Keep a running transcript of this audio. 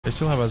They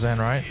still have a Zen,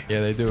 right?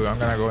 Yeah, they do. I'm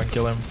gonna go and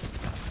kill him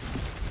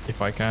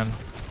if I can.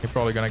 He's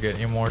probably gonna get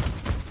immort,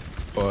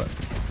 but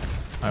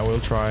I will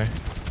try.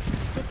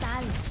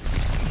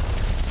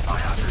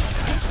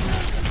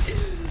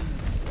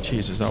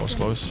 Jesus, that was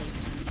close.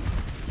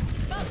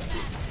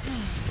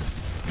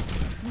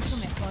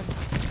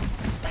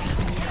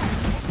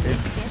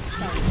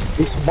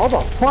 This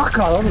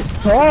motherfucker,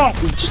 fuck!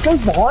 He just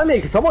goes behind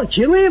me. Can someone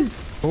kill him?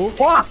 Oh,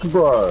 fuck,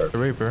 bro! The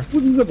Reaper.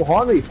 Who's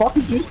behind me?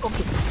 Fucking do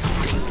something.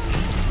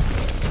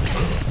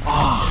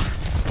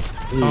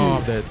 Oh,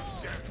 I'm dead.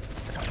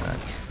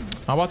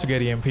 I'm about to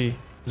get EMP.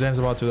 Zen's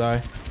about to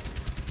die.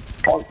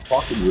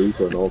 Fucking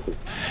Reaper and all.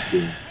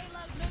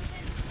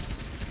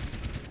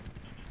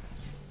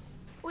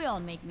 We all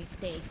make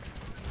mistakes.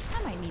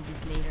 I might need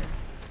this later.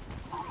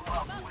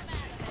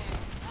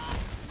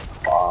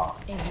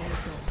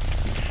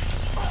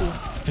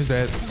 He's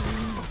dead.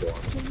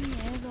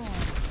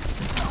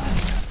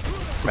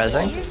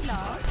 Rezzing?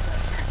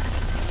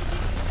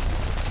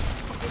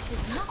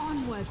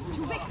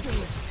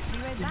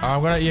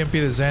 I'm gonna EMP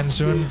the Zen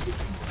soon.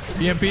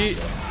 EMP!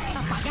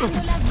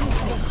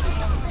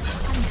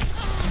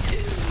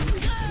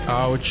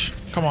 Ouch.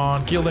 Come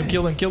on, kill them,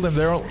 kill them, kill them.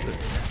 They're all...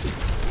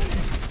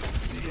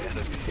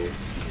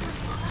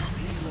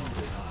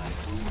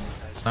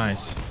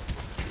 Nice.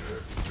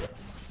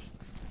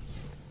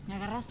 Me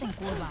agarraste en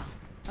curva.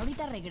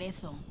 Ahorita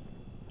regreso.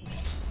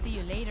 See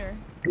you later.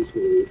 Here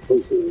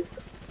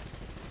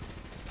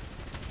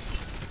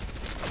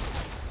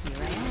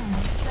I am.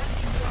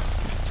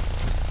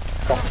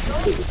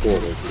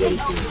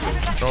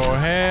 Oh,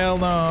 hell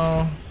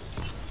no.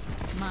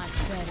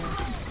 Much better.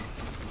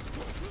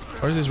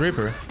 Where's this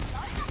Reaper?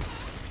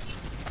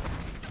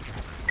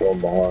 Going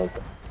behind.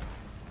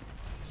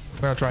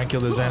 I'm gonna try and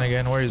kill the Zen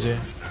again. Where is he?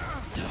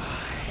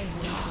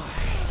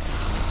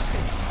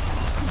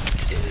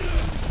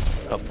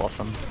 Got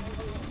Blossom.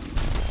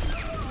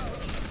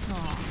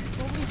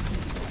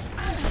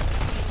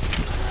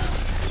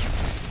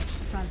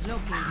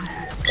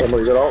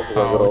 Somebody get out.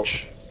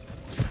 Ouch.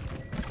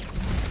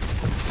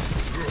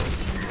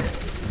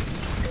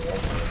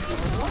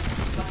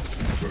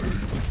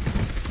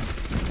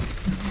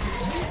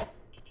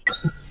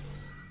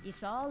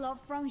 It's all up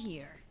from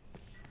here.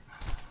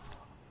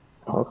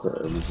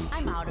 Okay.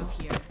 I'm out of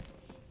here.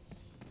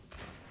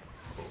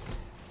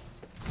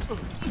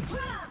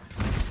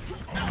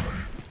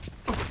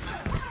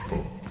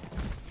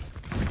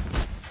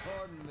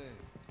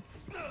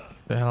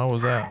 The hell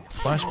was that?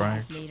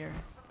 Flashbang. Later.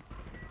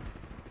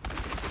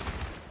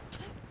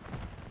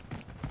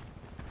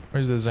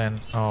 Where's the Zen?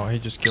 Oh, he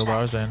just killed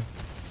our Zen.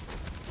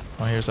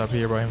 Oh, here's up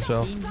here by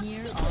himself. Been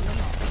here all along.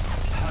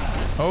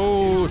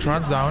 Oh,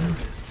 Tron's down.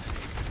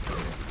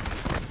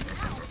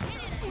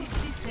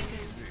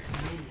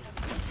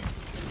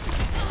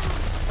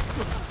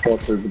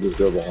 Plus, we could just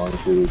go behind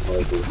you.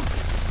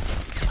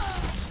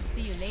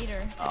 See you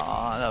later.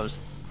 Oh, that was.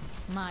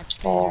 Much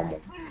better. Oh my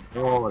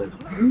god.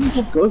 You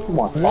just go for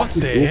my What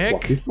fucking the book, heck?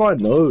 like, this guy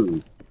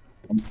knows.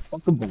 I'm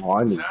fucking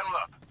behind him.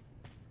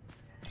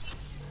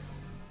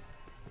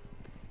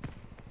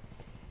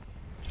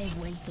 He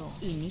vuelto.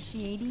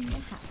 Initiating the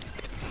hack.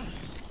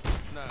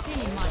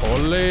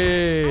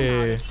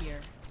 Ole!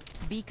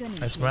 Beacon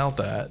I smelled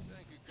that.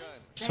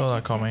 Saw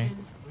that coming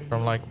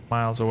from like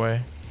miles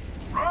away.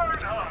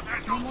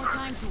 No more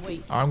time to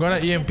wait. I'm gonna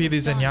EMP the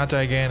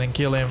Zenyatta again and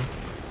kill him.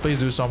 Please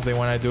do something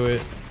when I do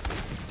it.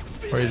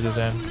 Where is the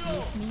Zen?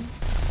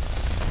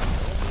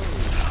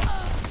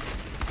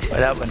 By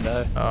that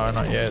window.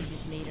 Not yet.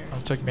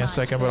 It'll take me a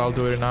second, but I'll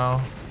do it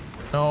now.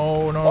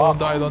 No, no, don't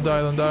die, don't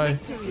die, don't die.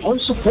 I'm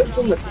support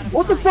from the.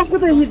 What the fuck were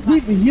the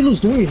healers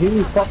doing? He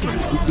was fucking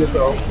get the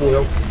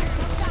oil.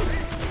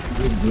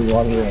 He didn't do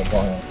one here on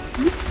fire.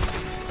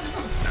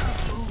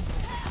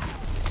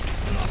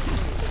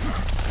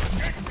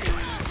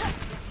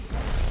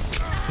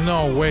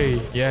 No way.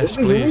 Yes,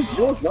 please.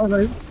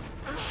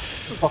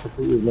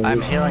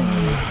 I'm healing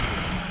you.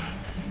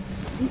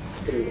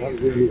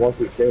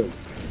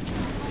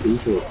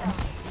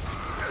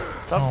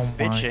 Stop Oh my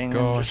bitching and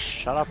gosh. just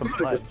shut up and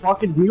play.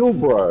 Fucking heal,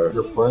 bro.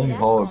 You're playing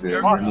hard,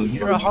 dude.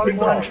 You're a hard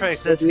one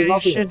trick that's getting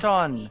shit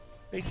on.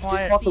 Be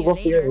quiet. Fucking look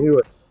here and heal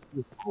it.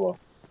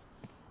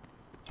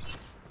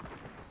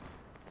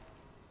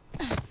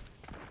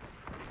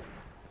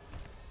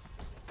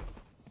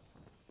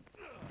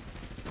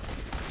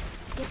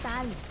 ¿Qué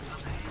tal?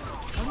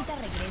 Ahorita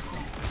regreso.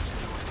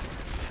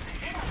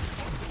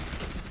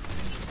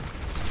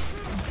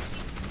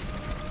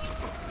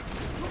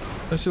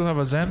 They still have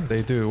a Zen?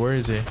 They do. Where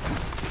is he?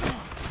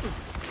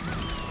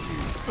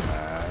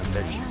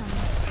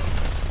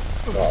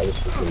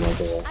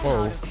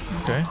 Whoa.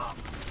 Okay.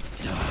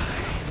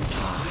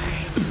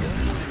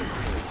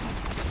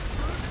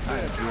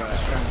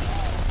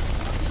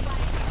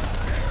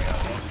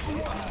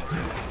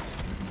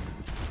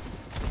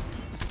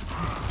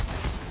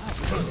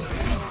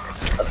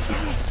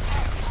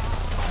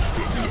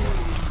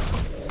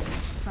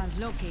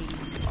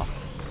 Translocating.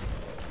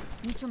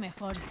 Mucho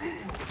mejor.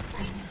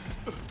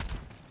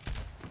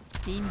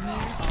 Team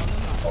here.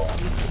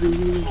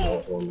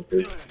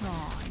 Okay.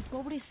 Ay,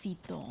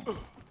 pobrecito.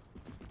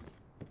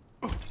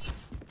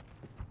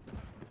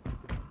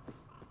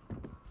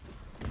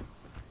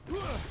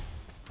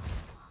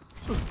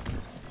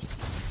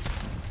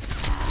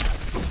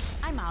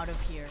 I'm out of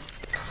here.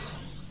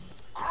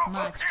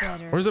 Much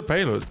better. Where's the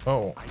payload?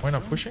 Oh, we're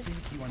not pushing?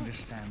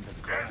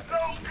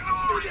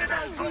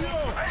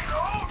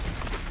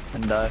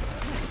 And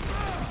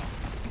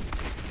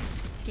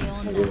 ¿Qué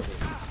onda?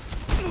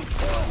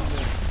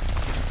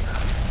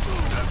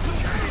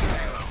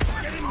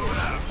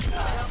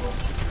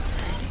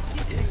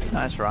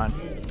 nice run.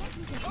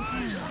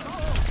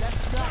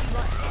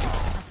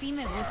 Así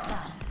me gusta.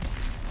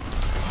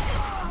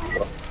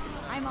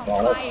 I'm on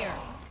fire.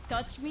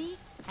 Touch me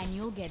and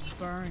you'll get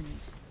burned.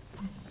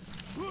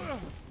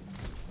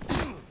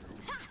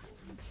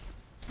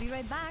 Be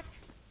right back.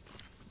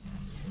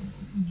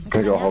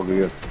 Take a hog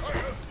again.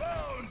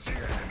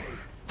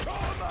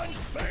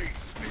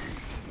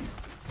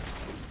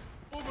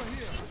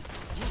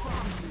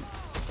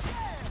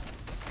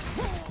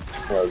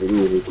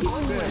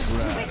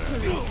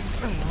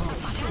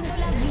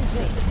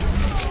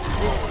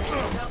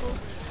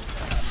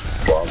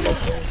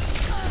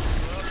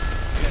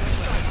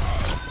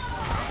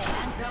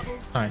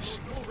 Nice.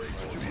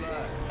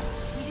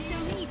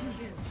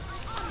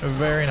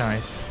 Very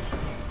nice.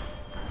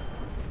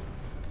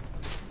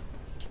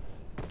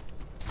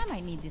 I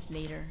might need this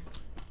later.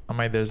 I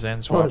made the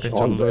Zen swap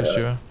into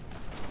Lucio.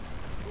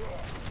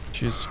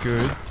 She's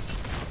good.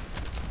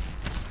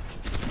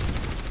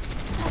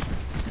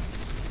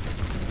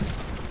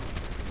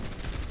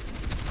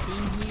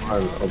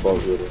 I'm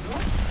above you.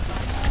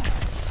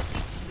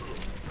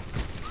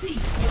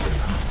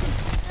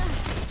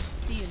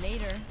 See you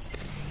later.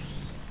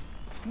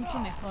 Mucho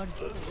mejor.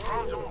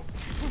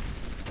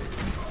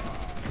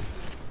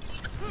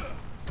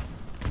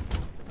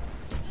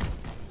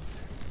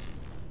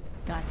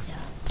 Gotcha.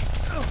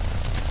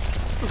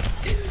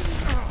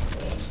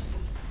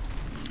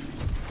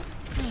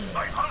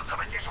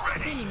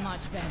 Feeling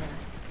much better.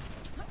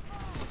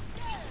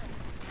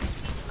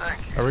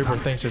 A Reaper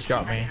thinks he's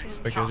got me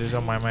because he's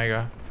on my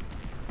Mega.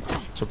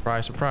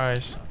 Surprise,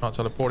 surprise. Not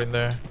teleporting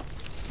there.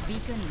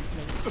 Beacon in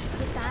place.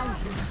 Get down.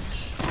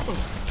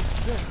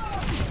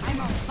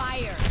 I'm on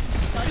fire.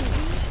 Touch me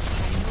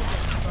and you'll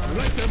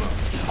get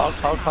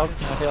burned. Hog,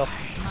 no heal.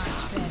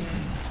 Much better.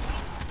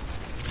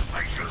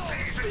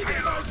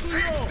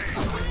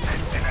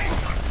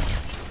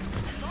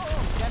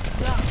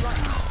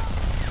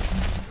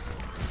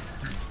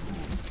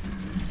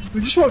 You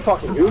just want to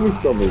fucking do me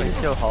something.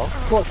 Kill Hog.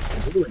 What?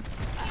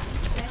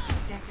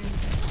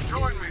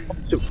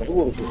 Mucho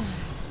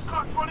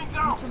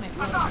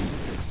mejor.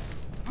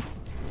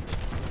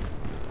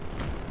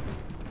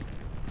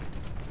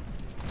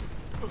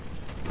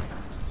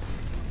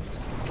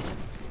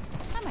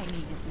 I might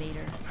need this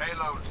later.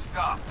 Payload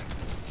stopped.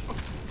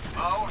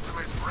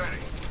 Ultimate's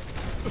ready.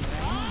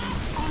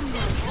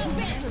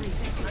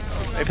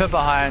 Reaper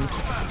behind.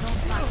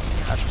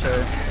 That's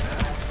two.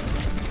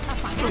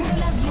 Apagando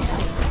las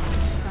luces.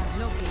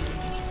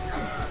 Translocating.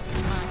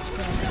 Much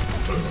better.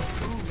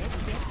 Let's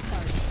get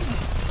started.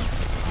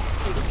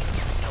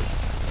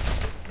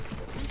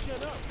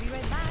 Be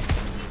right back.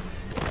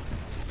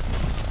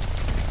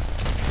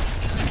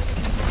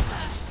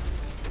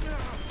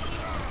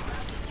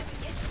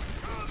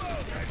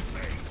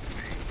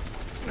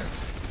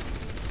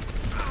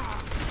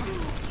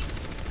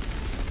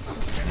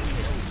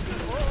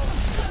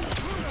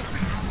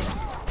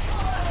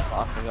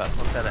 Fuck, I got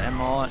hooked out of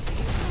ammo.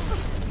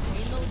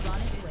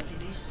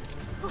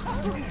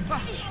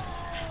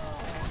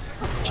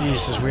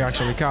 Jesus, we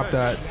actually capped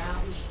that.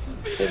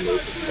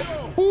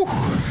 Whew.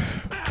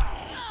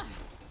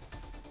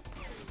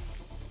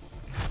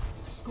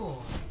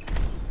 Score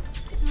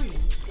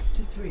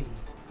 3-3.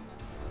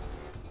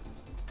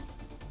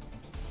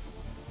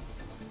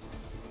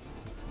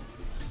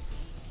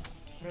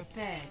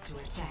 Prepare to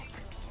attack.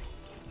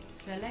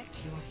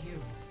 Select your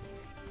hero.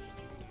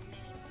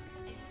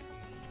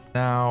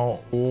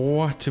 Now,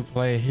 what to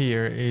play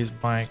here is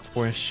my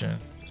question.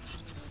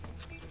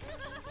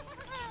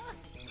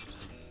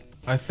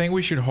 I think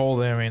we should hold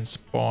them in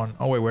spawn.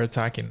 Oh wait, we're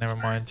attacking. Never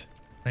mind.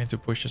 I need to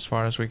push as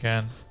far as we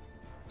can.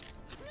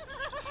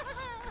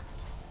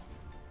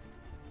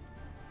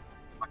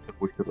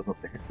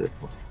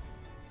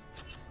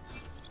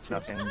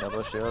 Fucking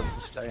double shield.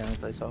 Stay on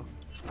place off.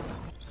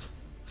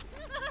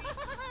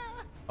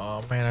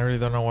 Oh man, I really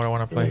don't know what I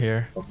want to play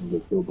here.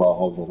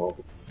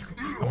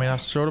 I mean,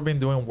 I've sort of been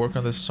doing work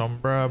on the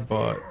Sombra,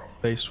 but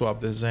they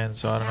swapped the Zen,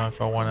 so I don't know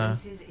if I want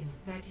to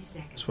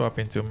swap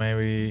into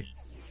maybe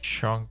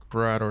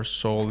Junkrat or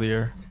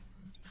Soldier.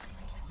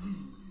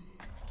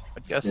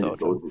 I'd go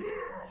Soldier.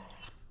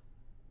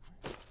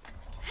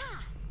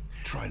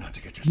 Try not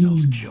to get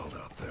yourselves killed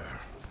out there.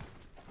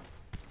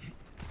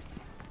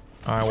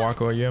 Alright,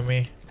 Wako, you and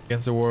me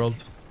against the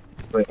world.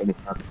 It's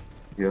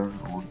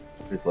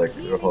like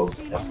your host.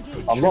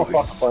 I'm not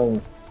fucking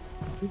playing.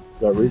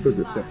 The Reaper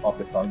just kept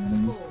fucking talking to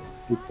me.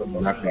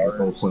 Exactly. That's the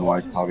whole point why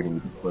it's targeting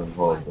me to play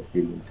involved.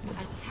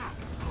 Attack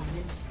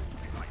opponents.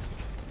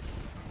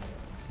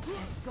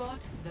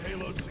 Escort the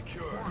Payload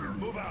secure.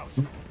 Move out.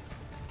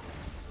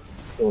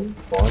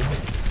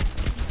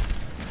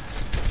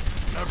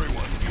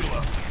 Everyone, heal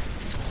up.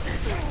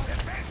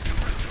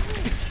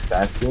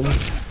 Bastion.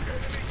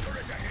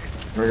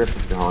 I guess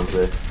it's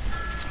Hanze.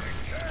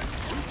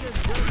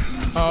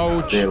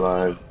 Ouch. Stay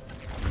alive.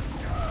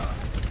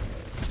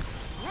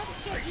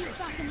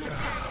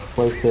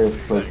 Play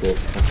safe, play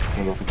safe.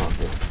 I'm looking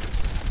Hanze.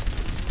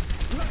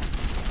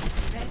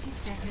 30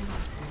 seconds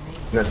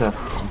remaining. Netta.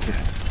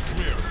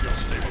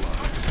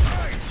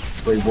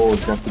 Play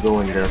wolves, have to go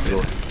in, have to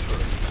go.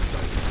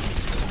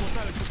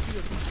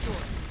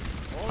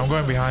 I'm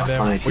going behind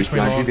them. Behind Wish me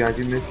you, luck. behind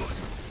you, Mitch.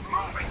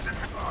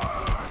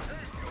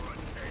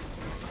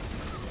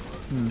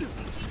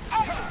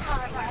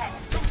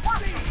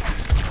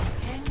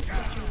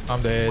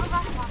 I'm dead.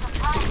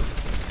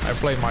 I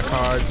played my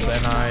cards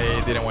and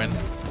I didn't win.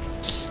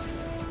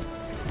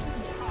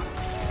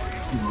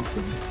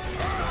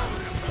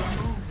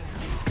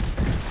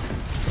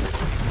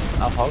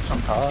 I'll hold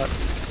some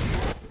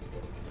cards.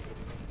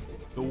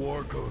 The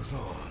war goes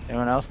on.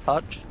 Anyone else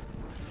touch?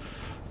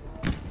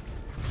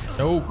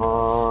 Nope.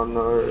 Oh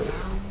no.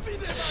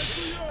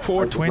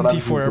 420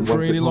 for a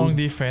pretty long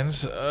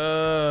defense.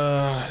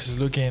 It's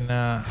looking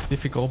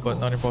difficult, but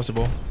not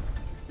impossible.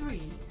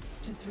 3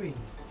 to 3.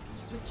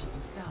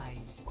 Switching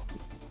sides.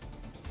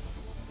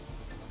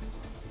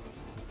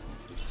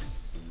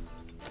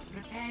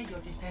 Prepare your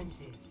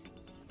defenses.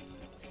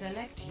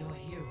 Select your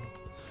hero.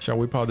 Shall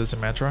we power this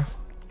Symmetra?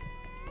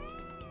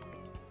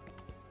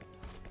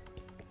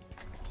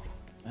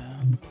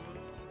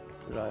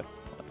 Did I?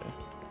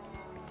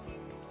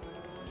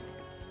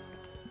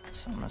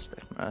 Some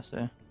respect,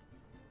 Mercy.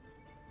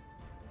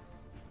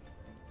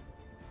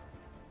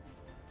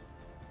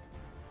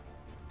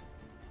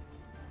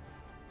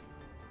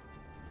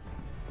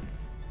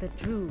 The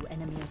true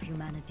enemy of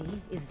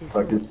humanity is Like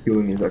disorder. this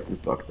queuing is actually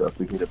fucked up.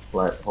 We get a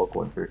flat Hulk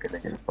 1 trick and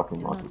then get a fucking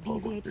Do monster not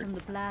Hulk 1 deviate trick. from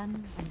the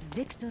plan, and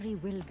victory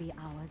will be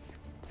ours.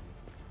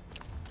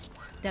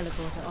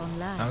 Teleporter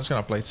online. I'm just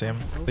gonna play Sim.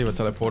 Leave a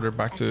teleporter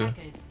back to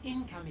Attackers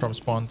incoming. from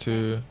spawn to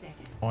 30 seconds.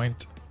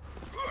 point.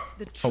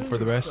 The Hope for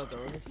the true best.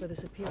 struggle is for the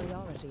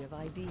superiority of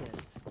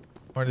ideas.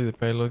 Where did the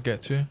payload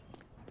get to?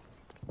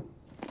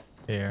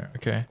 Here,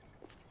 okay.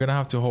 We're gonna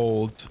have to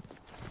hold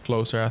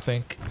closer, I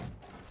think.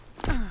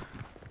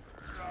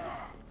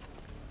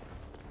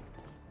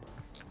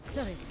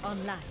 Turret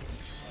online.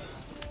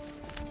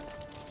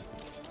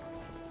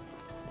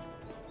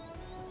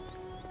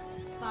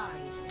 Five,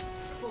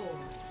 four,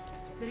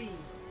 three,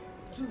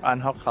 two,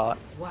 Unhook heart.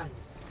 1.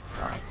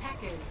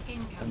 Attackers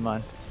Never incoming.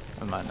 mind.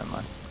 Never mind, never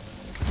mind.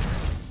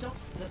 Stop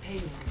the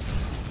payload.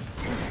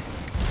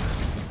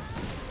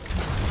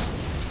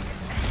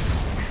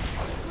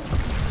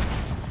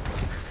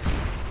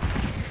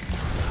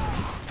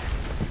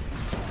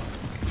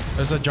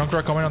 There's a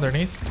Junkrat coming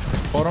underneath.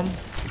 Bottom.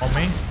 On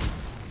me.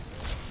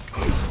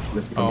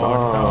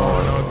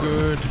 Oh, no, no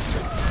good.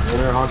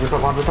 On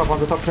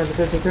the top, 10.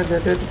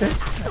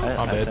 I'm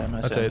I see dead. him,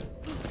 I That's see him. it.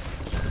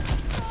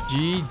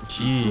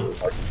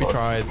 GG. We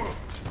tried.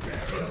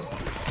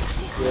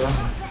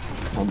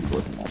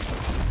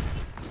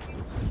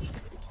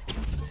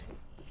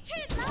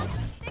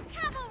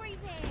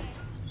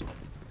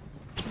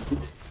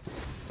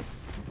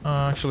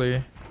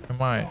 Actually, I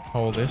might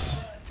hold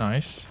this.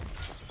 Nice.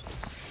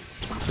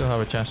 Still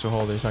have a chance to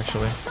hold this,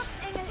 actually.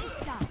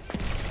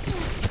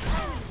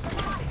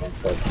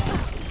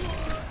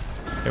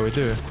 Yeah, we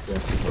do.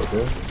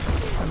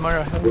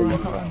 Mara,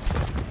 hold on.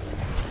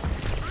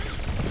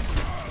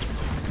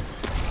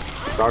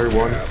 Sorry,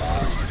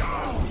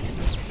 1.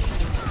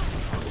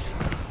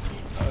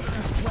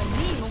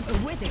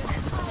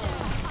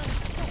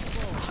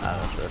 Ah,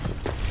 that's it.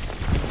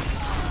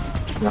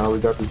 Now we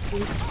got this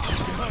one.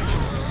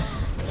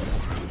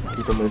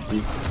 Keep him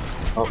empty.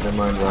 Oh, never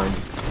mind, Ryan.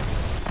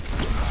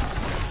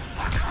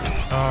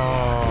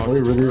 Oh, Oh,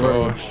 you're really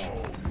right. gosh.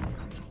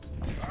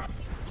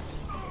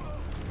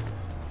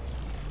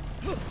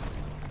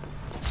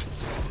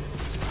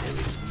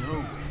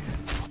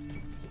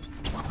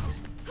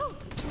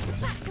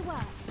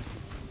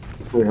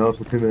 Wait, hell,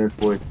 for 2 minutes,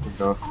 boys.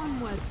 Enough.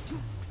 Onwards to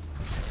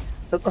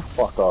Shut the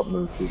fuck up,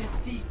 Moosey.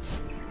 defeat.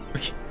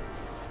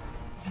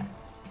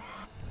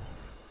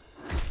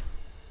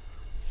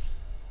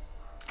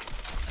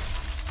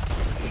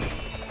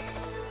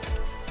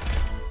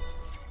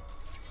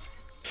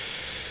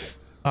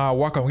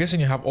 Waka, I'm guessing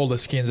you have all the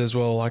skins as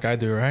well, like I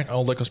do, right?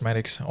 All the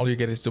cosmetics. All you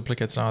get is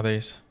duplicates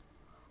nowadays.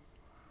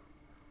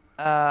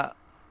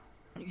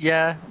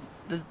 Yeah.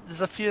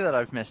 There's a few that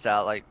I've missed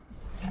out. Like,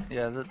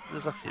 yeah,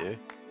 there's a few.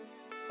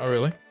 Oh,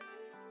 really?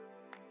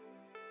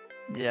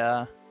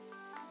 Yeah.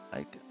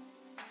 Like,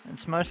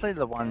 it's mostly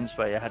the ones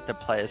where you had to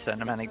play a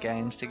certain amount of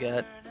games to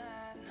get.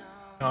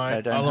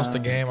 Alright, don't I lost the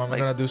have, game. I'm like-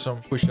 gonna do some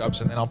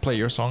push-ups and then I'll play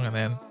your song and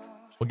then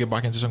we'll get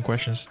back into some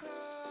questions.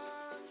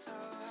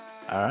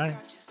 Alright.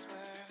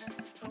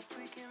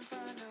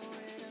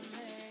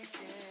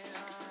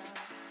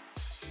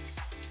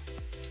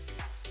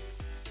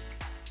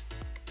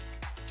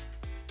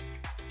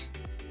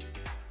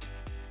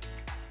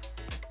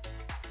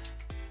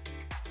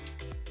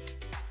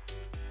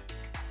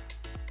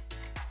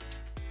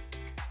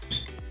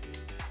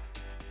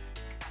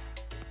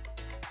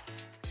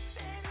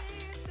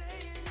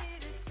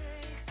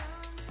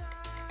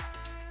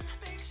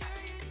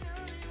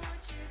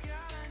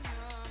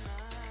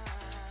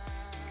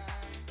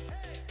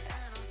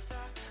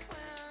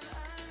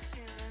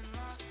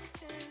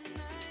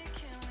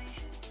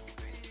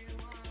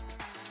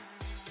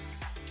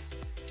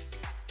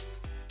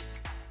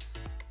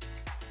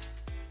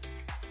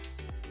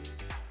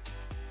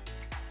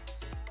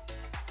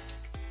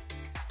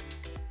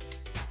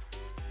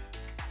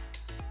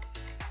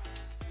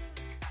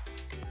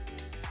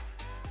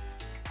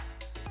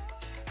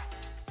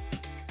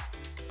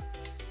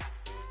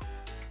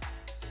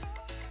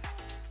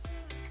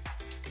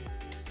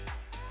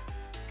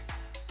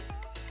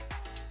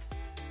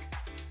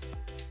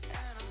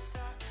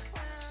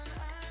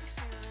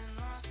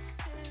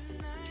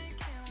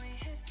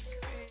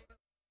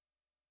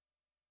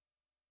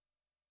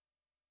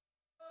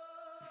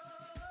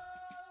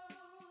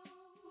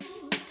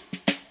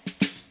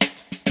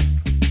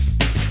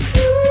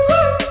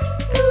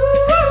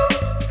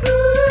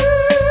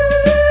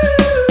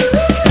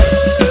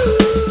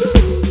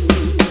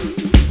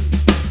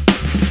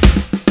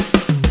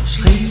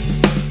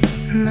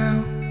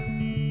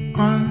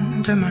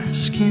 under my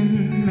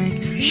skin.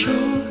 Make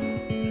sure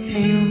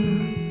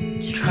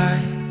you try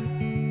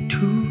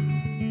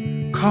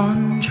to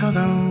conjure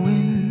the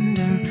wind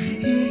and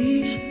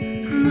ease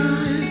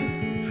my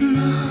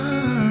mind.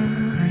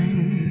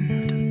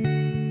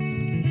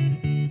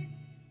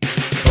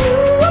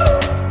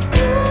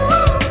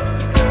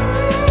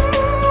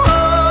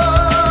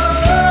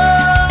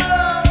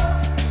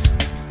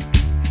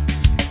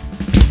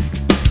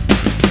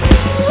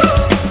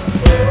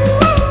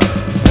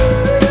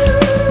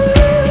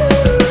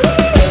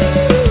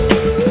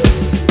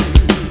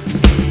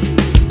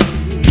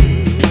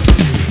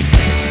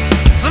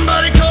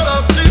 Somebody call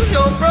out to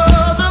your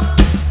brother.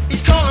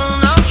 He's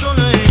calling out your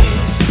name.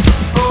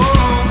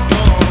 Oh,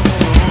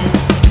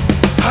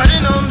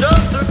 hiding under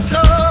the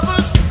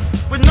covers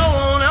with no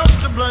one else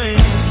to blame.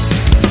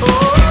 Oh,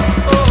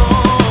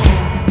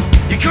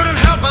 you couldn't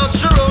help out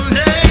your own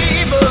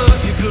neighbor.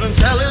 You couldn't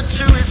tell it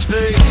to his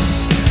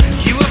face.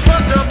 You were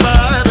fucked up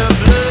by the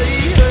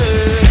blade.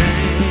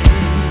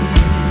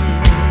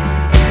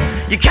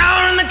 You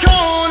cower in the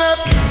corner,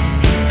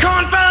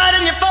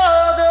 confiding your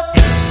father.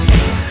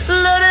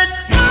 Let it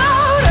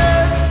out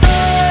and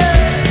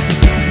say,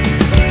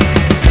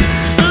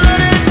 let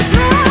it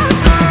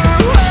pass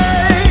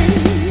away.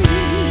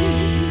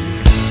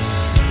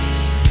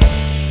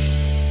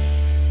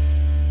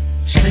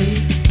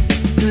 Sleep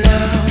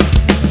now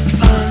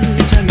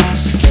under my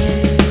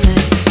skin.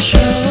 Make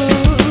sure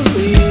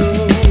you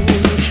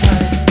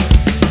try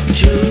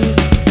to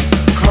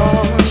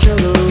conjure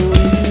the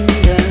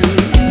wind and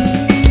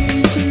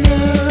ease my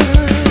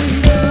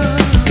mind.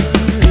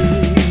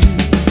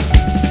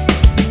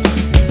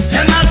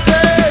 And I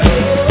said,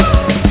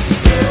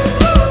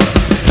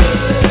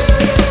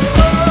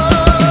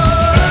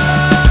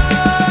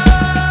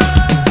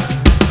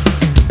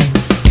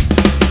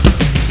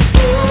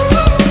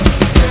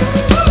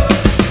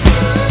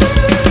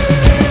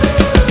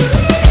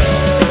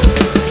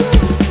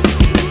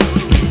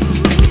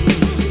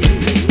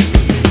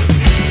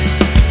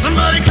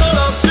 somebody call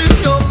out to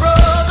your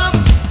brother.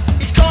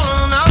 He's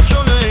calling out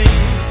your name.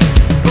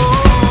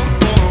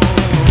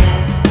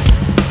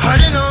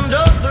 Hiding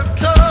under the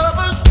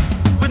covers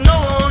with no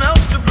one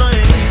else to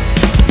blame.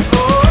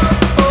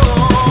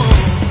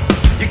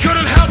 You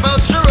couldn't help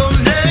out your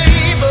own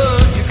neighbor.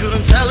 You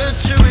couldn't tell it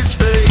to his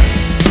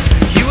face.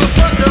 You were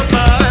fucked up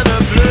by the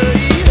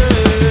blade.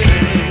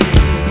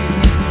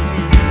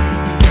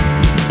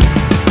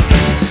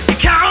 You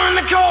cower in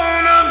the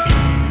corner,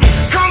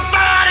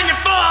 confiding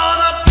your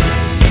father.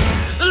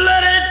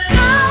 Let it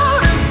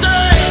out and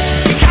say,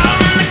 you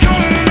cower in the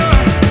corner,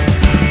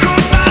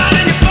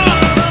 confiding your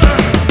father.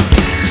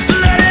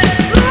 Let it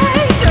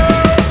break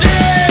your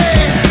day.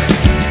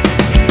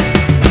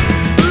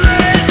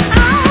 Let it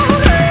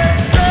out and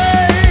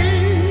say.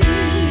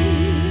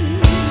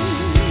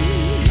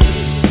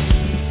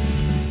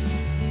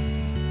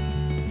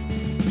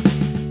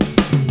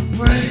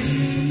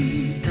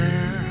 Wait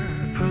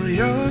there, pull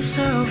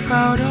yourself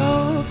out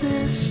of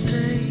this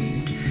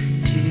state,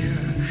 dear.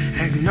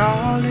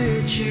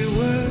 Acknowledge you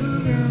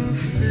were a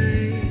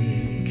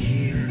fake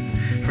here.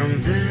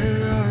 From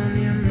there on,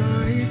 you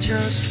might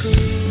just go.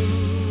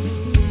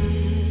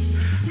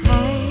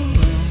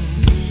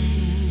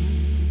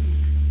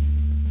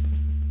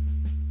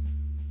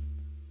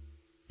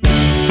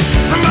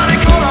 Somebody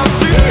call out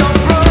to your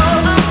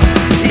brother.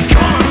 He's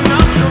calling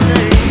out your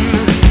name.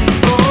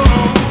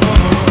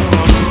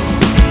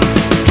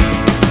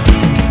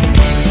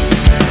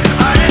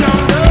 Hiding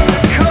under the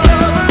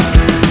covers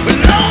with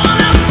no one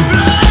else to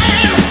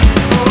blame.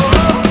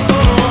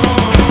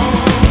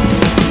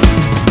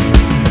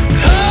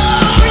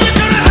 You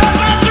couldn't help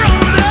out your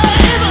own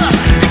neighbor.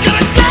 You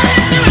couldn't tell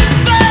it to his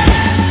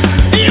face.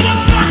 You were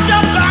fucked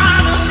up by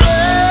the blade.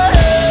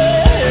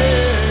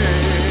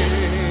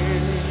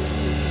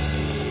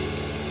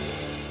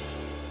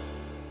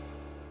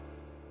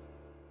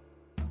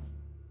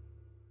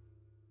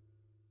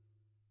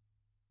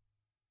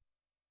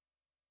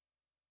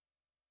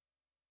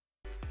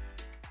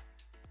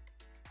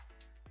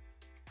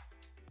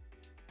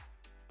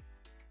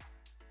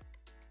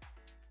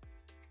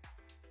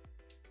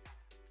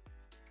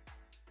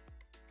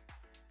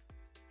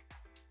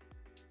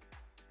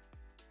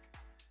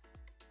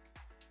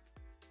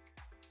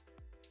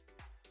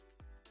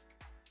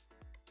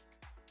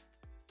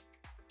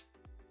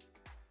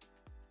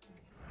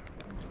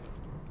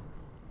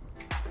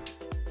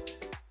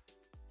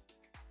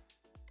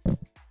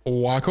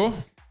 Wako.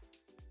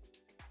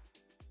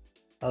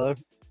 Hello.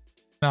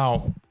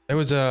 Now there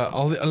was a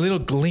little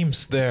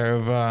glimpse there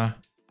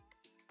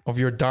of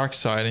your dark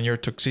side and your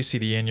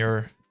toxicity and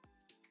your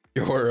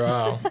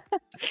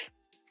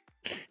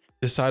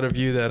the side of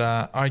you that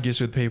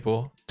argues with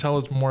people. Tell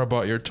us more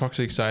about your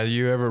toxic side. Do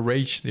you ever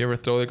rage? Do you ever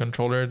throw the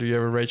controller? Do you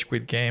ever rage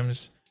quit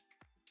games?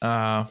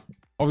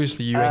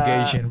 Obviously, you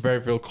engage in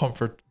verbal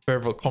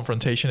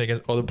confrontation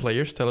against other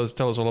players. Tell us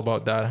all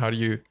about that. How do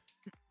you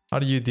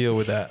deal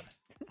with that?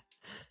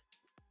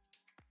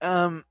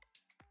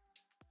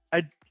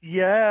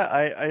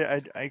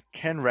 I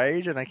can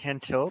rage and I can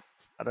tilt.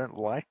 I don't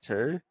like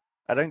to.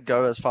 I don't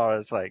go as far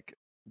as like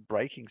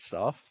breaking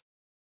stuff,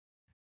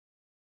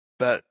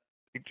 but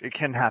it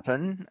can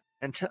happen.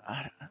 And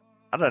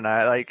I don't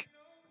know, like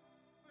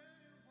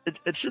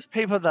it's just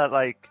people that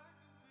like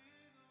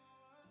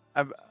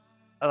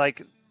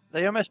like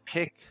they almost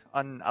pick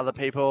on other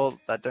people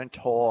that don't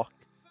talk,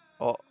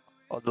 or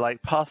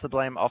like pass the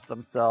blame off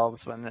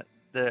themselves when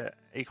they're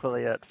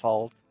equally at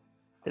fault.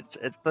 It's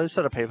those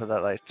sort of people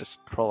that like just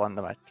crawl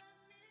under my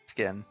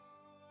skin.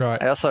 Right.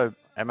 I also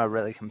am a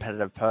really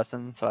competitive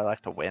person, so I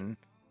like to win.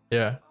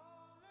 Yeah.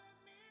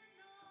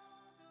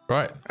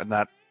 Right. And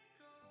that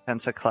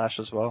tends to clash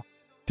as well.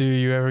 Do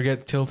you ever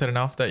get tilted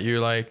enough that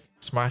you like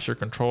smash your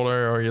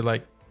controller, or you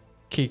like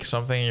kick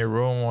something in your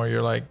room, or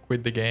you're like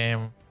quit the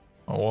game,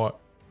 or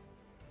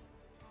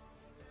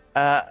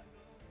what?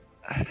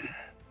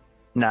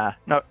 Nah,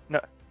 no.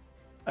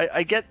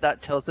 I get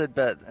that tilted,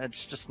 but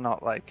it's just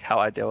not like how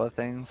I deal with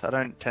things. I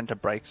don't tend to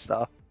break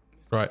stuff.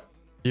 Right.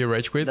 You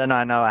rage quit? Then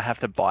I know I have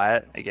to buy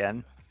it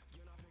again.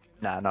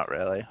 Nah, not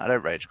really. I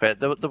don't rage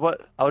quit.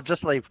 What I'll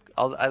just leave.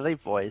 I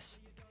leave voice,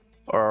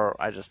 or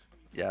I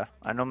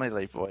normally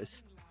leave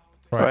voice,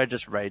 Right. or I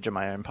just rage in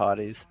my own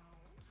parties.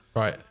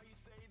 Right.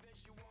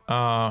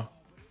 Now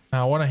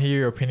I want to hear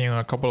your opinion on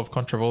a couple of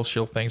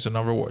controversial things on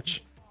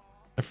Overwatch.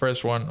 The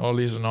first one, or at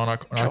least in our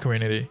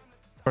community.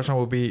 First one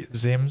will be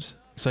Zims.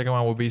 Second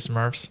one will be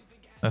Smurfs.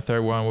 The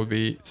third one will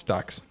be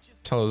Stacks.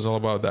 Tell us all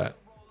about that.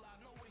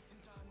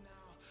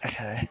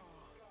 Okay.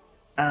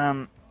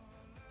 Zims.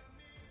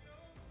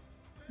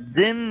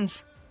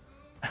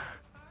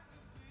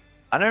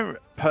 I don't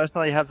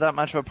personally have that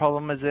much of a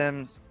problem with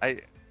Zims.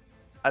 I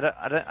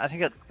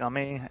think it's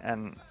scummy,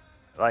 and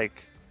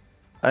like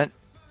I don't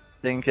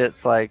think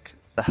it's like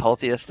the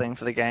healthiest thing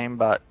for the game,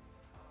 but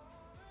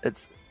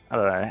it's, I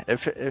don't know,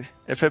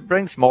 if it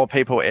brings more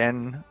people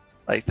in,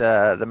 like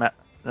the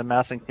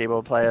mouse and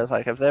keyboard players,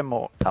 like if they're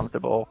more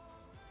comfortable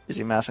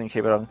using mouse and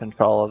keyboard on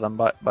controller, then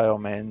by all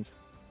means,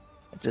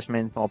 it just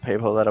means more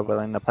people that are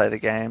willing to play the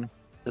game,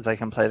 that they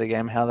can play the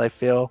game how they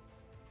feel.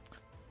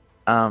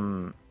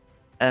 And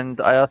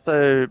I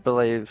also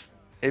believe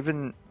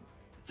even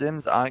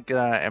Zims aren't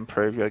gonna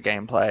improve your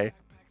gameplay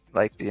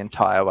like the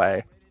entire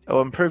way. It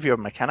will improve your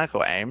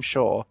mechanical aim,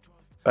 sure,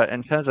 but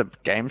in terms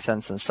of game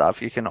sense and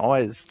stuff, you can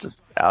always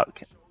just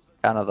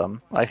counter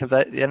them. Like if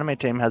the enemy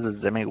team has a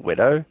Zimmy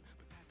Widow,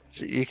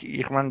 you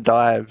can run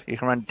Dive, you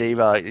can run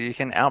D.Va, you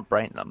can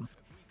outbrain them.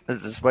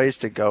 There's ways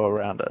to go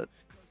around it.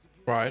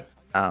 Right.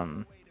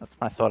 That's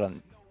my thought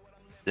on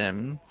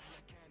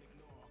Zims.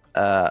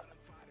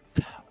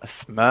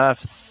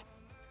 Smurfs.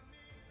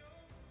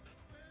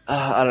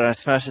 I don't know.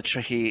 Smurfs are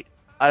tricky.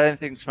 I don't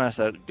think Smurfs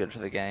are good for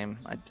the game.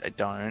 I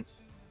don't.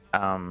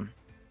 I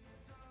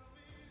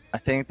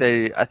think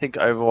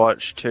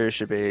Overwatch 2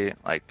 should be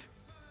like,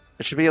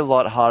 it should be a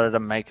lot harder to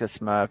make a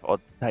Smurf or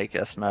take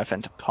a Smurf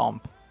into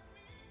comp.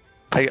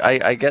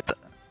 I get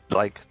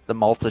like the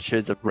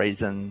multitudes of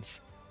reasons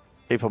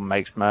people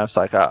make Smurfs.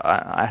 Like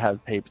I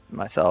have peeps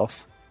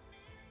myself.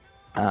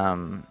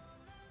 But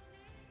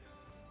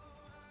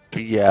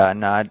yeah,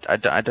 no,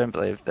 I don't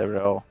believe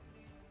they're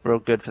real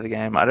good for the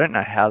game. I don't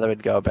know how they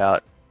would go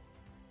about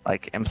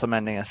like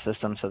implementing a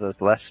system so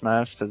there's less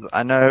Smurfs, because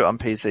I know on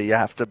PC you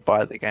have to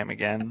buy the game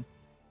again,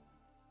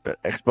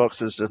 but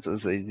Xbox is just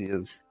as easy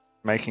as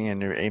making a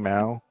new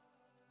email.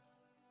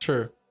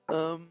 Sure.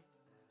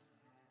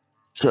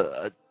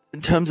 So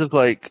in terms of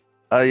like,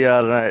 yeah,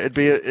 I don't know. It'd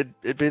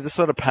be the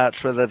sort of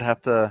patch where they'd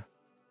have to.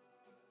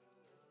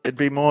 It'd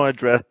be more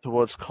addressed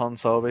towards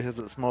console because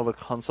it's more of a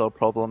console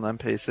problem than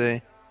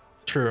PC.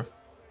 True.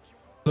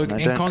 Look,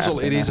 in console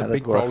it is a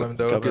big problem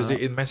though, because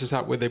government. it messes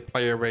up with the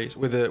player base,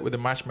 with the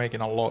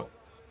matchmaking a lot.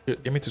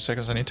 Give me 2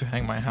 seconds. I need to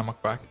hang my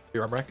hammock back. Be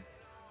right back.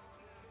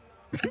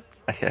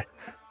 Okay.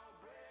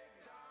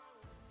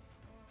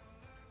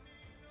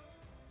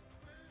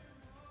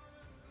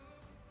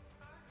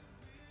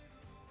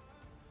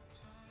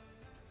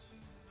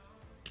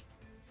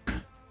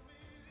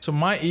 So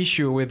my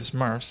issue with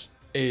Smurfs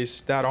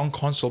is that on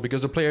console,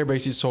 because the player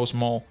base is so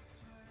small,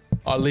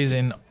 at least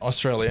in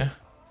Australia,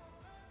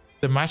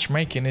 the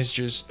matchmaking is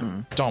just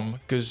dumb,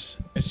 because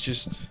it's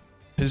just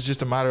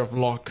a matter of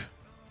luck.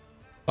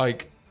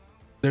 Like,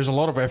 there's a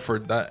lot of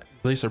effort that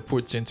Blizzard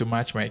puts into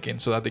matchmaking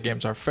so that the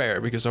games are fair,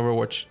 because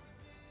Overwatch,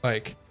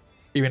 like,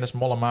 even a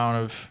small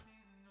amount of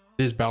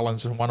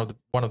disbalance in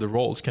one of the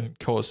roles can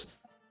cause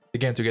the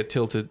game to get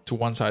tilted to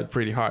one side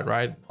pretty hard,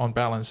 right, on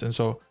balance. And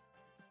so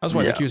that's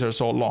why the queues are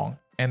so long.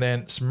 And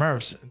then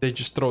Smurfs, they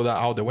just throw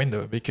that out the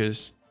window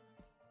because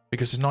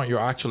it's not your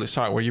actual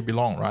side where you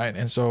belong, right?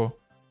 And so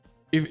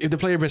if the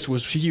player base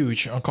was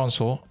huge on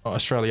console,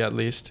 Australia at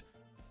least,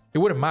 it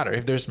wouldn't matter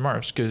if there's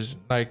Smurfs, because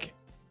like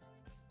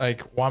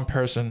one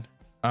person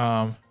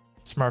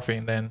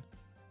Smurfing, then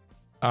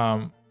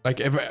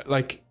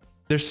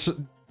there's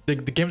the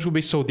games would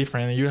be so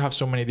different, and you have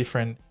so many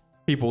different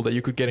people that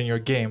you could get in your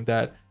game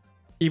that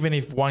even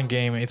if one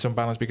game it's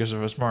unbalanced because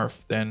of a Smurf,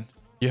 then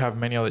you have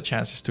many other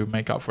chances to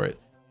make up for it.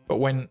 But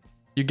when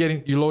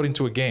you load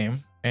into a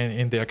game and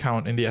in the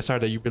account, in the SR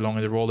that you belong,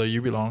 in the role that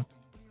you belong,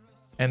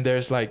 and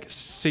there's like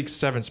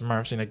 6-7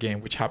 Smurfs in a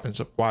game, which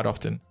happens quite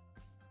often,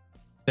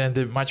 then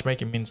the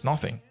matchmaking means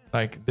nothing.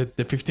 Like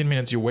the 15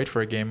 minutes you wait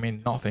for a game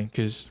mean nothing,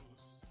 because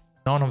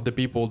none of the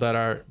people that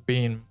are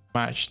being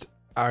matched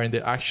are in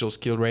the actual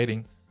skill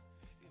rating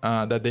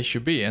that they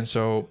should be. And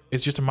so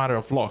it's just a matter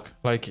of luck.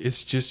 Like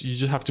it's just, you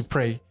just have to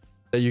pray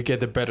that you get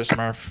the better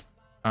Smurf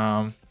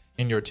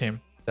in your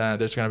team that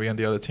there's going to be on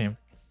the other team.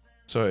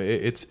 So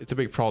it's a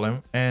big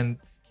problem. And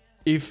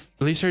if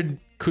Blizzard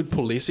could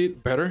police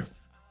it better,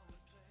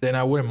 then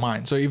I wouldn't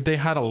mind. So if they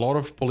had a lot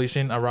of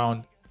policing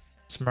around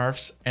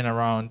Smurfs and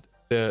around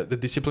the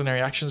disciplinary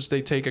actions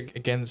they take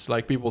against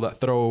like people that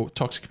throw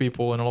toxic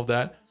people and all of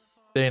that,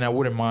 then I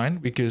wouldn't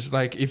mind. Because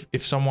like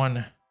if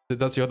someone,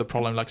 that's the other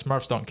problem, like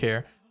Smurfs don't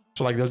care.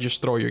 So like they'll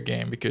just throw your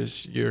game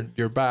because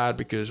you're bad,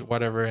 because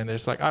whatever, and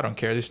it's like, I don't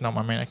care, this is not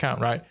my main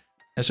account, right?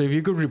 And so if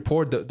you could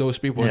report those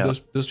people,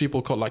 and those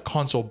people got like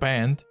console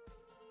banned,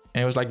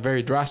 and it was like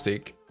very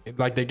drastic,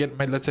 like they get,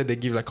 let's say they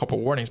give like a couple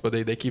warnings, but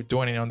they keep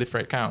doing it on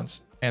different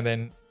accounts, and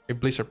then if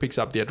Blizzard picks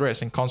up the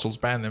address and consoles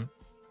ban them,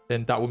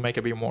 then that would make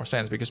a bit more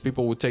sense, because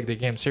people would take the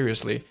game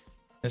seriously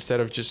instead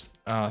of just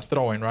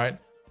throwing, right?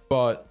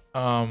 But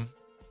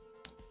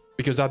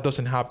because that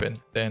doesn't happen,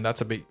 then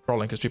that's a big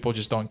problem, because people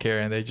just don't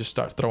care and they just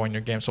start throwing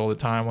your games all the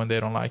time when they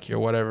don't like you or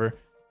whatever,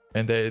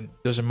 and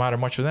it doesn't matter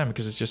much for them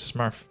because it's just a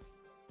Smurf.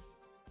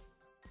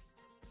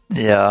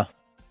 Yeah.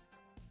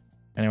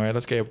 Anyway,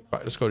 let's go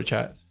to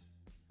chat.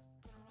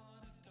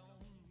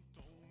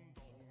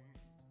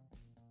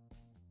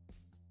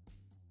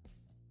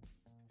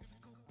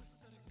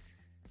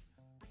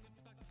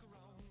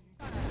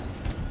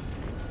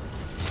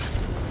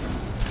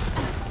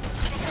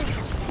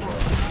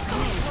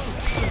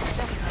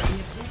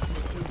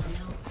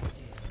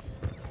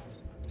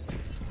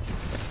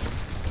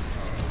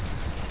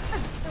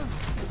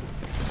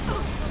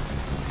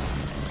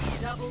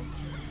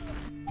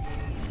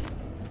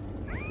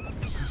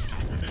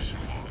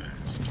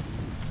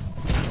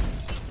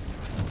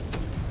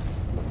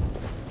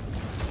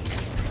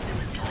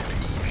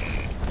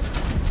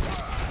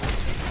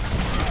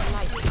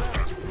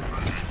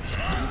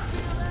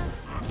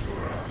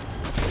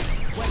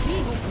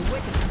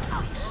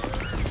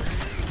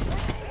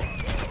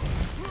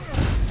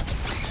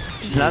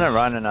 There's not a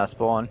run in our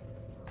spawn.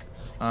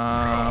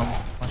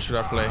 What should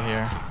I play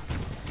here?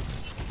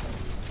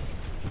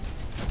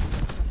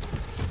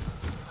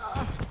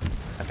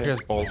 I guess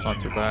ball's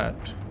not too bad.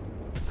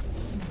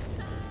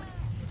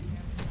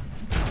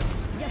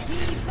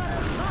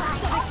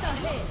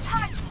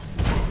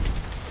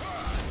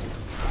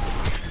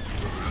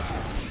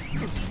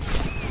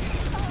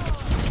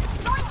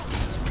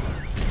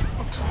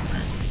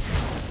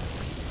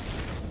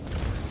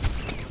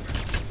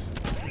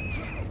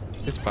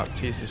 This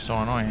Baptiste is so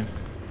annoying.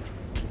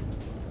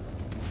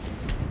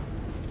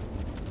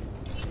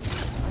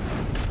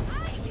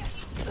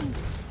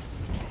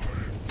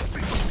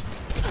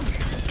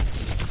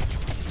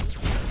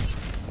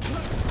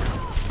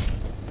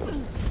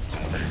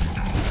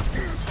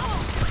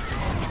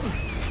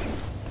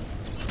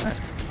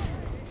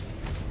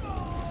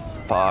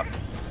 Fuck.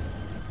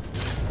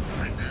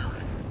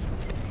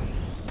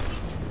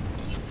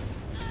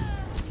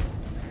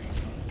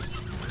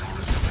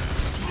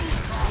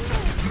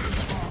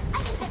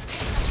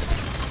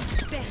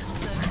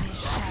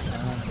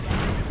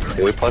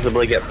 Can we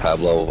possibly get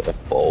Pablo a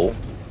bow?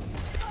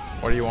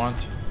 What do you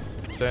want?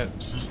 Set.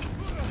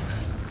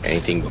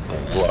 Anything but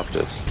bow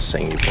after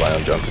seeing you play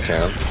on Jumper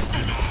Town.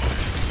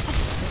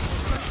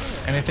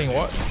 Anything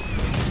what?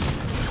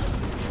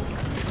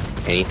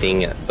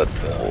 Anything but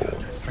bow.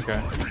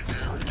 Okay.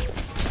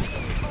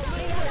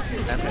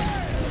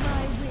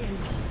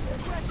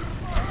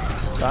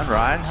 Don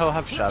Ryan, he'll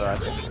have shadow, I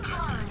think.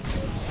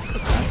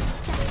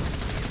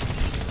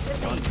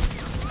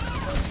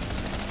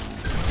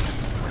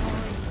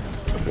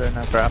 Doing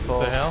a grapple.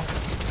 What the hell?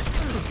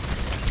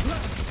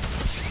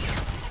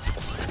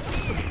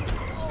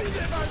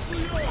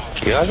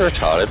 You guys are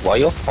retarded. Why are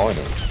you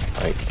pointing?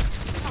 Like,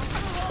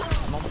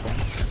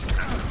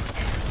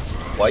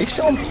 why are you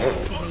still on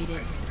point?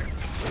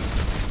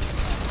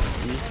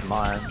 He's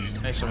mine.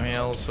 Make some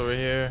heals over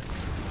here.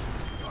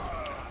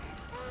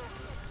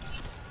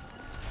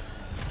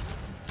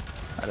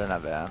 I don't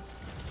have that.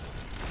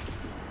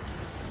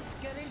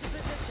 Get into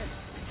position.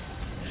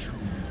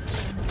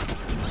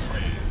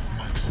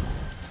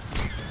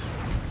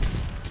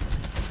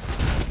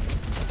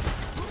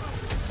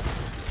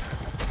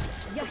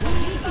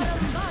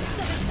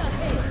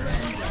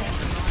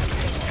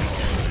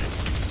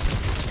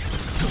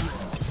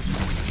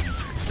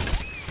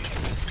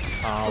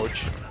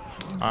 Ouch.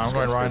 I'm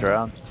going Ryan.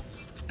 Around.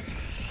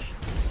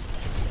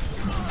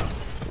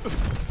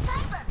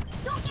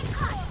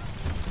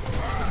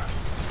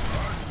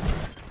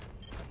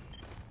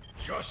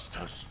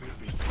 Justice will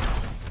be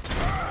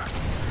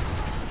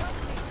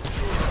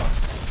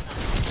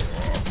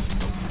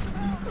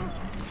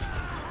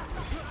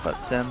But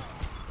Sim.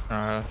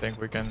 I think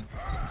we can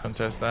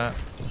contest that.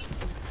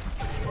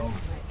 Oh,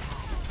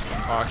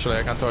 actually,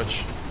 I can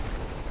touch.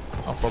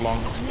 Not for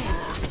long.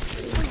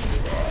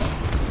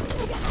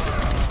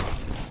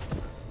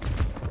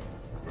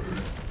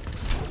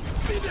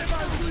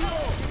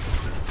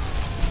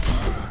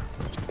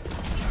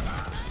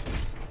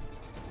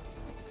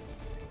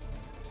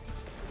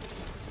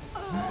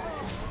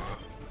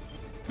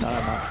 No,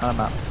 I'm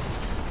not.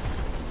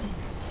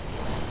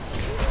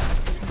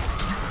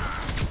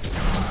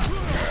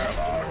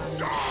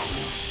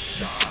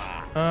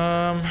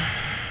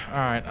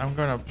 Alright, I'm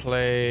gonna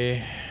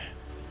play.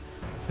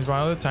 Is my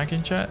other tank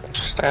in chat?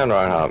 Stay on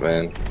Reinhardt,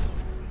 man.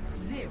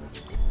 0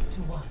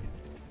 to 1.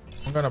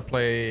 I'm gonna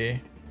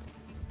play.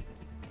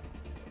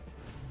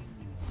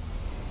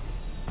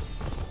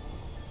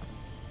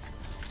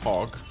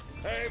 Hog.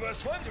 I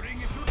was wondering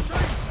if you'd try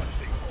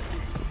something for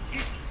me.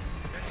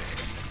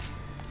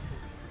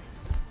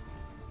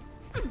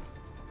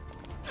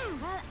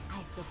 Well,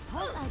 I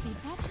suppose I'll be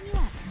patching you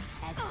up,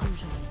 as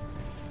usual.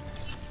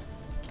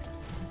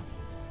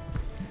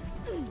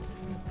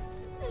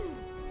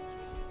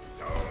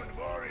 Don't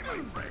worry, my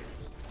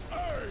friends. I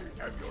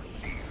am your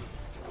shield.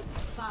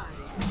 5,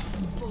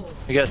 4,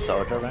 You get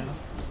soldier right now?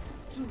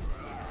 2,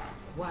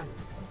 1.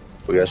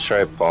 We got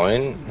straight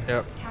point.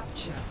 Yep.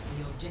 Capture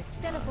the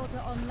objective.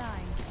 Teleporter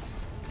online.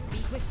 Be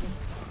quickly.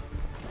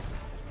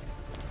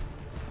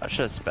 I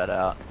should have sped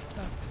out.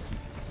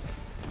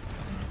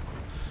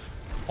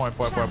 Point.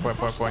 Good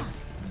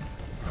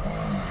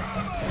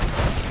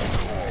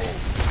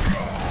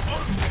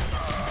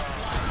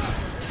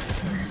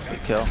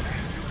kill.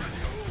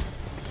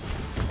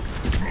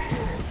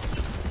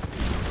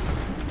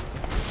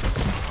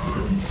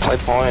 Play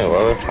point,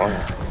 whatever point.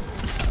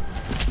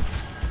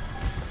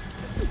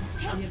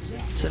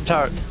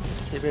 Centaur,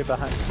 TB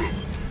behind.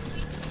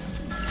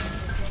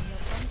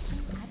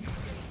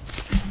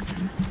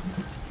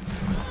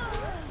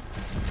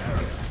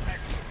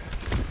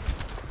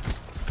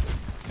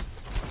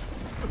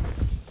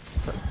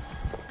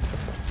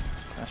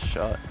 Nice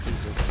shot.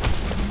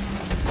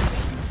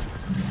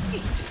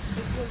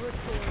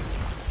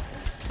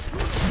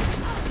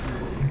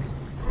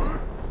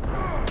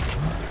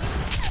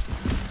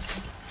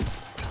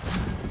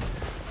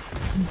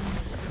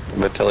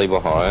 Vitelli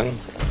behind.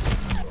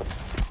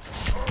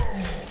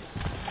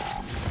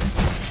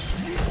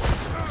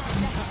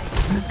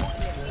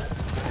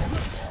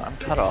 I'm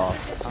cut off.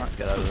 I don't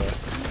get over there.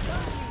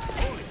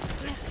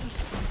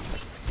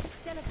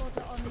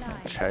 Teleporter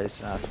online. Chase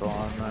and Aspel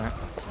on there.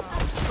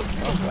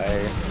 Okay.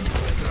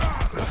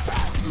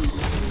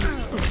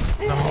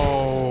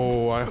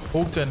 No, I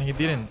hooked and he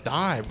didn't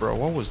die, bro.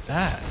 What was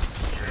that?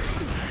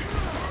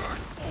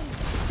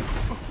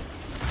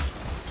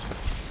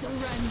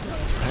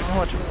 I don't know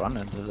what to run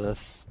into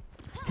this.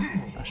 I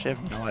actually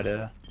have no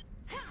idea.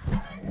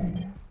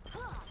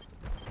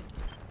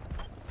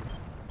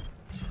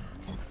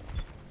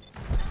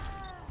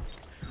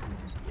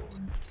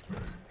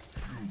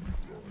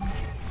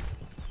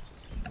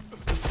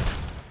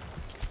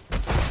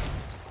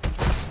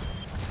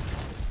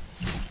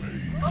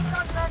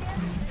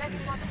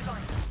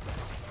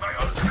 My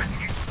ultimate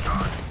is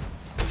charged.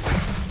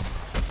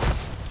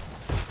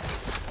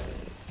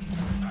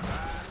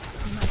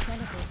 My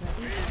teleporter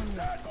is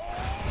online.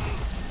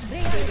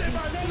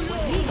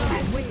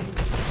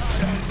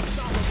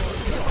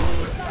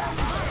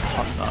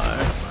 Oh no.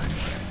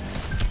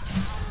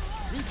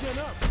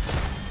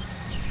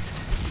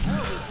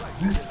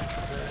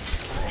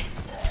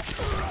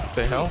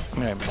 The hell? I'm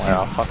gonna get more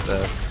out. Fuck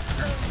this.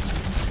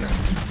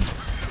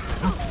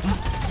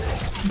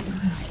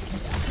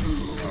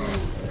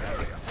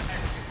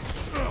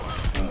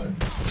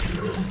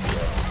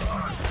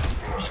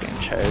 Just getting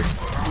chased.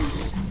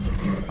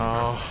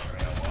 Oh,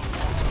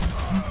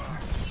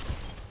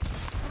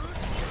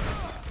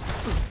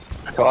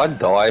 I'd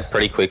die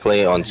pretty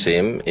quickly on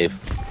Sim if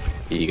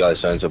you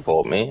guys don't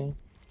support me.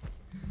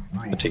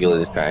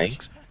 Particularly the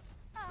tanks.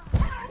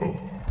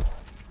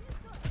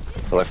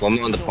 So like when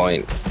we're on the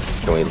point,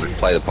 can we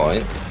play the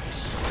point?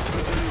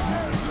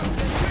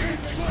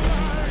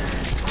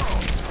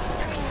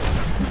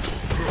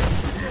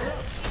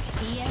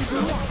 EMP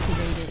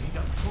activated.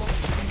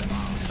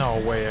 no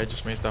way. I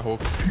just missed that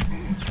hook.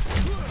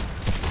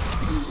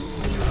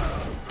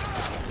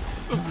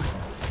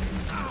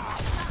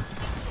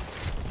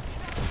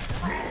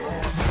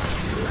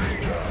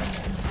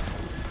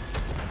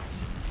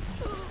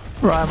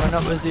 Ryan, we're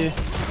not with you.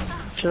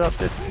 Shut up,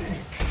 dude.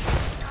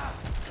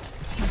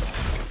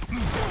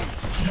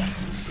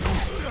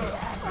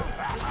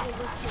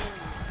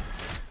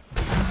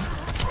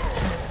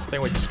 I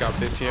think we just got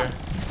this here.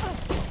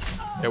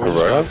 Yeah, we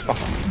just Aurora? got.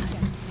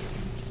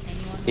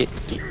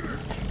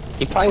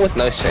 He playing with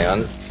no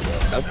sound.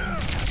 Nope.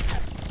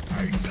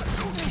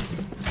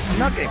 I'm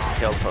not getting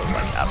killed for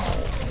like at all.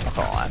 Not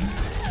gonna lie.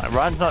 Like,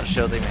 Ryan's not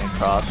shielding me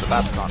across, the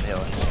map's not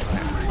healing. I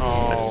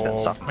just get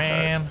Oh stuck in the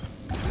man.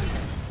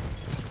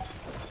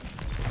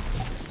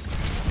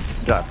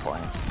 Dark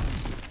point.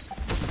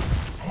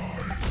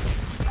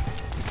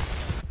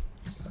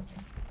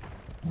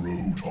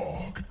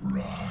 Roadhog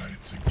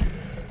rides again.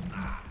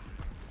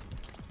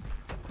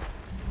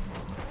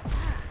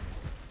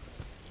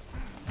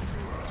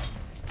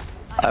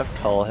 I have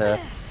Cole here.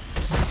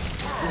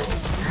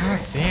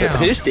 Damn.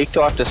 Whose dick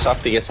do I have to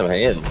suck to get some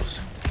hands?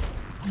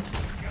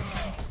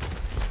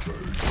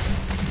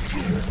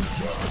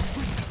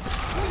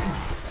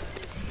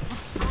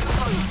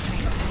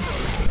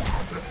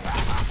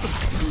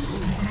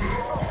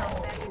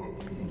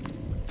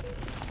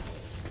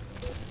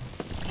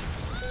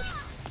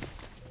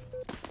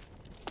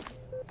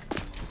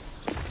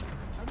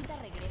 Ahorita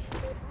regreso.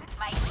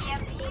 My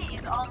EMP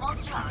is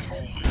almost charged.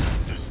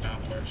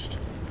 Established.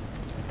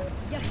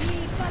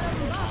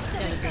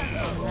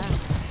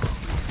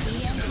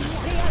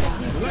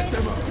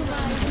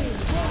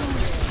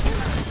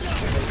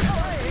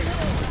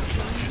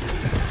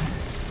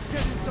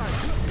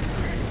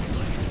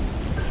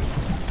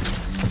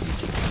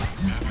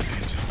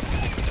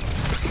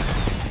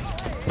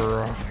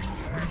 Bro.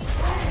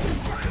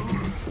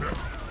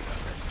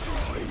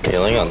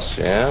 Killing on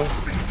Sam?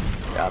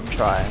 Yeah, I'm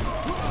trying.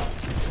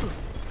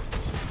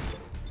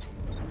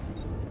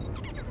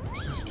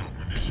 System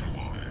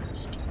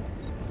initialized.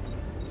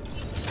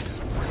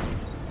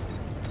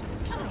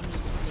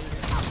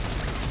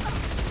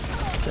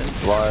 It's in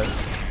blood.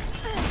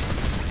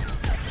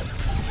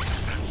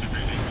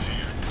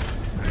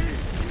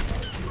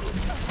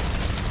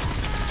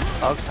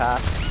 Dog's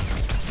half.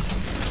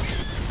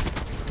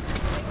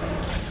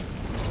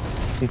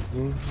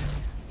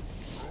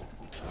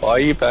 Why are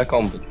you back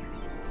on?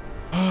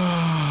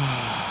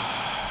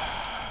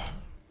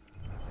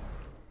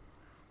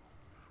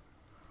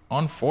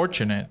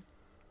 Unfortunate.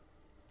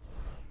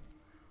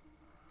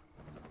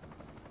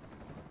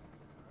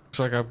 Looks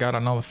like I've got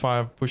another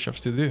 5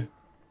 push-ups to do.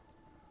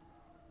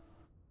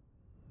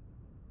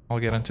 I'll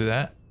get into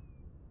that.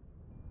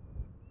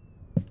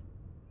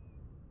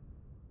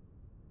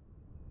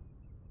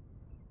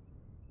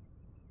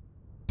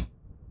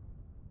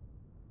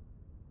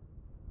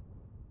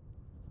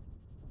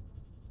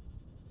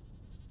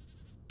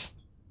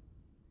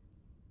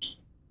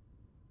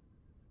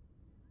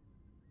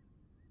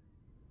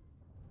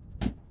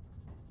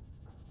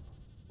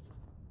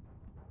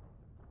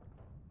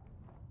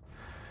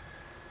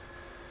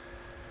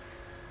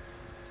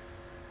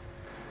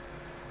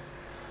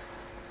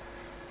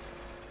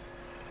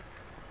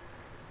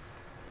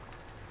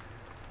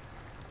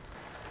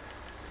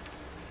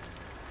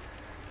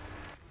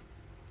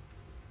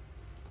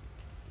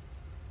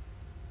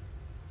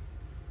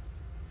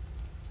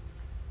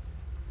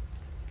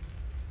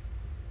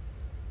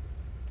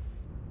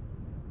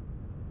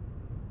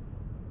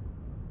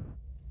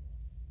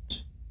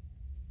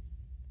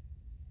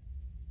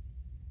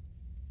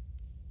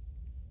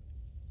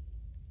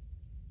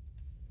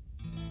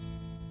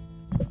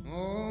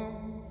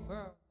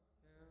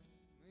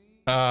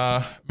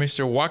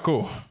 Mr.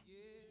 Wako.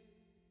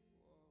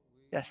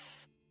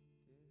 Yes.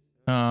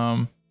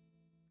 Tell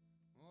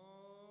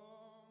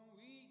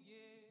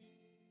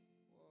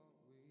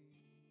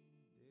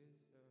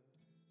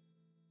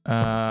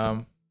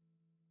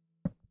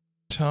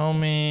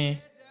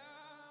me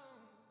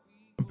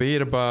a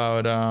bit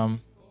about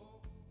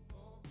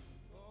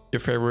your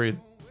favorite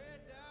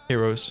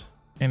heroes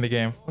in the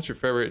game. What's your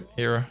favorite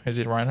hero? Is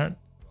it Reinhardt?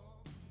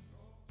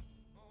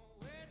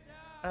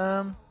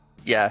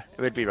 Yeah,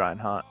 it would be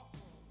Reinhardt.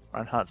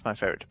 Reinhardt's my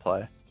favorite to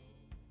play.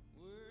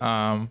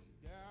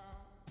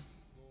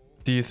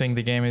 Do you think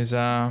the game is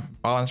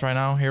balanced right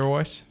now,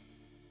 hero-wise?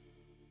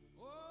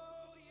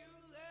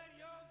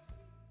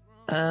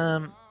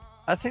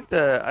 I think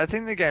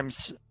the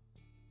game's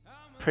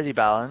pretty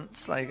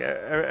balanced. Like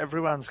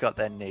everyone's got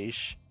their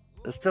niche.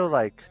 There's still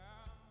like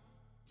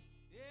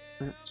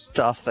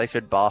stuff they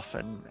could buff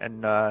and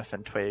nerf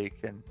and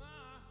tweak and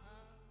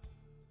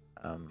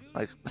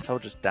like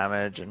soldiers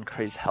damage,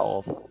 increase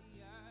health.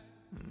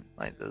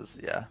 Like there's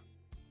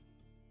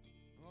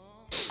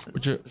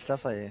there's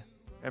definitely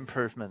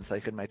improvements they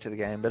could make to the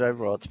game, but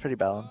overall it's pretty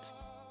balanced.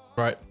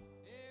 Right.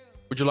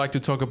 Would you like to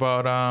talk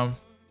about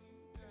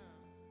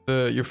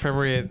your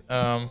favorite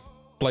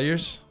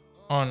players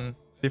on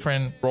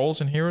different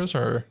roles and heroes,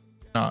 or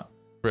not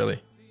really?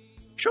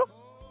 Sure.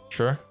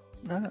 Sure.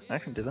 No, I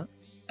can do that.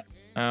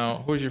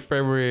 Who's your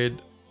favorite?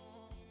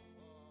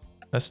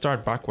 Let's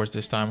start backwards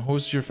this time.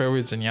 Who's your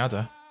favorite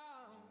Zenyatta?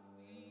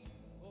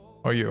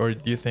 Or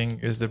do you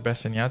think is the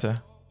best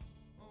Zenyatta?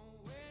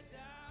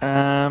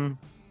 That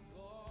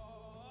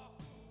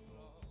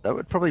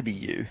would probably be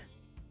you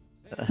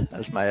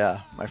as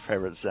my my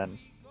favorite Zen.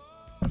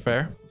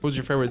 Fair. Who's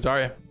your favorite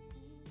Zarya?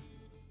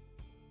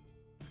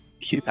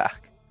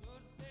 Q-Pack.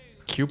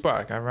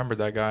 Q-Pack. I remember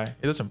that guy.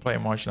 He doesn't play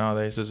much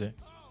nowadays, does he?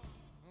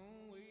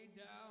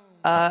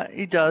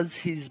 He does.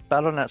 He's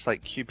Battle.net's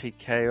like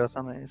QPK or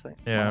something. He's like,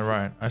 Yeah,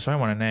 right. I saw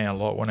him on an A a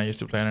lot when I used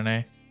to play on an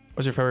A.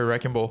 What's your favorite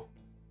Wrecking Ball?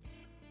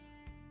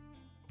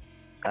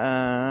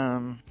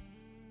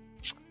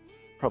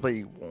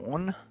 Probably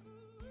Warn.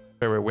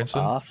 Favorite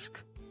Winston?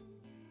 Ask.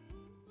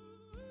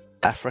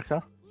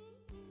 Africa.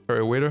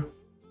 Favorite Widow?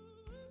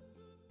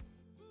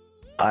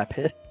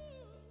 IP.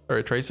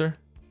 Favorite Tracer?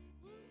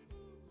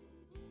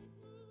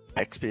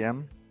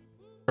 XBM.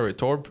 Favorite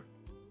Torb?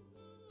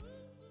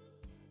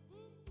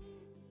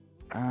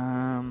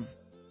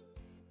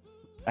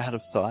 out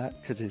of sight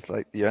because he's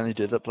like the only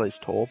dude that plays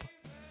Torb.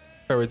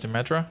 Favorite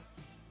Symmetra.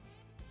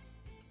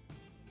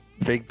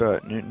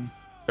 Vigbert Newton.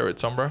 Favorite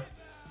Sombra.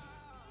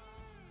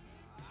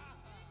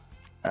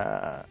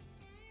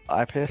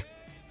 IPS.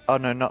 Oh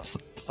no, not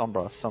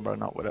Sombra. Sombra,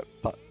 not with it,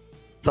 but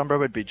Sombra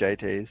would be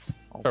JT's.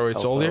 Or Favorite Alpha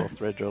Soldier? or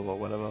Threadrill or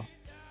whatever.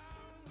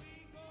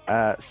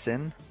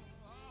 Sin.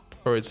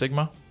 Favorite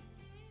Sigma.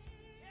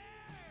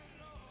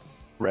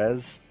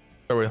 Rez.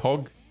 Favorite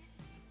Hog.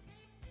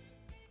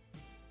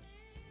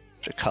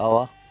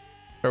 Chakala.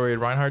 Favorite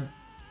Reinhardt.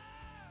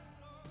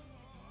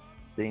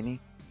 Dini.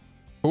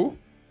 Who?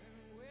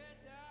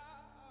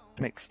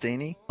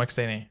 McSteeny.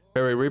 McStaney.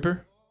 Favorite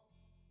Reaper.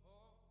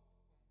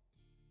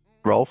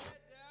 Rolf.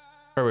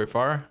 Favorite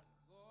Pharah.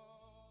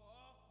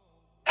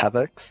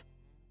 Havocs.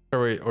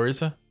 Favorite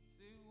Orisa.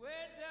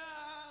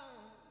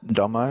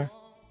 Domo.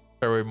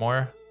 Favorite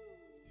Moira.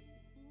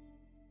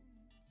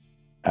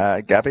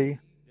 Gabby.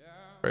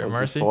 Favorite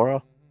Mercy.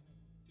 Sephora.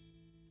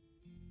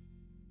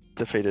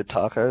 Defeated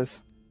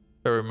Tacos.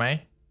 Favorite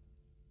May.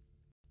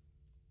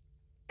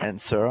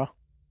 And Sura.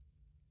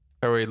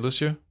 Favorite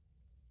Lucio.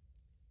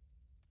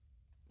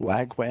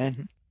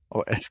 Wagwan.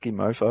 Or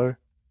Eskimofo.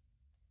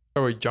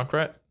 Favorite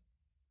Junkrat.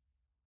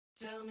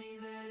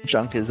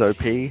 Junk is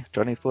OP.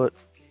 Johnny Foot.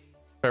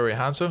 Favorite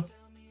Hanzo.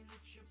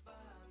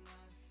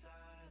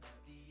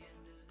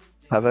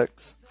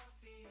 Havocs.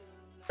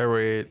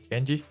 Favorite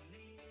Genji.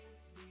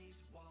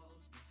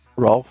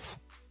 Rolf.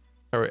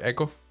 Favorite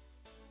Echo.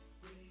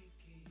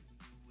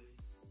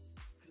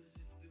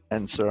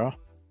 And Sura.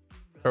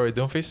 Favorite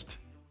Doomfist.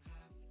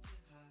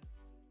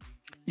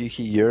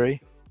 Yuki Yuri.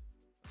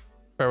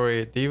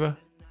 Favorite Diva.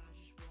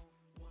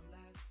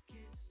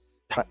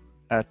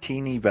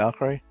 Teeny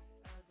Valkyrie.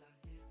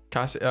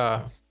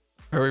 Favorite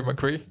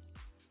McCree.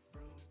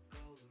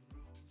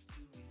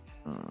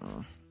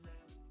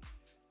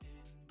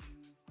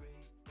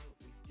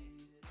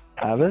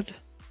 Avid.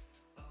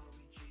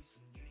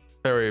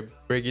 Favorite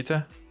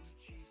Brigitte.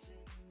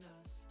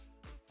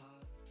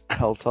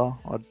 Helter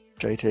or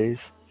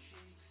JT's.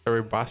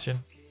 Favorite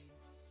Bastion.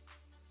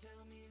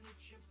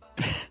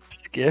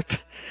 Skip.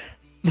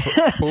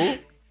 Who?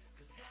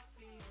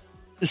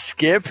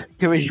 Skip.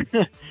 Can we?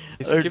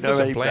 Skip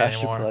doesn't play Bastion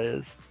anymore.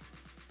 players.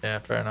 Yeah,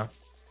 fair enough.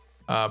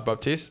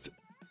 Baptiste.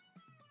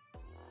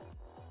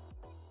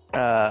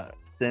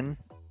 Then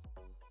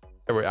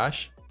Favorite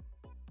Ash.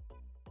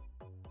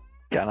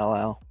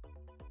 Ganalao.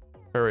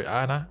 Favorite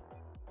Ana.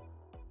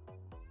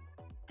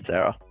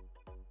 Sarah.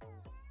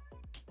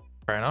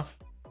 Fair enough.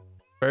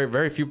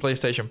 Very few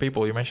PlayStation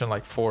people. You mentioned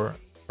like 4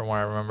 from what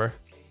I remember.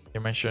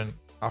 You mentioned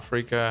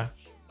Africa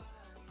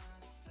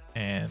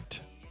and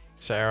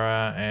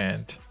Sarah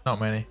and not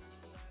many.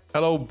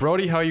 Hello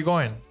Brody, how you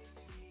going?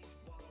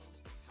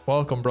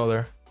 Welcome,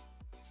 brother.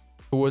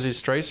 Who was his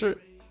Tracer?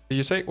 Did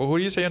you say? Well, who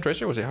did you say on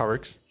Tracer? Was it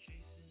Havrix?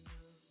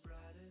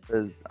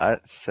 I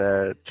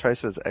said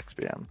Trace was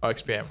XBM. Oh,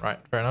 XPM, right?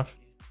 Fair enough.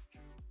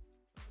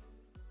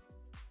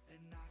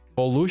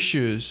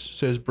 Volucious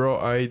says, bro,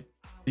 I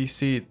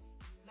DC'd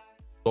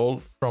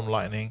LOL from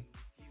Lightning.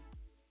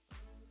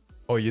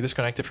 Oh, you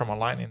disconnected from a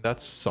Lightning.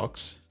 That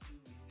sucks.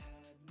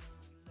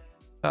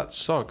 That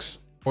sucks.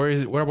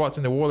 Whereabouts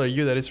in the world are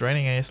you that it's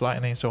raining and it's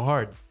lightning so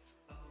hard?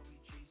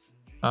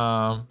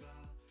 All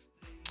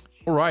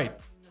right.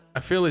 I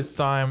feel it's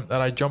time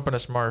that I jump on a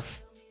Smurf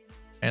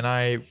and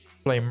I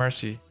play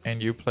Mercy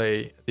and you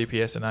play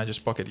DPS and I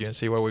just pocket you and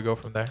see where we go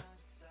from there.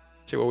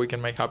 See what we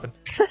can make happen.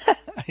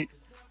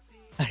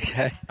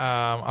 Okay.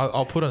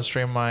 I'll put on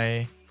stream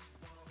my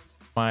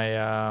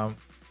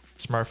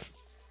Smurf.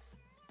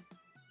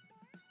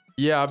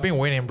 Yeah, I've been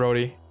winning,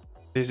 Brody.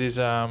 This is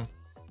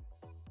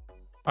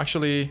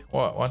actually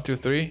what 1 2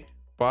 3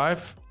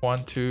 5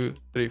 1 2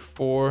 3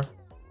 4.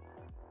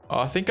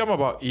 I think I'm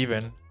about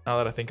even now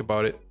that I think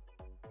about it.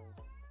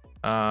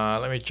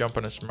 Let me jump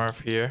on a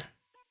Smurf here.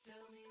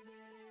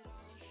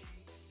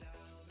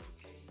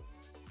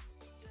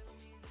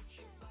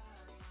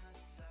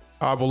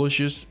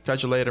 Volucious,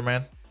 catch you later,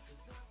 man.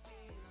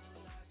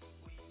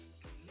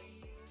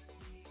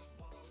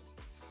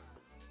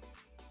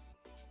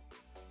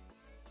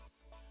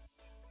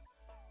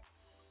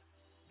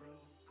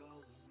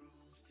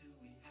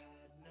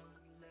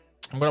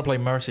 I'm gonna play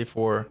Mercy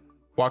for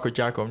Wako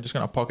Jacko. I'm just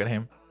gonna pocket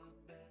him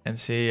and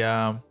see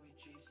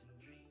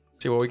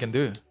see what we can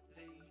do.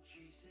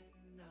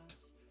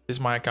 This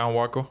is my account,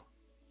 Wako.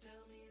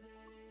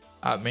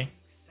 Add me.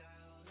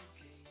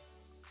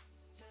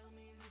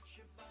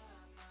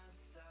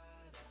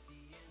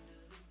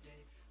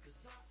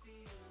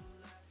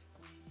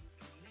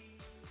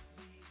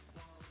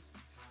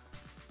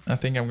 I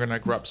think I'm gonna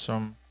grab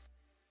something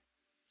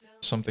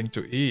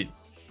to eat.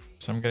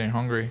 So I'm getting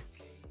hungry.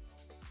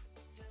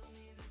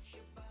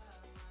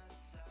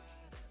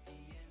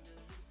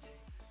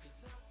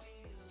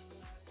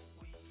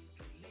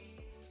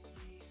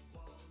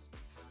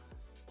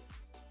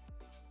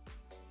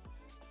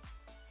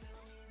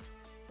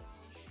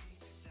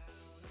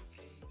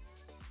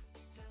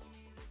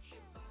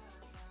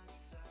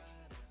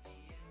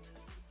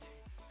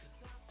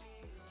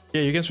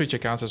 Yeah, you can switch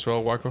accounts as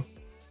well, Waco.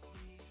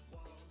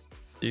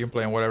 You can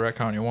play on whatever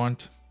account you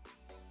want.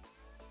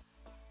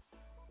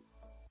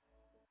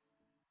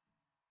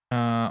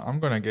 I'm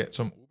gonna get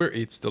some Uber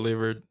Eats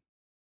delivered.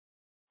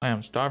 I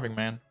am starving,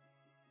 man.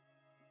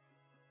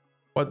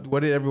 What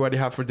did everybody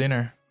have for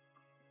dinner?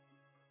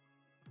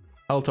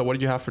 Elta, what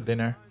did you have for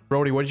dinner?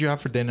 Brody, what did you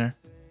have for dinner?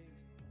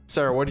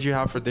 Sarah, what did you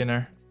have for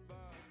dinner?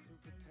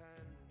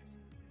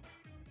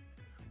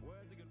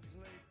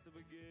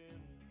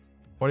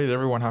 What did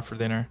everyone have for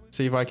dinner?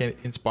 See if I can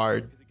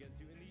inspired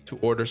to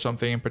order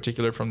something in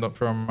particular from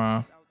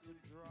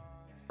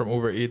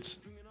Uber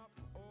Eats.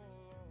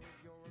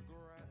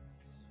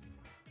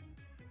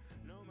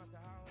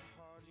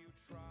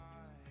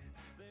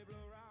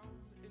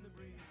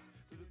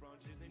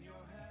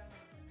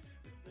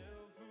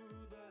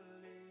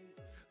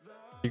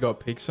 You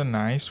got pizza,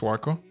 nice,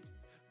 Waco.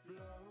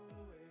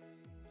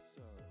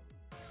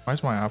 Why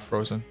is my app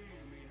frozen?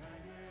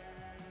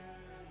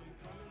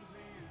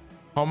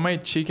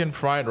 Homemade chicken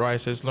fried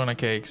rice is Luna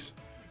Cakes.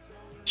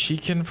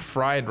 Chicken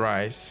fried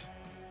rice.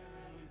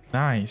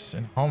 Nice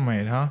and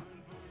homemade, huh?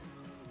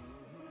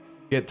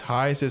 Get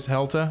ties is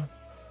Helta.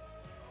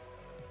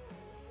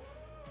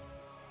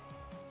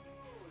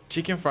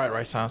 Chicken fried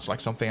rice sounds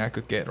like something I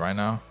could get right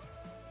now.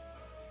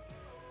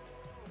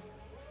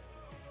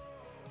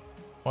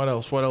 What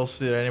else? What else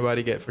did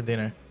anybody get for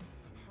dinner?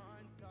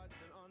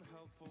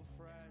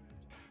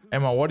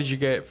 Emma, what did you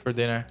get for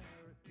dinner?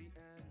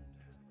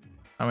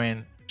 I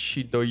mean,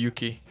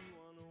 Shidoyuki.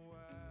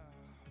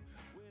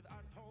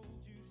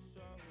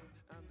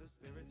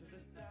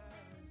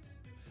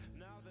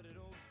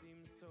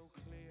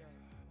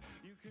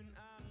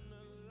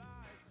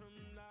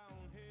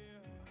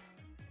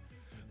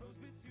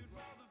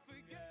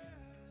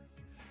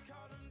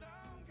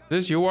 Is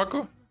this you,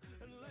 Waco?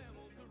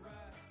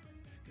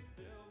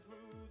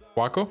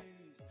 Waco?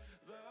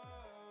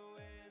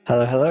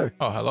 Hello, hello.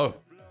 Oh, hello.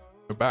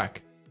 We're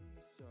back.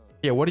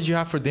 Yeah, what did you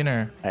have for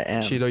dinner, I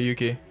am.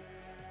 Shidoyuki?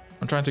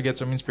 I'm trying to get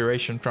some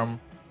inspiration from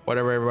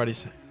whatever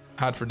everybody's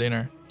had for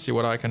dinner. See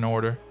what I can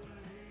order.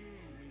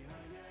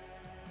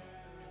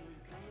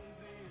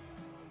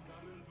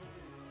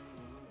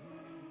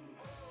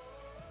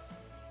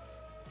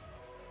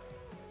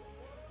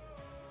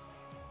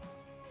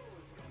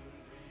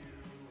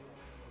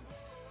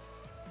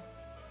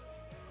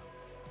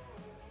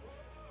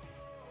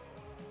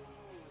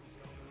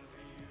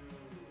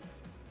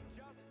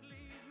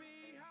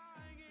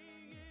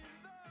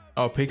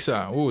 Oh,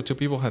 pizza. Ooh, 2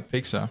 people had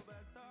pizza.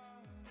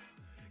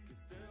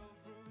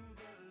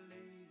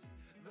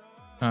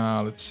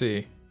 Let's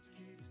see.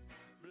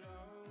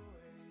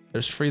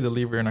 There's free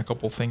delivery on a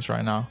couple things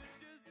right now.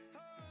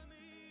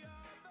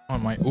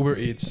 On my Uber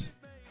Eats.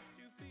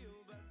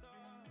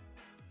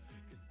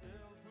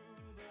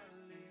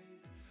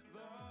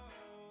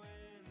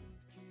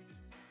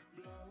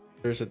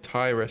 There's a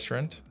Thai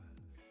restaurant.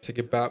 It's a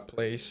kebab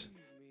place.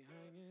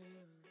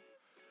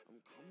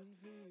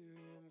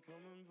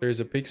 There's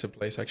a pizza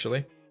place,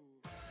 actually.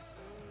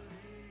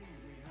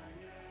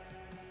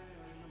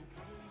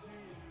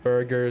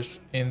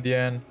 Burgers,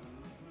 Indian.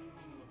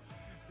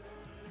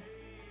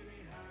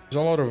 There's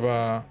a lot of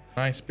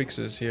nice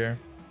pizzas here.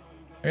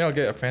 Maybe I'll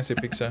get a fancy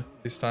pizza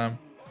this time.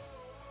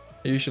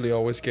 I usually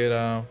always get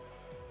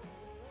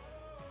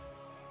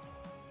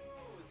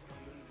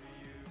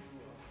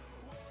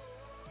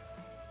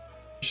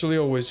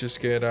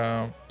just get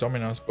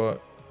Domino's, but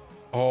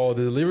oh,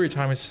 the delivery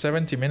time is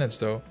 70 minutes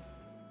though.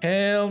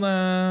 Hell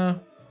nah.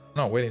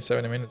 No, waiting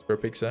 70 minutes for a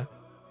pizza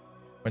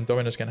when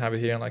Domino's can have it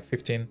here in like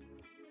 15.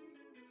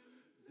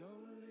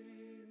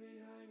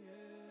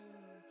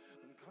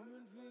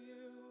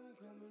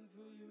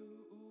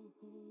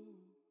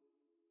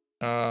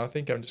 I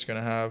think I'm just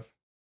gonna have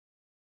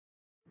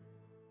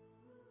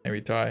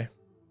maybe Thai.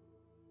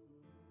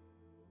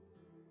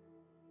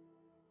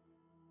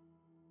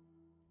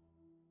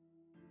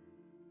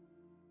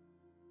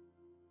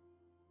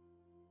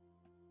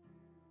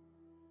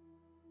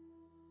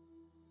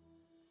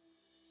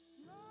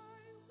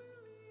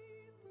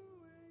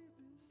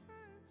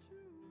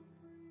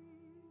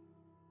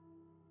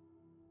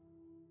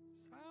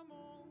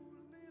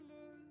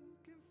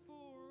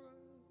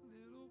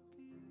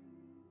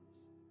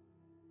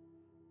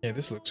 Yeah,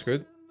 this looks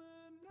good.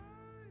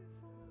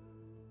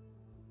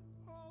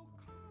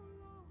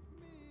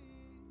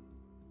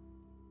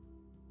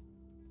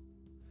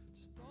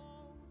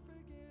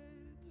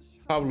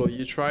 Pablo,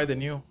 you tried the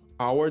new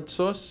Howard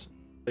sauce?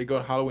 They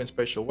got Halloween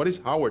special. What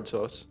is Howard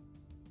sauce?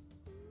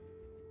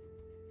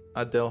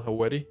 Adele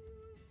Hawedi?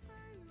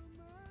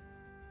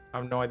 I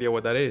have no idea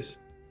what that is.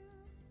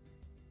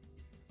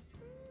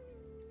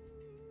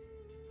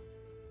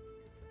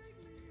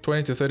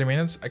 $20 to 30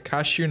 minutes. A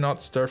cashew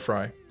nut stir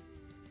fry.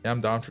 Yeah, I'm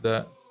down for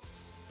that.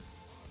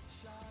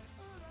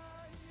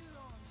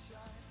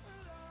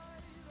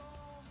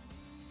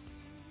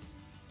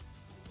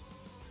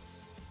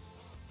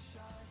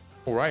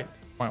 All right,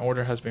 my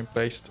order has been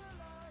placed.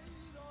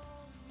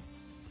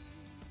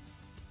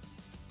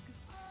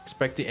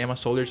 Expect the Emma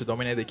Soldier to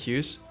dominate the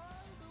queues.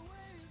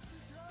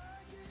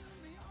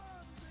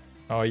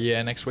 Oh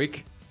yeah, next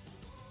week.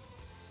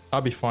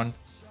 That'll be fun.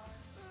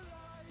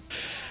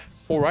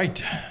 All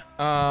right.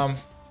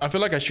 I feel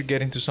like I should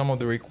get into some of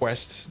the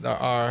requests that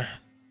are.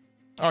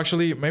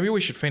 Actually, maybe we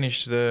should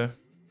finish the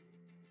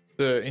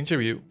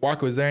interview.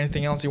 Waco, is there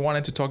anything else you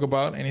wanted to talk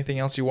about? Anything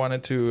else you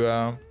wanted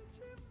to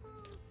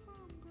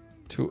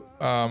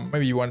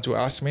maybe you wanted to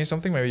ask me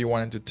something? Maybe you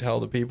wanted to tell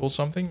the people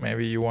something?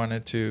 Maybe you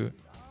wanted to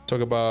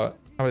talk about,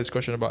 have a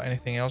discussion about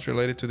anything else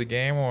related to the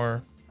game,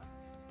 or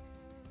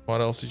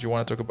what else did you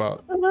want to talk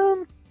about?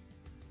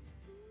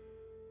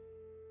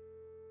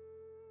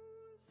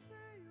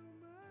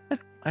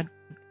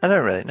 I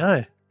don't really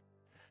know.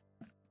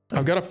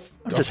 I've got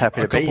I'm just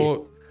happy to be here.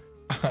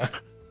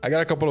 I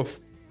got a couple of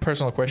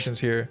personal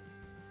questions here.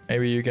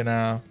 Maybe you can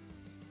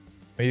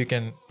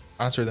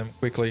answer them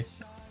quickly.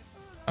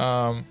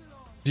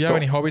 Do you have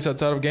any hobbies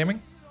outside of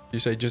gaming? You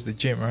say just the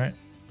gym, right?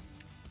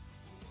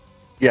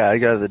 Yeah, I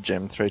go to the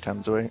gym 3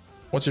 times a week.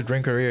 What's your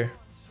dream career?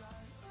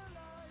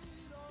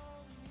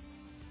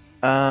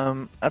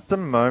 At the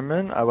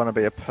moment, I want to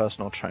be a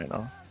personal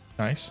trainer.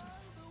 Nice.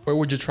 Where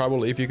would you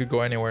travel if you could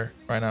go anywhere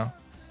right now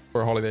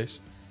for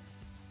holidays?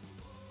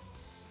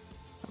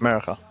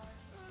 America.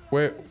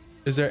 Where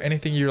is there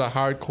anything you're like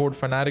hardcore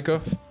fanatic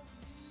of?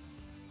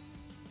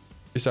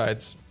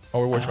 Besides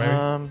Overwatch,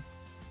 maybe?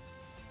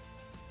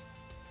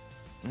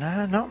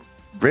 No, not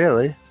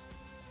really.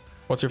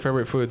 What's your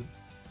favorite food?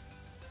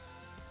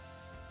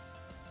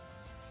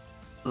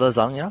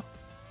 Lasagna.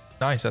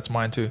 Nice, that's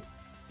mine too.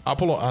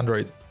 Apple or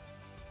Android?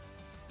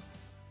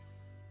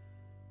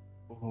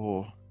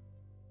 Oh.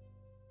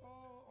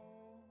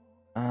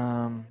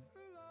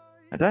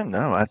 I don't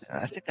know.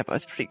 I think they're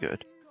both pretty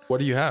good. What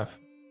do you have?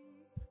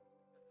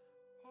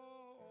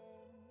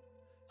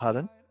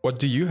 Pardon? What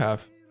do you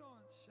have?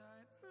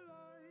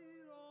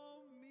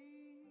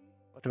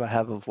 What do I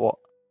have of what?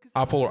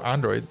 Apple or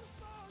Android?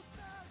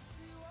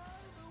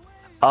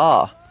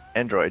 Ah,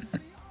 Android.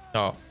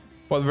 Oh.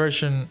 What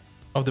version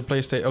of the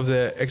PlayStation, of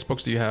the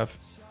Xbox do you have?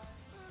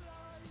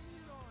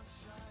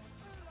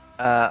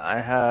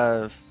 I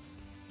have.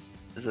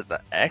 Is it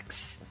the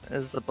X?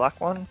 Is the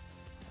black one?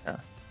 Yeah.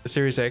 The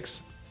Series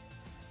X?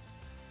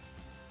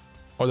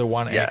 Or the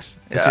One X?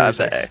 The Yeah, Series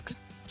the X.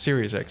 X.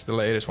 Series X, the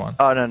latest one.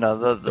 Oh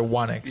no, The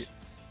One X.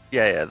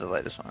 Yeah, the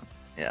latest one.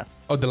 Yeah.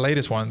 Oh, the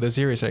latest one, the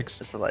Series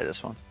X. It's the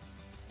latest one.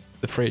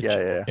 The fridge.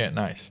 Yeah. Yeah,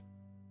 nice.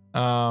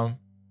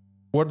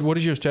 What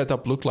does your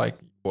setup look like?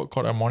 What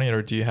kind of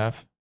monitor do you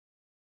have?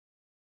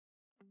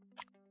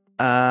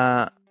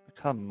 I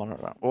can't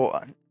monitor.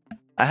 Well,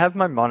 I have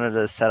my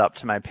monitor set up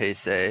to my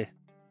PC,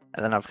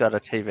 and then I've got a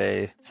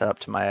TV set up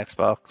to my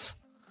Xbox.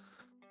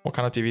 What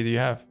kind of TV do you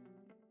have?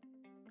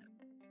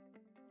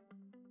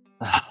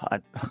 I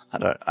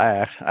don't.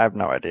 I have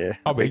no idea.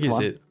 How big is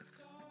one. it?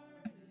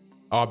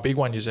 Oh, a big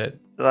one, you said.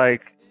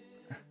 Like,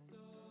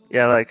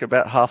 yeah, like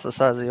about half the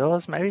size of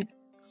yours, maybe.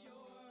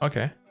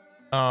 Okay.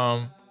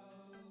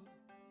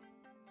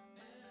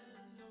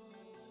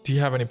 Do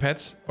you have any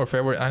pets or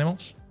favorite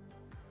animals?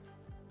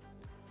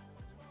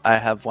 I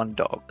have one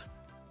dog.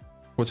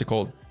 What's it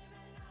called?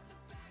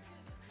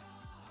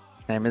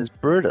 His name is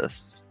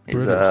Brutus.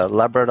 He's Brutus. a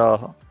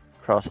Labrador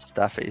cross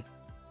Staffy.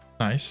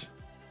 Nice.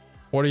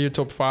 What are your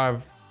top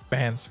 5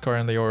 bands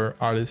currently or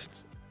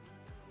artists?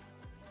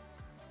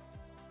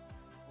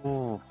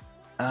 Ooh.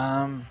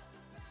 I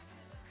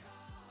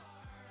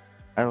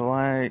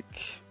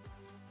like.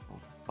 Oh,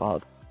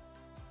 God.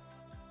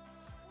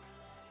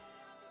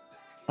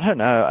 I don't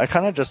know. I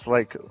kind of just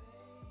like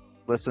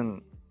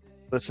listen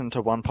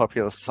to one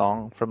popular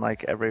song from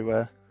like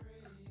everywhere.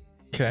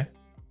 Okay.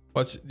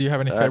 Do you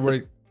have any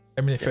favorite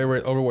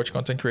Overwatch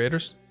content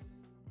creators?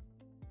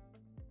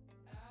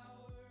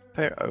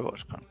 Favorite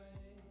Overwatch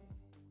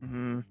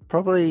con.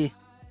 Probably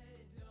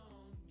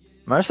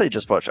mostly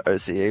just watch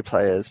OCE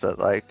players, but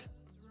like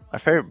my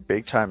favorite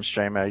big time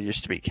streamer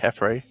used to be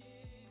Kepri,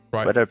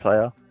 Right. Widow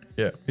player.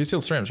 Yeah. He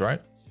still streams,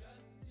 right?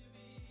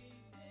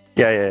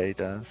 Yeah, he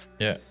does.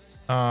 Yeah.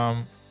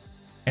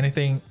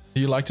 Anything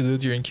you like to do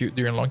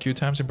during long queue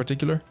times in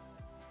particular?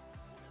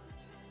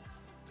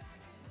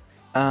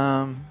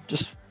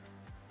 Just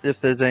if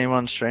there's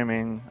anyone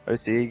streaming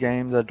OCE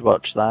games, I'd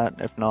watch that.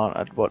 If not,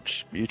 I'd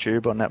watch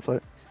YouTube or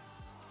Netflix.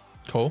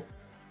 Cool.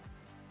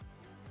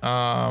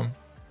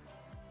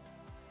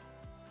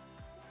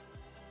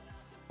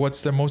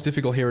 What's the most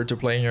difficult hero to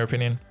play in your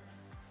opinion?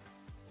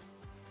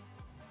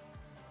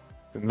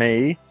 For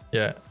me,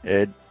 Yeah.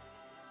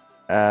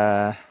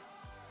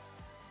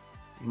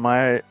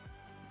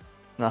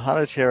 the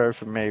hardest hero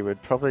for me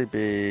would probably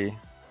be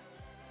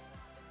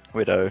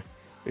Widow,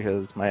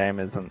 because my aim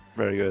isn't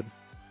very good.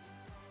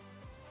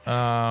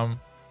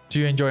 Do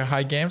you enjoy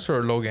high games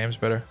or low games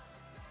better?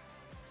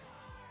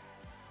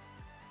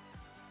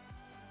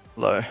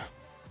 Low. Do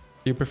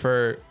you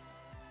prefer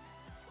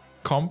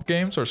comp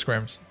games or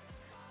scrims?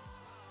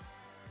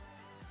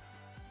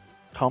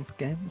 Comp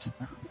games?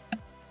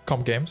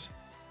 Comp games.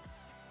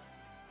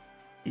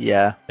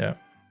 Yeah. Yeah.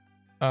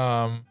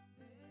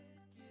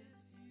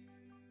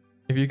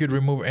 If you could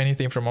remove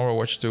anything from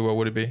Overwatch 2, what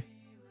would it be?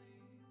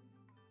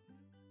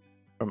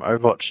 From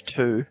Overwatch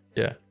 2.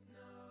 Yeah.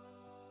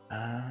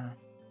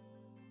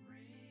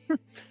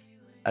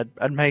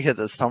 I'd make it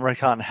that Sombra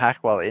can't hack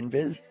while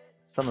invis.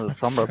 Some of the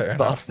Fair Sombra enough.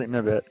 buffs seem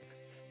a bit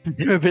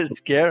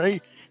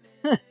scary.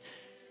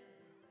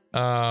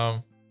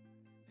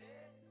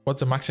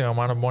 What's the maximum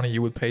amount of money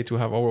you would pay to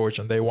have Overwatch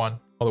on day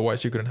one?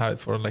 Otherwise, you couldn't have it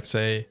for, like,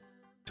 say,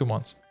 2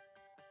 months.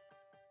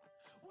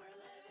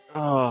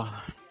 Oh,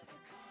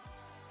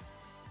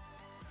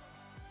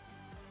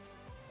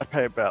 I'd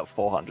pay about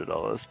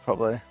 $400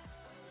 probably.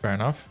 Fair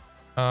enough.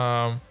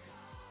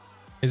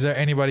 Is there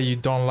anybody you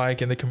don't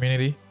like in the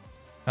community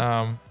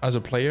as a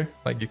player?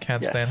 Like, you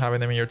can't stand Yes. having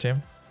them in your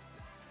team?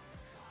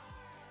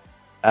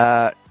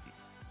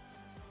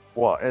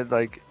 What?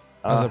 Like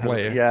As a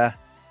player? Yeah,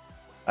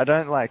 I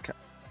don't like.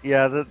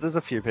 Yeah, there's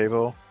a few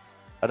people.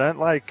 I don't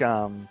like.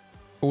 Who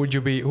would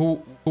you be?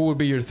 Who would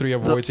be your 3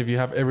 avoids if you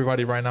have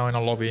everybody right now in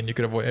a lobby and you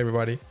could avoid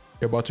everybody?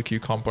 You're about to queue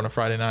comp on a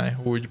Friday night.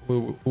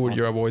 Who would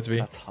your avoids be?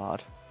 That's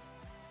hard.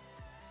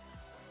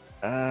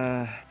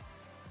 I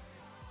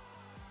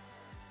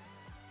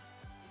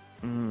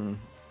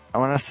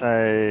want to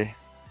say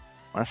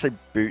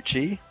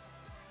Bucci,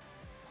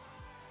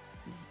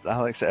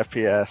 Alex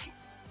FPS,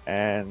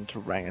 and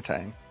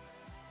Orangutan.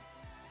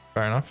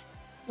 Fair enough.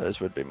 Those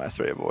would be my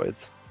 3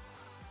 avoids.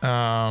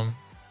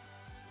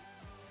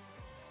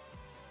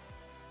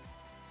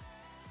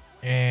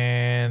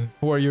 And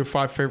who are your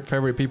 5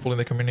 favorite people in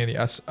the community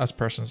as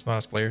persons, not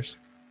as players?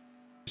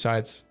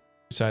 Besides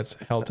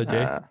Helta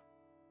J.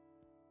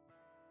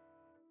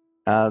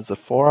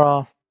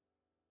 Zephora.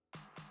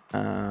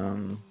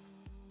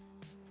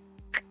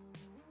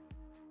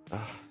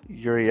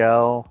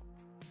 Uriel.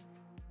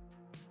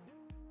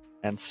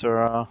 And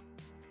Sura.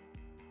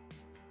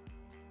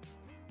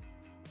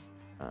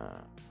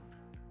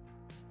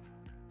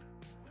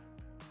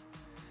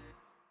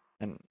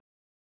 And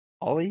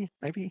Ollie,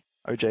 maybe?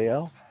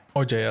 OJL?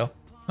 OJL.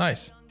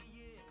 Nice.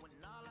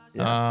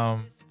 Yeah.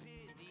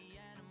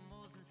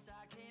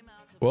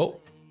 Well,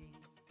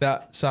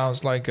 that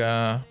sounds like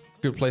a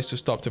good place to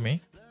stop to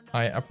me.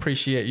 I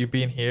appreciate you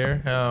being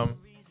here.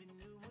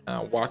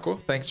 Wako,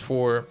 thanks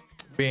for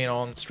being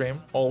on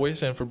stream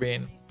always and for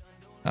being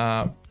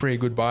pretty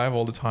good vibe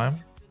all the time.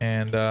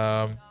 And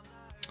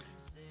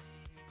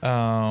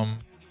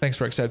thanks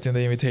for accepting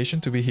the invitation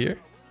to be here.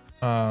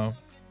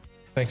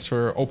 Thanks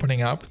for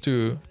opening up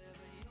to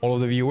all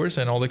of the viewers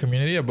and all the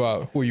community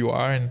about who you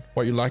are and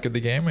what you like at the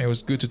game. It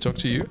was good to talk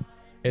to you.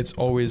 It's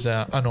always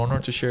an honor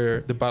to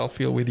share the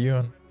battlefield with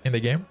you in the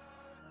game.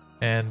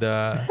 And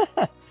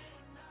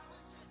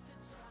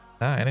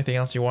anything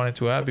else you wanted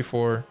to add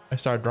before I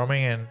start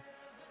drumming and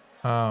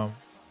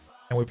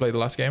we play the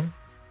last game?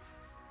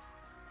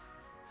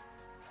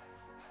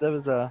 That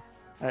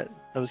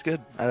was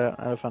good. I had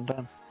a fun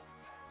time.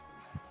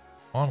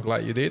 Oh, I'm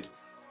glad you did.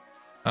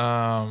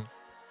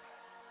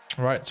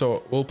 Right,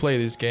 so we'll play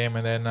this game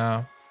and then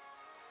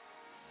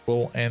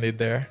we'll end it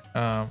there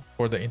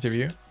for the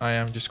interview. I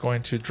am just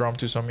going to drum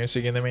to some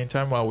music in the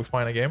meantime while we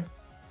find a game.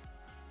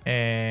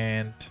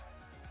 And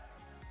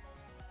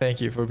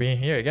thank you for being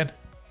here again.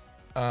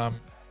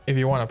 If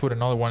you want to put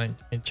another one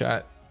in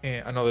chat,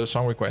 another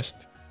song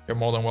request, you're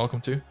more than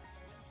welcome to.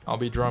 I'll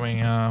be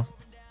drumming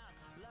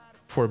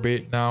for a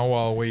bit now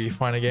while we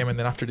find a game, and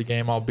then after the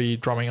game I'll be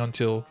drumming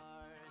until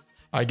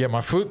I get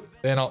my food,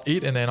 then I'll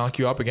eat, and then I'll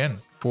queue up again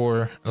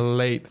for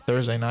late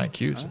Thursday night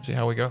queues and see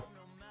how we go.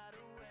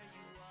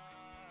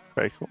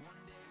 Very cool.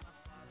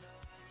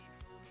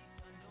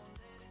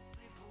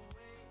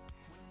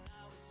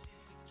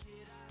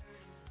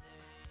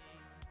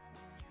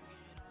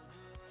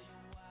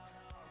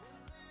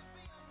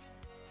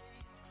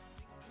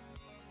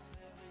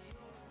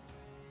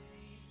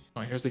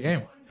 Oh, here's the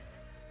game.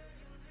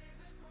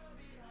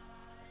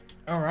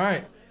 All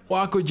right.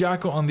 Wako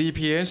Jacko on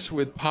DPS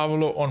with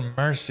Pablo on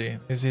Mercy.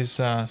 This is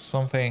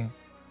something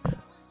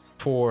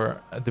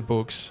for the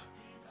books.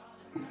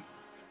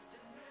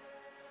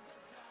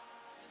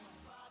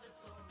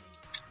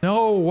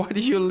 No, why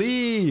did you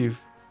leave?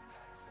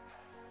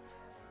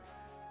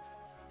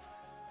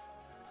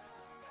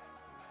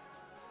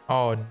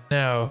 Oh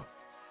no.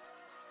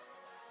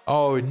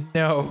 Oh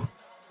no.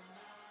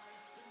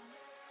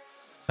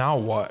 Now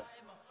what?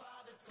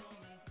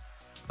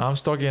 I'm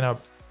stuck in a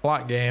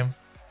plot game.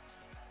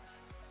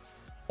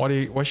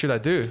 What should I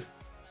do?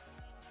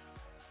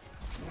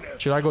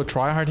 Should I go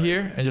try hard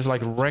here and just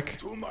like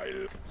wreak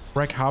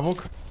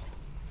havoc?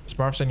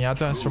 Smurf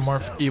Zenyatta,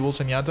 Smurf Evil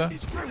Zenyatta?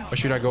 Or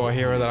should I go a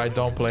hero that I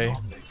don't play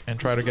and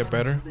try to get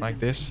better like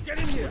this?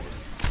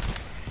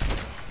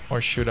 Or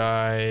should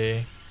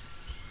I...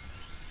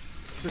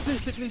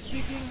 Statistically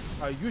speaking,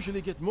 I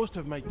usually get most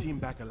of my team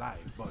back alive,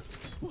 but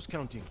who's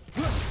counting?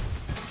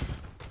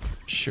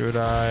 Should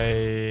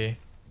I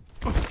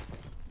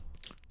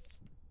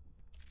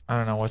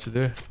don't know what to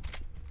do.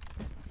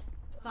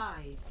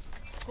 5,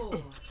 4,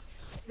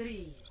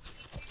 3,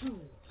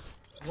 2,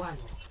 1.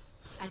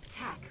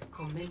 Attack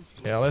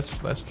commencing. Yeah,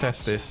 let's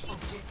test this.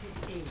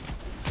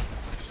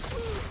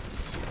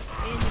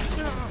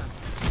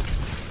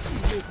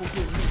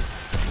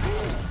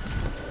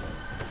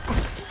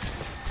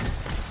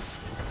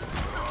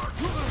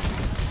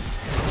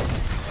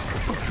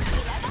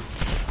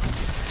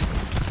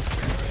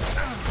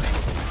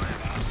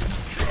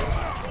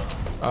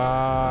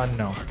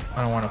 No.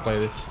 I don't want to play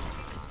this.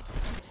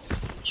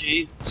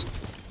 Jeez.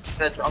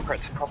 That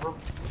Junkrat's a problem.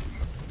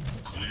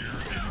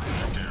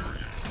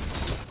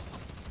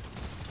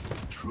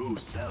 True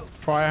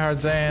self.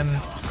 Tryhard Zen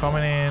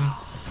coming in.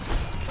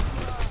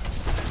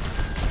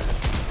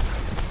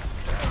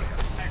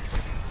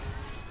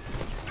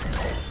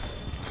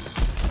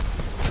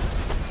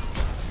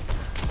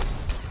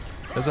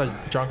 There's a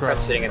Junkrat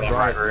sitting in the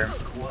right room.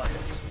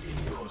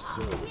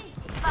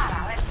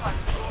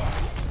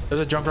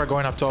 There's a Junkrat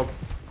going up top.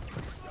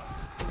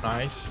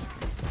 Nice.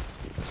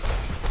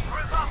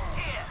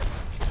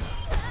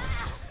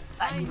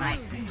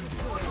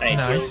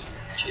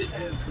 Nice.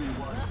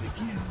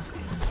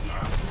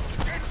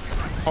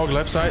 Hog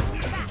left side.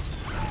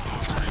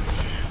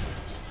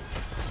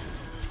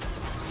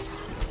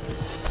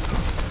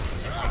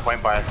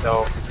 Went by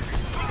herself.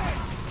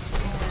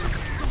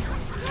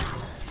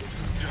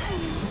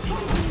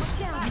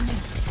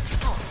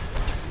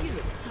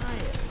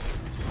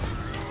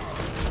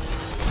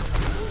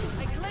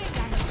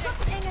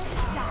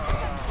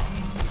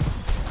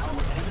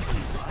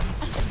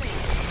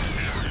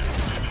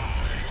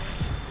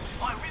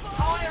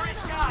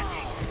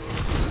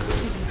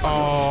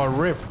 Oh,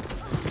 rip.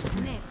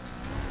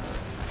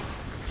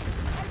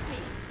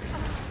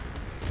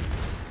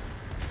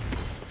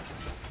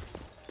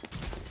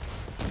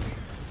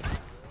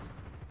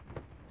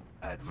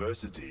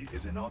 Adversity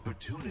is an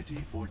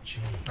opportunity for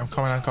change. I'm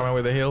coming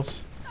with the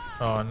heals.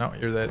 Oh, no,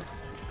 you're dead.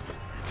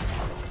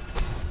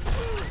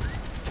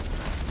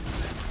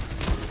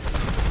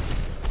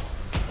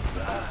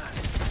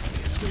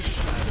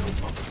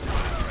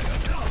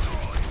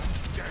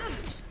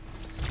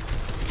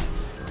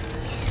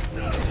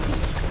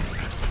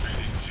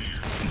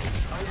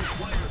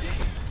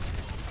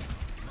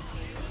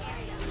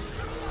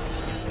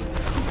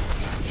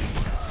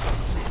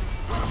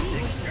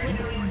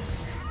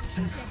 Experience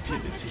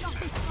festivity.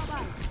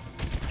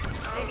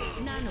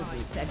 Nano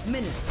boost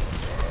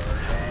administered.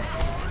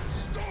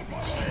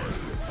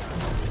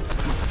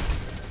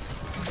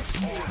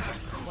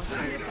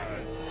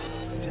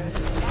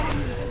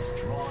 Destiny has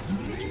drawn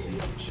me to the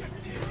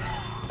objective.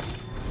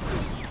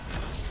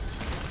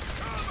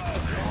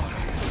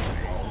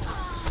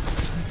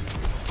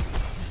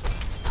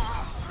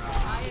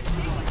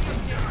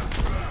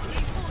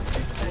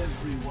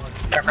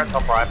 Junkrat's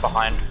up right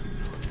behind.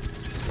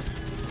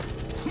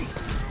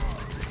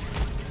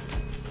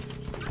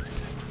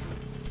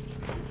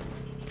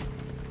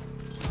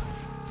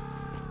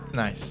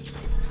 Nice.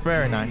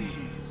 Very nice.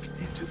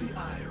 Into the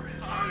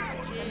iris.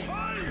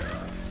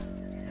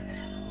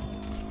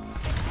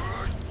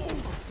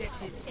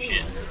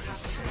 Shit.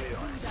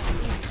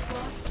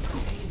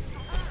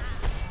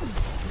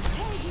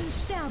 Helden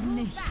sterben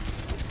nicht.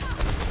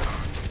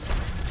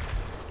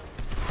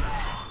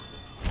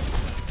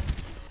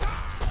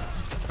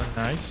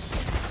 Nice.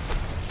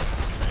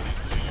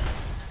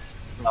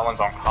 No one's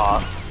on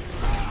cart.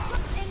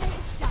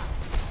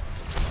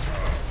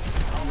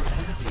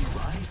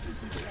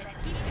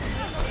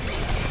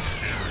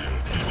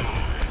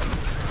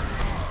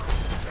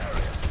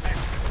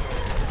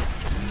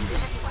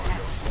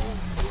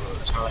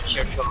 Do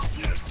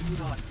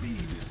not be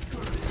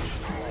discouraged.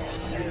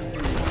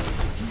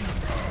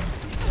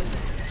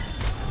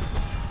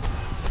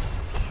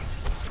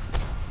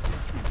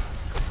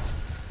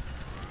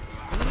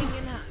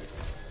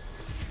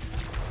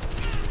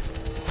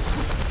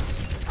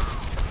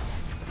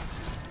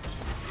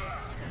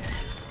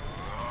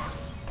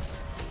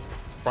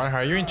 Brian,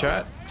 are you in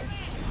chat?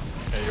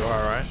 Yeah, you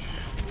are, right?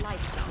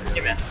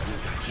 Hey, man.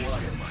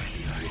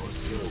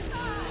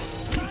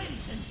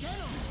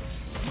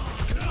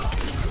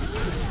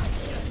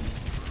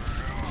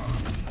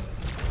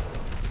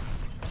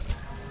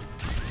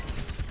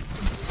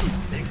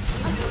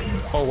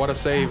 Oh, what a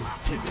save.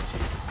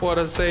 What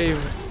a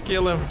save.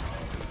 Kill him.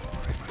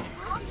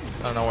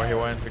 I don't know where he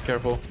went. Be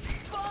careful.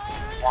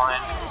 Line.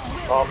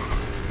 Top.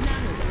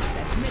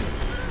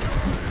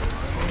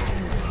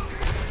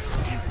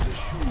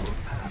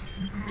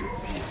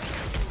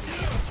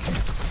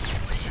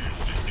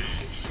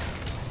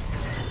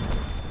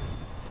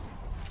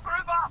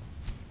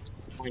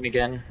 Win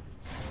again.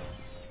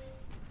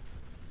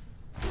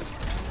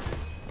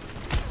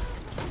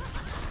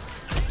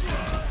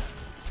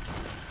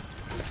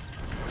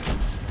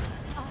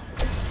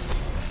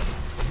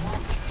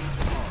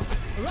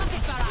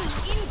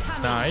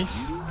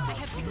 Nice.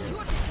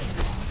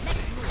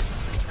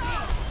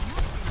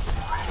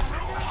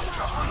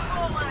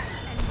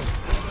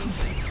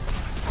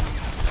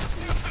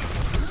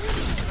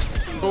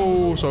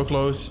 Oh, so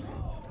close.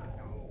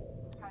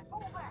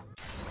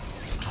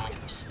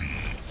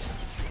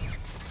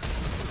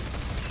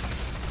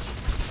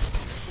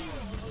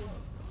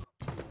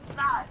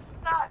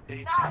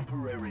 A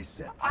temporary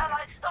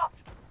setback.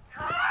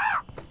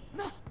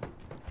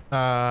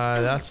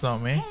 That's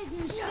not me.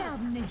 Helden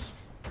sterben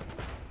nicht.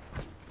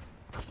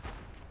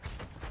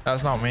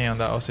 That's not me on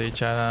that OC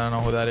chat. I don't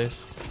know who that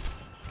is.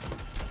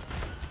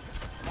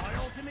 My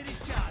ultimate is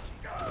charging.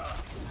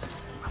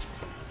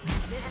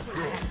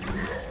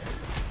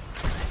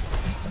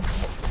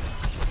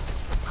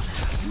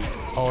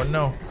 Oh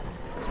no.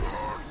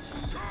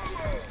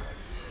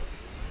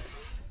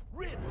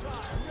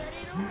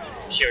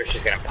 Sure,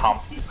 she's gonna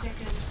pump.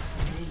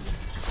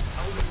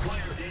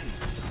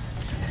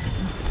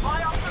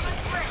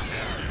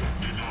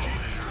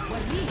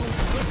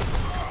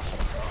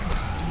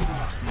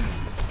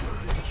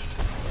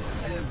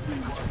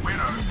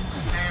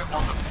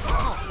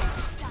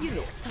 You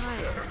look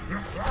tired.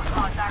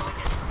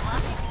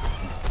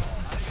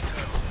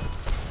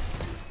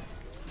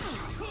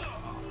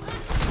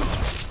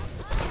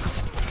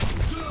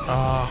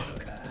 Ah.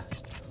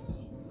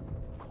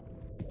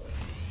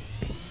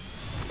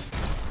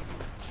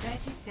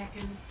 30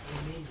 seconds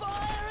remaining.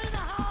 Fire in the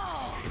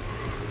hole!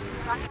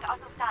 Running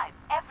out of time.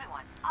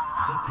 Everyone.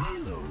 The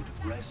payload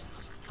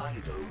rests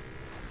idle.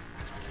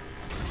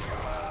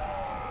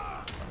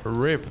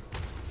 Rip.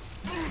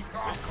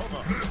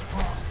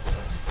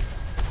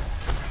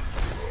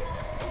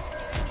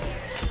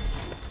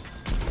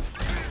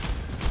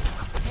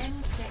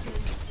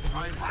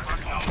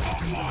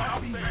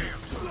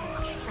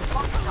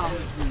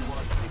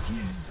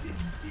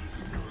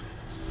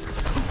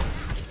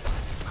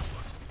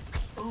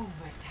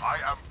 I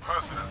am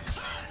pertinent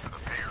to the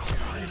payload.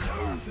 I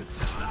know the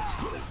task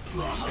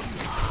that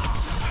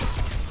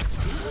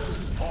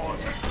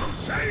Hordes and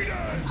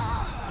Crusaders!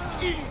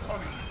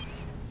 Incoming!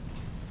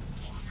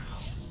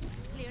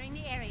 Clearing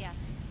the area.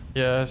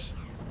 Yes.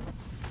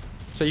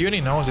 So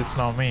Uni knows it's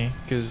not me,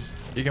 because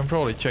you can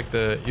probably check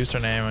the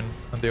username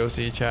on the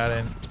OC chat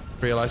and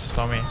realize it's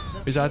not me.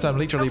 Besides, I'm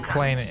literally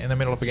playing in the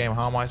middle of a game.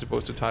 How am I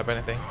supposed to type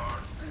anything?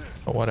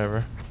 Or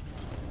whatever.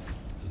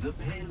 The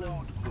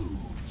payload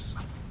moves.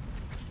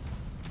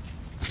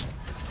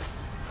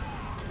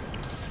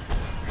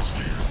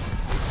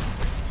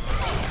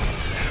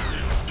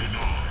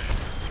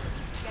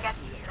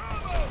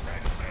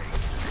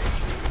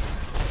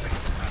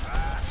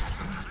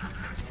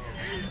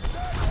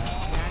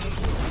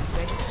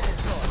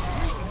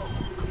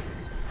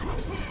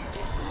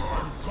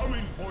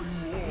 Coming for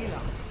you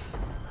all!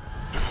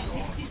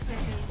 60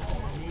 seconds.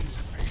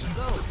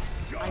 Go.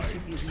 I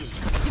should be here.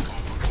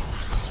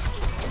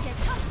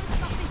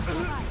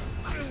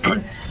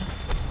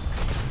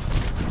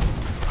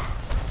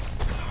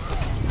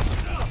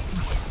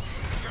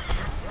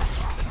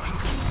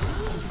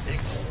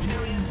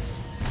 Experience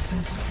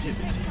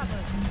festivity.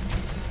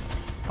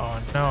 Oh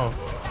no.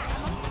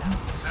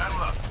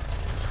 Saddle up.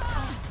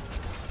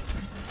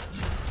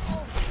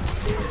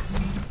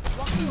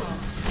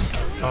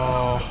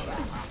 Oh.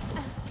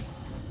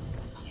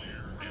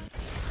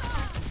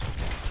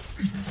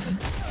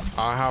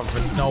 I have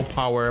no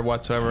power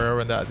whatsoever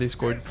in that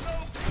Discord.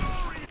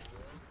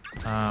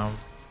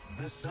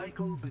 The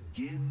cycle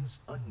begins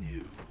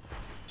anew.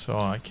 So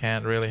I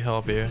can't really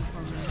help you.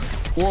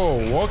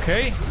 Whoa,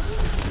 okay.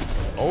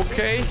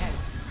 Okay.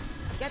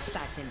 Get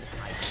back in the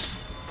fight.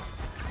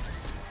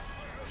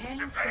 10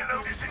 The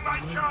payload seconds. is in my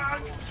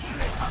charge!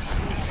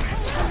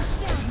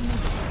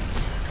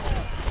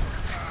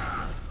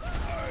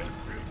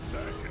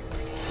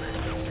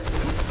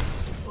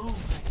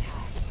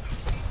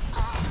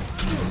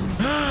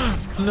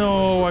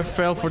 No, I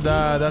fell for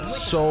that. That's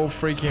so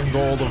freaking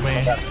gold of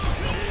me.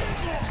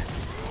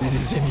 This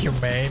is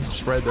inhumane.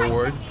 Spread the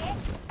word.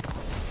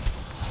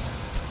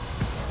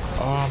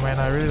 Oh man,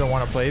 I really don't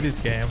want to play this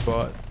game,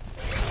 but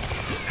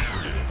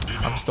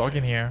I'm stuck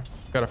in here.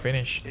 Gotta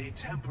finish. A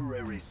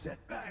temporary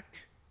setback.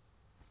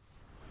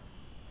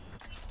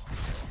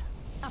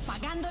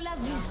 Apagando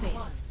las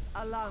luces.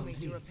 Allow me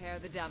to repair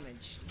the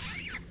damage.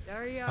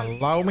 There you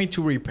Allow me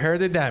to repair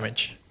the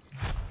damage.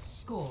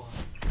 Score.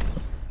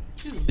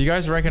 Do you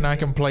guys reckon I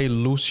can play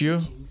Lucio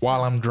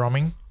while I'm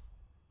drumming?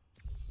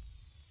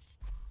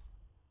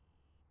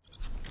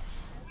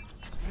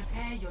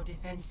 Prepare your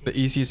defenses. The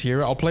easiest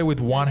hero. I'll play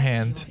with one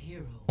hand,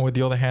 and with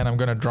the other hand I'm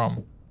gonna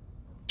drum.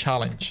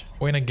 Challenge.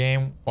 Win a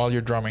game while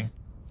you're drumming.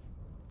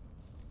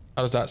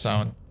 How does that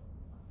sound?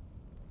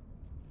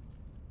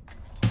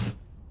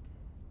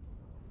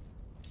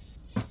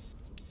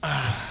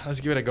 Let's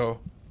give it a go.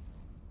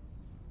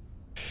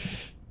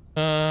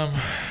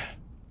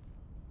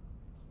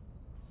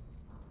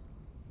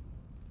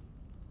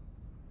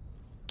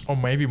 Or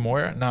maybe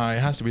more? Nah, it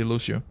has to be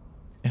Lucio.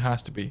 It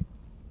has to be.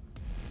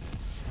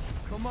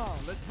 Come on,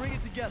 let's bring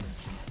it together.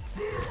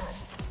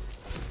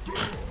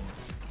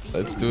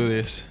 Let's do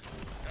this.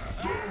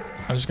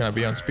 I'm just gonna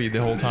be on speed the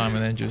whole time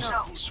and then just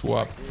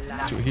swap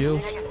to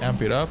heals,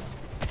 amp it up,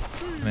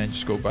 and then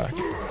just go back.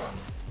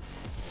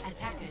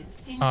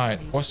 Alright,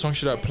 what song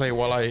should I play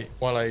while I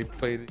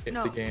play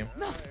the game?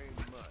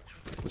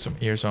 Put some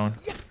ears on.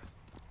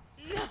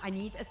 I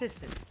need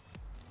assistance.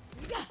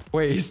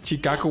 Wait, is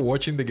Chikaku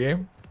watching the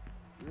game?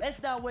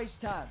 Let's not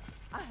waste time.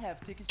 I have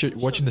tickets.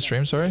 Watching the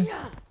stream, sorry?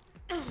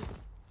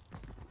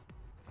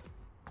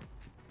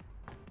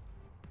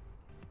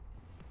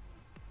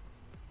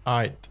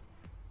 Alright.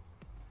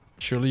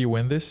 Surely you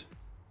win this?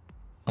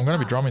 I'm gonna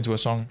be drumming to a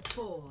song.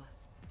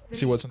 Let's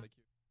see what's on the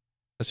queue.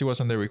 Let's see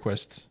what's on the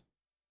requests.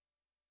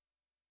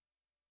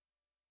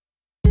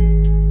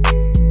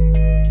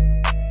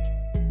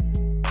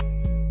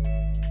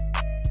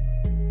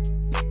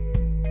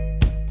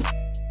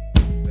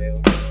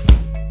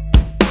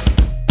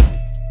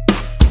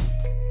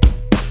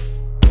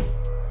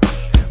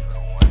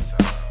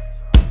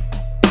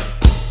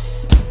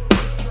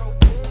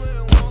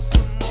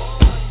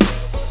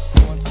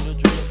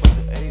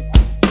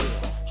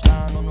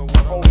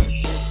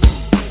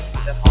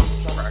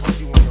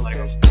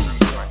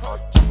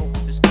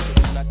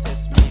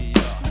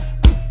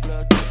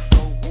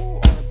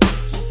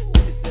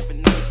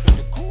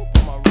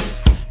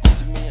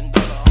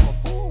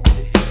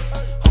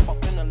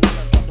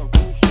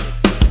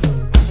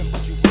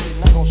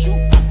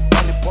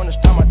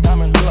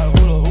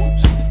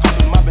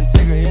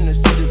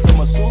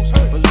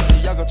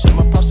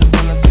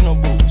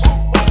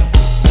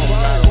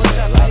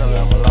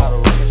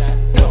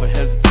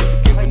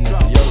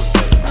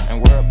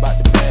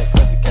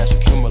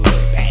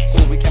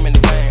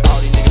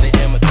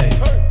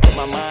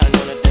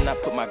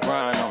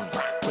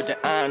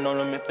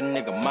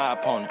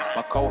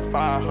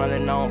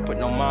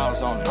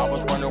 miles on it. I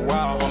was running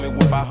wild, homie,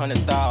 with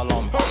 500,000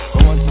 on me.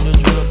 Going to the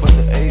driller, but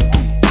the AP,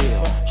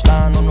 yeah.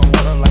 Sliding on the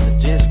water like a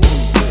jet ski,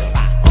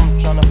 yeah. I'm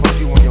tryna fuck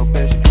you on your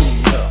best key,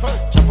 yeah.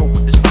 Jump up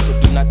with this so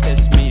do not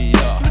test me,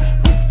 yeah.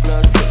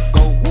 Flood drip,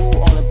 go woo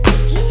on the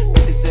bitch.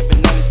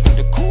 5790, split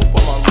the coupe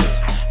on my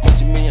wrist.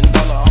 Multi-million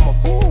dollar, I'm a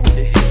fool with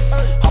the hits.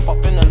 Hop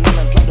up in the line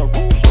and drop the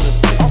roof, show the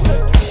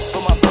six.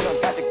 Put my brother,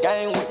 got the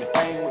gang with me.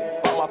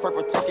 Bought my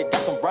purple ticket,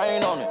 got some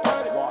brain on it.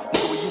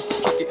 Nigga, we used to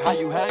kick it, how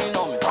you hang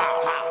on me?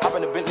 Hop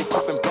in the Bentley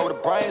coupe and blow the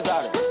brains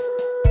out of it.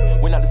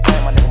 We not the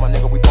same, my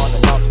nigga, we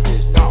falling off the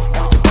bitch.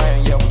 With your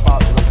brain, yeah, we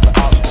bought you like it's an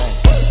auction.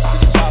 See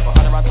the chopper,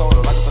 100 round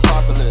total, like it's a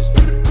apocalypse.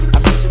 I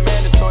miss your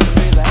man, the choice of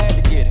means I had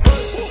to get it.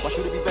 My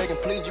shooter be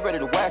begging, please, you ready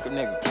to whack a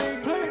nigga?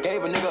 I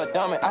gave a nigga a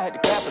dummy, I had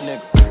to cap a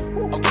nigga.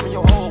 I'm giving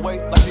your whole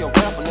weight like you a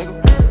rapper, nigga.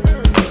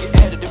 Get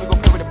added, then we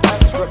gon' play with the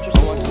plastic scriptures.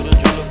 Going to the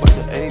jeweler, but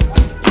the AP,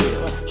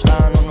 yeah.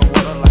 Sliding on the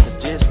water like a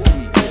jet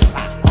ski,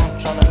 yeah. I'm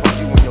tryna fuck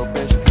you in your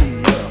best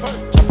tea, yeah.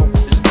 Jump up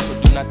with this bitch, so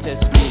do not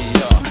test me,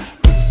 yeah.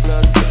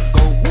 Flood drip,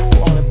 go woo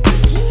on the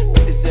bitch.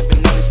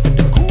 5790, split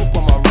the coupe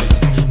on my wrist.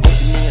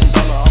 Multi-million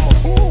dollar, I'm a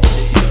fool with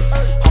the hits.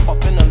 Hop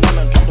up in the line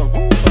and drop the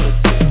roof on the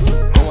tips.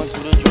 Going to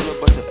the jeweler,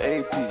 but the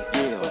AP,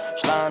 yeah.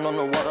 Sliding on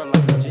the water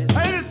like a jet ski.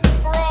 Hey, this is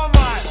for all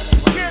mine.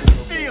 Get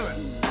stealing,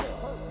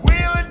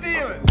 wheeling,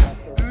 dealing,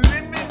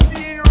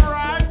 limousine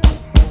ride,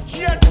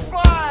 jet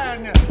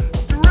flying,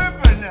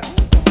 dripping,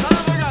 son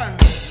of a gun.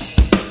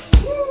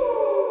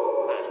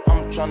 I'm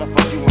tryna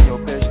fuck you in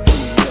your best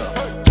tea, yeah.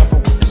 Jump up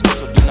with this girl,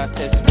 so do not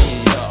test me,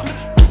 yeah.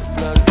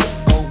 Flood drip,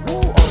 go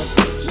woo on the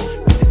bitch.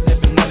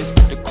 5790,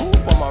 split the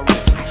coupe on my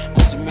wrist.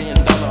 Multi-million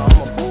dollar, I'm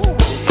a fool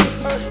with the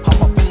hits. Hop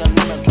up in the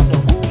line and drop the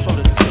roof, show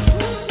the tips.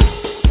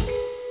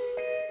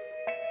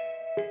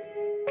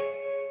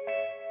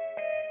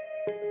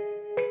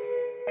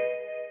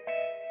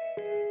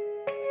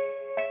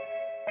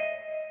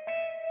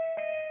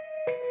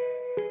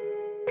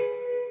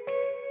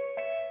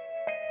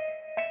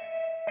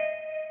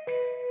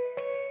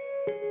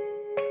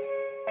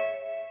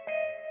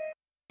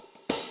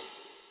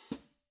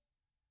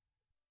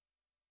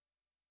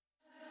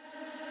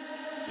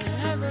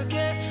 Never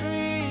get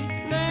free,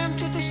 lamb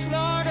to the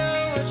slaughter.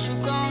 What you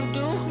gon'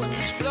 do when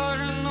there's blood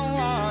in the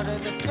water?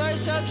 The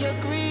price of your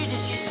greed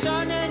is your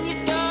son and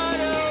your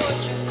daughter. What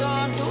you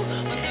gon' do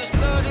when there's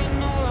blood in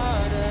the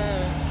water?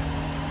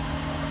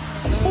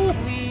 Look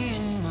me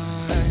in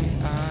my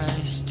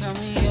eyes, tell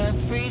me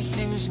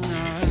everything's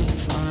not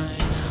fine.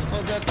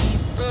 All the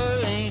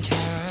people ain't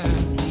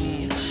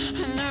happy,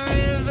 and the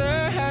river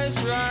has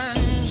run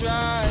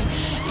dry.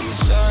 You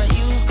thought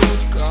you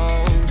could go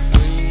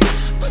free,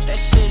 but that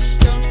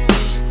system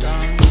is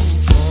done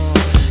for.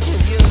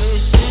 If you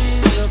listen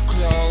real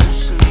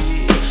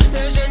closely,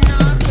 there's a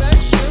knock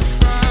at your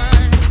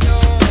front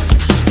door.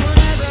 You'll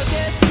never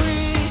get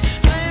free,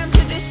 lamb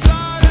to the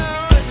slaughter.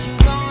 What you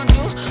gon'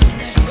 do when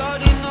there's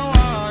blood in the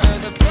water?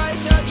 The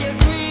price of your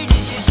greed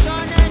is your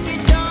son and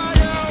your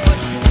daughter. What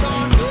you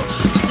gon' do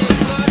when there's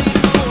blood in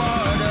the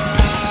water?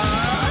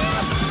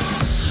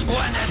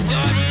 When there's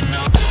blood in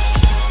the water.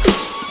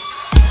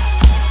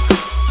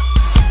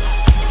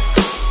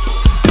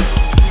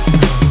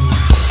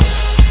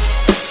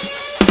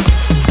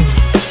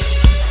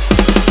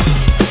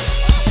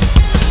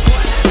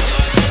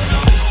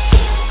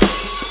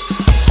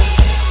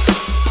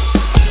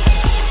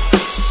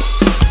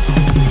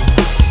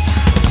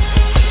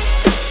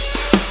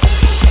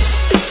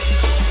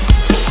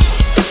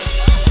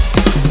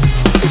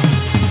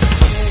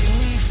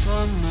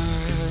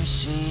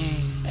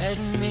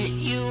 Admit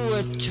you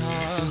were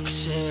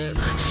toxic.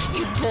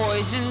 You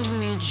poisoned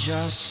me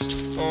just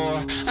for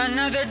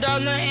another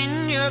dollar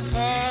in your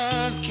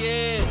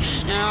pocket.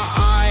 Now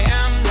I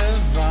am the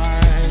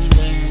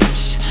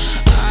violence,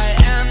 I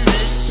am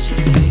the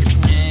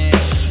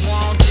sickness.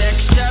 Won't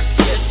accept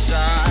your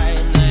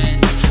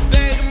silence,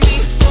 beg me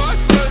for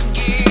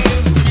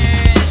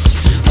forgiveness.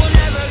 We'll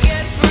never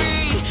get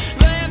free,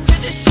 lamb to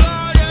the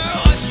slaughter.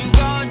 What you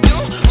gon' do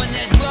when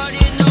there's blood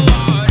in the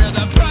water?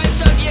 The price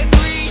of your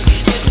greed,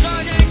 your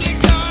son and your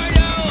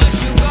daughter. What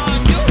you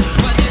gon' do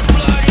when there's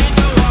blood in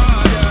the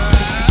water?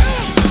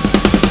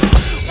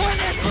 When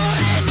there's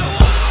blood in the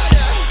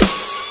water.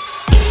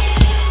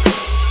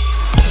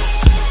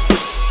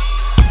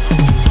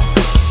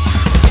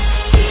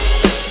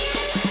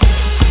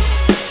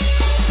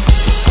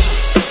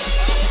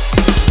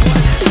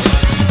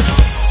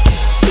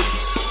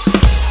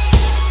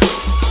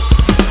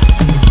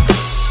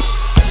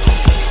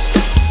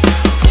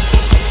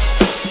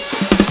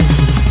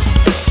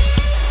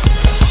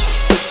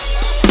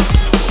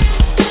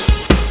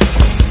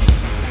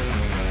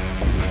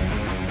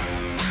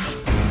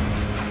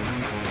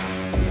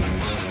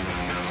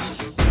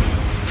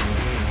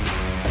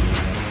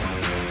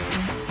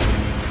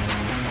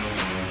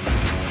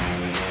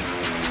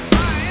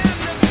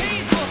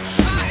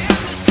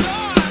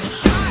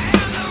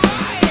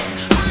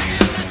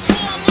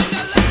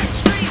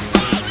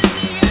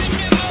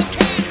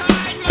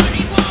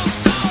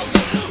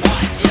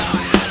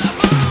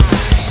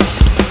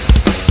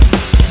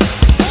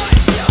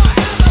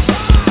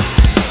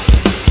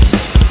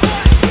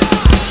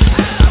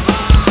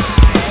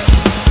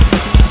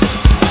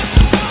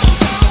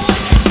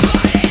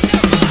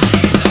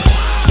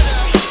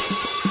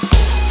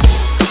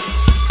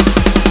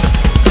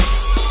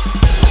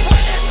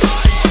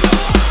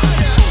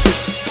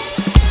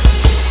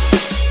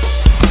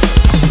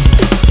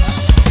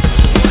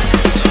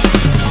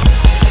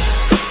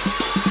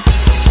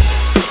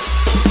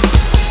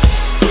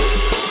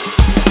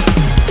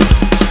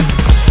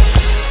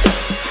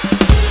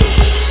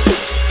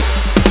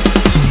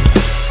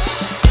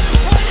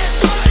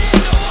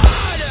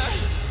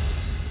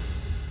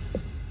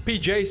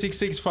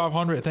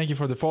 PJ66500, thank you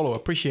for the follow.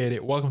 Appreciate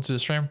it. Welcome to the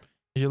stream.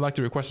 If you'd like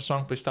to request a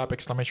song, please type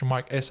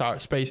 !SR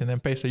space and then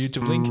paste the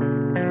YouTube link.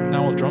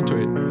 Now we'll drum to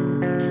it.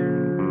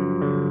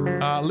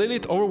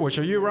 Lilith Overwatch,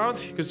 are you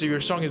around? Because your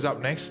song is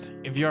up next.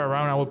 If you're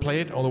around, I will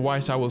play it.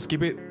 Otherwise, I will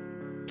skip it.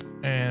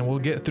 And we'll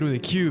get through the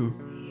queue.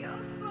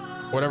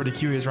 Whatever the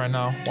queue is right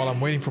now. While I'm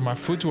waiting for my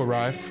food to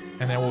arrive.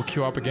 And then we'll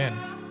queue up again.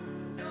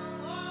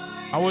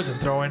 I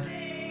wasn't throwing.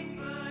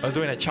 I was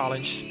doing a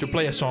challenge to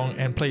play a song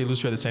and play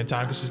Illusory at the same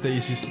time. Because it's the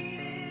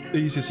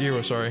easiest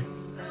hero, sorry.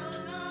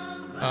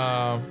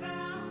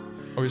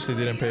 Obviously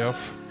didn't pay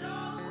off.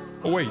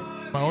 Oh wait,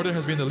 my order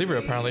has been delivered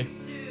apparently.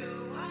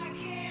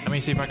 Let me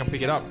see if I can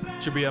pick it up.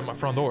 Should be at my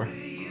front door.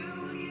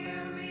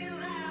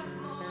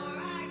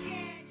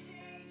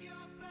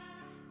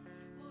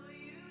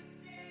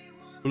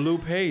 Blue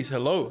Pace,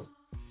 hello.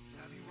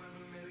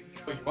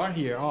 Oh, you are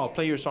here. Oh, I'll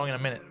play your song in a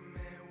minute.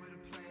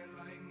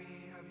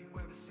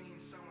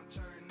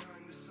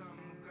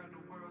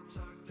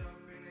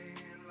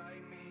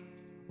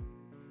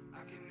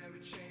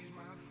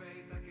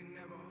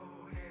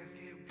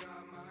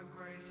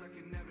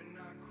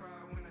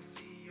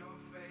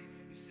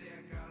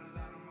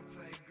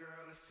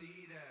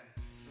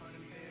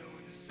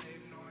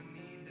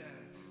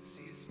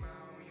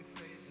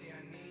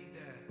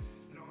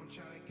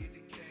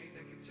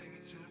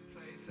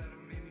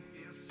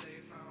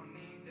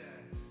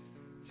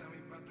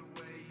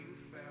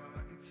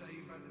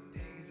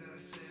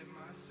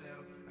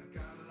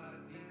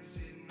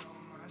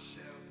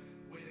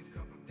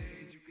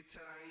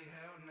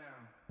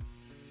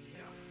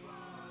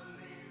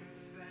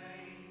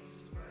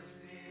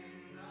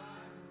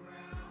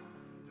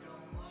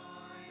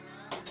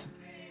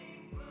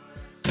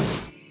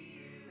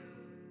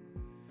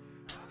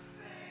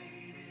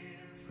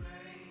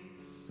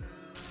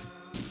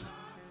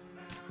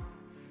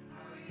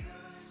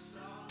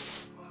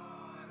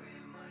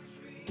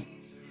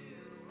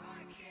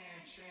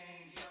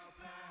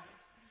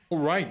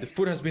 Alright, the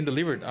food has been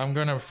delivered. I'm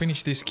gonna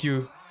finish this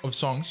queue of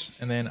songs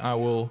and then I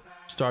will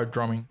start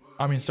drumming.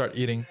 Start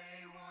eating.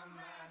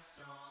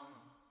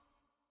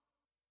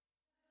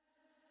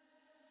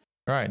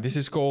 Alright, this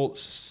is called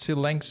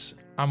Silenx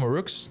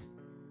Amorux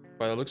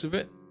by the looks of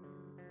it.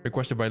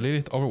 Requested by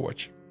Lilith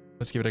Overwatch.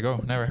 Let's give it a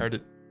go. Never heard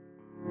it.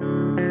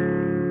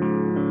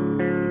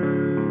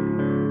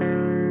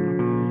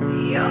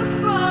 You're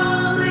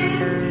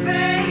falling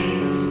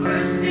face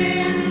first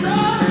in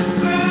the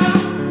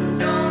ground.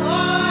 Don't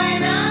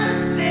want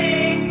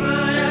nothing,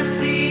 but I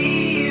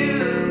see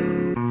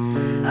you.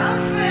 A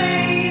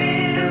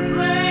faded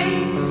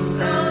place,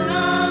 a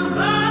love I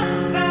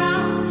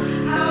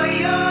found. How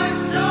you're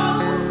so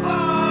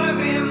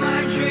far in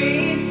my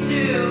dreams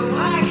too.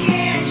 I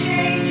can't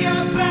change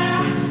your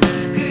past.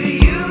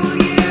 Could you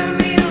hear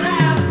me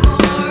laugh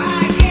more?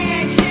 I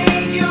can't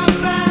change your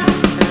past.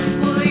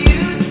 Will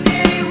you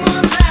stay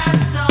one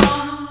last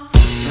song?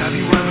 Have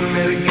you ever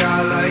met a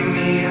guy like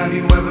me? Have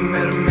you ever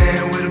met a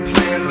man with a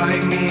plan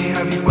like me?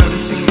 Have you ever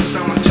seen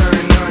someone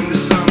turn on to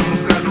someone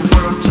who got the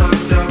world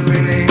tucked up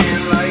in their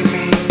hand like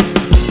me?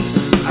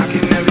 I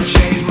can never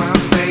change my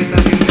faith.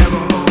 I can never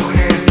hold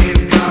hands, give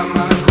God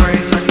my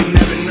grace. I can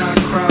never not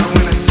cry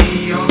when I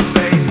see your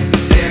face. You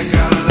say I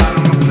got a lot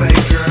on my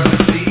plate, girl, I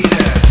see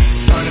that.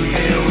 On the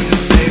hill when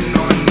you're safe,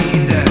 no, I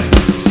need that.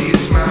 See a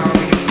smile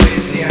on your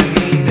face, yeah, I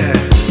need that.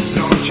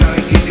 No, I'm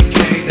trying to get the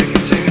cake that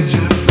can take me to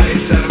the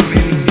place that'll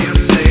make me feel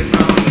safe.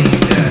 I don't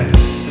need that.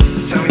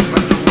 Tell me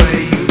about the way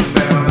you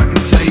felt. I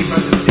can tell you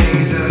about the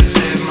things that I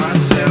said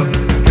myself.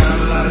 I got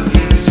a lot of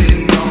things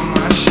sitting on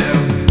my shelf.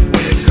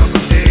 Wait a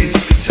couple days,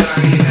 you can tell I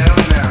need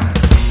help now.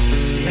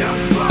 You're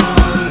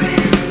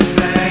falling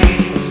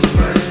face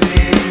first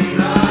in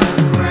the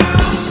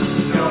ground.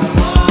 Don't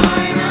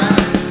want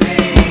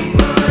nothing,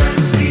 but I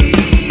see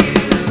you.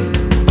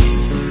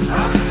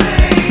 A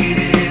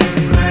faded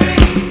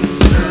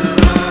place, a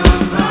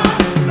love I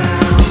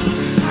found.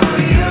 How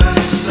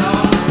you're so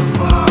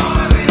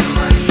far in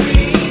my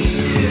dreams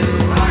too.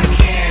 I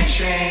can't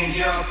change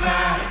your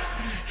past.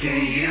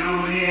 Can you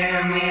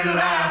hear me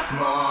laugh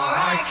more?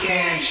 I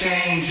can't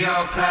change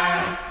your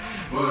path.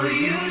 Will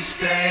you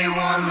stay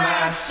one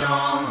last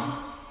song?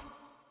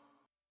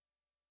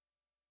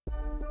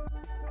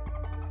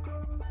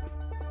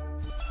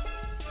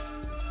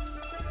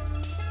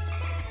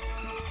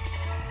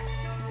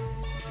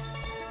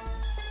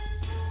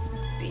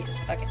 This beat is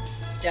fucking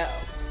dope.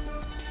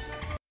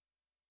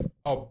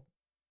 Oh,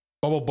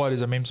 Bubble Butt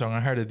is a meme song. I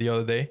heard it the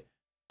other day.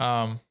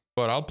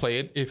 But I'll play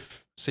it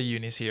if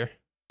Sayuni's here.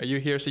 Are you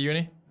here,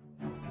 Sayuni?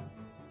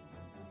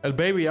 El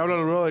baby,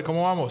 háblalo, brother.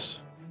 ¿Cómo vamos?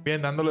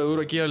 Bien, dándole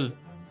duro aquí al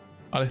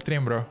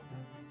stream, bro.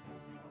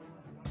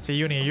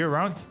 Sayuni, are you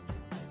around?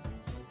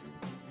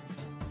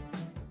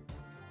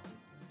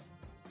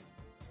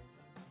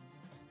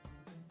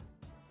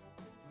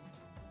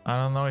 I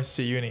don't know if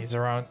Sayuni is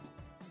around.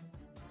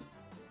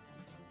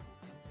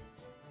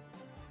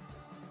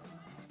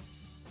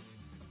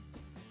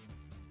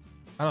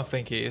 I don't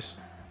think he is.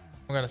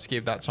 I'm gonna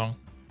skip that song.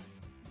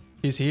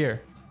 He's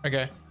here.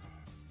 Okay.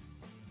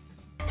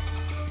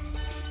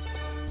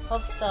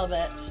 Hold still,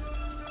 bitch.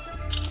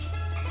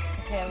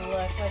 Okay,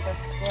 look like a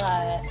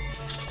slut.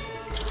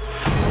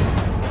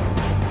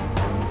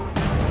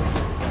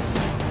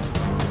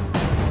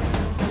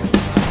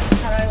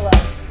 How do I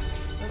look?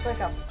 Look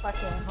like a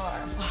fucking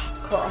whore.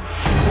 Cool.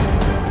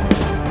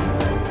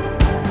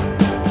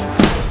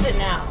 Just it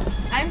now.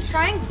 I'm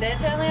trying,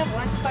 bitch. I only have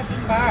one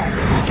fucking bar.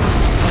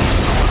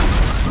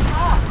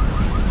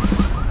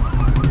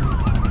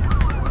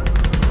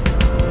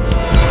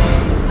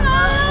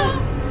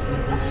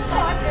 What the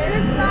fuck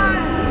is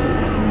that?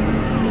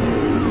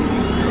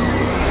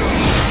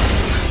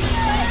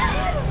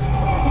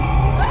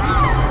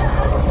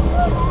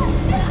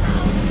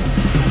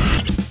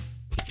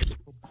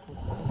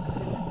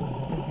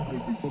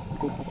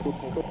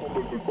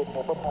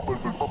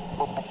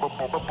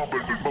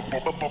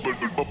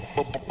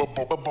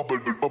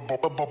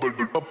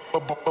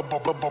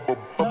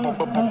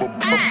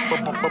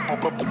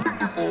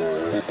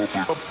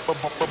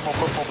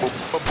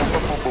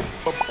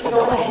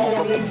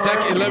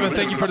 Tech 11,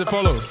 thank you for the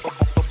follow.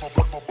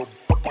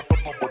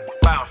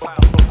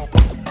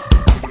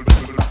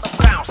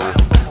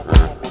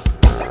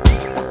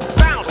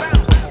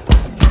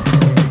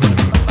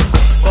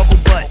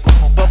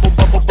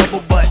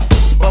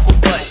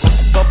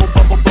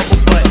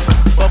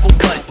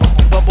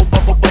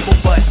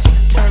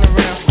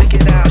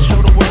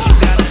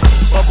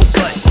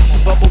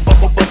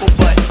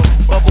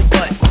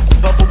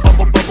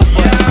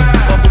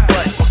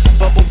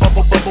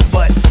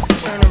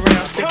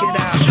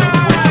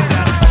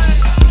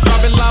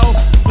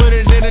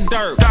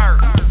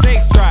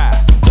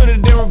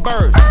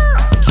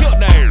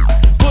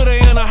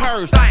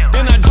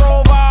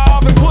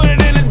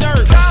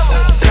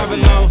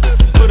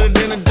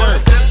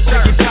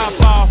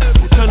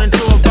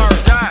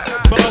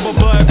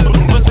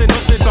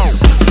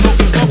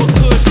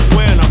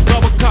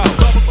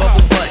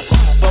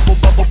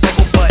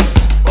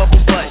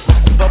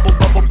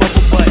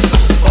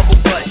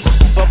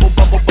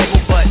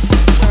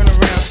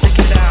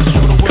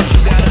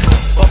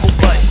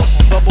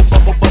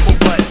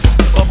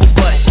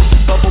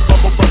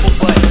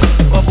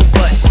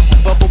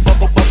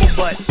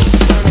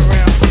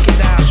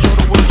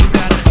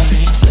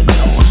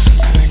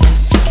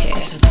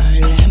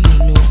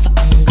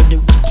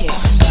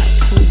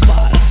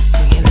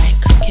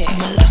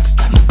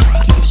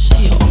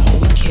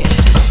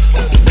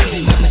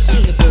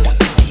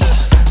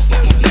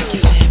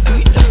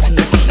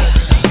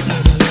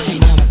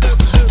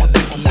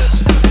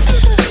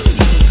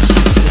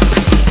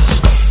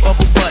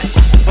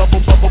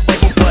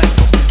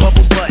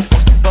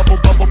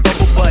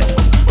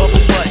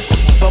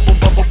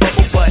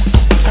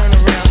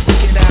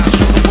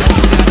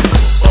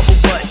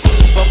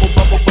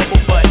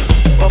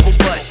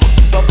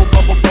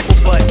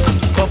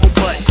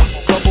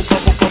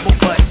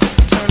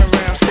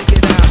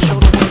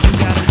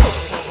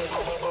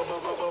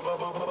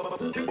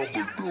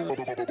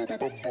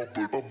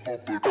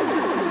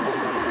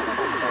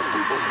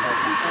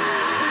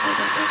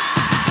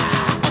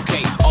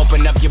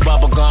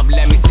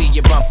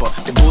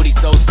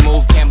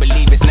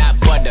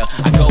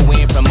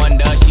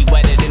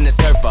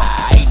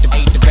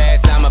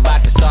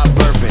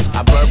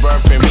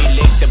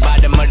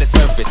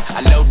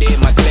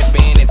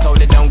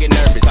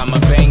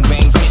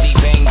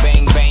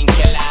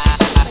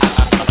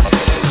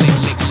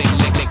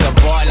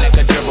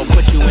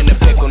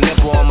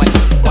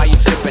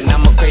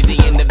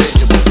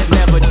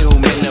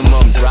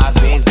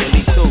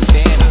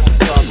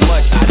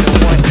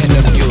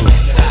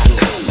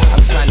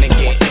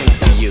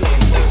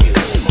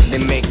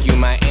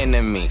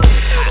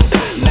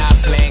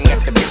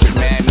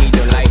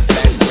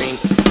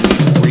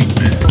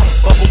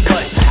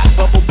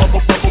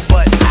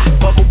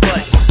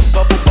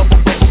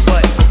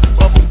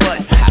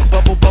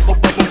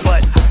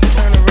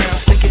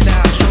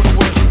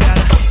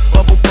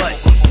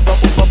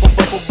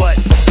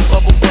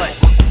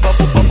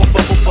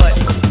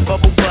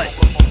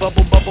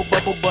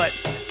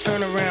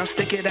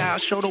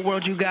 Show the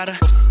world you gotta.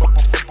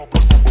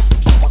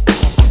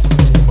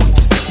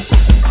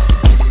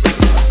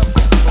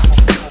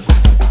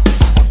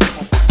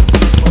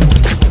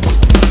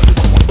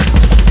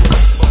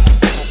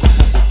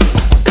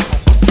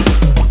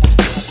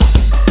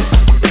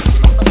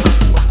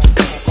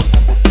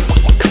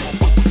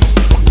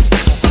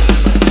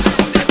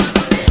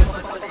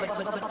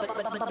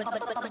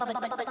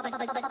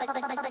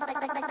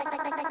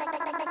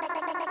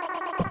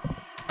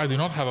 I do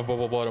not have a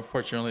bubble bot,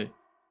 unfortunately.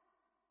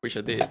 Wish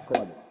I did. I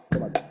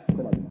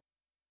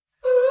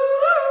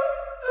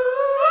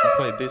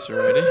played this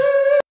already.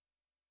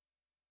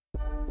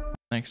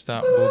 Next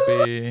up will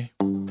be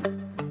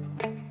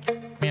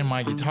me and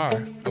my guitar.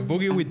 A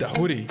boogie with the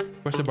hoodie,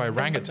 requested by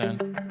Rangutan.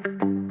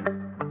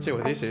 Let's see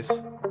what this is.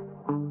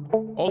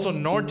 Also,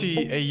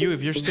 Norty AU,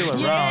 if you're still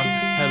around,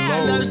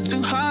 hello.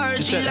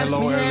 You said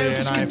hello earlier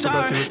and I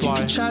forgot to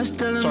reply. Sorry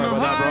about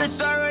that,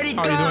 bro. How are you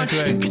doing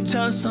today? You can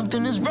tell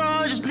something is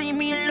wrong, just leave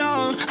me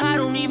alone. I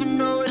don't even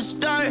know where to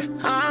start.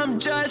 I'm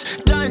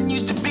just done,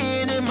 used to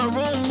being in my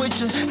room with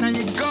you. Now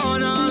you're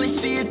gone, I only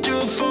see you through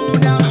a phone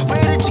now.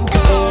 Where did you go?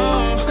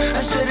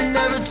 I should've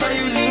never told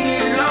you, leave me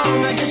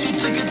alone. I guess you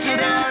took it to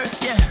the heart,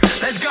 yeah.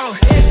 Let's go.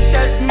 It's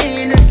just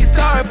me and this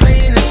guitar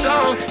playing the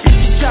song. You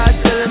can try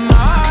stealing my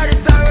heart,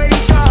 it's already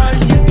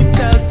gone. You can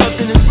tell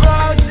something is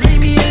wrong, just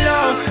leave me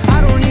alone. I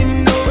don't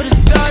even know where to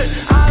start.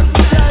 I'm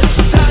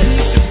just done,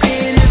 used to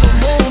being in my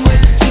room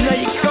with you. Now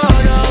you're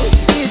gone, I only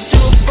see you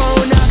through a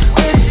phone now.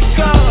 Where did you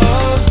go?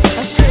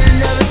 I should've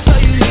never told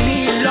you, leave me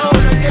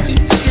alone. I guess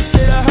you took it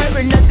to the heart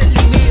and I said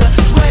leave me alone.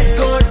 Sweat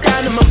going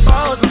down to my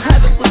balls, I'm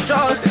having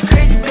withdrawals.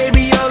 Crazy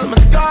baby, all of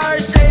my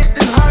scars shaped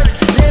in hearts.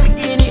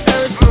 Lamborghini,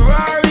 Urus,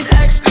 Ferraris,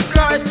 extra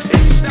cars. If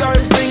you start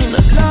bringing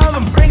the love,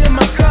 I'm bringing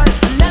my gun.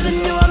 I never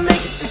knew I'd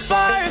make it this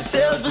far, it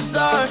feels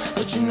bizarre.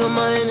 But you know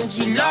my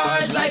energy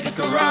large like a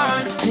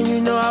Quran. And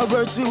you know I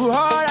worked too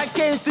hard, I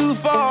came too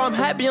far. I'm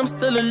happy I'm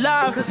still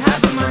alive, cause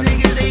half of my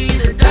niggas, they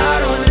either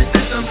died or in the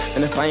system.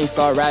 And if I ain't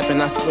start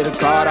rapping, I swear to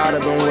God, I'd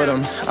have been with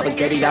them. I would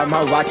get it out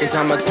my watches,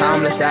 I'm a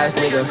timeless ass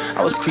nigga.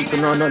 I was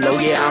creeping on the low,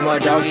 yeah, I'm a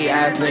doggy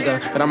ass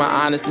nigga. But I'm an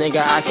honest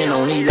nigga, I can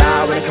only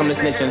lie when it comes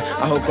to snitching.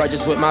 I hold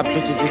grudges with my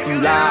bitches, if you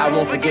lie, I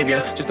won't forgive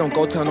you. Just don't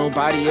go tell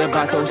nobody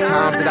about those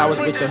times that I was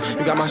bitchin'.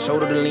 You got my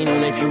shoulder to lean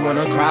on if you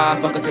wanna cry,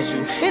 fuck a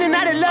tissue. In and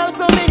out of love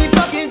so many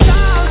fucking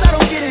times, I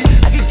don't get it.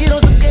 I could get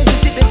on some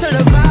gangsta shit and turn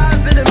the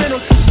vibes in the middle.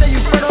 Say you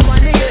front on my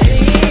nigga,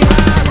 he ain't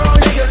high, bro,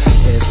 nigga.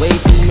 There's way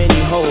too many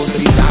hoes to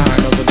be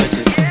dying over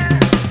bitches.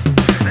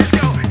 Let's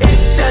go.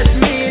 It's just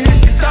me and this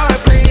guitar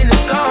playing the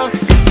song.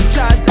 If you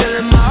try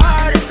stealing my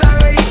heart, it's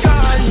already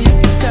gone. You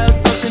can tell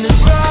something is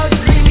wrong,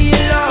 just leave me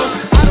alone.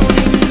 I don't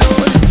even know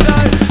where to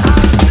start.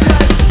 I'm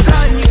just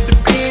done, used to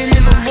being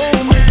in my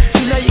moment.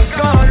 You know you're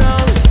gone, I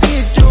only see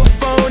you through a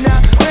phone now.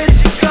 Where did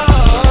you go?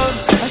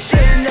 I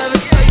should've never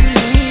told you,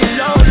 leave me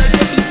alone. I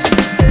guess you took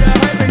it to the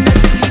heart and I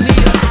said leave me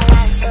alone.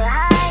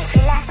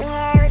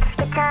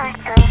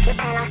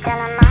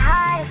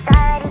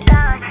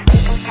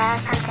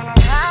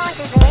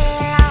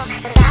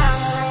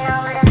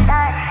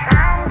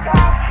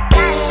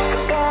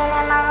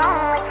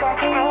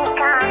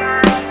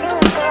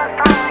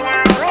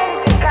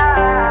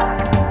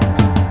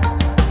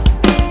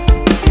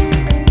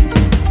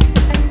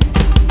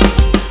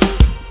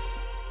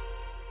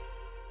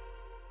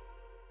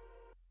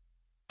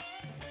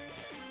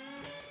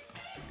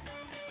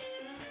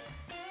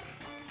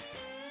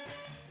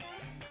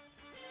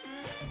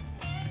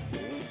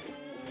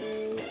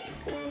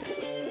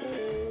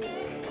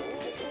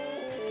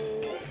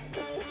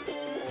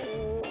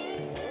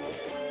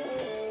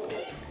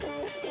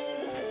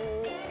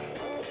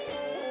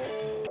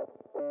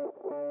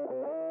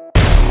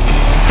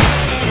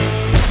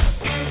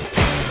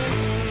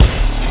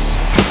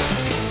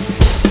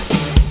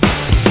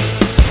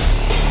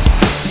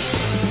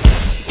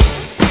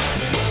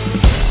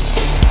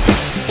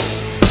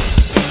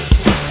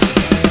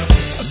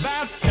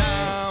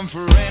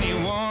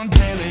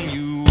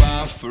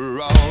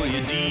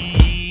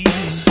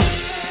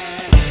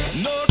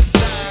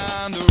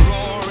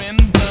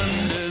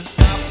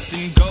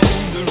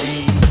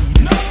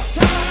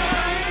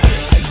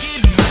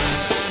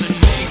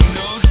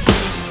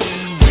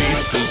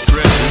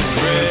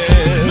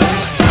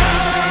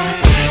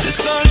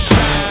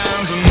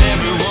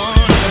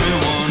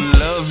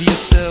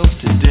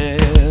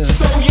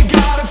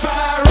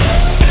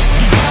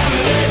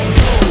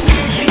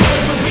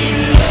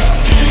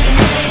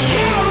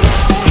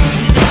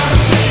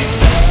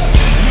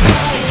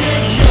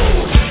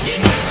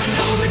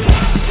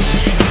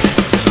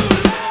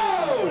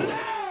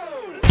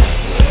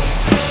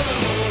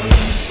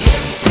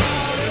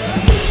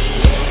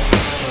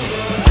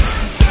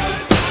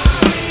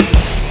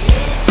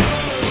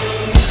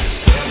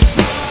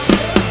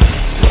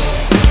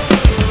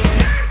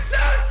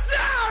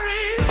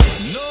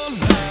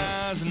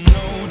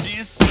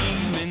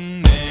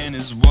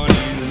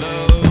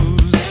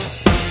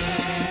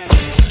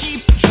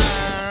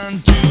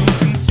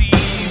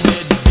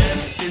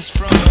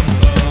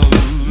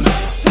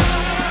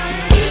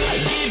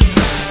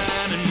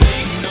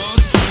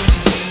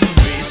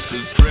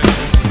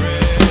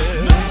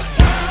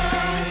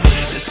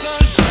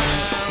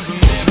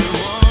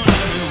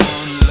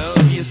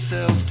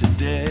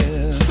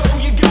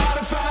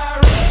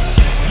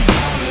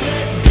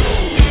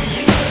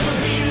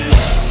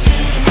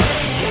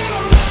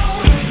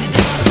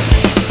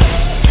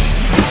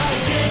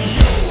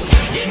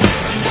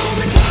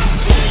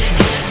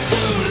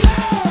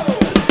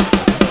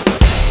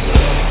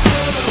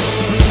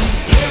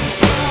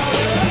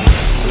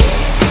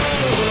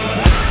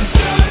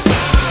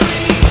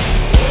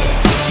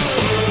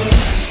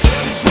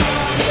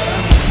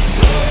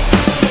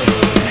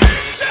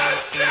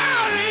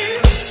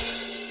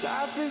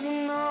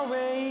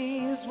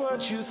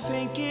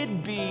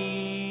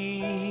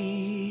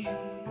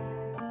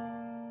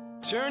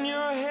 Turn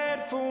your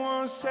head for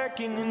 1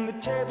 second and the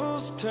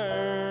tables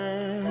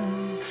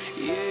turn.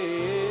 Yeah.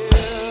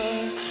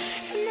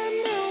 And I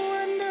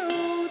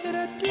know that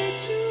I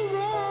did you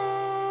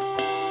wrong.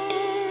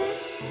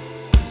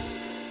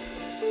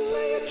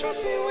 Will you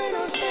trust me when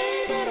I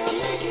say that I'll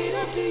make it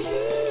up to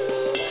you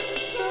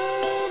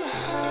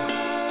somehow?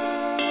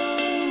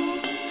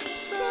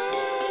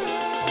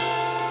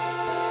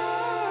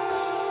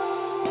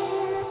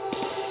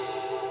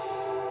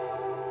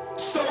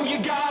 So you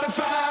gotta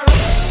fire.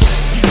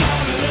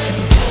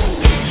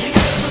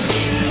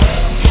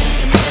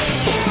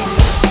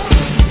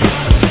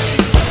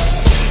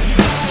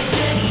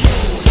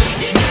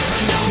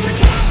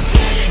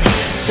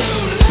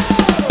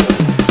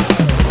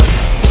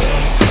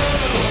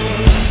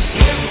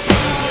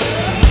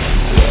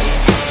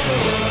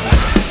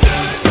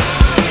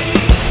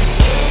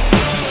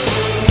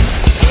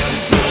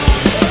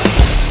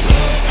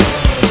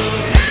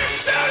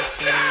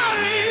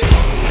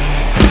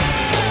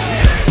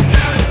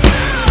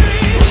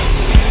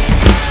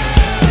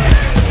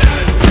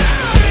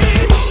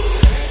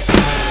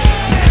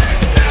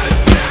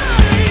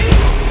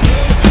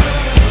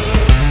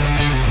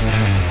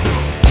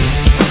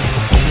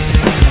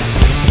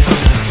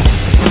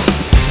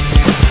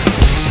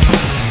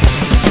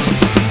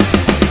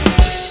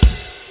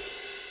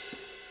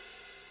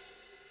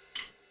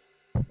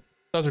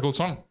 That's a cool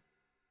song.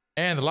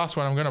 And the last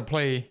one I'm gonna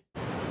play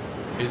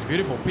is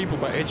Beautiful People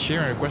by Ed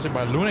Sheeran, requested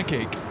by Luna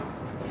Cake.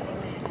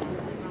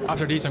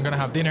 After this, I'm gonna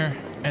have dinner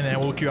and then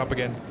we'll queue up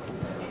again.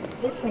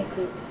 This way,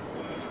 please.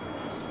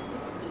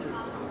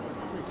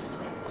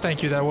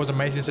 Thank you, that was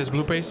amazing, says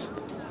Blue Pace.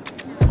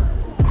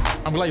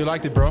 I'm glad you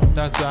liked it, bro.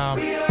 That's what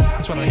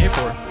I'm here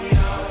for.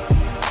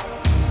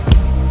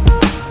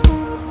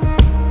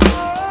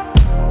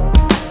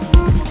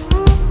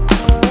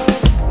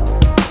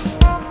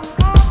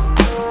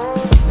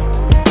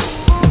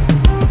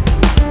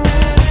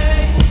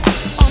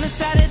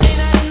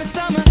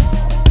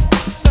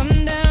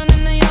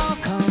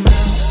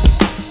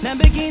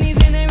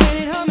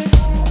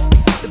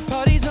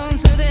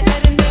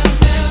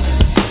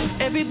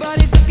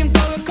 Everybody's looking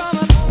for a come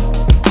up,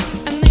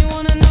 and they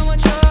wanna know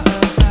what you're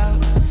about.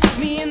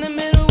 Me in the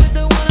middle with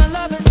the one I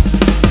love,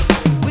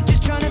 we're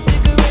just trying to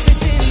figure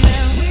everything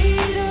out. We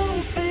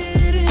don't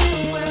fit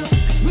in well,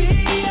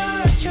 we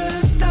are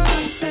just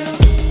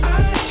ourselves.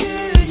 I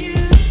could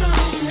use some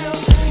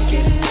help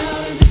getting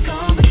out of this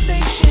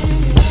conversation.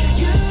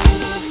 You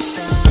look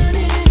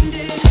stunning,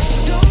 dear.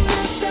 Don't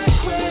ask that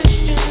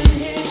question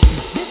here.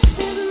 This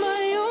is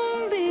my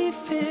only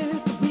fear,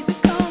 that we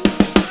become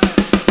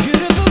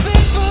beautiful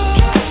people.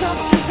 Top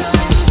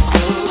design,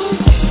 cool,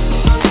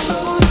 front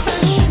row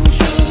fashion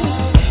show.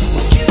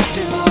 What you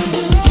do,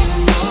 would you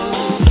know?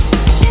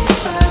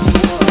 Inside the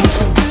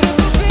world,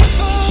 beautiful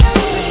people.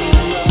 Champagne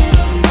and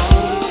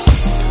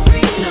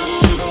prenups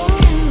and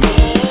broken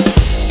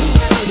homes.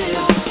 Surrounded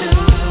but still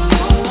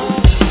alone.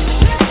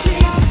 Let's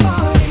leave the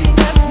party.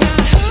 That's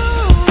not who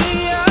we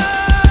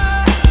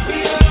are. We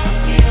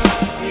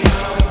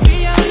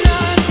are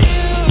not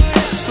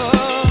beautiful.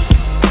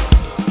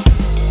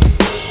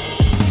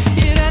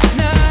 Yeah, that's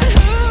not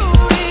who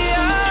we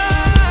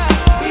are.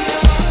 We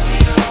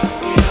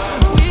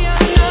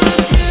are not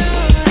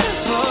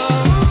beautiful.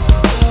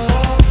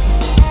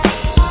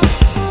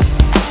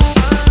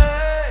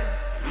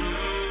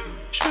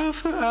 Drove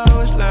for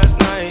hours last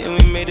night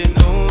and we made it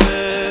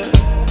nowhere.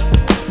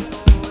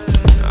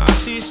 I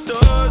see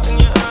stars in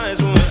your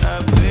eyes when we're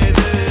halfway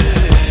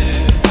there.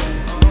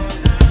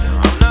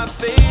 I'm not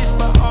fazed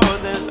by all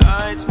the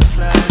lights and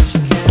flash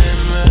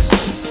cameras.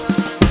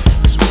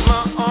 'Cause with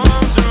my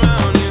arms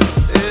around you,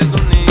 there's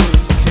no need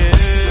to care.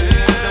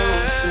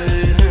 We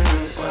don't fit in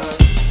well,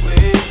 we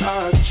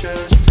are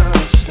just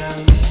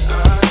ourselves. I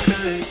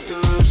could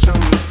use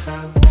some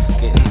help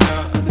getting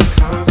out of this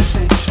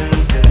conversation.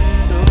 Yeah,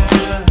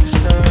 you're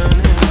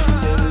stunning,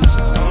 yeah,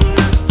 so don't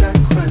ask that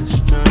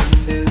question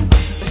here.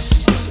 This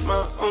is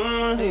my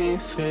only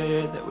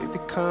fear, that we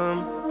become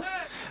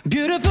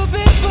beautiful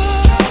people.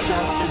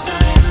 Top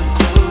designer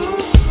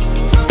clothes,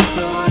 front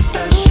row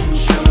fashion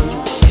show.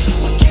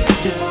 What you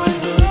do and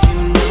what you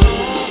know.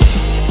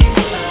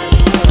 Inside the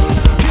world,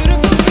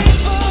 beautiful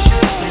people.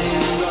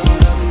 Champagne and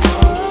rolled up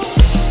nose,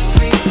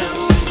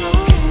 prenups and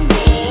broken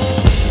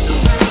homes.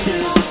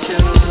 Surrounded but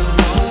still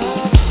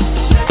alone.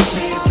 Let's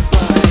leave the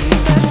party.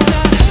 That's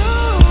not who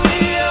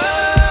we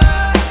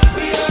are.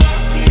 We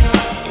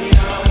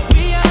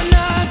are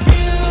not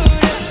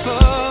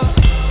beautiful.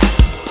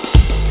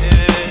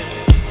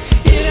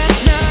 Yeah,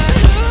 that's not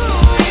who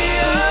we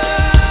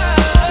are.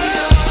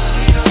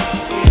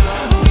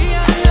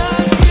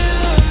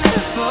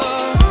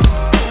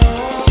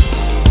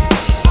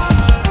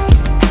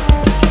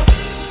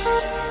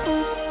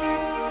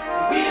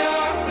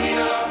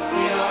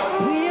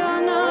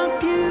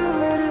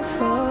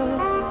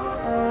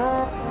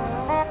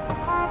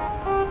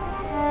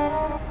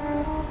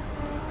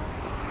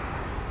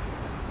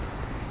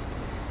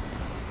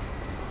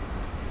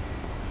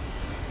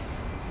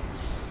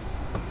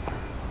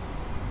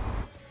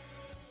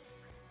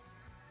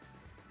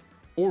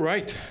 All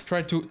right,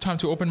 time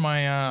to open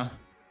my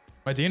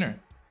my dinner.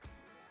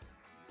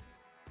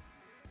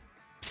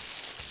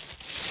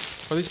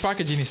 But this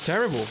packaging is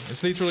terrible.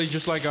 It's literally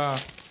just like a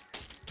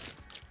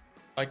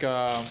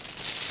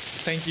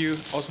thank you,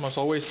 awesome as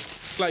always.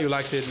 Glad you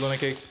liked it, Luna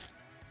Cakes.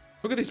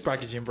 Look at this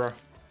packaging, bro.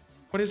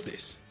 What is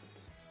this?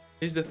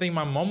 This is the thing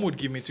my mom would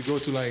give me to go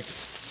to like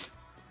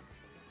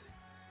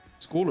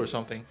school or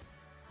something.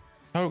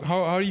 How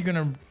are you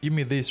gonna give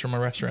me this from a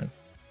restaurant?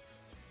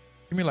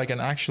 Give me like an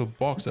actual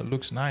box that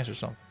looks nice or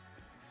something.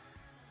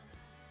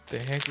 The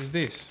heck is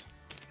this?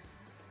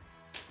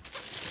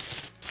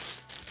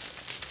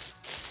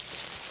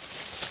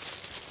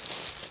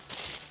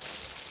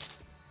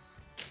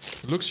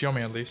 It looks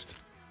yummy at least.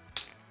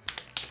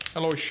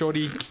 Hello,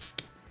 shorty.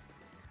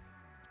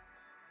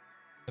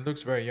 It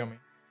looks very yummy.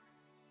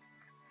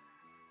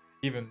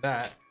 Even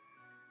that.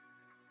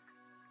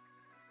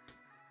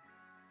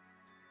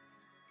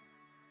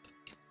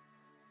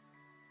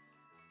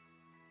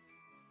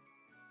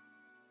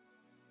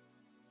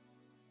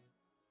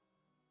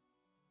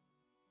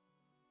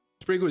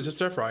 It's pretty good. It's a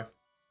stir fry.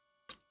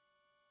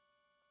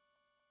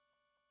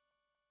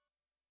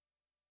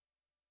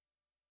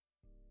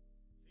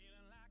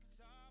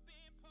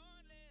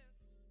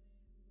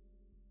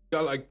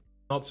 Got like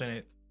nuts in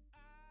it.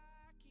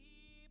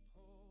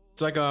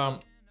 It's like a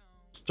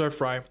stir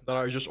fry that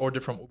I just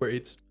ordered from Uber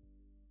Eats.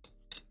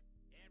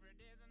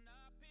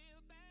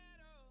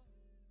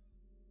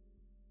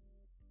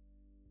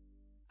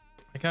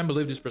 I can't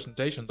believe this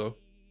presentation though.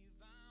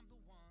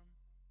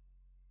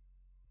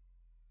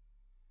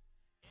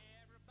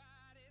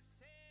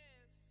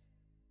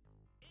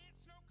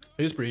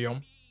 It is pretty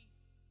yum.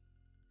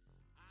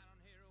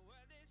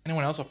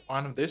 Anyone else a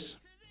fan of this?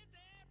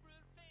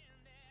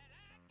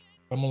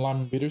 Lemon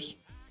lime bitters.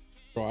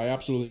 Bro, I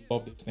absolutely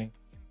love this thing.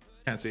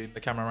 Can't see it in the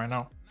camera right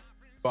now,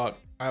 but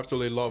I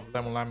absolutely love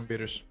lemon lime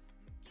bitters.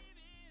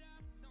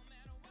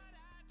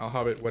 I'll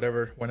have it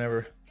whatever,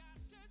 whenever.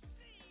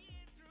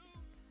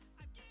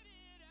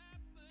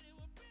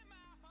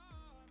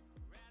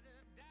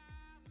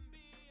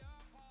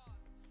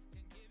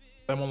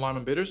 Lemon lime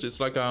and bitters. It's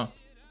like a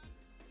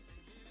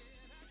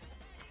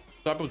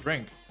type of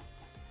drink.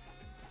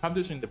 I have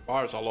this in the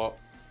bars a lot.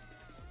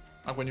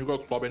 Like when you go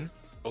clubbing,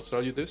 they'll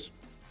sell you this.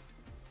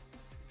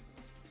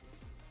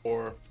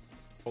 Or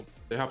well,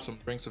 they have some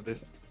drinks of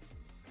this.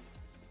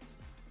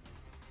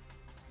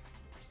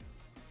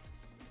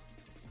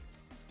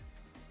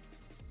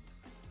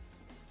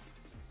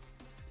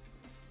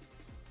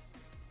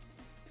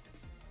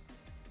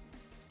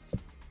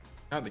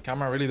 Yeah, the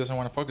camera really doesn't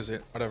want to focus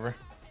it. Whatever.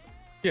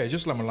 Yeah,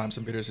 just lemon limes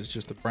and bitters is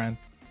just a brand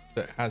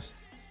that has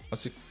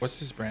what's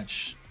this brand?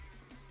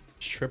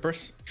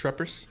 Schweppes?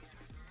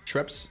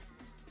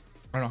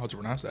 I don't know how to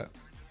pronounce that.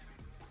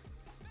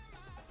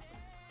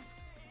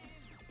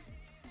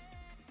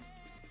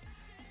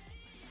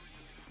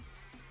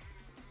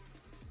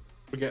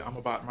 Forget I'm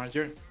a bot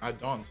manager. I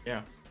don't.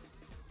 Yeah,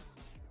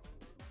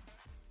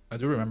 I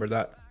do remember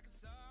that.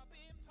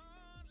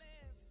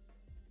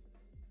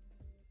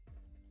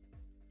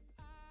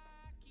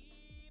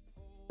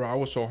 Bro, I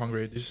was so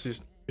hungry.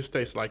 This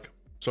tastes like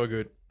so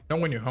good. You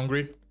know when you're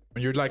hungry,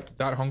 when you're like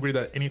that hungry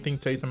that anything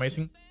tastes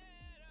amazing.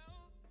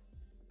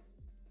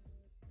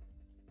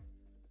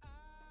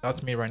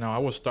 That's me right now. I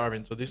was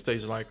starving, so this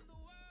tastes like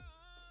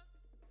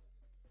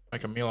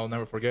a meal I'll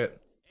never forget.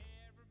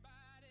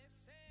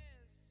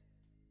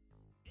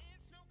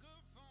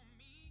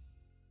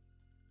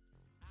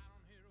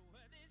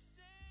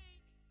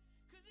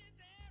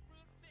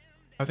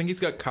 I think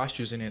it's got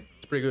cashews in it.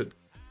 It's pretty good.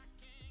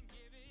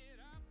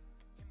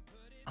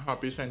 I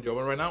have pizza in the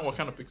oven right now. What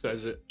kind of pizza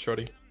is it,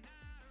 shorty?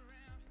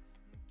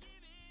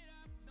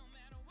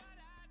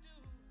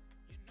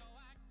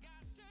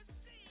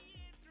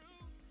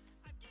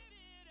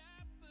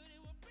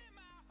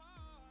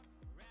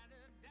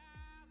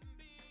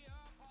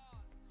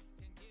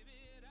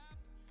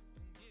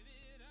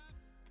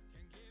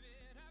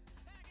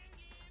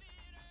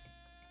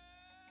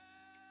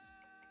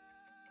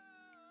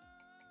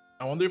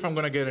 I wonder if I'm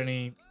gonna get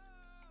any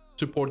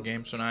support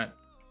games tonight.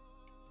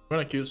 I'm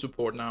gonna queue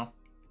support now.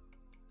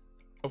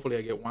 Hopefully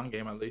I get one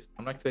game at least.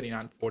 I'm like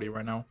 39-40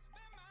 right now.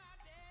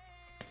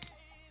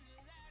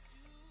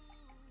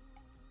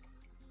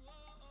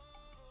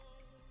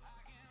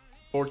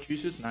 Four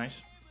cheeses,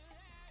 nice.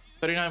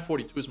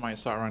 39-42 is my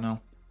start right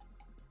now.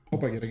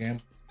 Hope I get a game.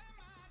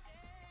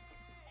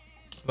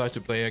 I'd like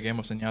to play a game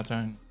of Zenyatta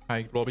and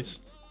high lobbies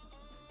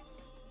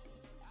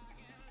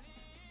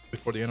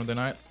before the end of the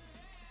night.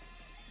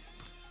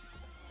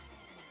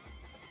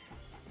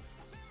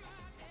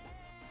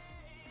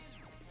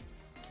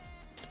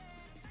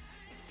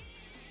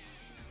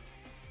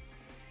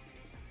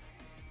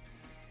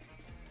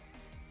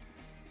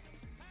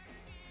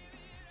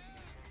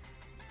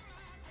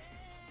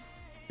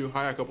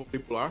 High a couple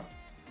people are.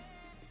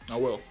 I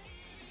will.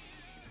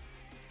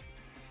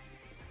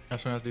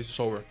 As soon as this is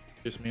over,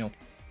 this meal.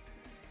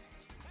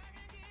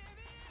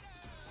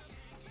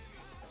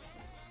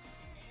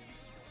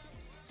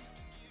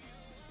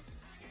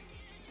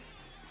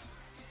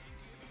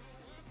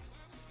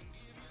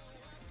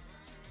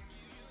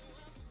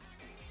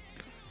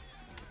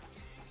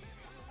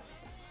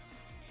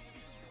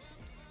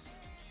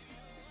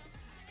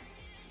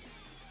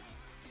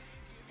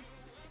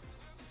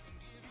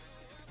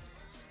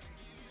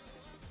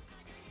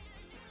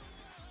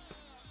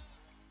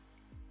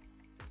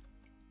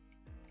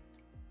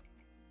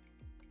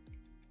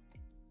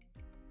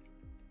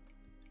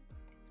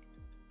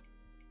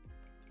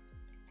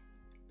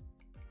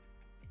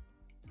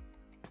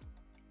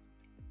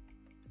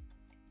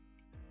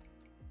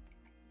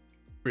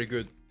 pretty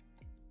good.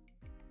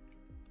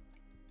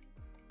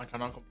 I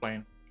cannot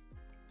complain.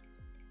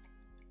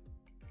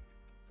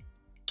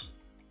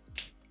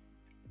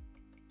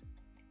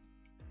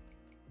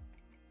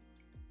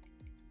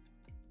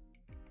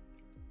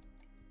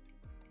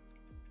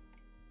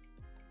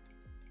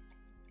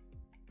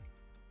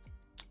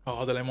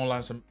 Oh, the lemon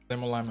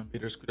lime and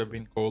bitters could have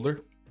been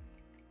colder,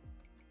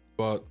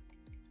 but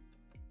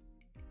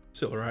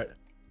still alright.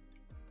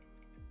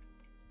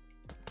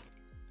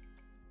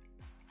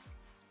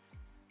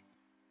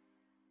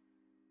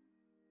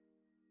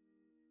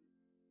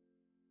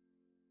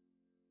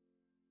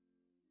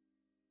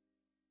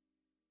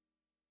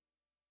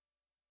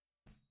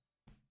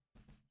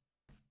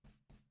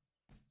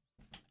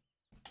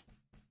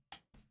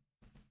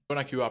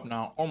 Gonna queue up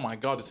now. Oh my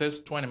god, it says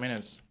 20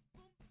 minutes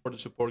for the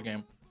support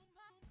game.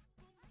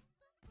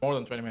 More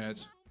than 20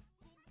 minutes.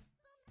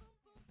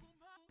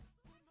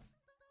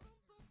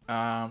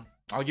 I'll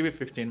give it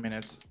 15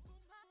 minutes.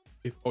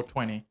 Or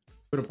 20.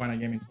 Couldn't find a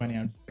game in 20,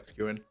 I'm just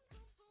queuing.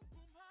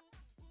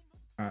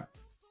 Alright.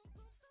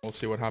 We'll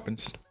see what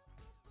happens.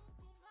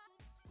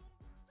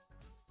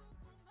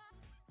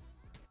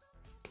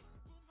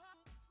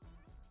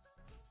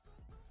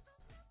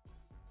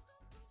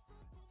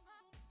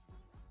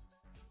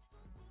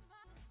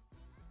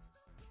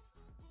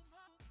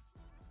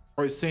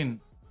 Oh, it's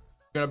Sin.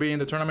 Gonna be in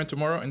the tournament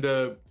tomorrow, in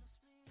the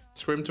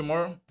scrim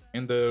tomorrow,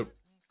 in the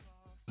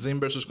Zim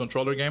versus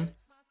controller game.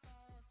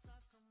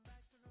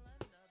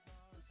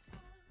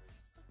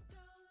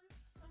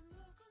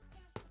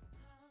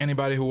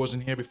 Anybody who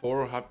wasn't here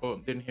before or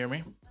didn't hear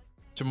me,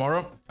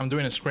 tomorrow I'm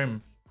doing a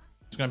scrim.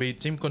 It's gonna be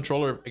Team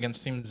Controller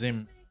against Team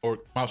Zim, or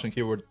mouse and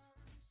keyboard.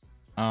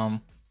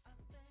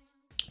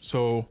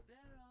 So,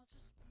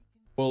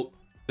 well,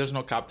 there's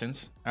no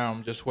captains.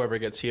 Just whoever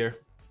gets here.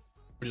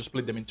 We just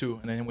split them in two,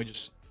 and then we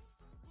just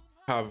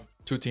have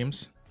two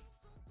teams.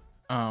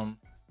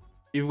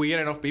 If we get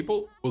enough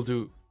people, we'll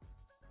do.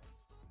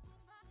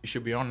 It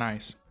should be all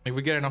nice. If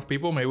we get enough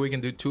people, maybe we can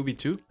do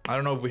 2v2. I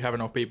don't know if we have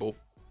enough people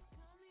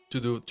to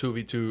do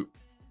 2v2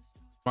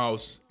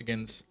 mouse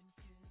against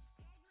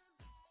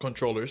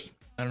controllers.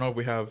 I don't know if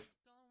we have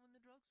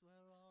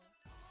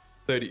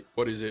 30.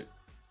 What is it?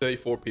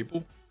 34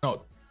 people?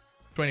 No,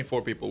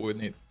 24 people we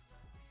need.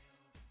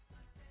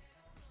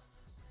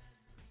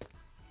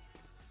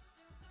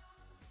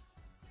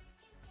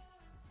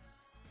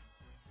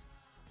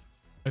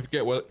 If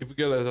we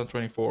get less than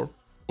 24,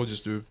 we'll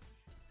just do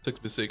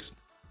 6v6.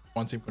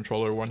 One team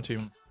controller, one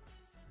team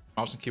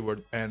mouse and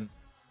keyboard, and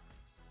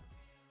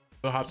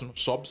we'll have some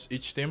subs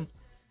each team.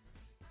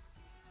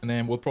 And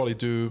then we'll probably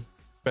do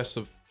best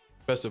of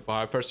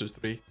 5, first to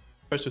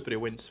three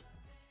wins.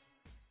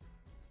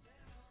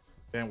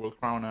 Then we'll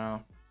crown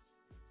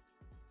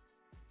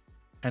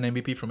an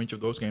MVP from each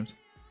of those games.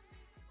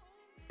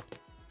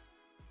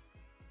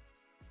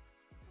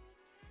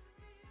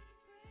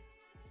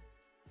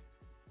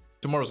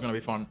 Tomorrow's gonna be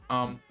fun.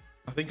 I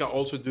think I'll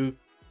also do,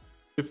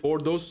 before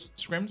those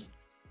scrims,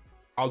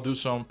 I'll do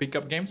some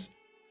pickup games,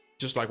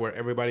 just like where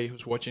everybody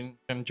who's watching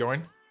can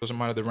join. Doesn't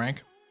matter the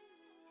rank,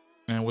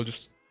 and we'll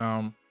just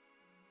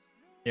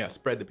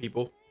spread the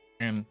people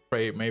and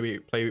play maybe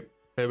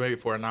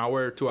for an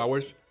hour or 2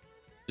 hours,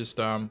 just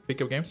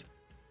pickup games.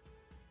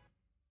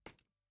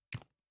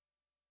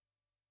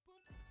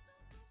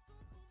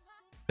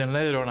 Then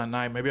later on at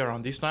night, maybe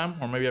around this time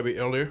or maybe a bit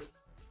earlier,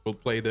 we'll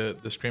play the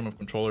scrim of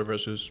controller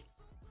versus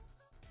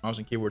mouse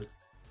and keyboard.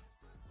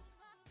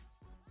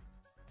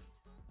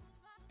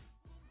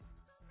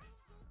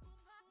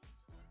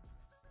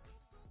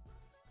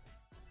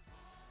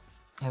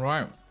 All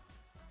right,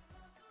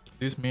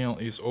 this meal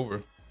is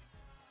over.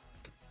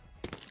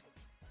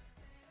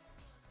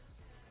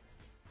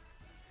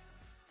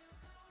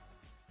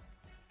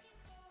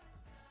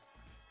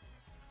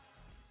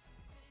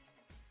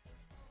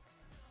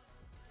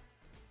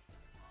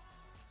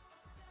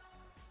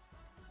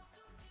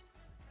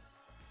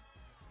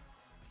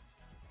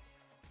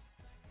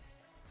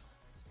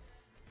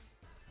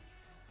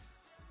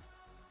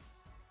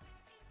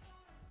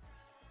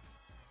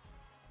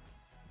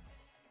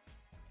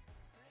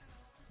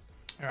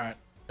 All right,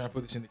 gonna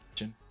put this in the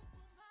kitchen.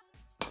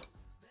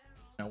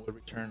 Now we'll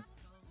return.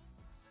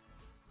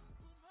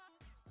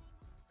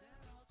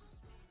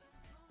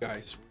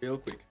 Guys, real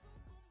quick.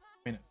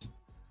 Minutes.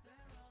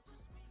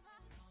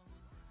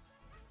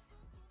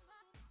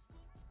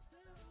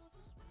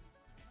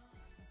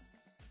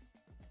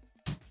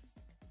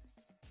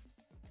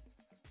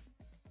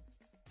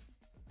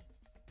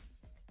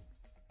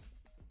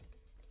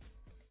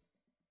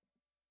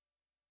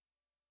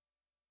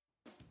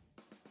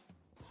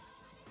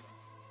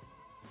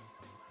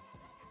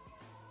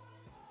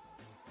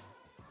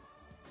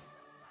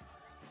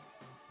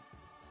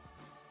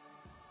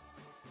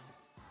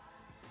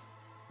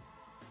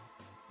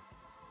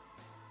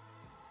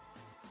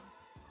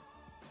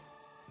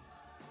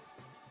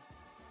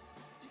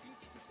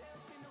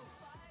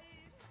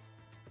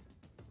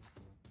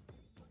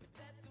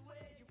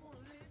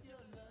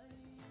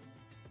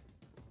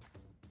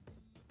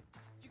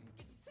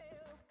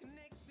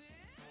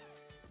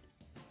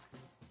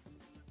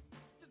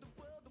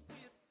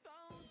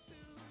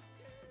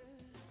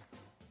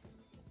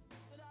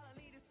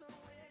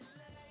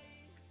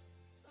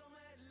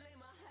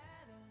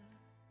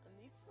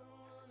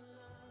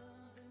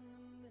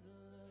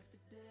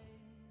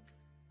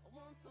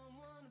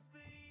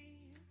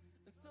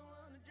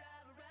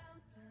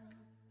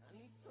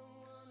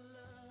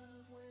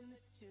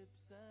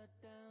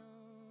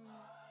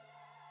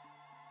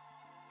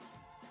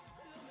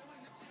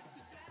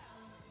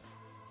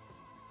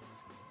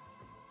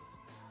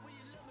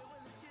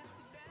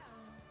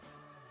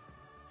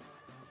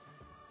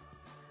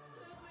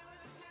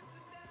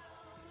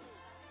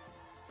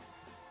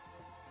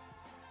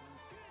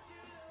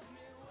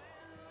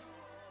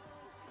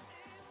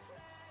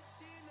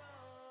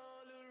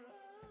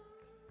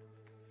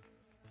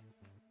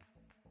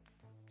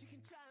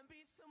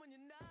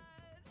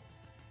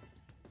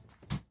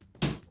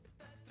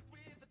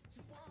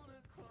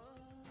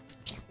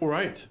 All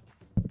right.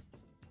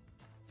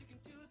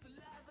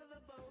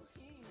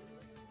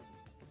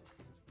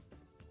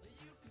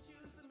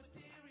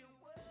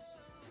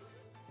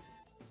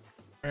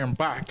 I am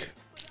back.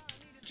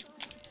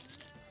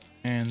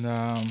 And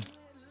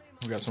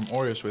we got some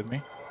Oreos with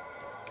me.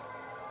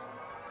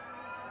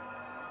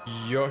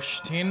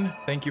 Yoshtin,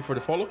 thank you for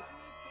the follow.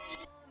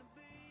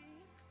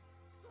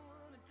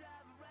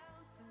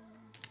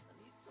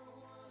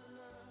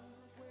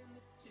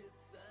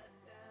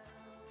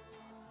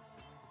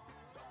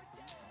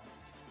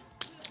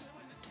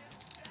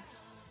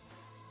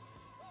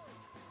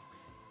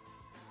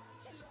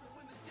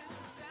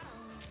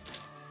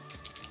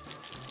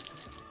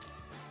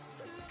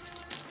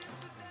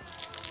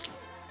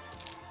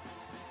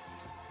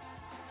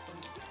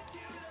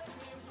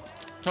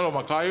 Hello,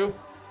 Makayo.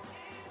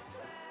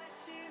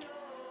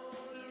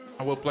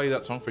 I will play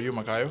that song for you,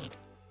 Makayo.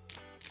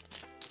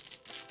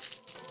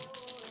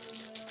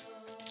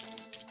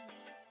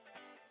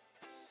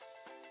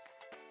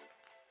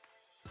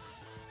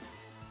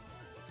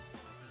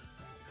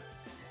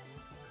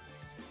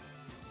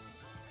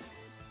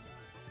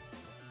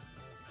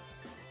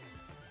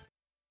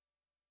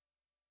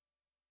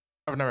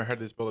 I've never heard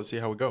this, but let's see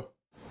how we go.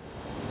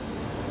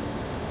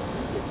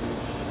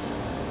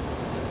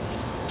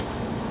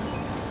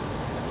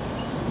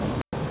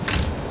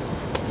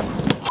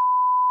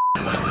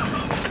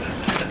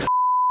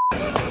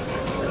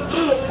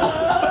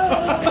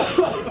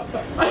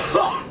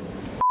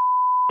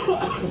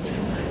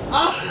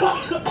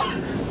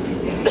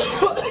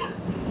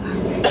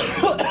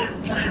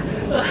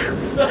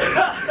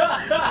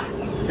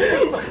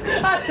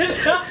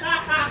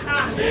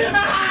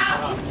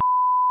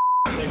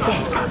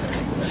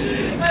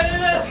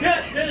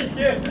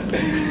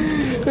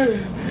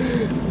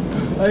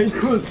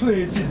 I was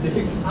playing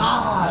dick.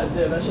 Ah,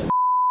 damn, that shit.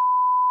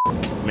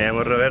 Me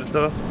llamo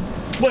Roberto.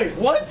 Wait,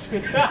 what?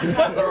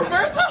 That's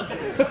Roberto?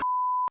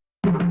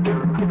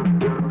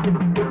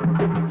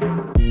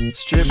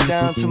 Stripped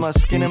down to my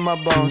skin and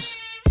my bones.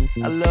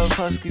 I love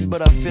huskies,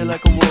 but I feel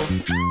like a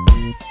wolf.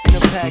 In a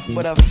pack,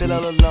 but I feel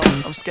all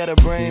alone. I'm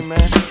scatterbrained,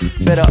 man.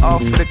 Better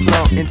off for the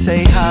clone. In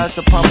Tay Highs,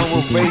 a palmer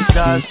with race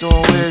eyes,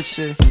 doing weird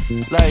shit.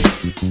 Like,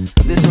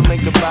 this will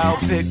make the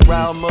biopic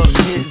round up,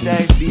 hit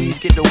Zaxby's bees,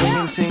 get the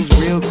winning teams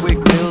real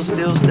quick. Bills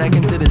still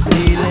stacking to the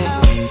ceiling.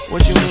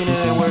 What you mean it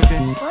ain't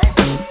working?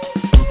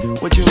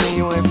 What you mean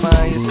you ain't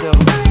find yourself?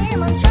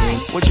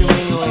 What you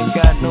mean you ain't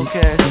got no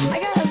cash?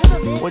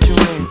 What you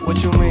mean? What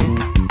you mean?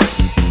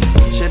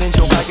 Shouldn't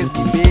your pockets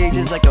be big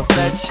just like a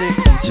fat chick?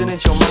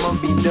 Shouldn't your mama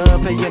be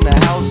done paying the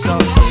house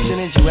off?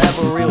 Shouldn't you have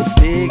a real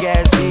big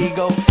ass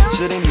ego?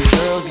 Shouldn't these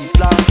girls be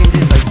flocking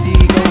just like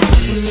seagulls?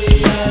 Look at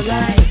me, I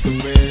like the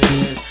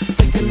rest.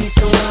 Look at me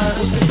so hard,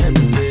 who can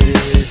handle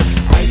this?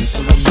 Ice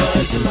on my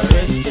butt and my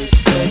wrist is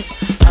fixed.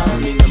 I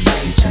don't need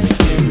nobody tryna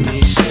give me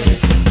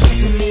shit.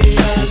 Look at me,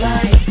 I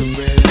like the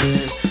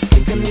rest.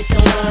 Look at me so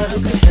hard,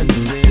 who can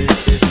handle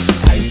this?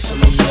 Ice on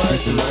my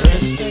butt and my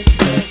wrist is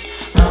fixed.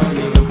 I don't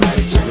need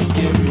nobody tryna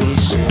give me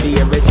shit. The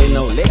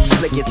original licks,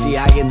 flickety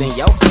higher than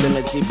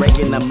Yosemite,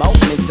 breaking the moat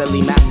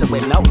mentally, master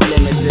with no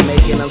limits, and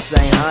making them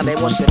say, they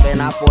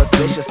worshiping I force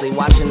viciously,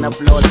 watching the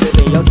floor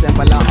tipping your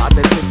temple of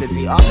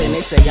authenticity. Often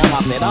they say I'm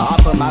off it, I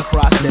offer my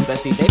cross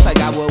sympathy. They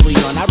forgot what we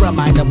on, I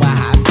remind them what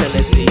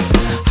hostility.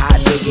 Hot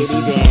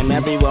diggity damn,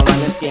 everyone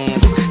running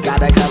scams.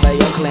 Gotta cover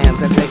your clams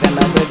and take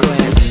another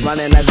glance.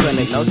 Running a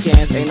clinic, no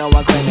scans, ain't no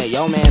one claiming.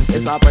 Yo mans,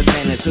 it's all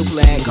pertaining to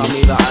plan, call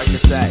me the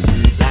architect.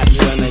 Lap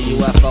you in the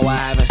UFO,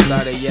 I haven't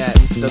started yet.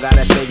 Still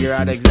gotta figure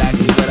out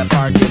exactly where to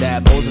park it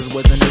at. Moses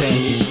with the thing,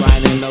 each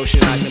shrine and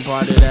notion I can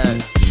part of that.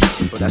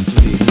 But that's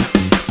too deep.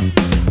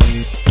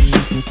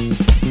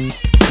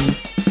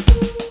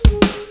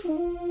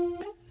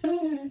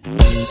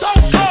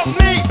 Don't call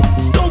me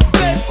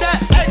stupid, that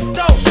ain't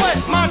the way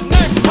my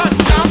name cut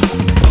now.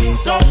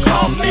 Don't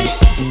call me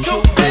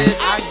stupid,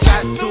 I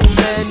got too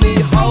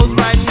many hoes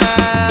right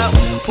now.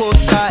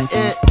 Poolside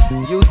in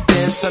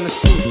Houston, tryna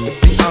see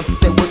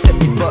Beyonce will take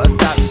me for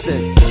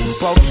adoption.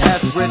 Broke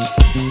ass rich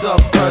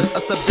suburbs,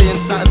 us a being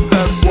shot in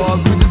third wall,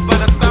 we just by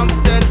the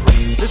fountain.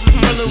 This is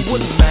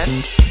Hollywood, man.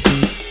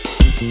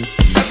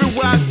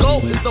 Everywhere I go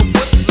is the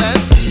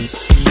woodlands.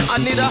 I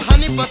need a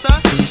honey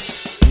butter,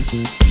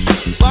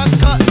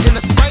 vodka in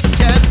a Sprite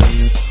can.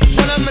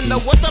 When I'm in the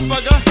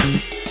Whataburger,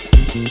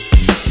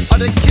 all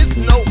the kids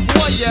know who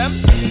I am.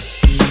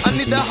 I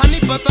need the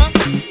honey butter,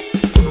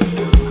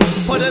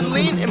 put a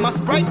lean in my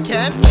Sprite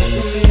can.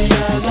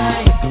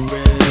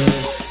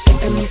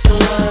 Look at me so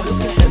hard, who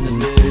can handle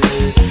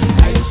this?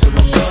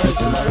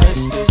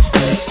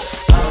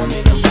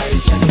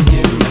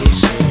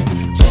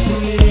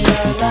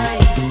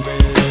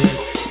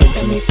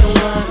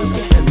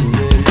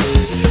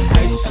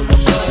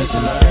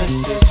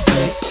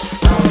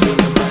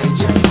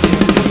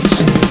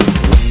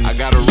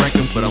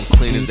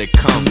 clean as they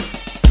come.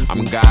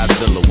 I'm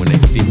Godzilla, when they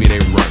see me they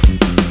run.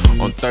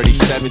 On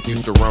 37th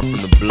used to run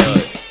from the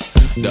blood.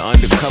 The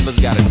undercovers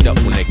gotta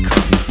duck when they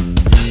come.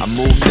 I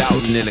moved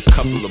out and in a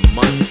couple of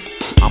months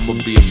I'ma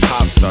be a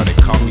pop star, they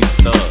call me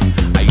Thug.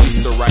 I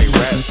used to write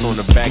raps on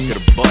the back of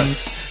the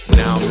bus.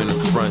 Now I'm in the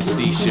front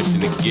seat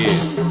shifting the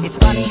gears. It's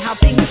funny how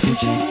things can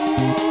change.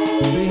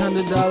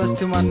 $300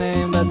 to my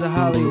name, that's a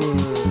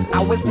Hollywood.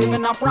 I was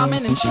living off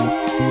ramen and shit.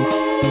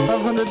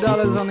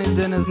 $500 on these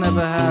dinners, never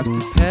have to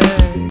pay.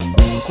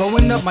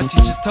 Growing up, my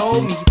teachers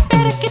told me, you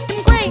better get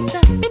them grades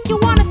up if you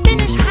wanna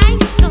finish high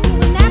school.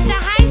 And after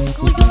high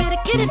school, you better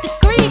get a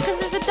degree, cause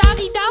it's a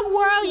doggy-dog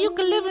world, you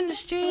can live in the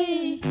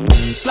street.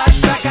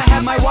 Flashback, I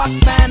had my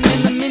Walkman in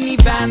the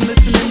minivan,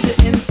 listening to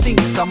NSYNC.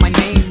 Saw my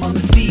name on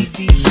the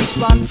CD.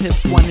 Blonde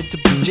tips, wanted to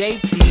be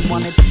JT,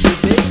 wanted to do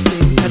big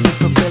things, had to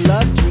fulfill a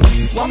dream.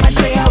 One might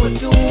say I was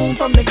doomed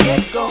from the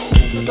get-go,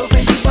 but those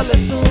same people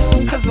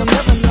assume, cause I'll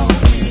never know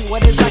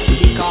what it's like to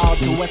be called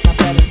to West my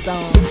set in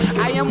stone.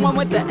 I am one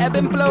with the ebb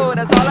and flow,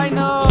 that's all I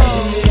know.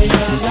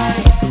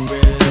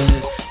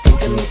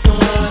 Give me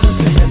someone who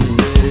can handle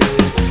it.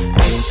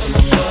 I ain't some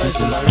boys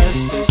till I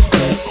rest this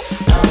fest.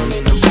 I don't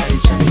need nobody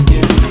trying to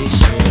give me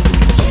shit.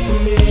 Just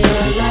give me a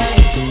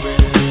light,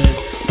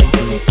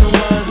 give me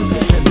someone who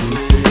can handle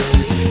it.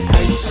 I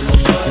ain't some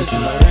boys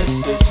till I rest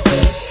this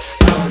fest.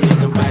 I don't need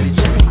nobody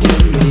trying to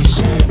give me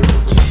shit.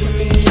 Just give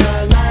me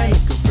a light,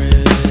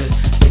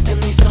 give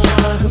me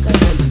someone who can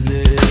handle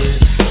it.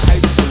 I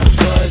ain't some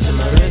boys till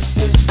I rest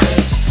this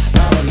fest. I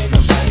don't need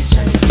nobody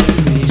trying to give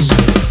me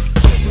shit.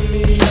 Just give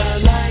me a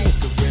light.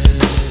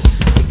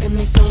 Give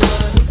me someone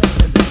who can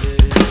handle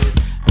it.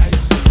 I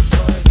see the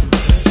boys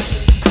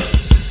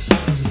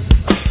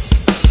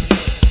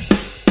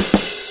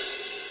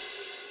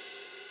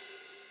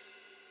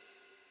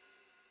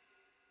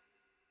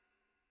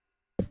in the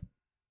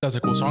That's a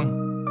cool song.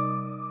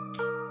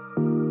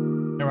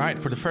 Alright,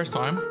 for the first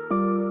time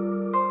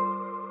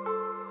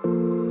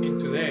in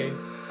today,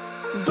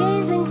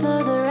 Gazing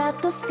further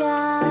at the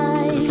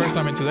sky. the first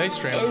time in today's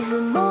stream,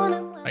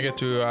 I get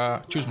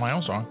to choose my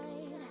own song.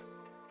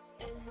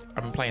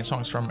 I've been playing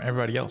songs from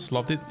everybody else.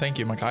 Loved it. Thank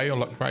you,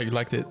 Makayo. Right, you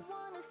liked it.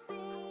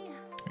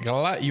 I got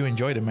a lot. You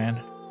enjoyed it,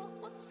 man.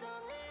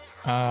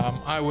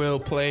 I will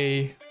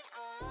play.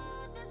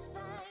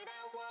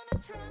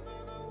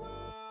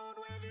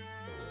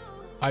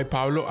 Ay,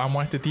 Pablo, amo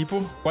a este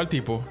tipo. ¿Cuál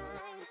tipo?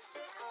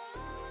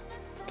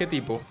 ¿Qué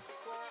tipo?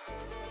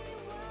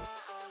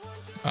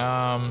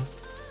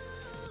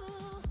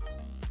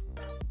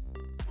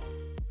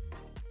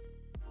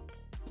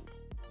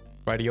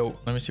 Rightio.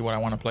 Let me see what I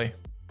want to play.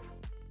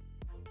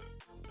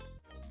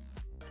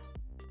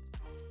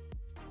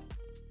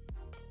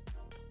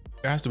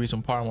 There has to be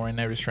some Paramore in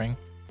every string.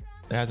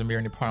 There hasn't been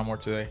any Paramore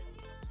today.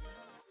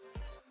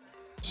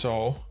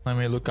 So let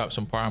me look up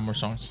some Paramore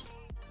songs.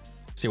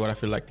 See what I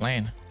feel like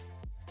playing.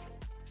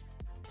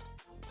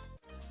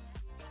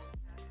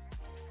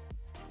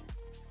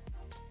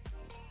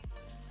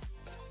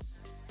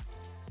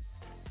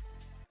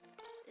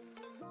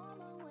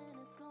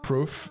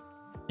 Proof.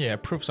 Yeah,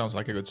 Proof sounds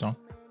like a good song.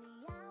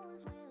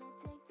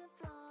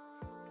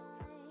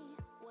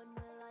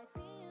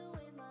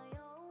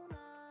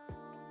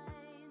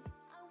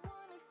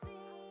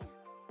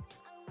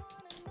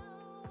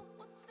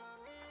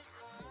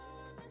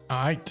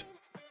 Alright.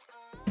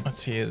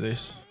 Let's hear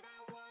this.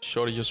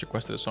 Shorty just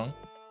requested a song.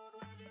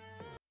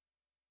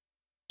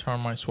 Turn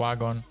my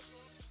swag on.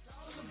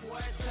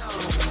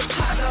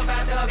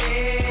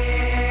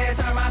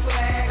 Turn my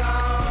swag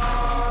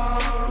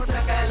on.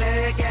 Took a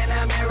look in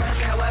the mirror,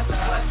 said what's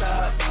up, what's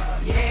up?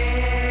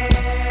 Yeah,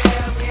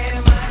 I'm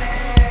getting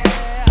money.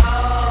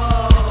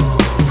 Oh,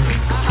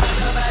 I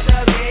hopped up at the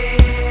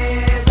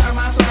bed, turn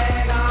my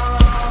swag on.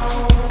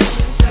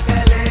 Took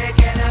a look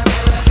in the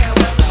mirror, said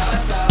what's up,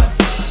 what's up?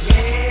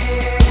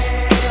 Yeah,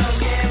 I'm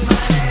getting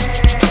money.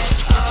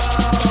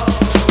 Oh,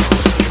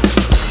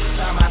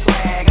 turn my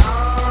swag on.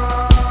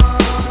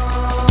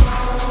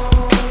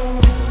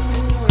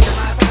 It's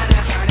my time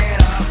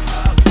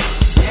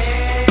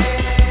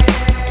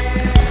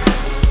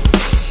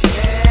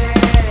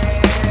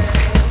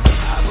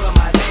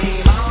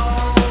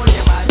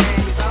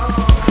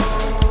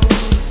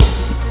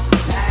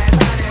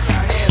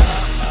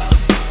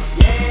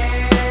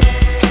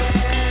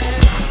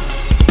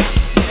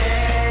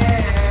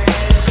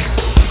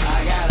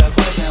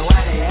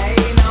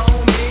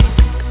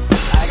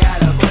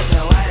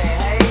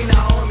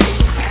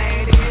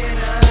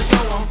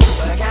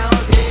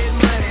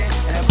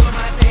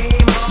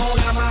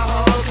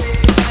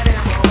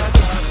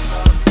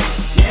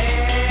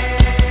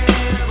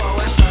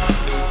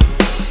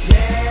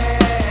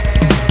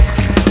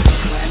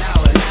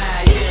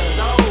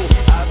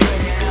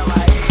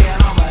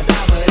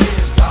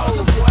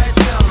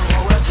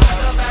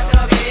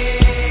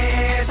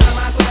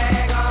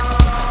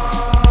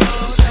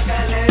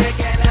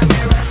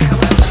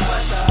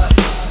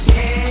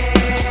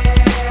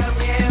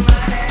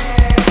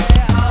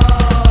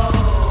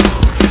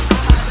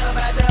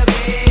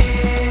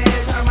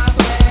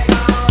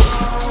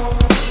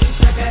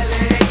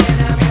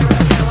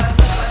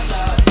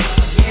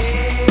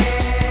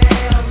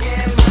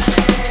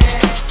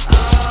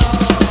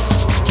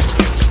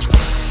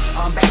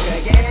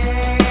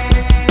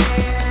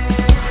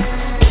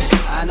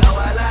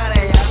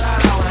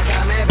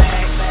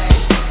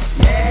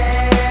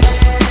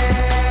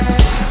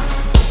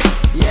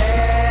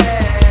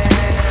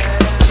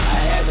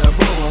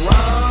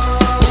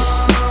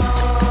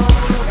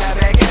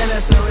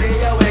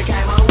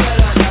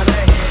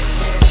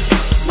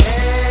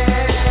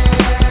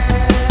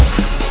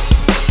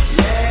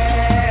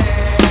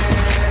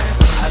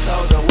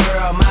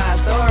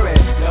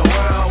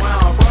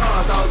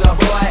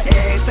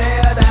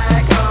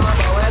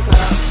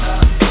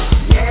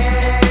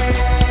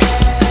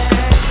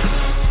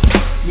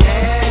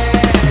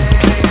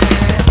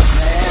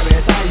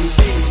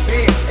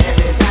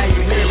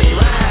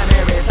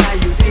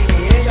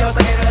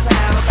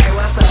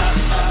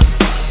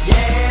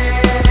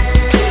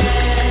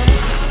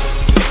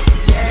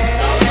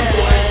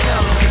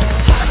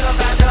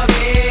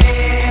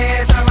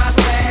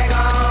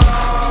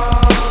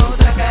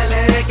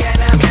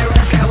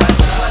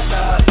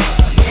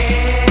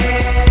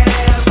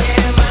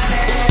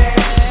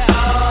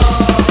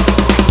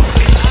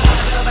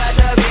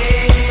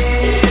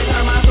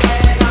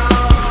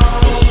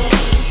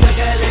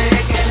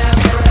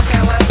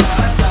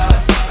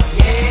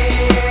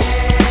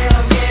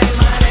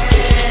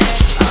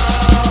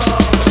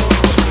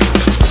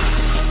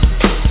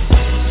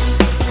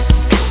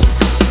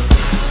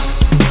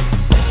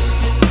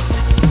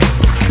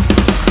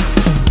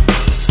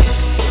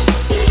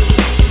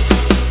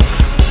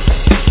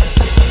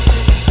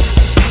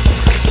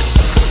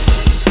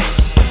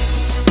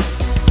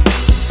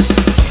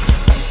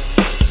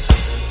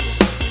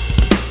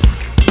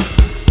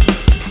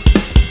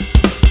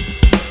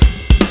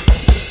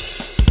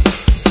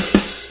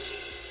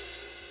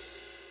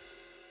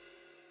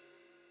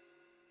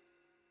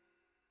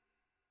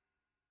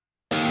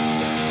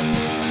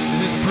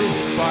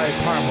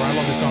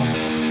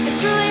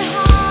it's really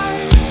hard.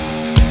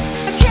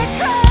 I can't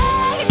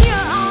cry in your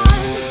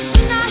arms 'cause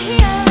you're not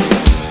here.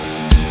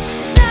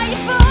 It's not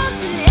your fault,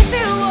 and if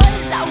it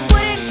was, I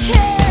wouldn't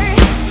care.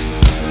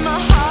 My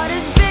heart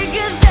is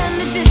bigger than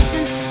the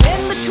distance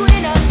in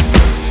between us.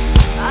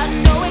 I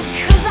know it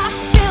 'cause I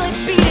feel it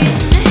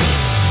beating.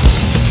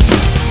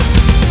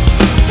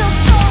 So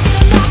strong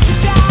it'll knock you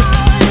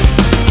down.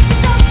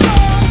 So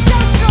strong, so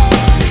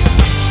strong.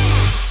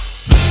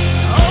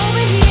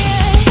 Over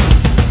here,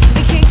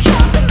 we can't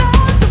count the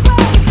miles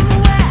away from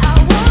where I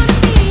wanna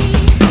be.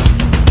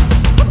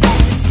 But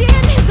best your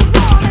skin is a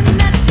warm and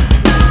that's just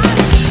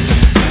smiling.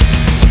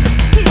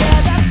 Yeah,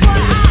 that's what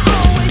I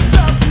always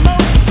love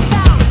most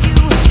about you.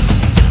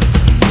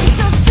 You're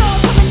so strong,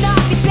 gonna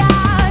knock me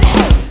down.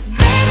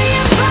 Baby,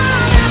 if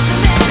I'm not the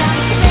man I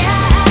say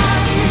I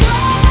am,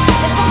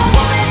 if I'm a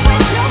woman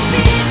with no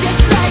fear,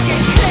 just like a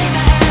claim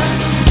I am,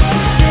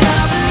 then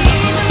I'll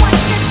believe in what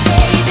you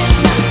say. There's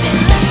nothing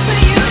left for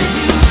you to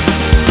do.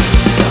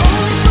 The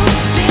only proof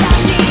that I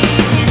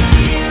need is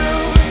you.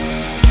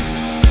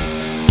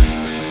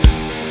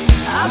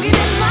 I'll get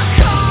in my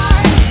car,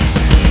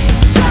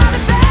 drive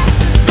it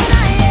faster than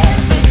I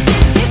ever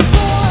did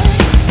before.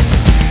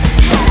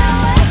 Head out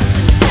west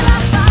until I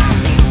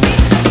finally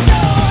reach the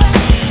shore.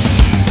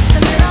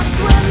 And then I'll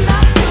swim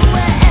out to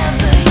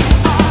wherever you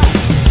are.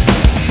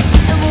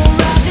 And we'll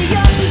ride the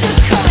ocean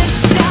current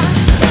down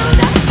to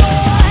that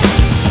fort.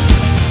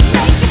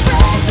 Make your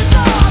friends with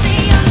all the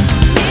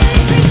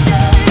unfamiliar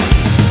creatures.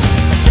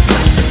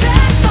 Push you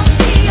back on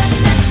the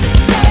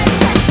unnecessary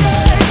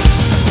pressure.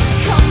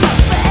 Come up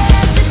for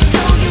air just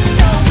so you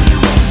know you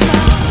won't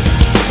drown.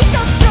 You're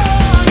so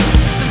strong,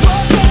 the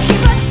world can't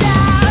keep us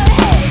down.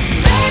 Hey,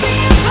 baby,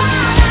 if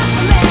I'm not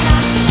the man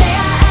I say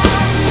I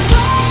am, if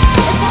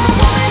I'm a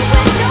woman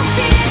with no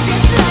fear,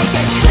 just like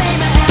I claim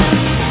I am,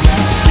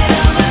 then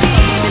I'll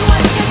believe in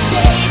what you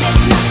say.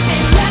 There's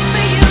nothing left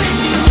for you to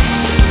do.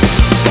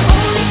 The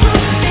only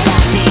proof that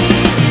I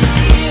need is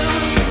you.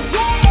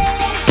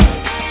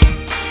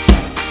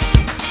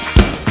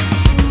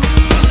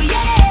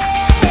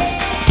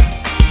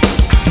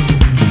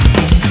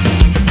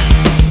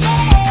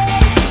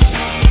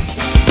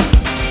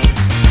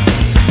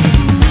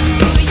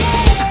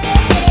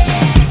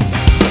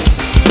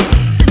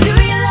 So do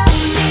you love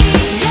me?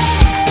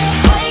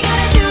 All you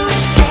gotta do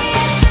is say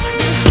yes.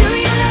 Do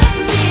you love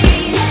me?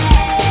 I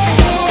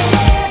won't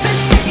ever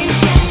second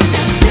guess.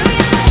 Do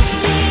you love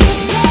me?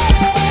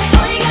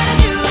 All you gotta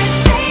do is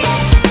say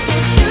yes.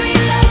 Do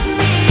you love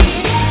me?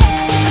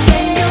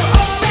 Then you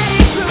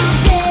already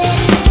proved it.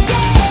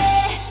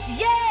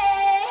 Yeah.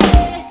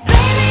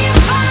 Baby,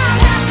 if I'm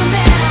not the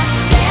man I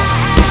say I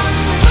am,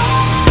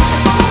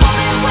 if I'm a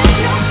woman with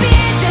no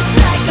fear, just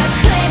like I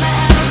claim I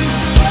am,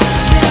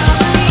 then I'll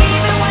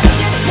believe in what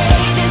you say.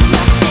 There's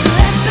nothing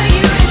left for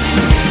you to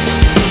do.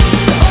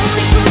 The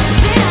only proof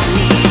that I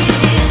need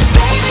is,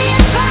 baby,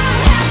 if I'm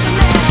not the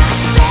man I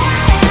say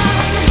I am,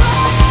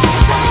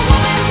 if I'm a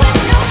woman with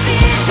no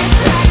fear, just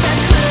like I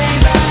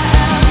claim I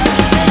am,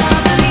 then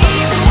I'll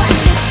believe in what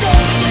you say.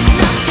 There's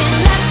nothing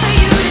left for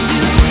you to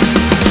do.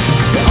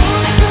 The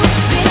only proof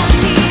that I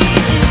need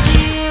is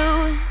you.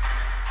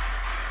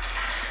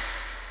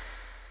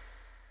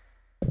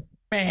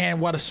 Man,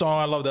 what a song.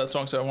 I love that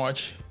song so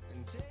much.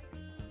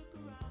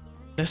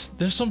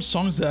 There's some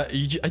songs that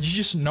you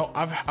just know.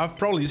 I've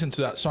probably listened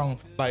to that song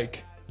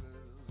like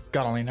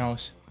God only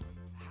knows,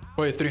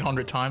 probably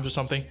 300 times or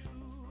something,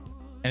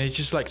 and it's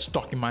just like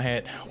stuck in my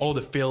head. All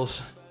the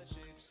feels,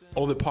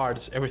 all the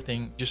parts,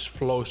 everything just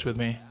flows with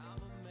me.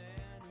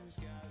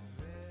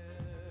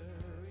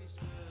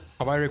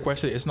 Have I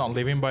requested It's Not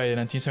Living by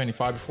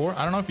 1975 before?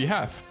 I don't know if you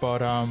have,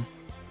 but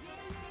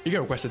you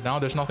can request it now.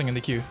 There's nothing in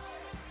the queue.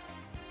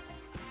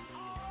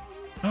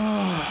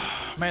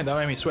 Man, that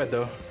made me sweat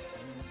though.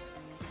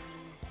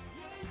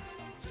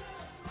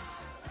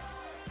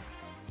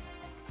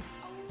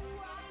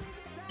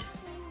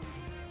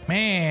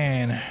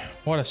 Man,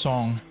 what a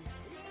song.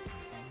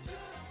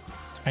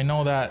 I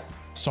know that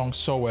song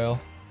so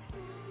well.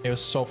 It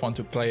was so fun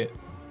to play it.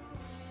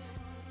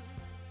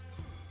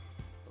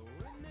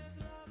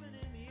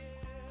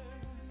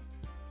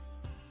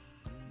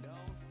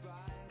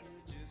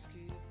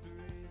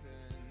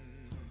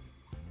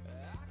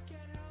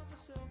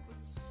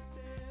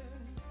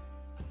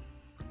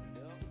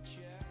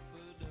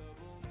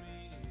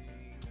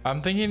 I'm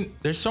thinking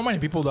there's so many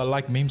people that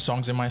like meme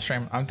songs in my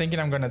stream. I'm thinking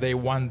I'm gonna do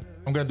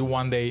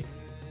one day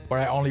where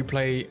I only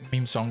play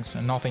meme songs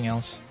and nothing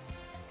else.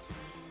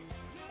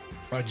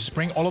 Right, just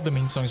bring all of the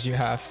meme songs you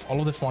have, all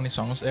of the funny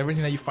songs,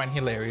 everything that you find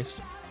hilarious,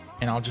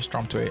 and I'll just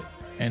drum to it.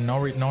 And no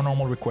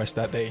normal request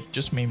that day,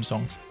 just meme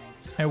songs.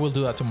 And we'll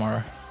do that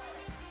tomorrow.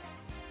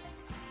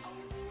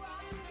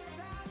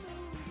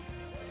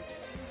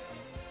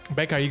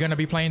 Becca, are you gonna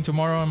be playing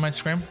tomorrow on my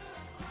stream?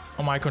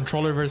 On my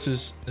controller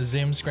versus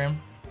Zim stream?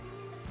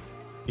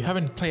 You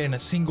haven't played in a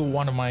single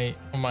one of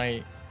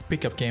my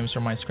pickup games or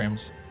my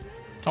scrims.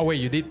 Oh wait,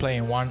 you did play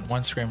in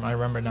one scrim. I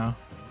remember now.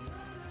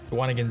 The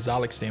one against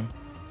Alex team.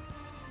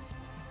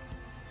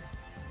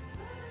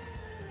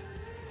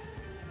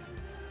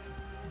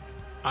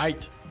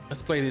 Aight,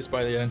 let's play this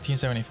by the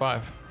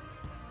 1975.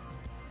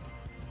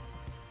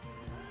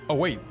 Oh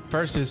wait,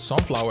 first is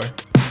Sunflower.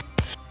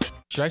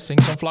 Should I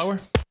sing Sunflower?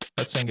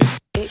 Let's sing it.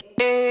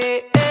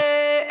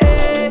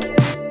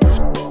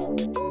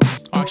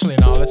 Actually,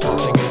 no, let's not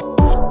sing it.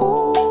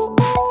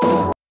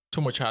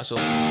 Too much hassle.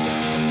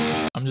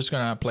 I'm just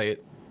gonna play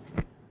it.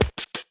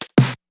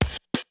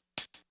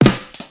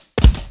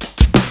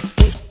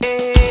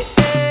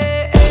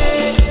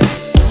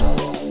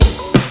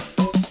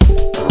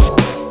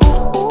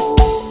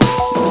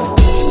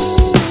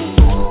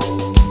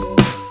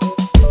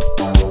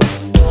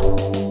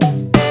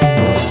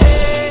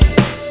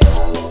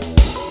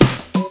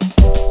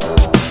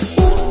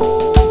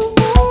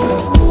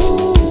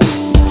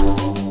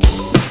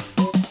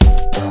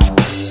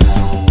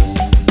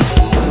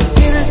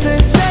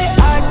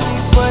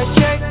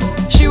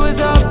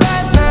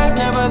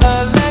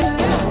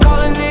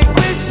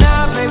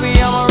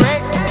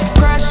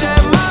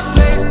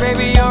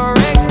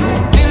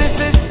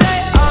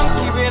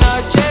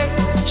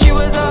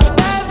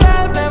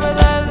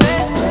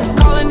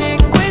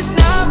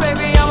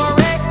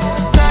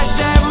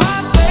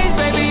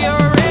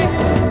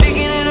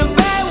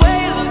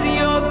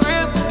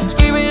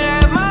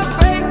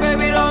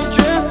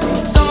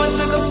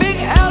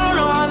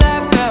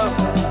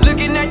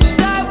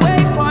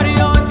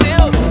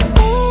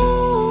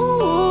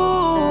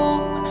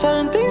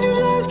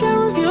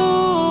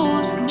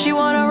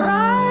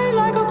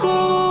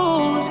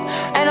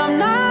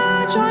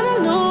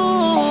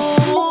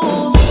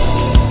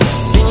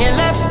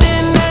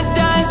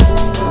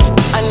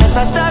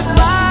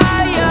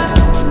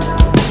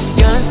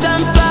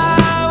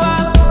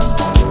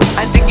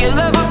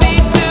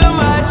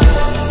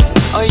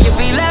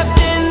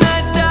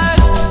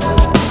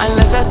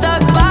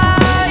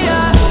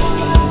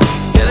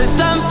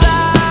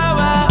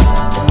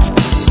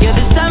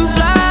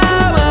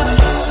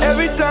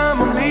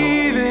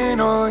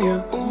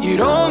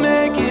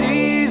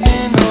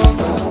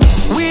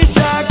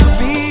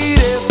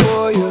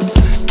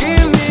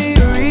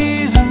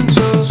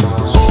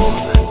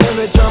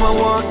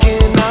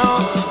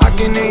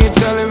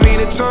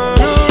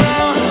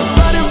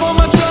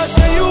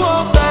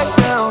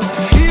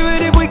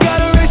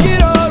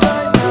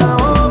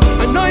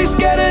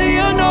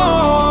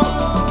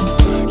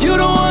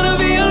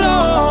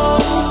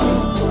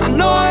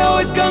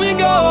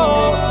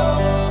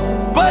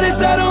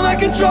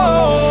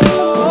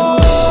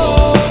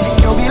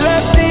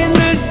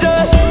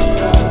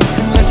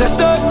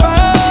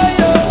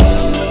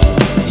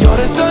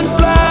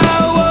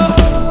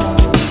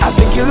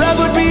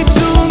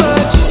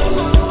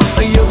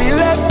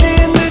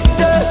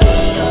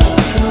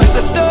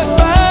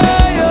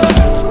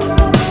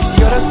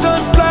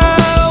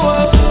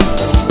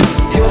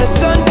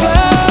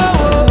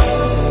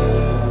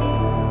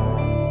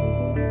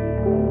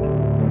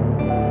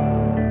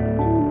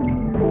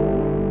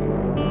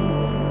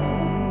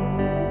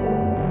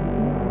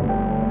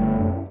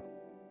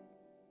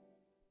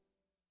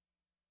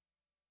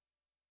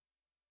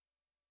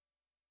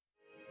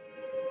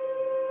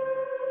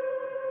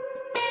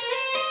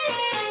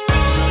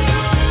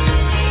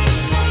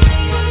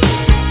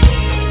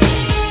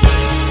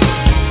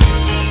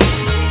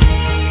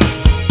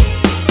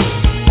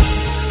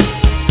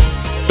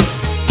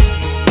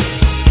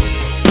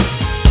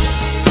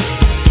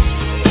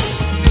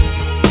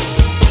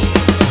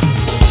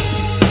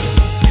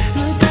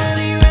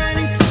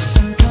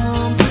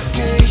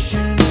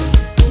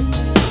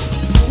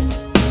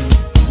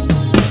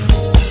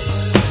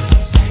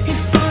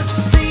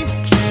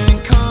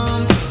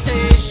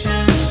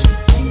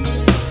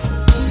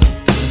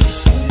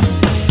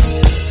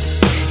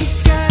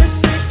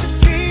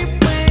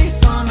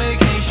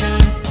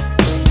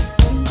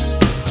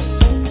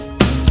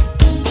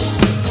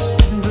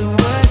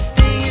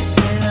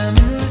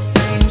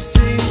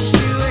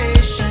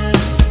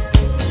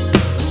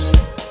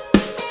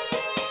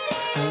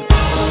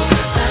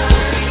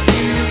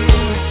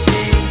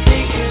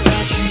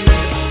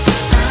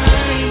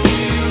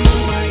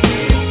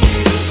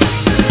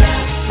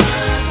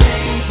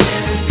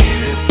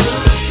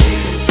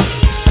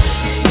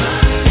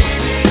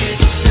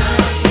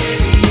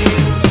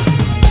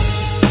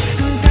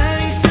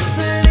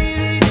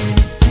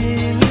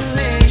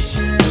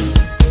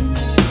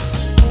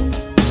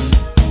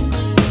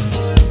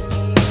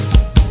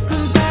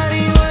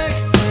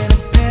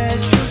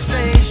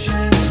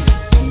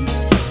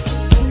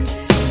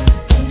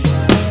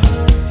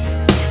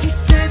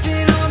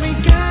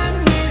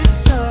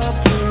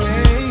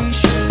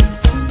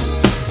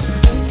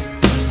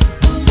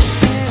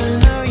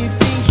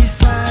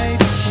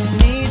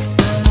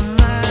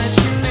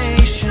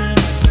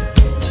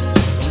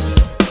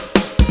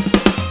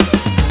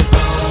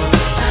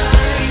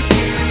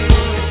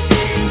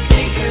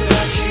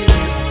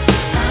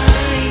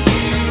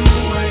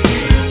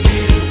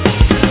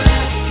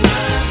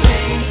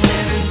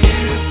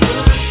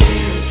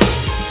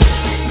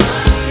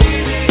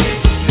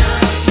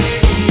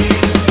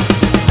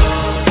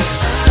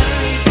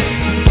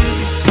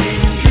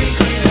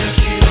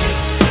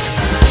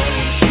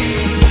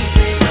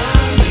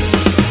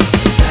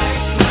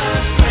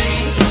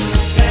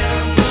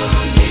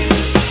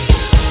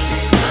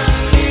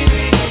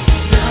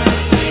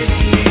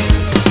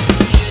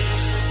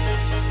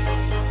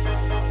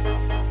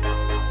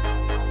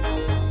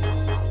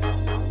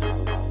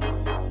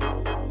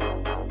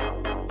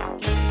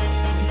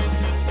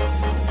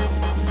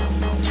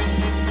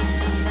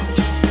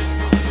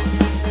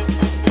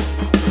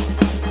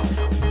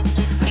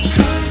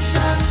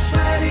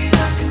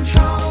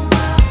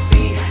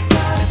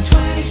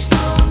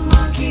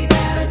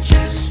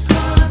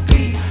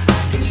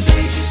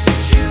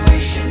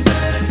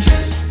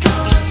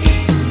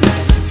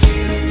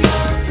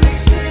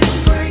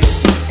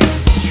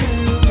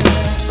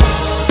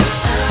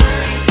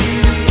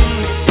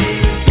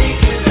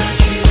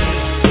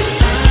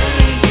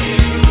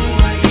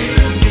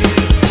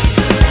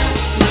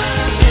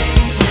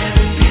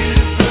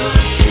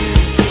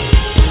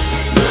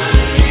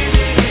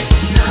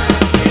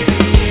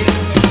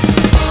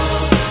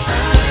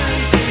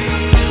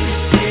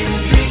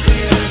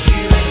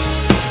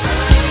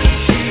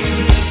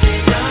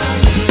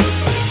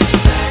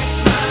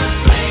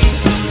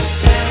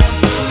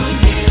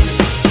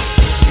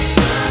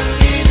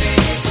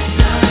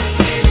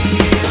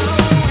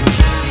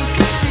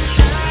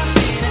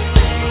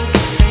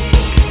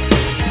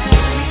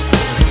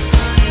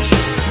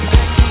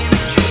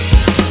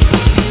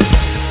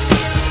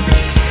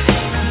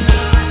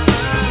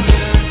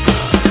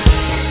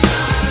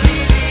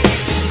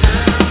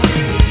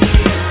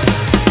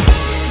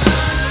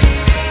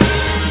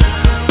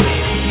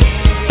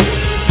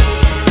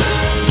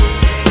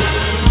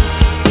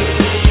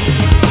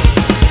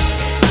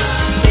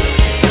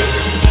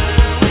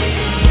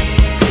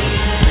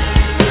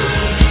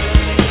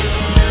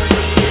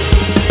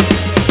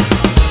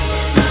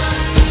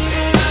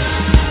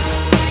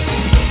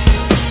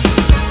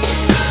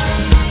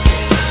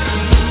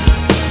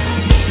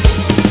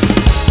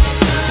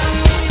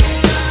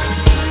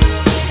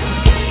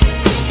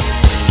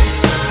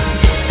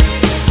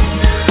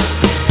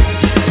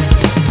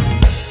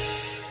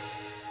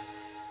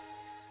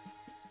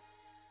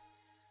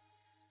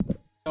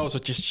 Also,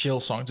 just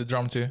chill song to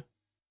drum to.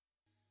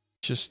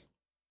 Just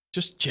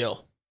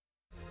chill.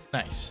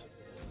 Nice.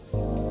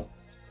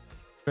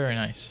 Very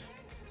nice.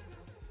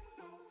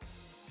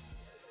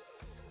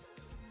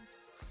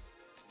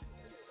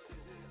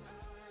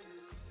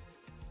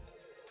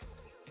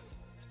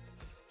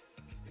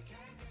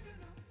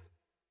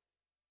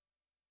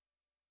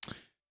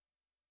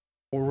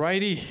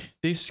 Alrighty,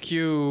 this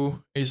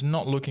queue is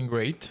not looking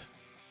great,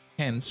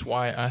 hence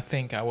why I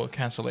think I will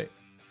cancel it.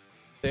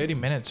 30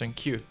 minutes on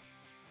queue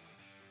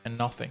and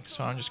nothing,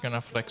 so I'm just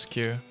gonna flex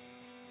queue.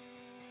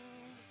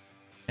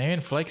 And even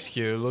flex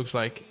queue looks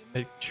like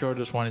the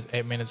shortest one is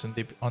 8 minutes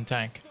on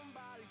tank.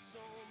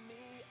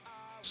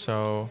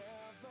 So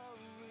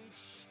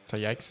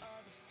yikes.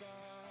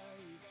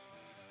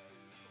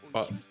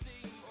 But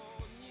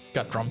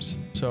got drums,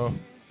 so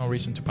no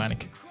reason to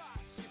panic.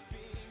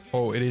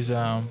 Oh, it is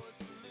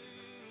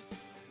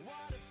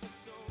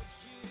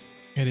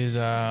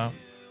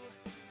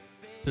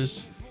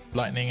there's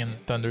lightning and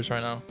thunders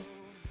right now.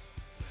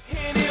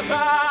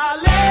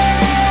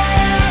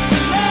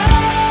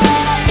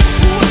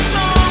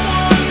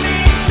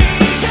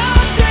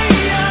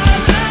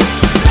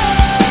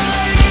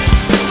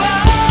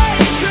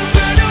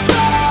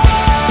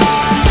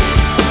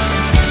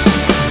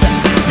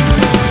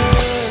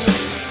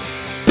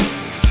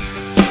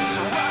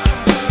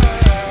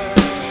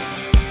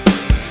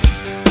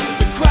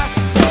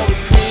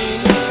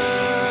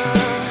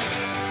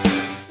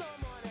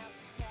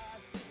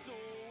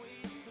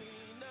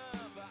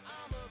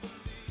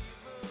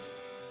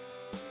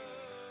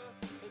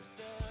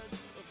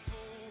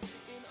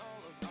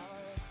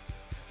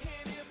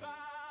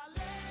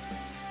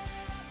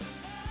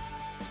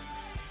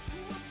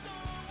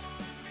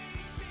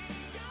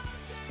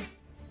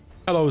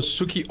 Hello,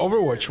 Suki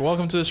Overwatch.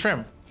 Welcome to the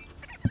stream.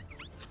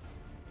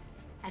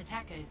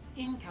 Attackers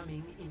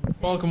incoming in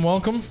Welcome,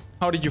 welcome.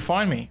 How did you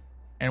find me?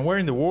 And where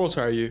in the world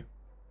are you?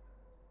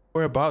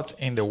 Whereabouts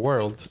in the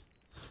world?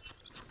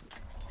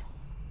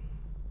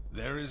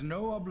 There is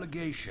no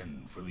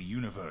obligation for the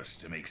universe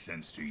to make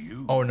sense to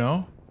you. Oh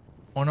no?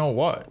 Oh no,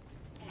 what?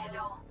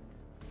 Hello.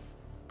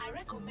 I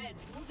recommend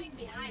moving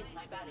behind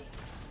my body.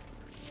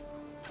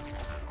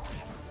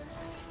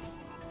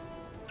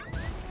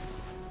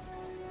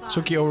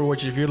 Suki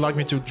Overwatch, if you'd like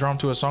me to drum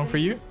to a song for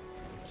you,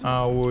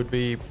 I would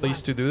be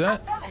pleased to do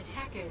that.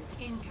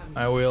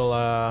 I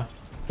will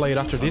play it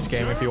after this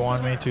game if you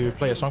want me to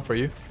play a song for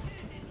you.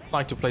 I'd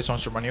like to play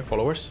songs for my new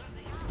followers.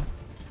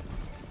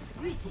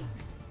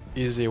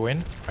 Easy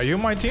win. Are you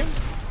my team?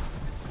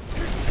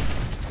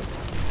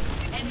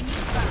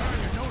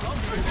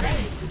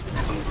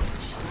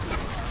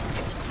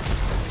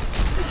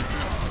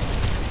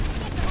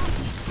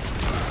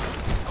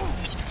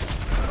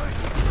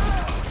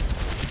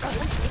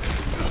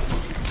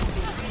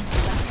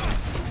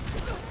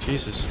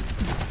 Jesus.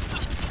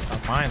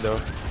 Not mine though.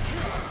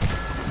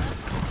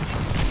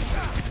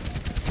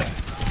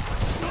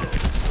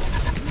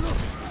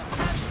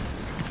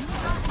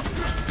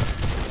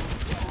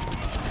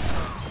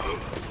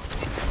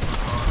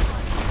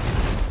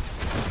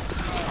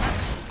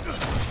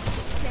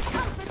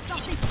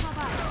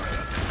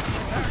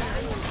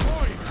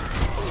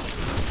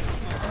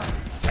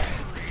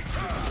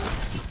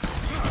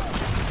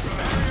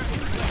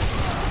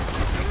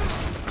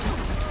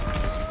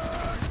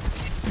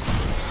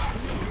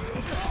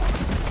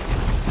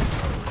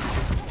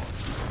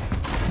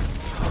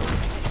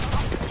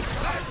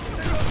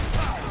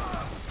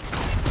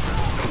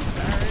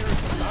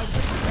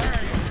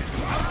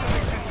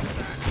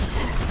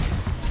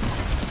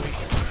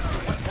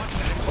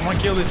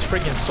 Kill this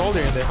freaking soldier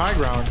in the high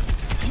ground.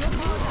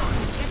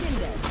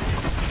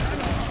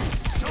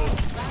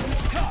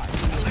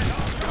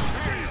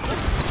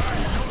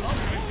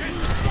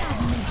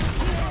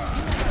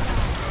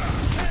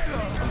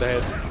 I'm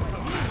dead.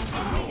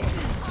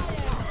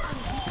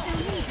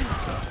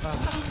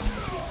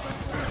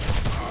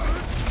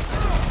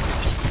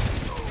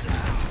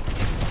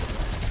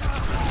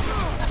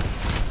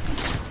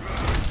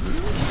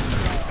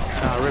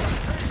 Rip.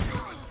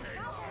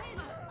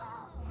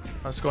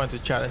 Let's go into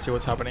chat and see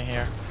what's happening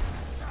here.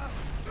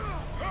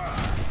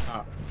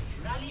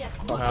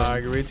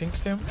 Greetings,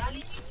 Tim.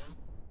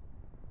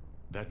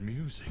 That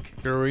music.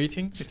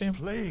 Greetings, Tim.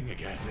 Playing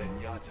again.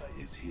 Zenyatta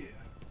is here.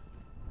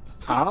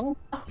 How?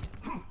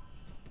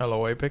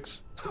 Hello,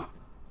 Apex.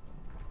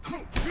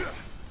 What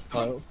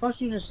the fuck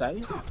did you just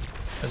say?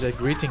 I said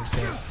greetings,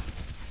 Tim.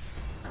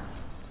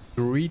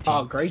 Greetings.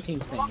 Oh,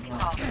 greetings, Tim. Oh.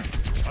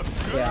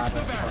 Yeah, I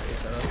don't fuck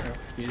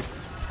it.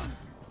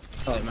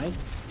 Hello, mate.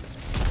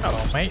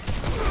 Hello, mate.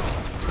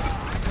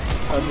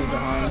 Soldier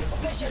behind.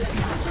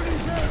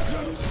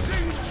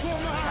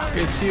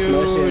 It's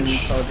huge.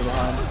 Soldier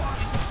behind.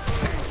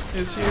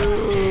 It's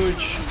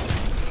huge.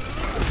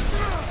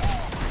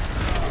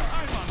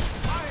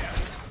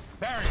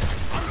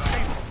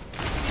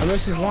 I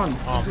missed his one.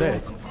 Oh, I'm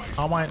dead.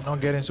 How am I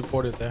not getting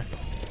supported there?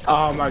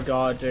 Oh my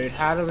god, dude.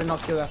 How did we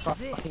not kill that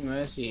fucking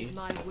Mercy? Is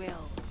my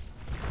will.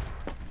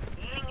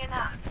 Healing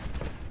enough.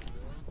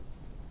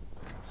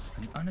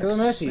 An Kill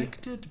Mercy.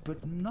 unexpected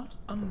but not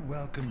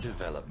unwelcome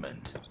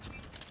development.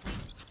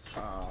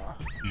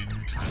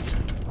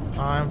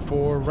 Time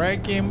for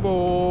Wrecking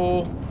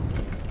Ball.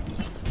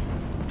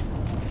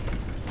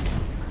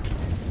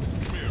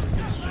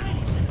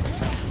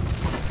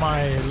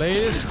 My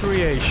latest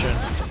creation.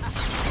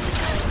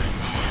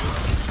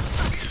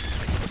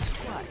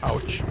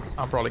 Ouch.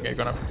 I'm probably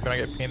gonna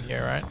get pinned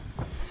here, right?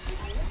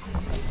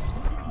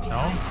 No,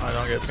 I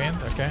don't get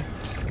pinned. Okay.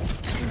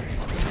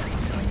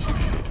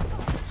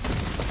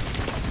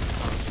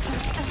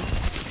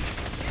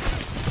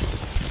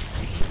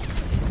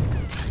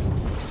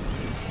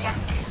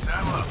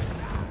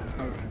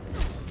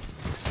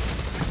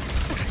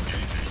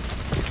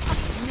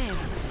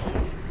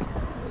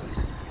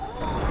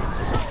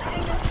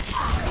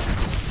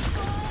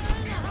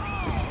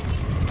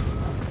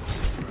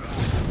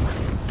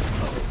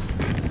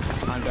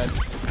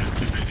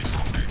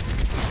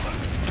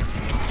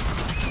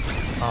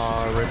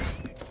 Rip.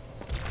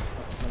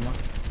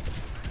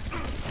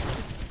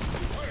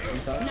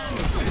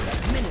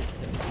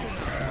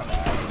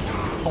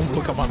 Oh,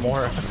 look at my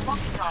Mora.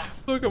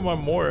 Look at my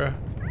Mora.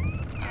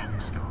 I'm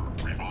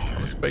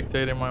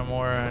spectating my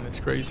Mora and it's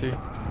crazy.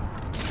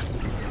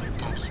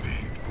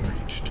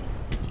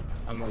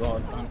 Oh my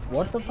god,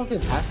 what the fuck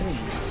is happening?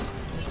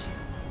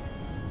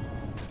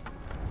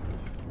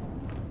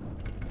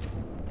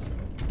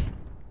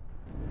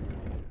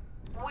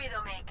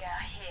 Widowmaker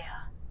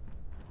here.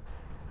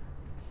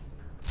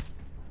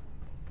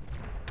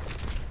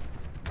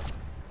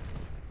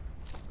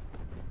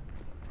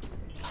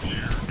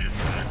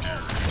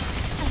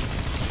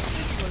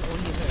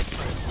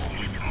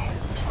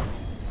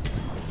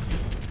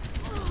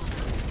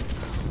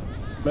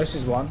 This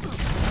is one.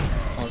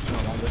 Oh, it's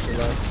not one, this is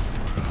left.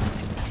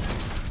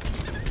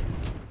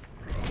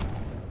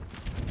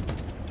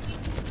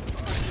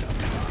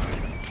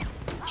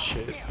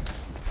 Shit.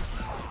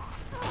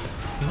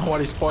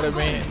 Nobody spotted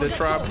me in the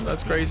trap.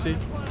 That's crazy.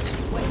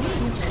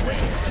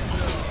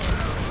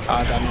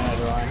 Ah, damn it,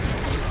 everyone.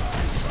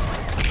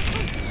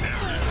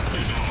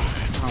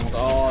 Oh my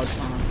god.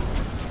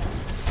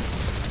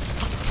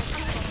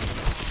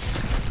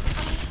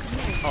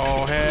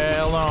 Oh,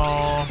 hell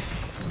no.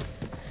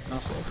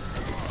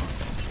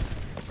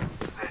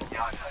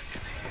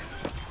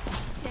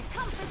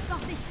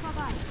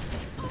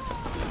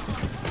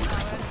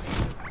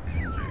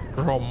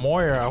 Bro,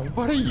 Moira,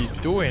 what are you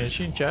doing? Is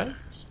she in chat?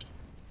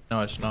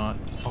 No, it's not.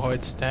 Oh,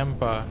 it's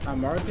Tempa.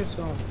 Marcus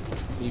going.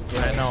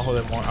 I know who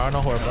I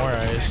know who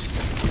Moira is.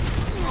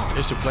 I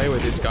used to play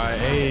with this guy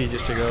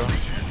ages ago.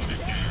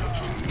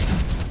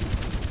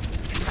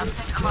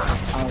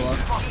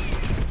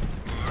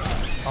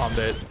 Oh, I'm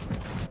dead.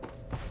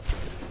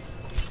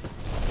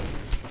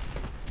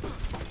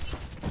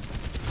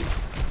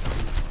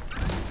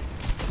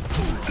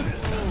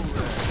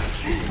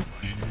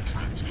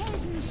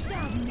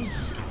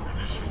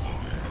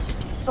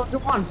 Soldier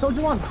one,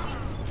 soldier one.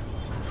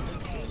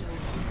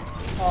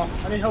 Oh,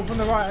 I need help from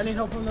the right. I need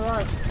help from the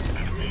right.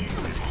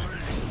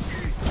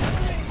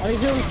 I need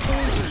healing,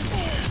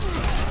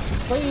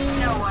 please.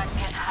 No one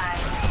can hide.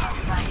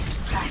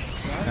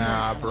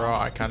 Nah, bro,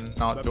 I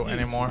cannot do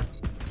anymore.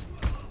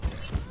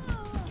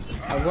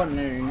 I've got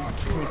noon.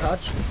 Can we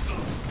touch?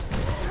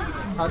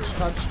 Touch.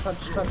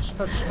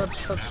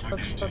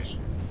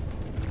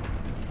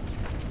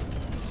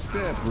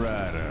 Step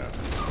right up.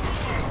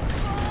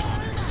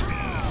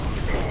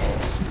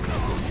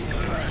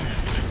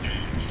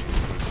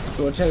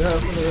 Go check her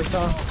from the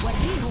rooftop.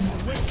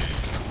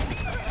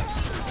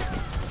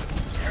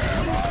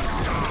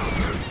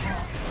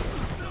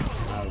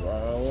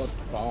 What the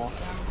fuck?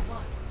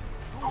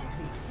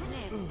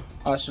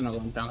 I shouldn't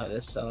have gone down at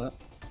this, sell it.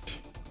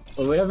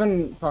 But we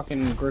haven't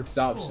fucking grouped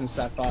up since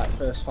that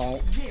first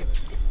fight. 0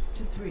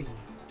 to 3.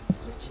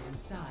 Switching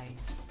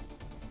sides.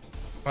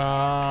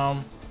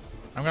 I'm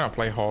gonna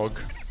play Hog.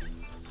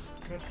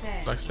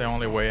 Prepare. That's the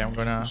only way I'm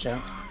gonna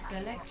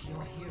Select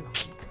your hero.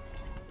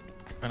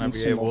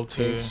 be able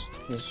to.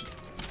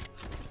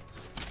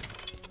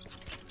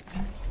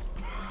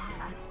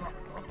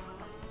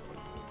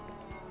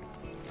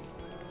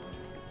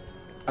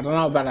 I don't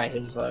know about that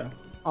hills though.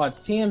 Oh, it's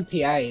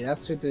TMPA.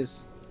 That's who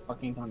this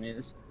fucking gun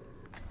is.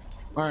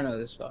 I don't know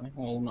this guy.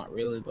 Well, not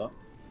really, but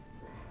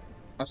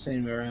I've seen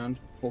him around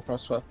for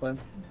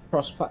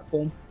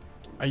cross-platform.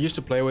 I used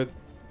to play with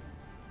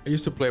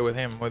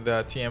him with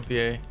the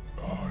TMPA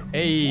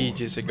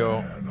ages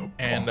ago,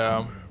 and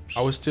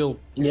I was still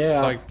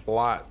like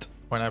plat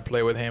when I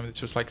played with him.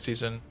 This was like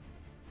season,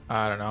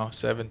 I don't know,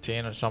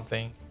 17 or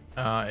something,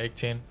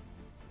 18,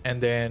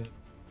 and then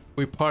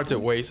we parted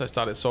ways. I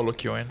started solo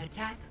queuing,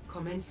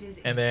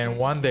 and then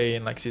one day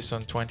in like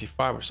season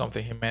 25 or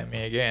something, he met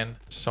me again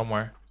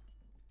somewhere,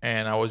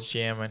 and I was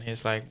GM, and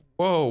he's like,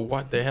 "Whoa,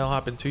 what the hell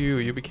happened to you?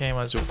 You became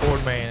a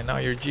support main, and now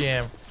you're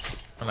GM."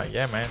 I'm like,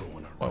 "Yeah, man.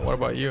 What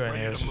about you?" And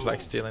he was just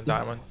like stealing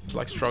diamond, just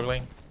like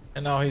struggling,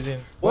 and now he's in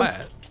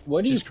plat.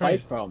 Where do you play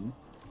from?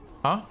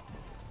 Huh?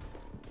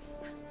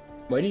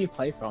 Where do you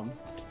play from?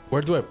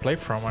 Where do I play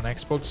from? On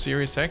Xbox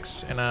Series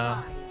X and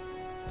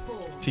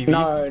TV?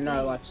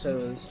 No, like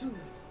servers.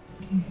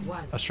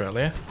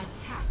 Australia.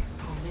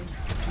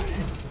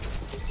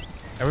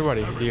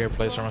 Everybody here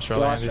plays from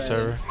Australia in this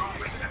server.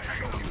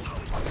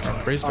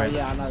 From Brisbane. Oh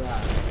yeah, I know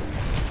that.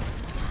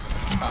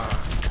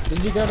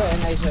 Did you go to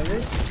NA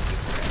servers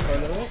for a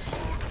little bit?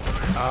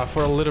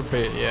 For a little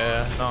bit,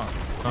 yeah. Not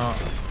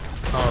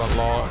a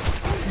lot.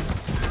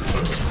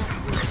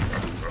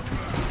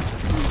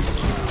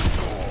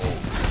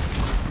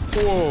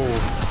 Whoa.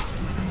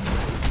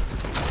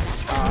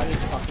 I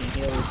need fucking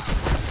heals,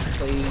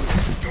 please.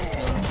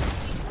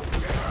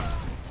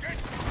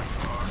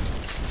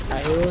 Our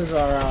heals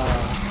are,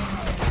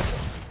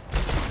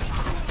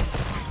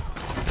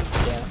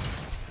 yeah.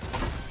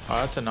 Oh,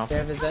 that's enough.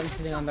 Yeah, there's Zen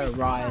sitting on the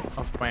right.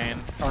 Of man.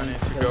 I Trying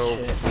need to kill go.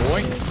 shit.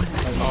 Boink.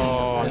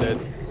 Oh, I'm dead.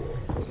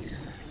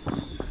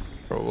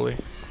 Probably.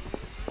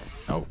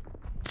 Nope.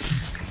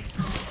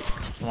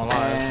 I'm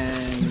alive.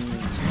 And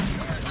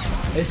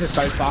this is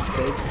so fucked,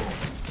 dude.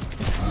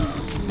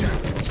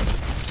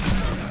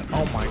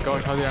 Oh my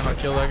gosh, how did I not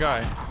kill that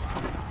guy?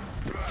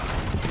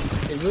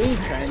 It really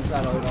trains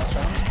that old us,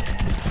 right?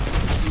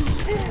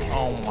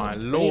 Oh my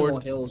We need lord.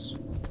 more heals.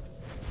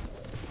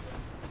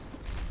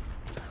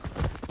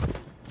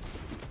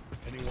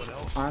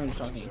 I'm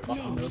fucking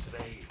good.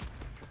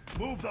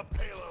 Move the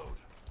payload.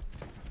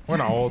 I'm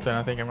gonna ult and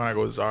I think I'm gonna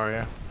go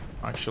Zarya,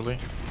 actually.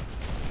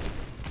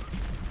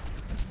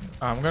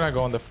 I'm gonna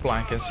go on the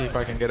flank and see if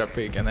I can get a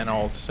pick and then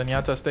ult.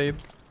 Zenyatta stayed.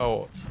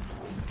 Oh.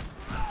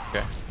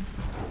 Okay.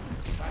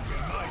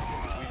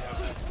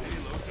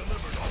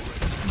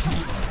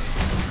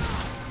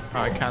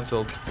 I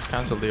cancelled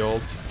the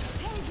ult.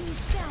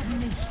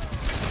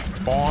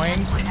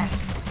 Boing.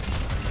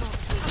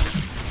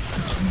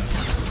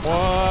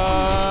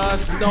 What?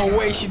 No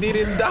way, she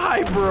didn't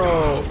die,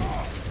 bro.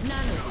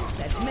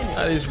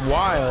 That is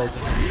wild.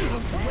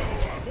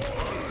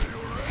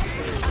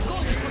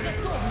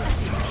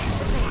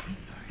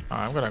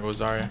 Alright, I'm gonna go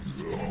Zarya.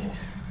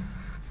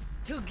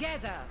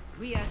 Together,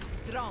 we are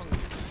strong.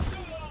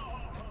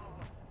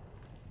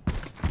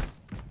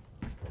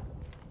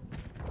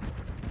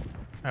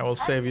 I will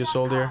save you,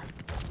 soldier.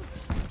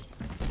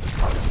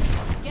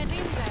 Get in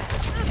there.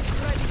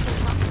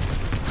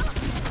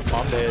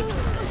 I'm dead.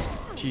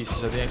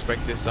 Jesus, I didn't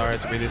expect this Zarya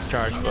to be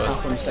discharged, but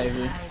I'm save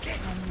you.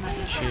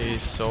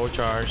 she's so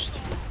charged.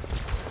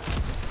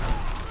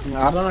 I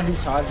don't know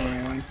who's charging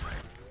anyone.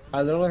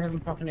 I literally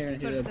haven't fucking even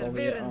hit a ball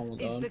yet. Oh my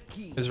god.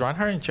 Is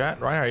Reinhardt in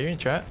chat? Reinhardt, are you in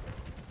chat?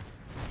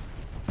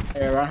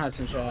 Yeah, Reinhardt's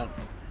in chat.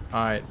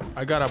 Alright,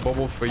 I got a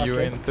bubble for you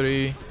in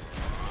 3,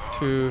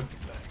 2,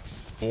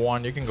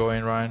 1. You can go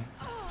in, Ryan.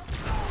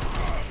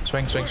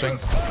 Swing, swing, swing.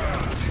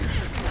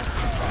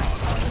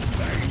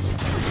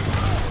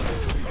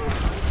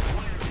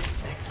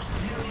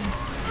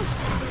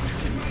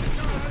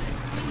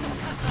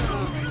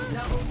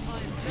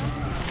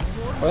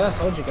 Where that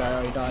soldier guy?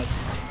 Oh, he died.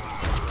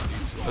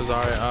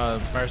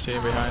 Zarya, Mercy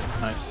in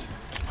behind. Nice.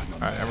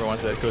 Alright,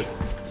 everyone's dead. Good.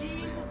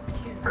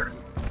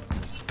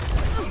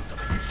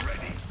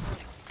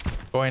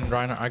 Go in,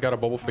 Ryan. I got a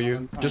bubble for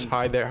you. Just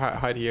hide there.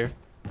 Hide here.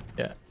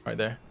 Yeah, right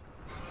there.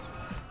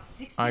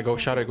 Alright, go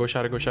shatter, go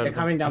shatter, go shatter. They're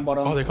coming down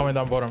bottom. Oh, they're coming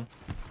down bottom.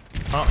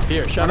 Oh,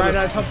 here, Oh, shatter.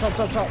 no,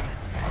 top.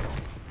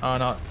 Oh,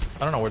 no. I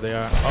don't know where they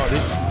are. Oh,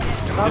 these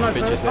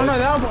bitches. Oh, no,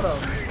 they're on bottom.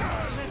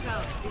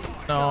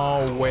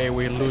 No way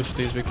we lose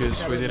this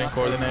because we didn't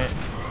coordinate.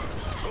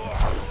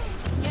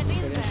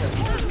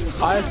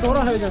 I thought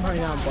I heard them coming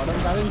down bottom,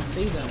 but I didn't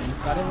see them.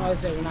 I didn't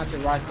realize they went out the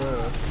right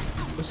door.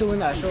 We'll still win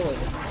that, surely.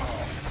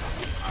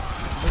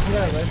 We can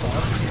get a red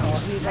bar. Oh,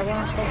 he's like,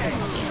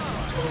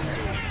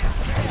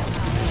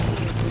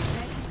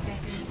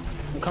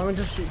 I'm coming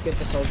to shoot, get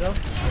the soldier.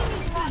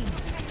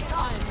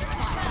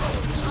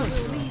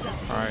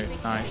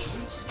 Alright, nice.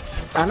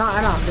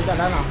 Anna, did that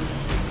Anna.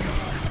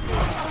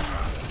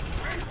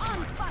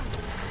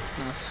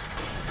 Nice.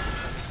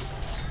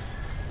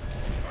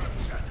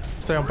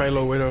 Stay on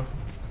payload, Widow.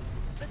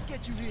 Let's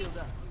get you healed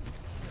up.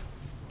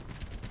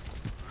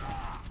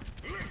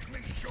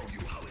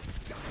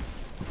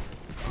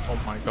 Oh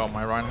my god,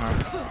 my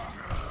Reinhardt.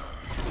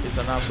 He's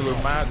an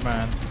absolute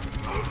madman.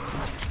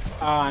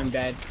 Oh, I'm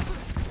dead. What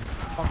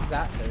the fuck is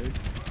that, dude?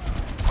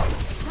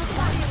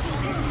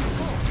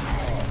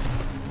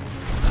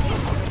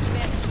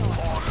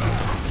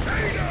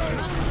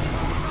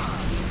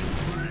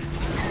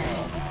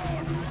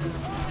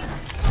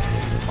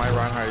 My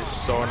Reinhardt is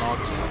so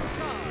nuts.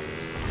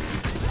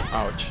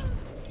 Ouch.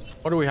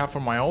 What do we have for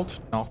my ult?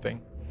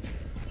 Nothing.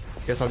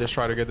 Guess I'll just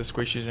try to get the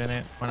squishies in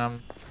it when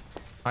I'm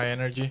high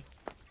energy.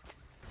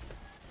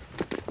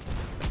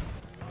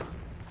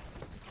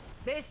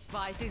 This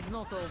fight is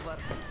not over.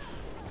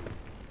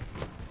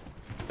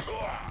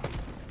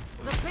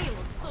 The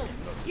payload stop.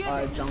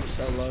 I jumped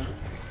so low.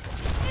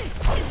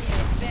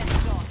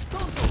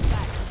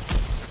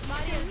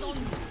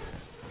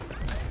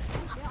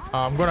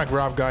 I'm gonna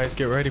grab, guys.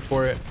 Get ready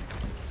for it.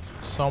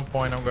 At some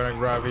point, I'm gonna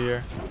grab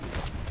here.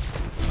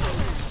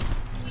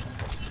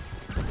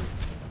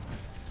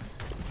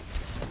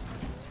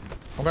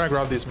 I'm gonna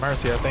grab this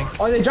Mercy, I think.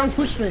 Oh, they jump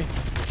pushed me.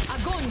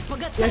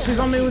 Yeah, she's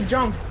on me with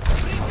jump.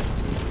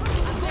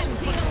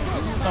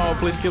 No,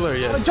 please kill her,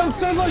 yes. Jump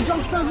so low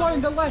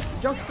in the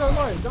left. Jump so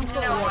low.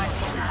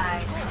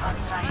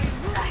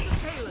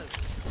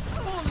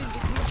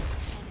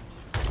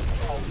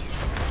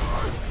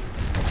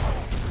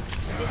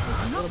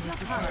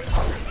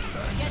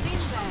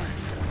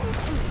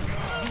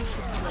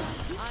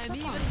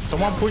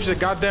 Someone push the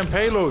goddamn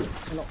payload.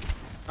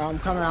 I'm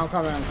coming.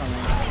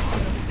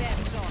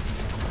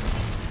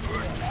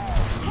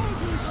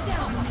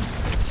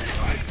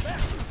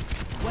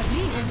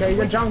 Okay,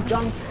 you jump.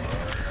 Can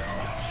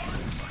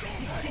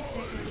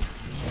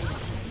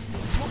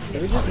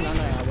we just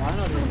nano? Why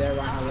not in there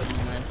right now? Let me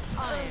know.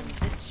 I am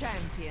the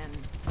champion.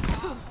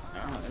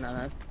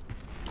 No.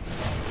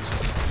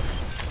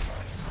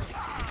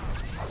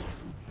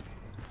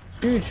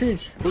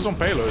 Huge. Who's on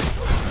payload?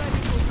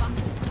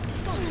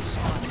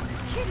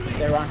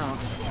 They run out.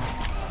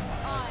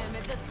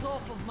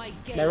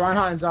 They run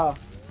out and Zara.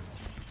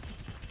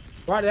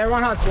 Right, they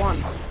run out one.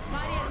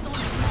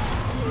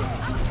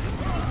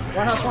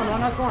 One has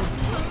one.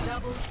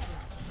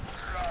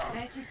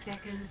 30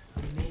 seconds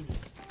remaining.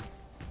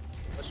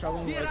 We're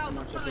struggling way too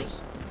much at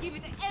this. Give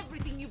it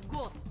everything you've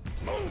got.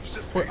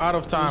 We're out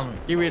of time.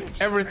 Give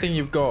it everything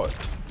you've got.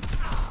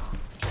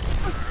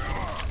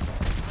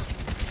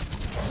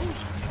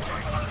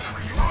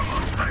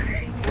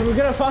 Can we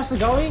get it faster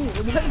going?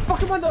 What the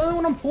fuck am I the only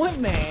one on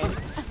point, man?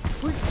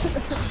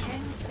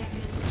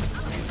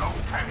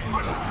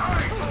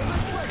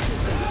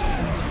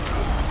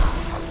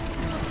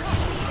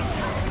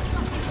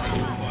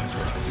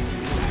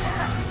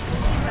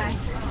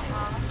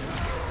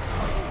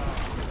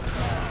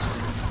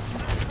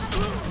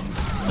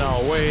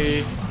 No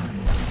way.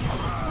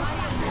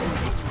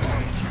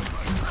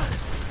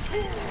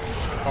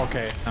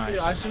 Okay, nice. Dude,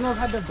 I shouldn't have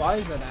had the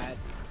visor that.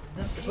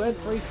 If we had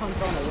 3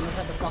 cunts on, I wouldn't have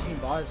had the fucking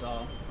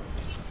visor.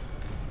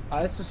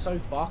 This is so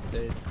fucked,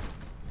 dude.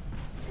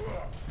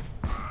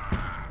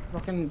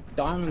 Fucking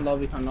diamond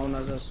lobby cunt, no one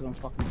knows us on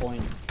fucking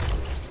point.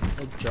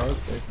 What a joke,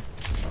 dude.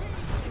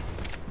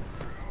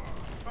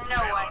 No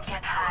one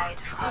can hide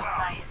from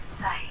my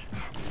sight.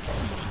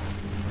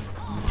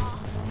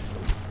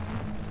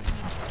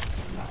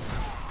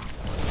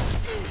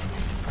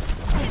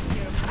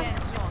 Your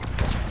best shot.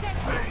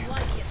 That's how I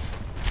like it.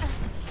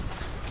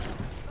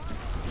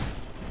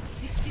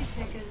 60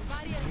 seconds.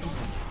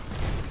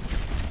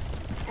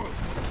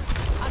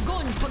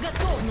 Огонь по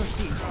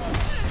готовности.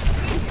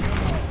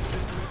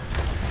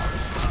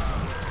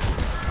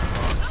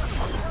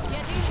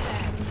 Get in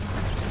there.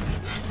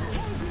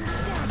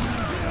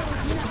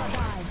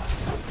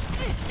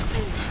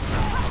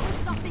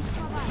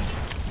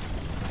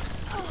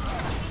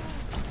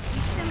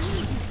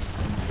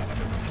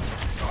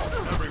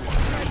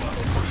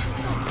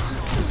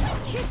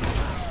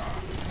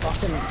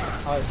 Fucking,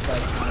 oh, it's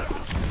like,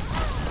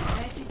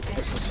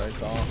 this is so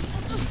dark.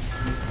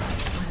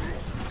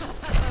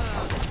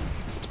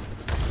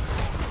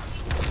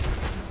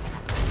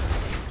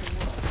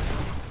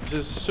 This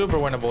is super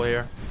winnable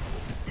here.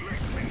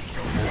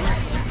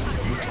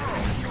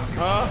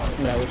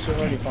 Yeah, we should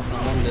already fucking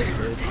won this,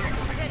 dude.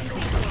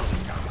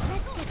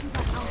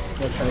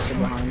 We'll chase it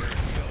behind.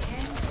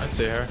 I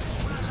see her.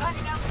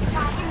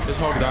 This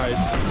hog dies.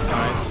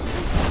 Nice.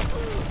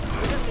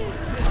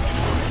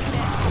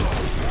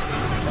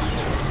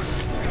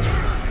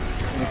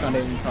 We can't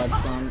even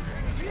touch them.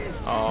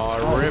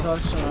 Oh, rip.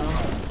 Touch,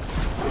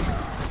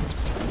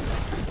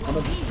 what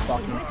a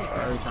fucking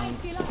fairy tank.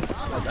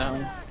 What the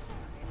hell?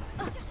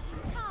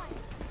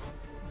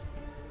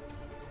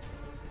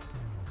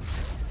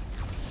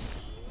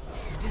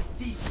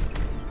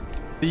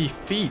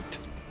 Defeat.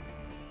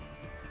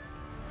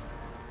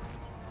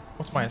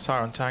 What's my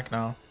Siren tank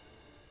now?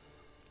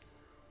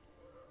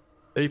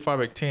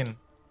 85-18.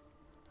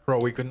 Bro,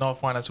 we could not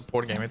find a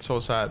support game. It's so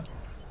sad.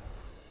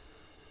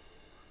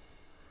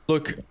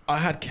 Look, I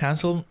had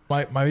canceled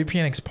my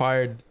VPN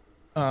expired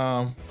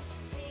a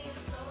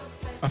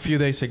few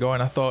days ago,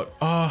 and I thought,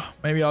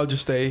 maybe I'll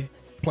just stay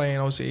playing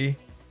OCE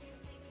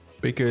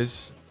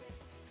because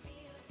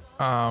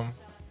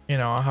you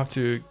know, I have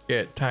to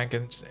get tank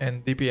and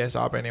DPS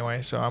up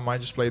anyway, so I might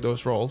just play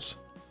those roles.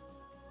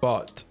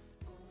 But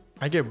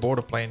I get bored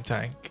of playing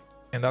tank,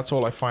 and that's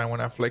all I find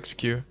when I flex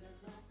queue.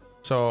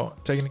 So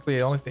technically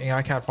the only thing,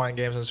 I can't find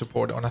games and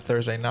support on a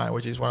Thursday night,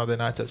 which is one of the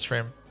nights I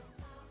stream.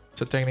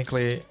 So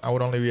technically I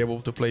would only be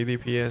able to play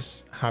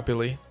DPS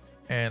happily,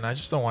 and I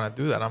just don't want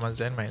to do that. I'm a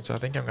Zen main, so I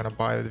think I'm gonna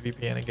buy the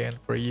VPN again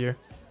for a year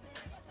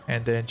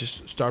and then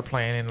just start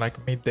playing in like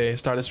midday,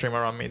 start the stream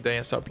around midday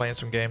and start playing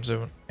some games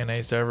of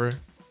NA server,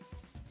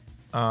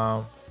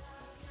 to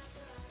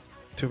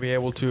be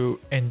able to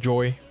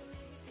enjoy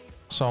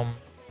some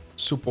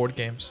support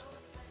games.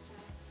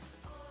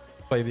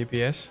 Play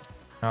DPS.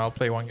 I'll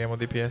play one game of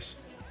DPS.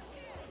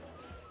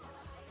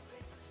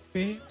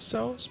 Be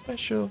so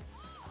special.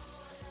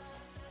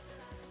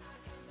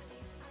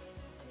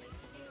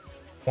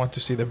 Want to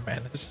see the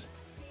menace.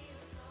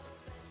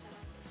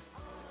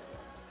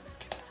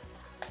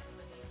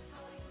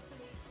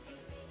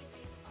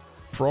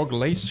 Frog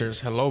Lasers,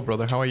 hello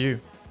brother, how are you?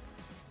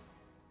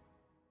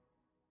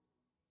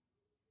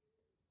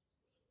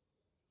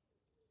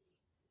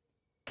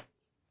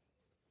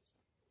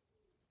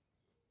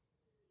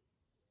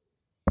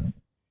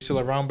 Still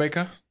around,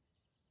 Baker?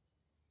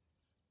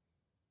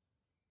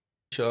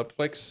 Should I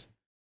flex?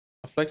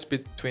 A flex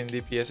between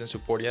DPS and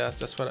support. Yeah,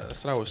 that's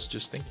what I was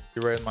just thinking.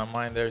 You read my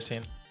mind there,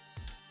 saying.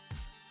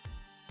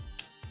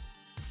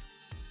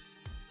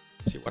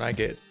 See what I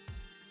get.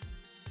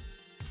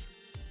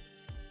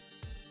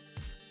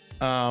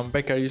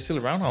 Becca, are you still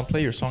around? I'll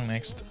play your song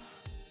next.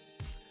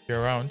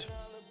 You're around.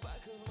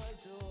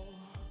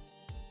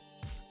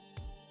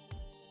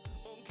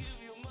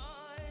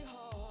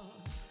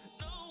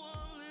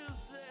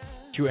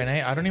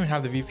 Q&A. I don't even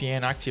have the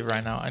VPN active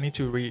right now. I need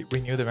to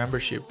renew the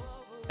membership,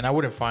 and I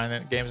wouldn't find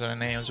it. Games on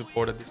NA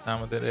unsupported this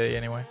time of the day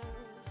anyway.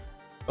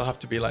 It'll have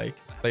to be like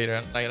later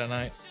at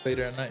night.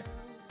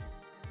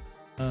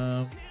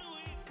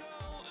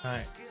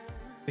 I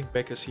think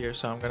Becca's here,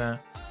 so I'm gonna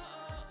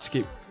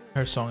skip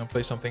her song and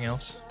play something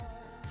else.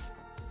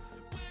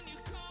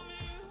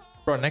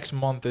 Bro, next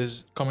month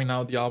is coming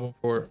out the album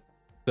for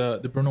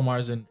the Bruno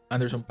Mars and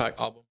Anderson .Paak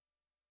album,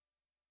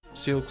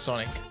 Silk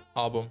Sonic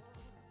album.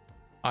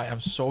 I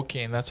am so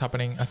keen. That's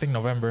happening, I think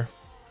November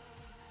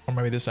or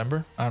maybe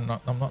December. I'm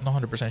not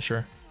 100%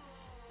 sure,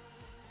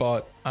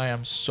 but I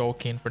am so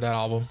keen for that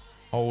album.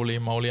 Holy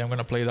moly, I'm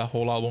gonna play that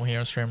whole album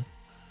here on stream,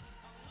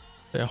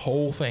 the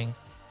whole thing.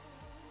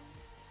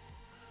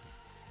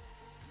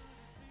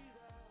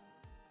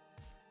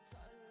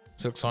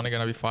 Silk Sonic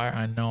gonna be fire.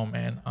 I know,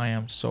 man. I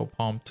am so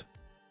pumped.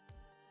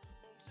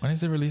 When is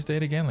the release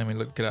date again? Let me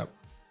look it up.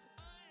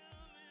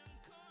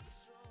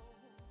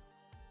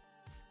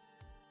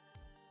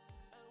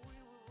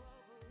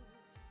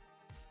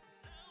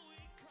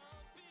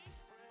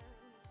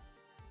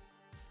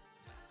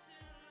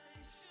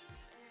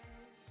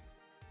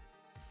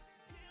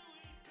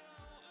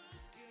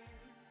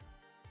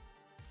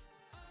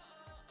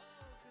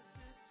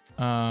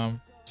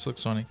 Silk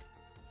Sonic.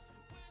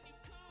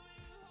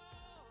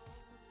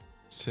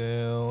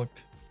 Silk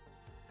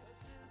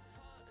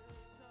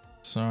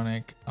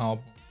Sonic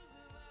album.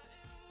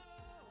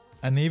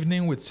 An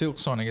Evening with Silk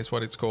Sonic is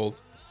what it's called.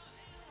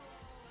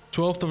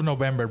 12th of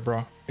November,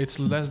 bro. It's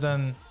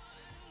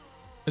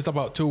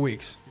about 2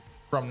 weeks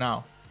from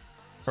now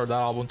for that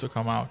album to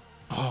come out.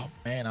 Oh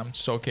man, I'm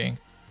so keen.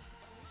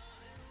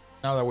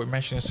 Now that we're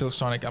mentioning Silk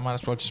Sonic, I might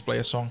as well just play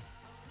a song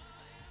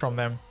from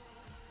them.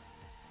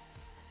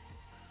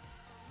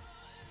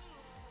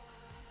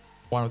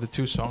 One of the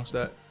 2 songs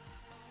that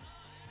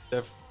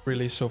they've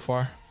released so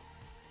far.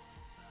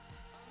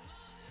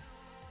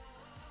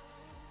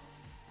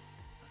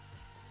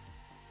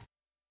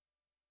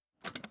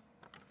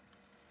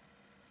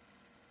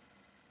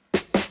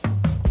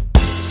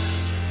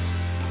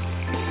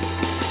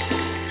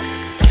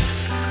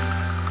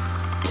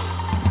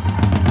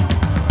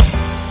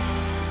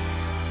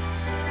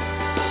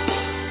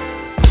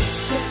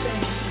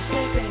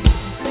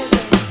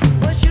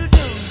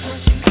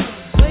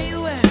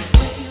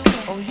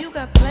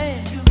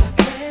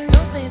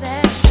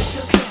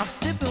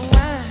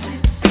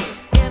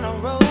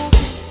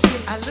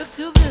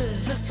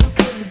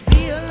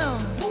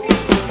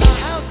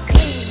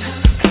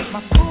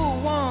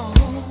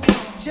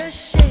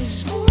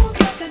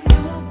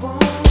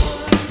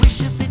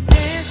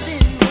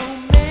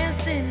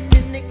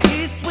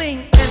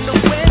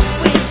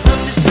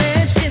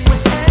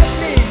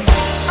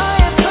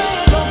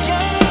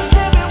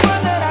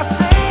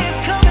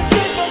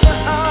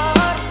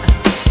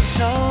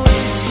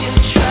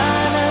 Try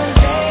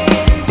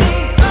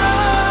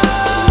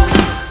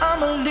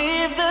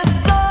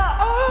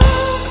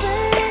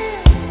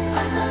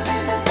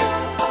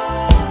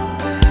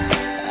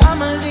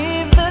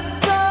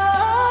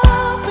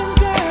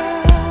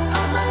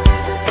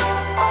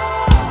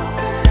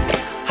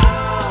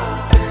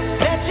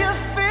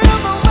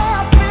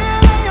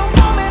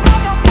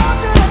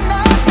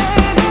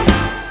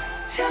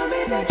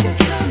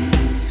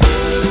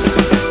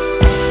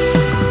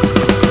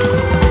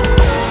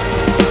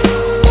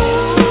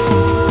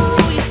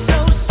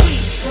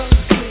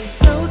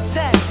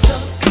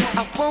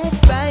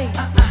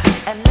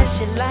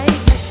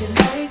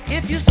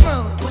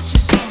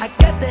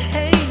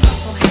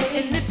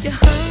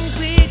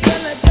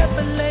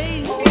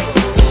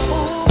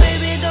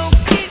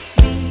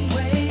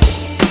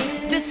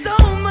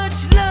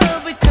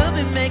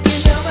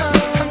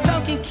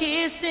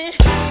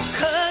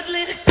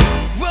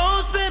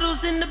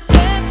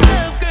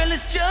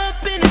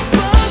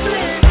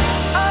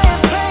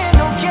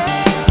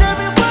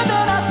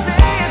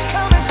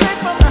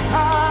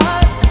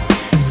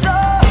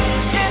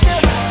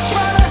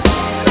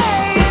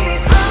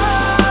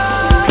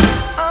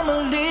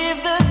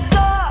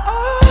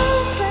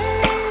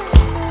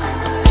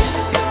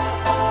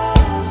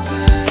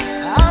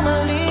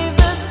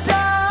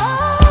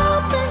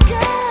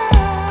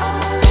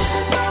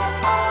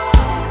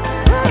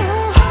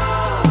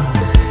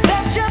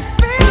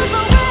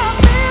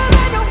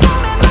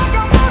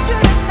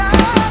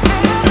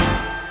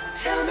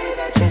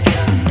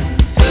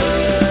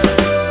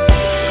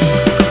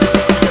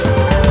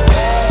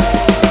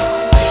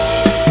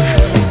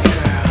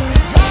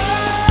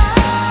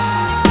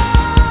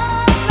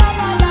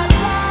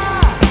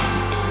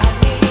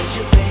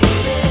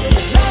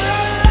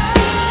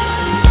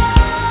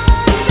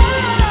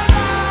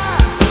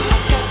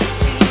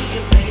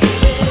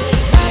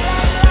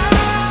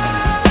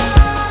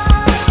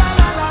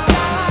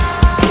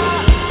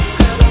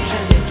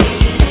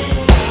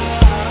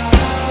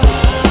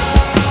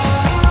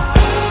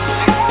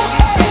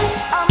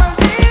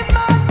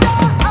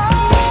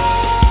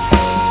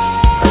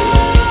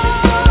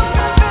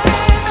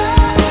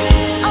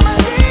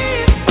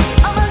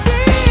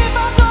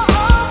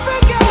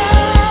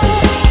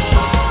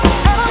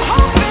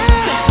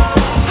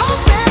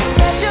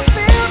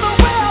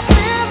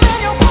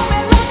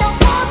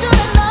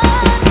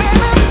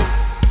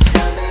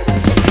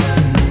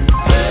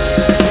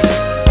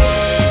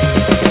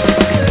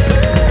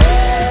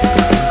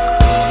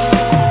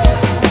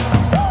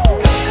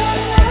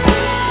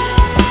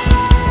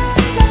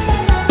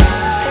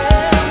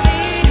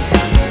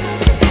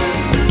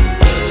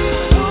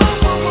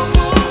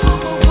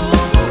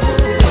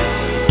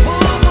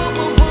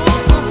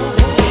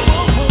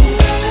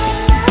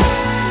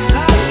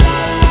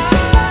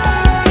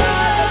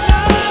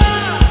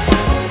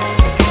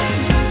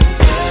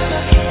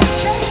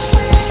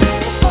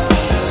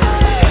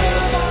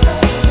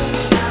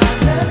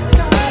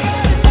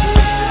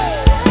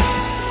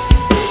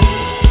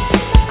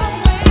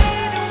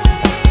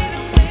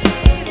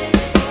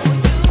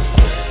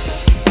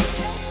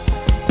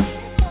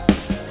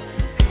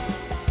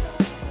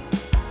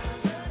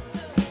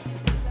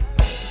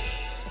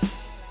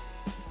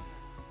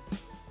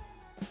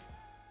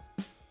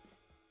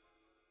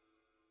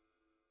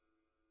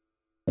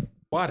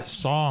What a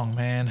song,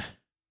 man.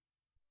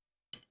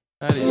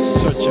 That is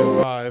such a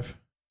vibe.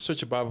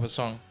 Such a vibe of a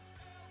song.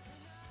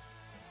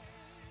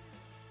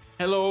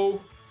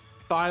 Hello,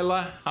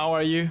 Tyler. How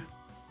are you?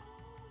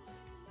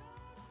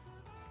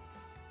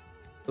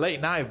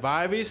 Late night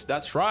vibes.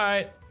 That's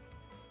right.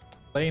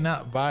 Late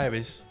night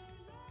vibes.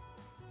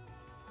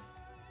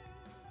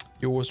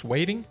 You was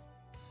waiting?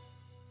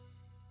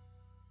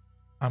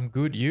 I'm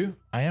good. You?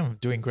 I am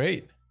doing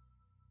great.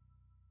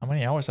 How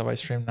many hours have I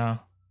streamed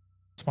now?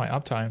 It's my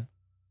uptime.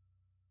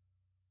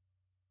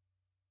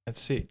 Let's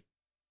see.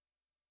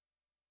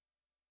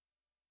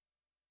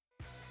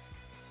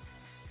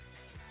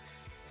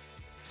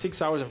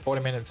 Six hours and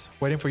 40 minutes.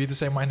 Waiting for you to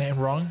say my name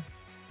wrong.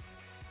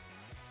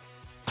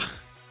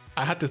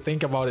 I had to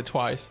think about it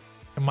twice.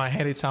 In my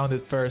head, it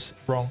sounded first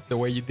wrong, the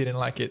way you didn't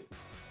like it.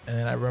 And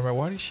then I remember,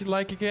 what did she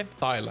like again?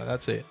 Tyler,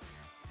 that's it.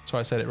 So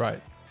I said it right.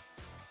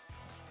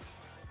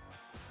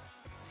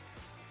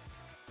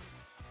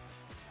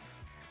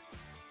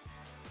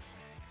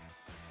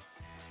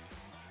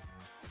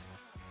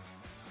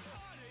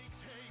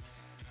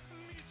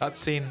 That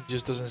scene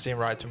just doesn't seem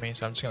right to me,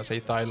 so I'm just gonna say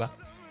Tyler.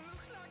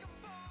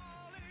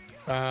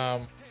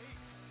 All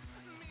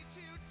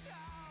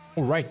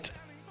right.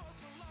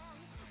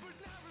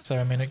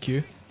 7-minute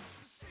queue.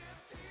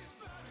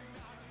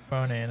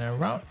 Running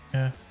around.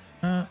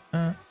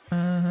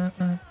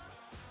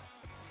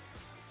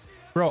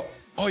 Bro,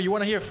 oh, you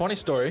wanna hear a funny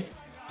story?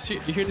 See,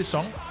 you hear this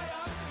song?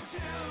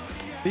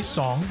 This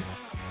song,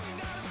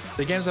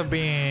 the games have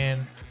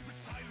been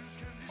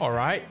all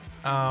right.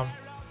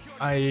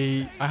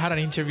 I had an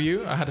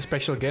interview. I had a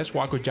special guest,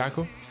 Waco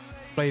Jacko.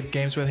 Played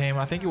games with him.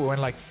 I think it went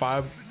like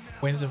 5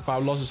 wins and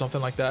 5 losses,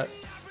 something like that.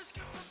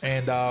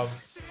 And I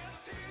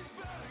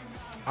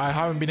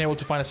haven't been able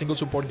to find a single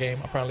support game.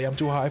 Apparently, I'm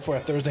too high for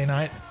a Thursday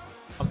night.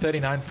 I'm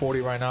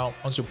 39-40 right now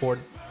on support.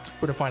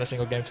 Couldn't find a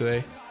single game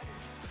today.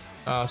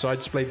 So I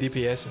just played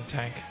DPS and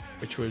tank,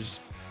 which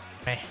was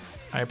meh.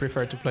 I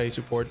prefer to play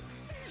support.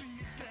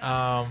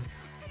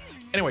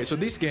 Anyway, so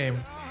this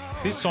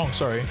song,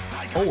 sorry.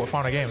 Oh, I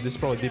found a game. This is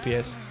probably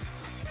DPS.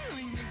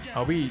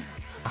 I'll be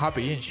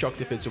happy and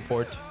shocked if it's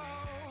support.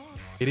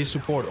 It is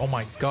support. Oh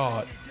my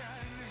god.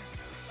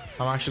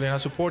 I'm actually in a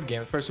support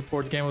game. First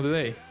support game of the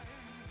day.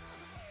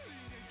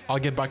 I'll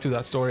get back to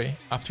that story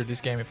after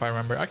this game if I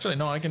remember. Actually,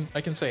 no, I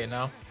can say it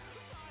now.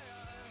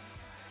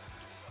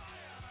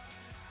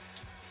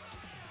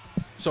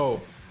 So,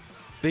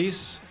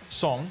 this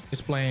song is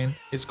playing.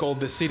 It's called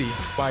The City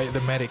by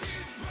The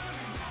Medics.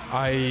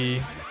 I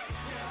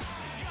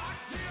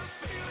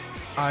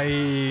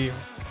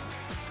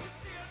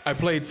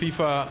played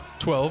FIFA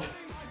 12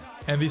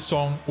 and this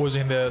song was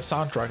in the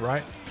soundtrack,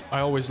 right? I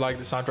always like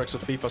the soundtracks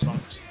of FIFA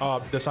songs.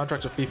 The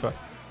soundtracks of FIFA.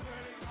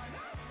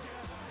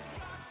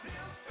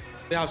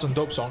 They have some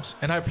dope songs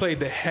and I played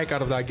the heck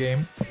out of that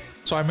game.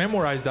 So I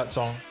memorized that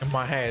song in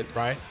my head,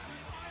 right?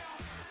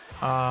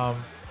 I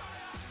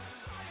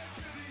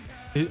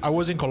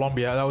was in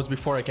Colombia. That was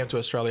before I came to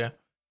Australia.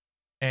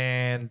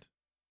 And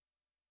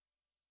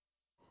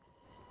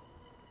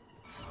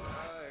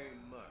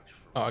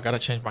oh, I gotta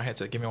change my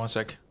headset. Give me 1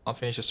 sec. I'll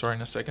finish the story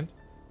in a second.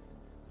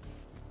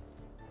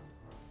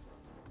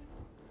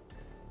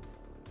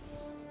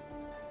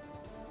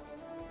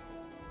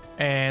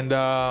 And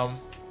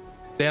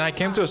then I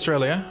came to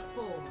Australia,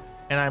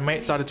 and I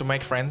started to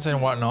make friends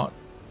and whatnot.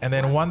 And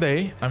then one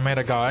day I met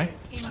a guy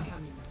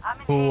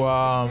who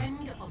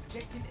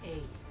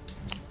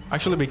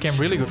actually became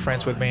really good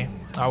friends with me.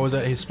 I was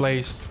at his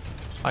place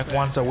like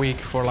once a week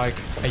for like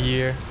a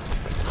year.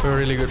 We were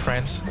really good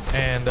friends,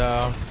 and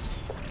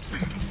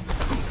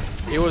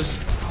he was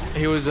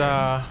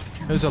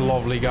a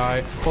lovely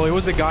guy. Well, he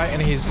was the guy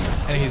and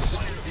his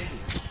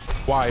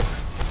wife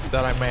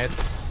that I met,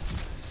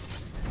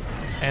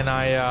 and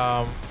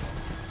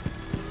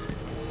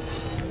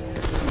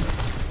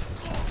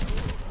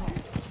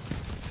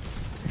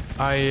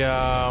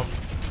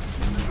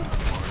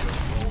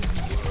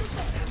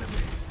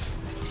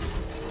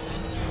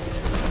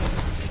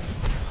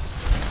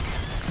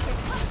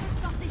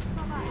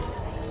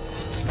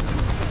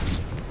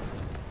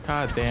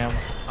God damn,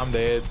 I'm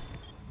dead.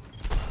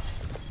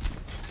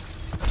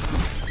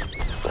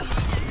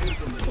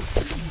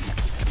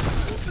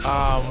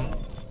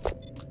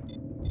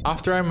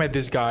 After I met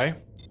this guy,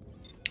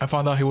 I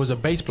found out he was a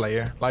bass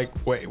player, like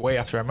way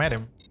after I met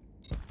him.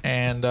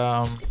 And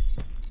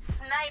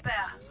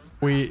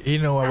he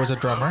knew I was a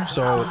drummer,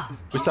 so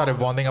we started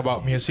bonding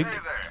about music.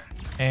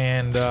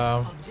 And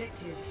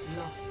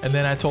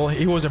then I told him,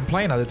 he wasn't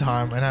playing at the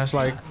time, and I was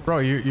like, bro,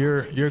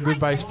 you're a good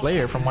bass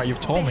player from what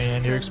you've told me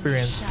and your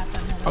experience.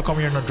 How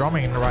come you're not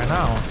drumming right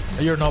now?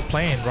 You're not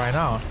playing right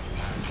now?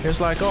 He was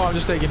like, oh, I'm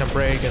just taking a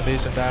break and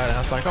this and that. And I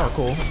was like, oh,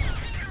 cool.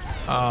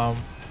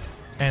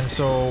 And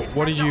so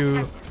what do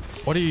you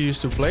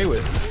used to play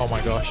with? Oh my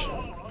gosh,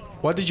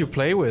 what did you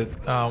play with?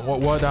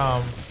 What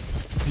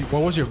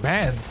was your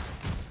band?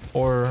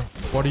 Or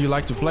what do you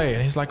like to play?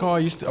 And he's like, oh,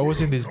 I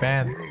was in this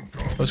band.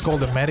 It was called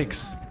the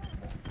Medics.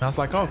 And I was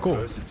like, oh, cool.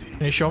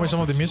 And he showed me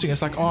some of the music.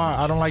 It's like, oh,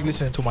 I don't like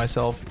listening to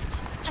myself.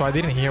 So I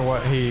didn't hear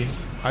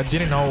I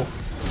didn't know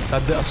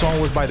that the song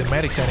was by the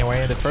Medics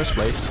anyway in the first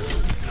place.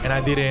 And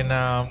I didn't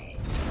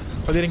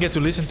get to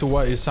listen to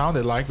what it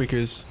sounded like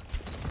because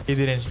he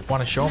didn't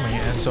want to show me.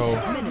 And so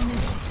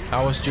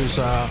I was just,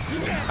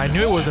 I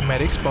knew it was the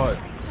Medics, but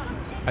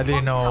I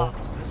didn't know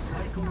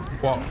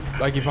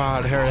like if I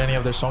had heard any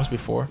of their songs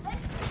before.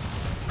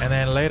 And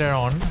then later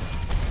on,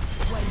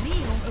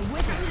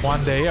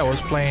 one day I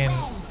was playing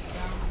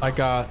like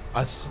a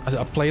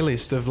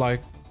playlist of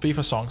like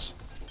FIFA songs,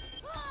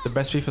 the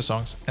best FIFA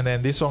songs, and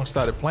then this song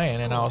started playing,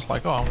 and I was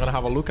like, oh, I'm gonna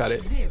have a look at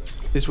it.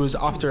 This was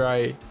after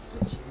I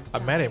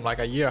met him, like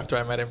a year after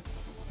I met him,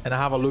 and I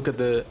have a look at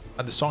the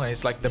song, and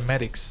it's like the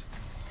Medics,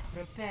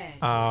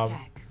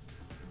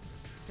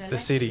 the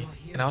city,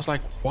 and I was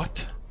like,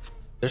 what?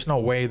 There's no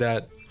way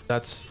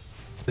that's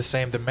the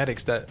same the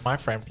Medics that my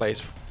friend plays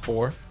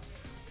for,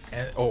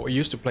 or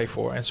used to play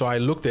for. And so I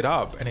looked it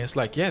up, and it's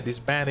like, yeah, this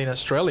band in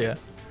Australia,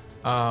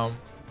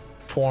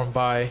 formed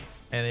by,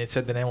 and it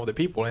said the name of the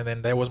people, and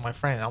then there was my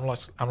friend. I'm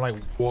like,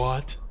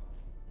 what?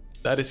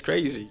 That is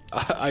crazy.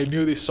 I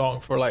knew this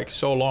song for like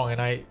so long,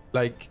 and I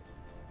like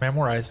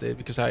memorized it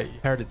because I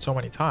heard it so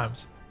many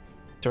times.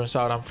 Turns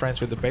out I'm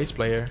friends with the bass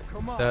player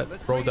that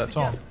wrote that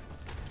song.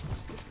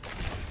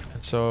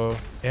 And so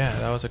yeah,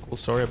 that was a cool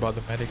story about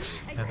the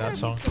Medics and that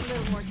song.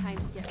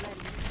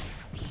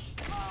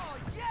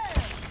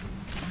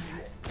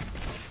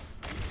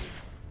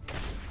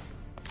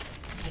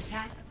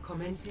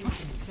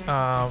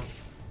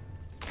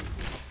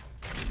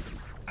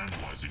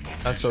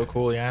 That's so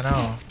cool. Yeah, I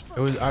know.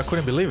 I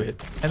couldn't believe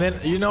it. And then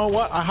you know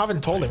what? I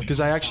haven't told him because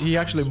he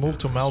actually moved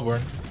to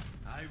Melbourne,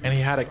 and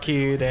he had a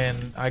kid, and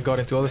I got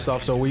into other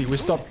stuff. So we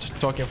stopped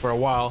talking for a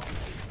while.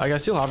 Like I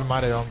still have him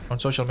added on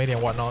social media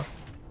and whatnot,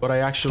 but I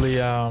actually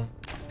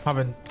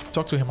haven't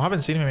talked to him. I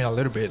haven't seen him in a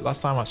little bit.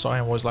 Last time I saw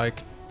him was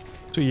like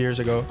 2 years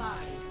ago,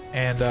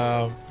 and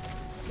I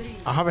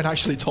haven't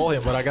actually told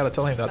him, but I gotta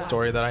tell him that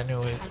story, that I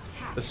knew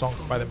the song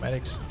by the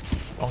Medics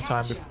a long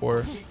time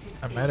before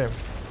I met him.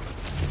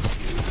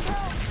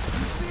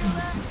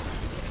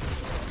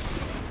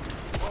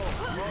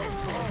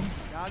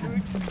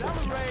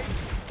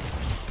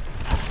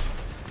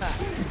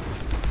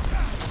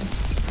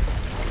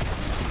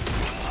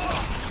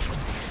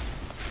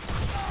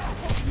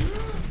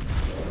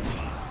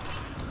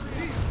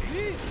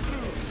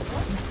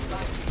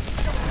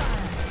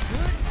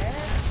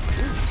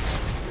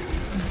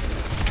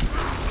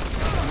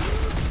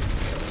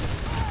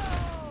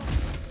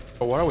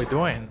 But what are we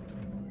doing?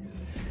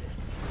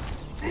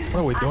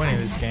 What are we doing in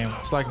this game?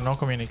 It's like no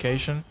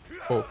communication.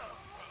 Oh.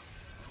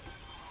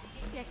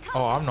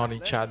 Oh, I'm not in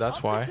chat,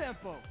 that's why.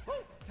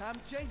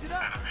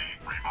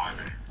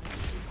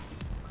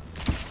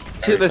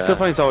 Shit, they still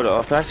play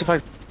Zelda. They actually play.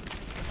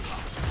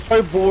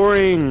 So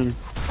boring.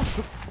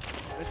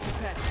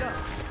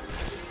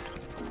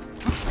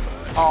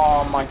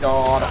 Oh my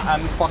god,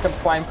 and fucking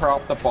flamethrower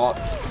off the bot.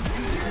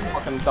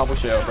 Fucking double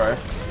shield, bro.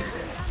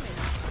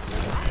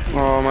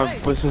 Oh my,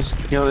 this is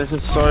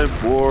so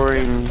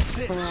boring.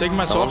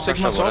 Sigma soft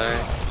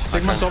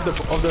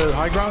of the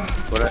high ground.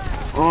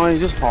 Oh, you're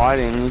just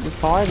hiding.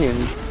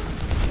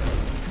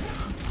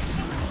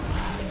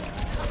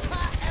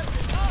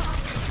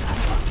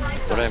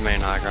 What do I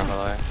mean high ground, by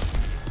the way?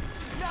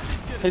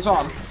 He's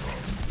on.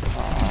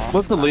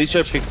 What's the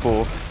leader pick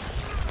for?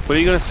 What are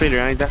you gonna speed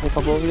around exactly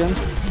Pablo again?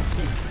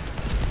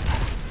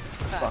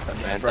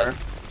 Fucking man, bro.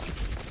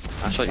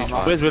 I shot you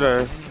twice. Where's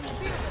Widow?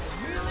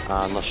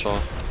 I'm not sure.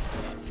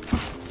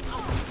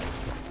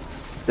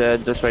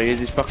 Dead, that's right,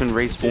 he's fucking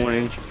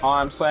respawning.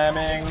 I'm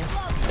slamming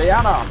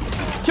Diana!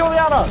 Kill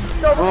Diana!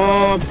 Go!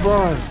 Oh,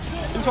 bro.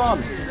 This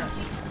one!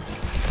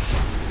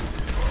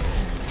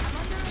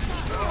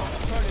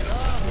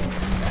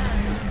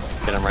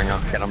 Get him, Ringer.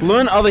 Get him.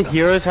 Learn other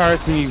heroes,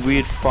 Harrison, you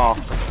weird fuck.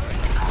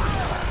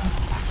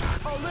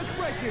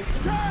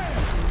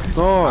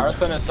 God.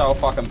 Harrison is so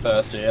fucking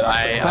thirsty.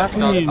 How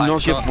can you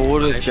not get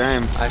bored of this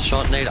game? I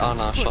shot Nate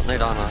Anna.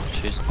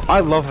 She's. I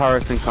love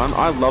Harrison, cunt.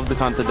 I love the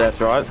cunt to death,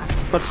 right?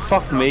 But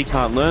fuck me,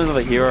 cunt. Learn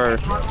another hero.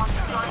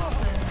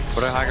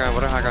 What a high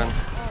ground.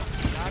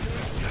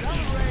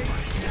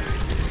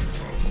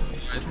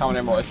 He's coming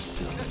in, boys.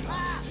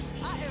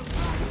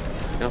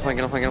 Get on point.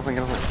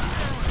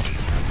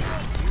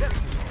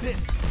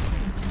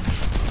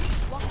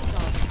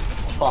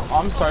 Fuck,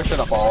 I'm so shit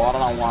at ball. I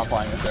don't know why I'm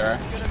playing this hero.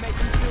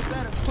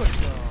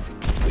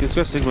 Let's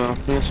go Sigma.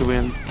 We should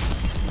win.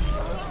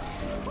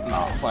 No,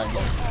 I'm playing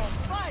ball.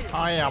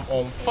 I am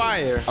on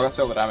fire. I got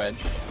silver damage.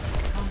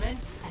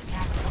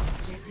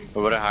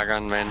 What a high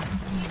ground, man.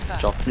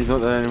 Drop. He's not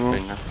there anymore.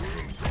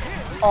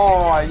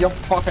 Oh, you're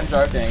fucking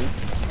joking.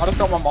 I just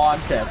got my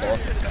mines cancelled.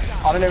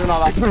 I didn't even know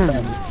that could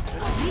happen.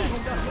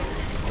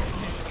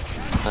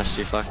 Nice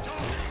G-flag.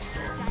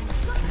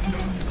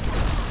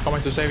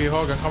 Coming to save you,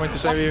 Hogan. Coming to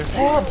save you.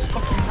 What the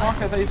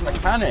fuck are these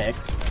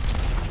mechanics?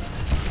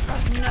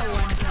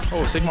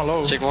 Oh, Sigma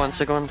low. Sigma one.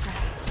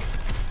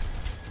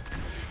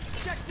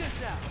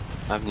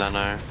 I have nano.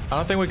 I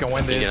don't think we can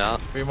win this.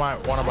 We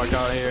might want to back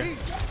out here.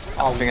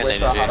 I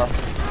wish I had a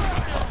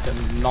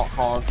fucking knock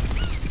hard.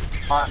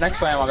 Alright, next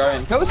game I'll go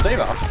in. Kill the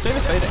Stever.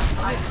 Stever's feeding.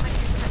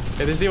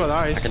 Yeah, this Stever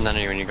dies. I can nano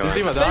you when you go. This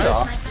Stever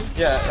dies.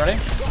 Yeah, ready?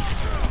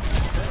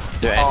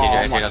 Do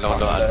anti, I don't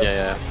do that.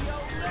 Yeah.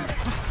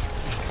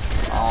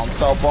 Oh, I'm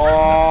so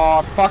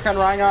bored. Fucking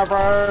Rango,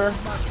 bro.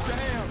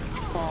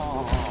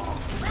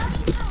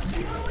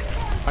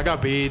 I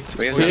got beat.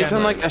 We need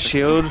like a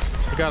shield.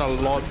 We got a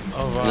lot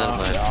of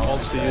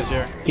ults to use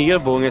here. Can you get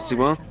a ball against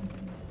Sigma?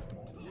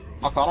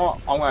 I'm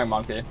going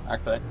monkey,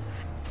 actually.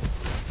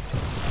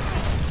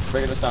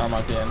 Bring this down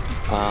monkey in.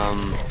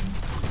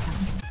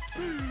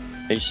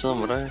 Are you still on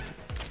Widow?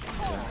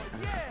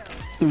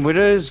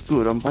 Widow's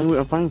good. I'm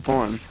playing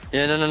fine.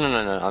 Yeah,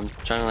 no. I'm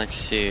trying to like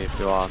see if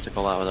you are to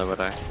call out with a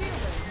Widow.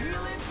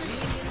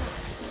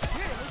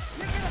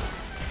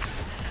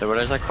 The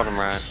Widow's like bottom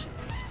right.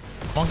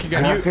 Monkey,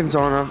 can you? I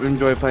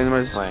enjoy playing the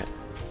most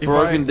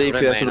broken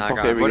DPS in the pocket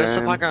every game. What is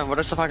the high ground? What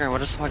is the high ground?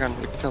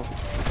 We can kill.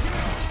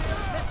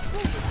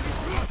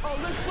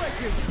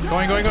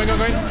 Going.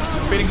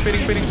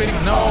 Speeding.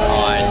 No!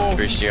 Oh, I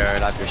pushed you. I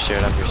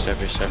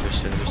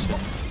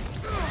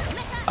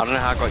don't know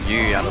how I got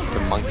you out of the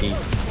monkey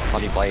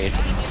bloody blade.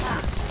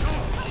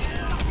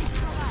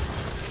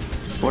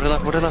 What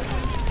is that?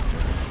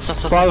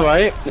 Stop. By the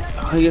way,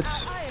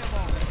 it's...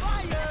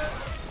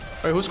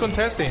 Wait, who's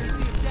contesting?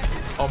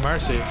 Oh,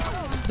 Mercy.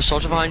 The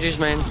soldier behind you,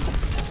 man.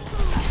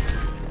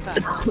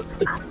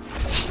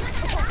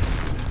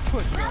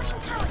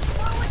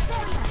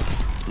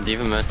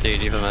 Diva Mercy,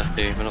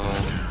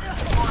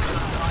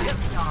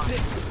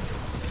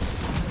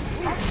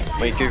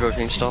 Wait, Google,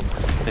 can you stop?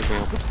 Pick me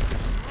up.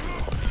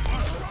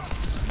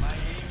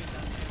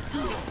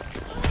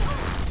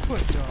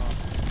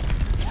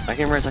 I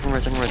can res.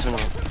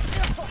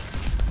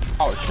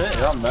 Oh shit,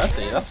 you're on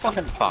Mercy. That's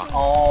fucking fuck.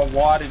 Oh,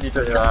 why did you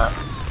do that?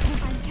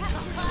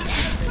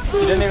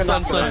 You didn't even know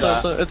to do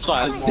that. It's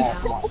fine.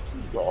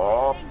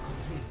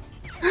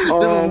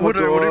 Oh what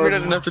do you mean I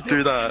didn't have to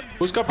do that?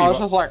 Who's got I was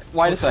just like,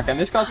 wait a second,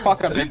 this guy's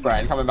fucking big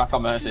brain coming back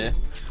on Mercy.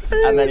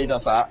 And then he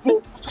does that.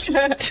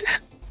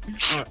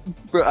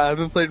 Bro, I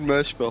haven't played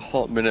Mercy for a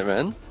hot minute,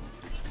 man.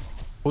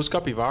 Who's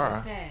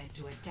Capybara?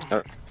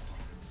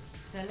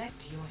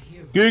 Select your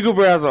hero. Google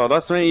browser,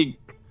 that's me.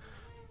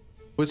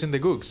 Who's in the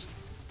Googs?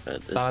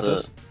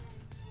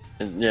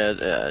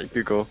 Yeah,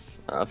 Google.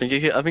 I think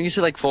you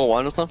said like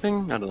 4-1 or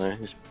something. I don't know.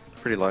 He's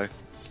pretty low.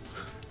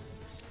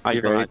 I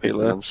agree.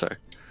 I'm sorry.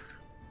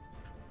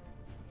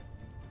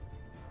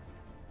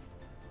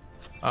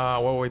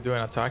 What were we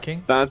doing?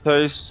 Attacking?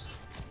 Thanatos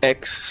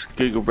X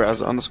Google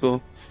browser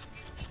 _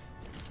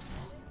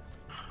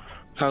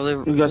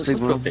 Probably. You got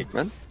Sigma. Big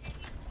man.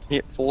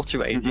 Yeah,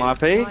 428. My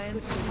P.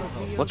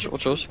 What's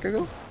yours,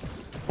 Google?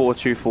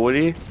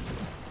 4240.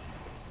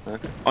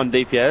 Okay. On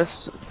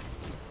DPS.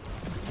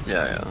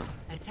 Yeah.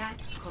 Attack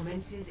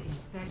commences in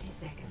 30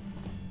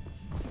 seconds.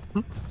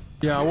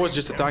 Yeah, I was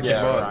just attacking,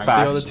 Yeah, but right.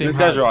 the other team. This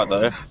guy's right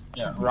though.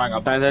 Yeah, rang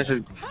up.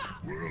 Thanatos.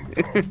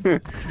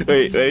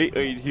 wait.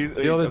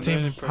 The other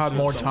team had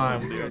more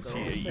time,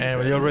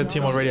 and the other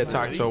team already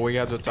attacked, so we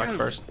had to attack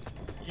first.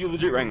 You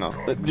legit rang up.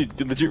 Dude,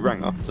 you legit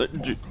rang up.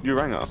 You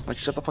rang up. Like,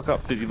 shut the fuck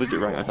up. Dude, you legit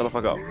rang up. Shut the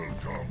fuck up.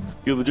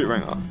 You legit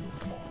rang up.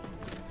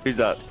 Who's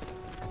that?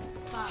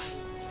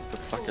 The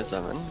fuck is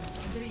that, man?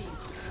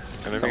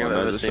 I don't think I've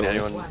ever seen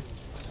anyone.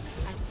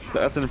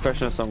 That's an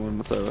impression of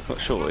someone, so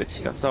surely.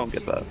 I don't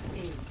get that.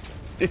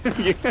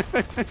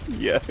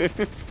 Yeah.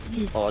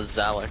 Oh,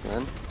 Zalek,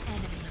 man.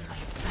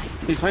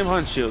 He's playing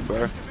behind shield,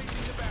 bro.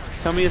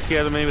 Tell me you're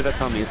scared of me without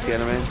telling me you're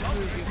scared of me.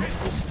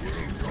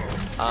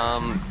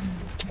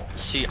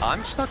 See,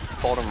 I'm stuck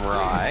bottom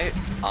right.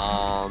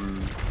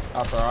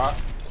 That's alright.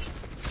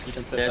 You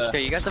can sit Yeah, it's there.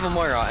 okay. You guys have a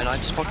Moira, and I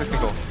just want to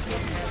pickle.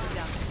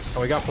 Oh,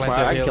 we got plenty Right,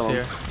 I of heals kill him.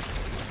 here.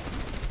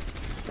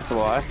 That's a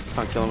lie.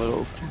 Can't kill him at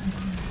all.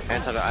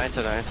 Answer that,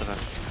 answer that, answer that.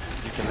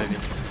 You can maybe.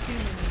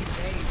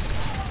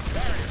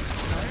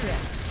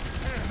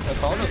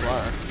 That's all just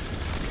low.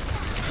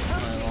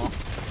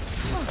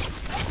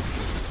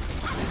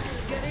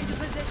 Get into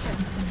position.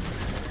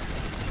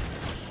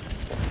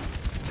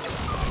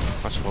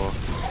 Much more.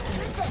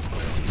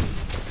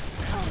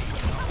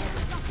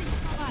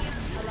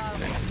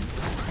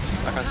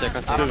 I can't see, I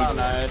can't see. I don't know,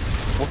 Nade.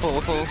 Whoop.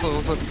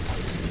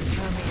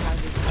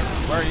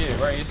 Where are you?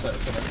 Where are you, sir?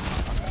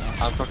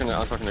 I'm talking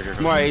to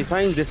Google. Wait, he's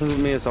playing distance with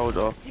me as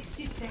soldier.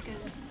 60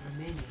 seconds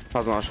remaining. That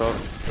was a nice shot.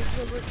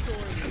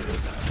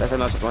 That's a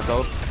nice shot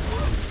myself.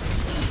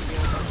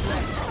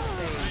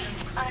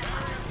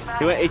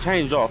 He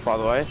changed off, by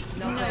the way.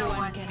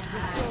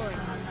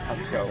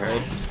 That's so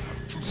weird.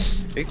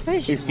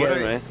 He's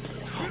scared of me.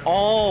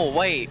 Oh,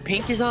 wait.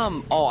 Pink is,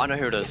 oh, I know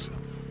who it is.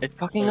 It's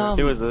fucking,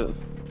 Who is it?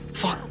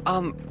 Fuck,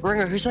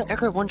 Ringer, who's that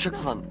Echo one-trick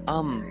hunt?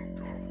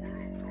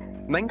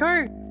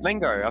 Mango?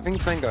 Mango, I think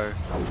it's Mango.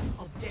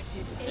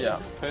 Yeah,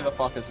 who the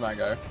fuck is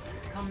Mango?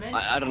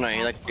 I don't know,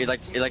 he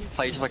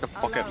plays like a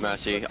pocket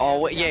mercy. Oh,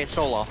 wait, yeah,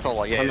 Solar,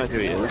 yeah. I know who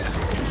he is.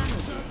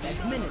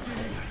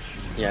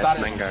 Yeah, That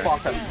it's is Mango.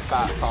 fucking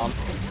fat, Tom.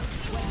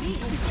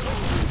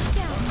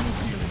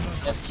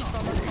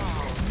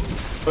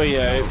 But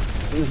yeah,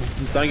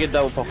 don't get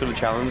double pocketed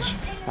challenge,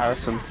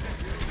 Harrison.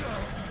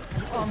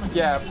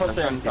 Yeah, put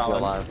them people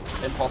challenge.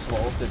 alive.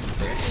 Impossible, didn't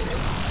this.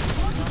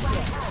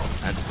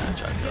 I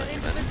tried to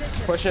like that.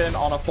 Push in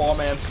on a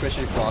 4-man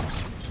squishy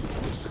flux.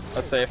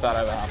 Let's see if that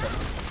ever happened.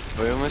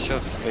 We almost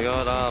have, we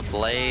got,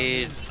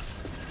 Blade.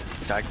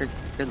 Dagger,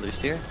 good loose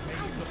here.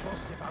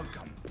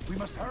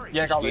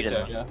 Yeah, got Speed it,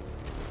 him. yeah.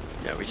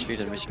 Yeah, we speed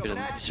him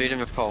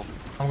with Cole.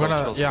 I'm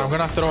gonna throw Straight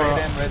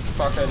a... in with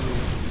fucking...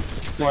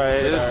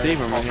 Wait, it's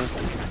Demon right here.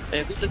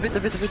 Eh,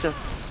 bitte.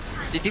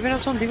 Die Demon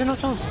auf Ton.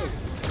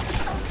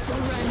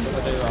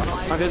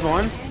 I did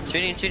one.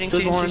 Speeding.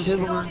 Did one.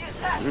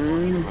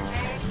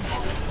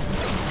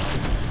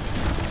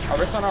 I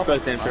wish I know. Go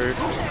Sam Curry.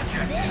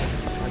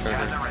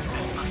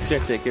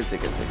 Get it.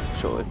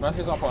 Surely.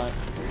 Mercy's not playing.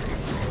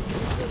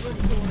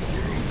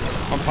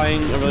 I'm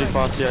playing a really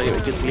fast here.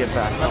 Get to get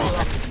back.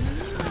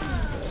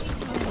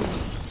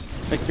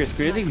 Hey Chris,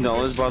 could you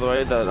acknowledge by the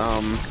way that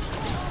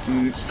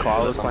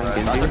Kyle is playing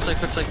Genji?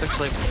 Quick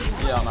sleep.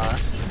 Yeah, I know.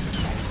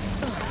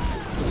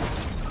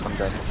 I'm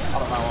dead. I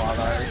don't know why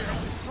though.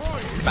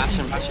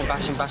 Bastion, Yeah, I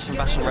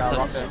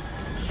rocked right. him.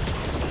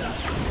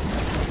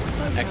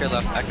 Echo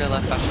left,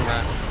 bastion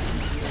right.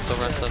 Still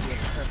rested.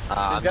 I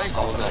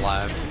wasn't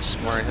alive. Just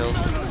more heals.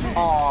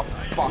 Oh,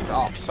 fuck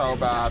up so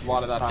bad.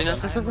 Why did that happen?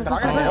 Can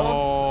I get healed?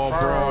 Oh,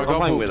 bro, I I'm got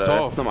playing with booped her.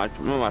 off.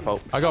 Not my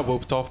fault. I got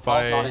booped off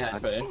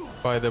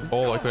by the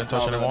ball. I couldn't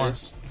touch anymore.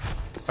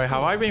 Wait,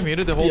 have I been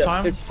muted the whole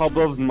time? It's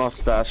Pablo's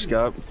mustache,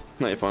 Gap.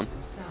 Not your fun.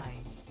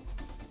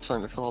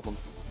 Sorry, we filled them.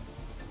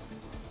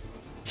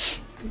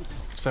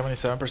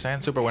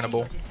 77%, super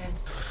winnable.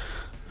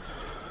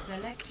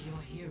 Select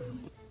your hero.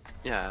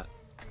 Yeah.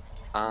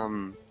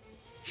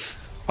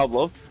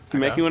 Pablo, to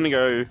make you want to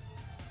go,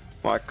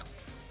 like,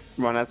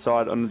 run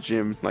outside on the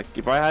gym. Like,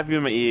 if I have you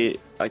in my ear,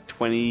 like,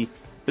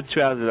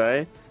 22 hours a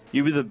day,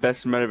 you'll be the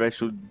best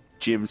motivational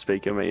gym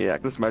speaker in my ear. I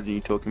can just imagine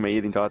you talking in my ear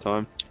the entire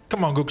time.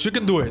 Come on, Gooks, you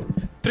can do it.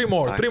 3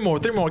 more. Give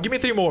me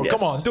 3 more. Yes.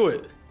 Come on, do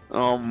it.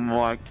 Oh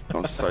my,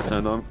 I'm so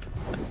turned on.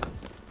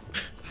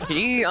 Can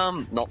you,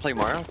 not play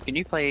Mario? Can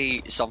you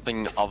play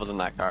something other than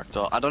that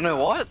character? I don't know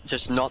what,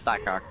 just not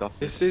that character.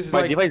 This is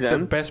Wait, like do you play the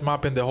Zen? best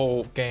map in the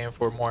whole game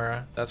for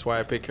Moira. That's why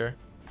I pick her. Do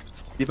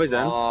you play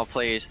Zen? Oh,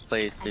 please.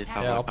 Yeah,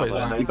 I'll play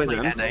Zen. You play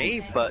Play Zen?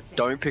 NA, but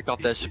don't pick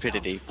up their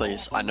stupidity,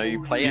 please. I know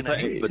you play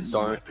NA, but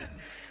don't.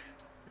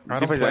 I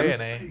don't play play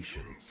Zen?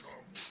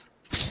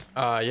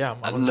 NA. Yeah,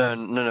 I'm on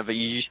Zen. No, but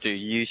you used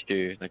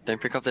to. Like, don't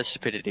pick up their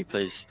stupidity,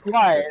 please.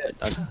 Wait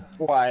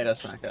a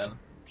second.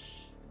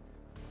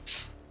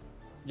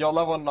 You're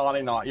level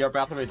 99. You're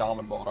about to be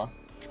Diamond Border.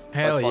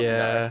 Hell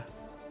yeah.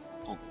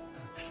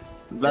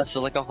 That's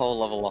like a whole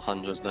level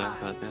 100 though,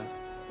 but yeah.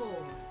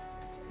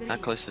 How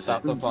close is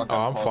that? Oh,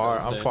 I'm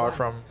far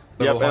from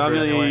Yep, level and I'm 100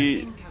 anyway.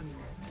 really...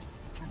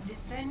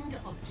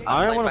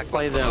 I don't want to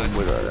play them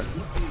with her.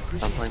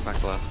 I'm playing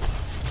back left.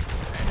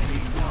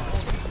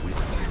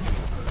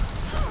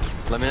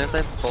 Let me know if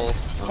they pull.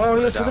 Oh,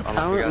 you're such a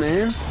talent,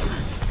 man.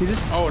 He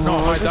just... Oh no,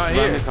 I died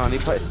here.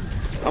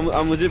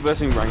 I'm legit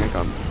versing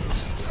Rangakan.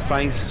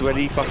 Playing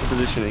sweaty fucking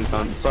positioning,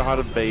 cunt. So hard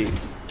to beat.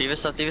 Diva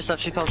stuff,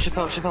 she fell,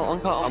 on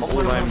cut. I'm all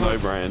lame, no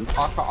brand.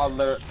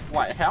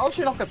 Wait, how is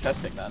she not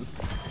contesting then?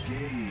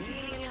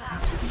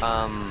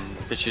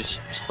 Because she's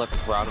split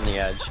right on the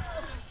edge.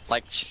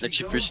 Like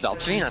she pushed up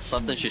to me and I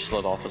slept and she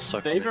slid off. It's so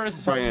funny. Diva is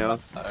so Right now.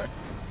 though.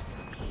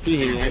 Can you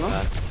hear me?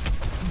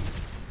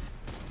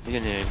 You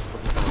can hear him.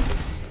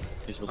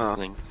 He's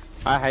listening.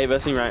 I hate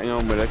versing rating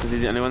on Widow because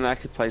he's the only one that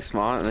actually plays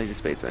smart and he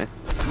just beats me.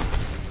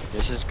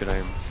 This is good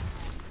aim.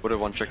 What a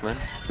one trick man.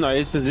 No,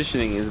 his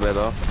positioning is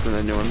better than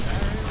the new one.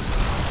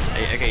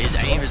 Okay, his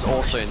aim is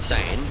also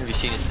insane. Have you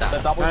seen his stats?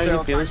 The double Any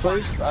shield feelings,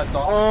 please?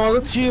 Oh,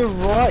 look to your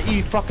right,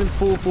 you fucking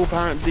fool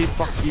parent dude.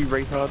 Fuck you,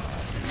 retard.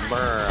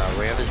 Bruh,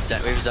 we have a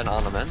Zen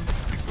Ana, man.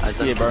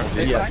 Yeah, bro.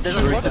 Yeah. There's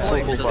a lot of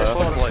players. There's a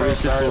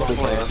lot of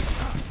players.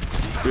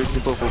 Bruce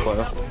is full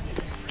player.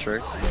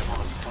 True.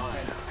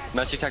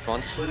 Mercy tech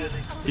once.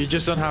 You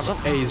just don't have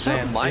a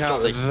Zen. You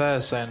have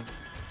the Zen.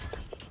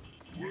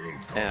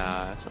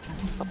 Yeah, it's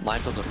not my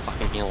job to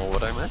fucking heal or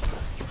whatever, man.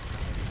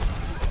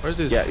 Where's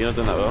this? Yeah, you're not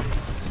doing that well.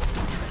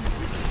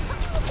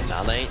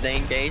 Nah, they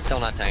engaged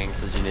on our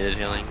tanks as you needed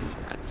healing.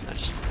 I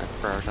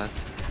prioritize.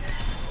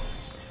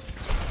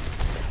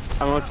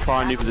 I'm gonna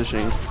try new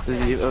positioning.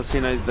 Let's see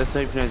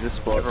if he knows this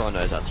spot. Everyone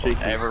knows that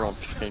spot. Everyone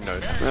fucking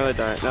knows that. No, they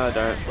don't. No,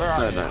 they don't.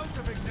 No, they don't.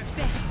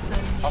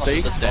 See?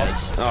 The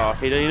stairs. Oh,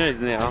 he knows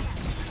now.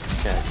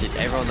 Yeah, see,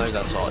 everyone knows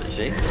that spot, you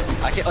see?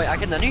 I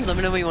can let me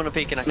know where you want to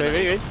peek and I can.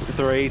 Wait.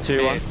 3,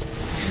 2, 1.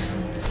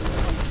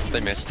 They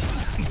missed.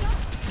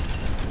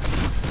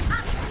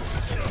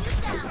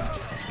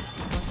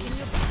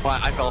 Well,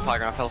 I fell off high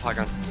ground,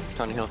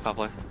 Trying to heal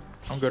Pablo.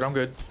 I'm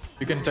good.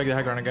 You can take the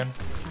high ground again.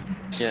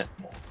 Yeah.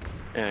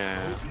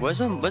 Where's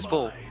Bull? Where's my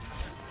Bull?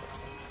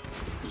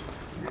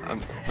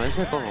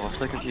 I'm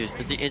so confused.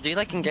 Is he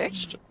like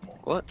engaged?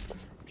 What?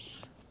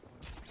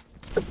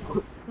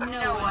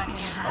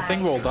 I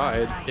think Wall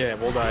died. Yeah,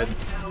 Wall died.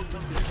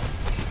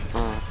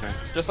 Oh, okay.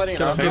 Just letting you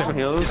know.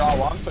 Heals.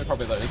 R1, so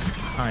probably those.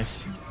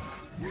 Nice.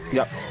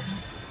 Yep.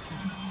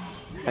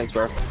 Thanks,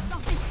 bro.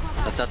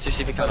 That's actually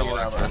see if it kind of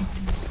works, man.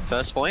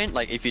 First point,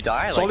 like if you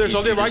die, like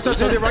soldier, right side.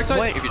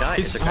 Point, if you die,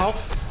 he's it's okay.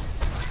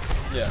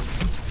 half. Yeah.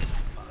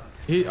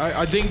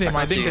 I think they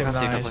might think they're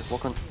nice.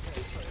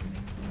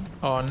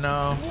 Oh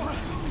no.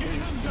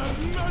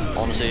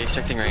 Honestly,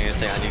 expecting rain if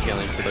they are new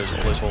healing for all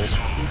those walls.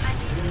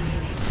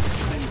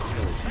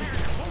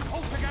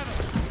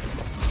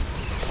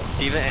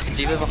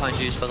 Diva behind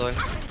you, by the way.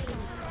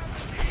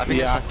 I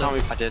think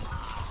I did.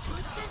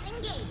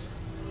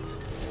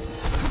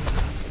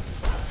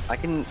 I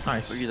can.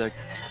 Nice. You like.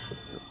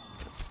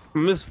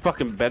 I'm just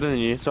fucking better than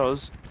you, so I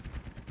was.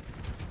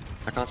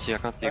 I can't see.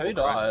 Oh, he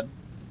died.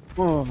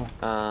 Oh.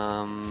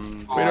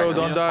 Widow,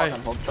 don't die.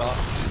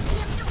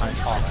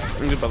 Nice.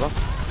 I'm good, brother.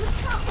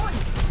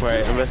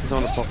 Wait, I'm resting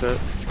on the pocket.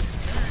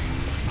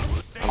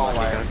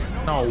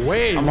 No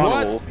way. I'm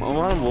what? I'm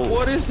on a wall.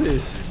 What is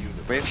this?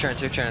 We have chance.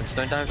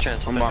 Don't die with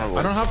chance. I'm on a wall.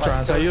 I don't have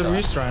trans. I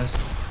use trans.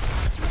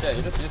 Yeah,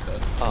 you just used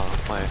it. Oh,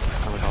 wait.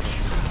 I would help.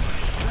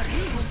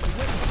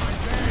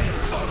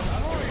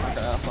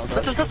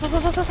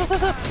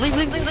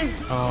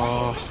 Leave.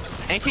 Oh.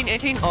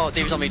 18. Oh,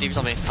 Diva's on me.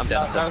 I'm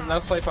dead. No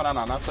sleep on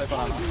Ana.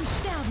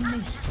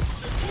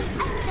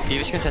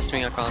 Diva's contesting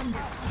me. I can't.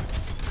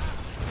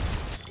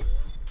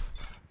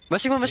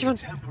 Mercy one.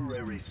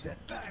 Temporary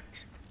setback.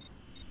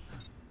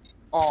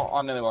 Oh,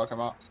 I nearly woke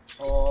him up.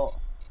 Oh.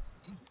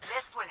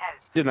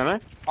 Didn't I know?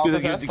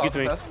 Good to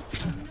me.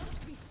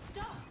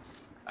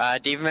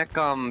 Diva mech,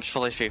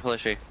 full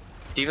HP.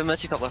 Diva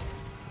Mercy top left.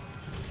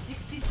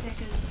 60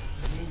 seconds.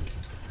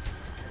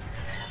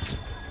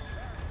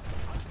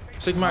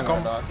 Sigma,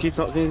 come.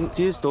 Can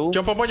you stall?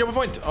 Jump on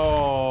point.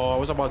 Oh, I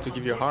was about to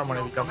give you a harmony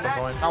if you jump on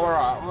point. No, we're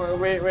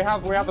alright. We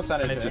have a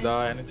sanity. I need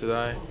to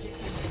die.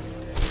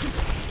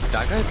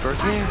 That guy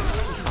broke me.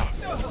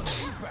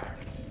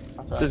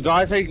 This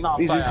guy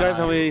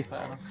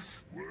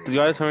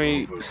tell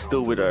me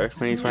still Widow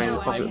when he's playing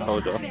Pocket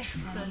Soldier.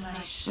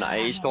 Nah,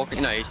 he's talking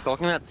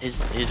about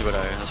his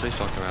Widow. That's what he's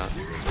talking about.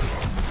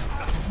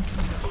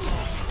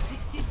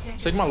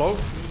 Sigma low.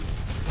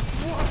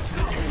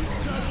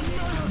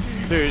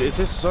 Dude, it's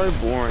just so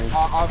boring.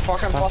 I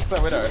fucking lost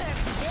that Widow.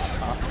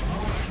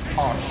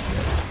 Oh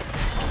shit.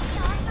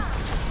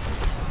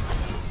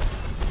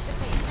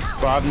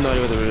 But I have no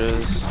idea whether it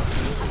is.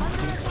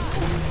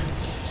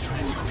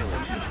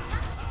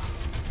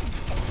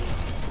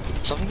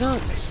 Something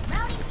else.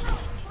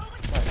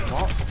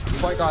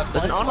 Wait, guys.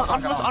 There's an on.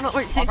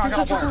 Wait, I can't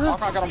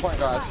get on point,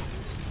 guys.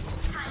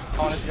 I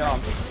want to get on.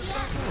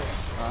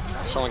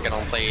 Someone get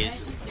on,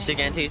 please. Sig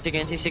anti. I'm dead.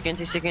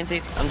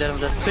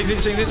 Sig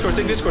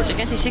Discord. Sig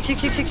anti. Sig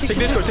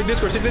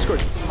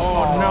Discord.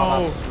 Oh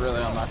no. That's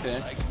really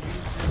unlucky.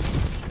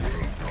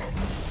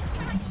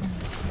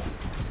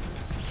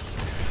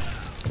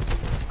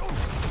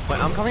 Wait,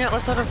 I'm coming out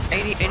left side of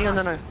 80 on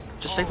no.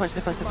 Just stay point.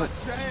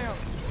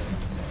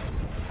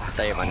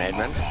 They have my nade,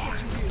 man.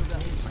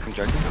 I'm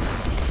joking.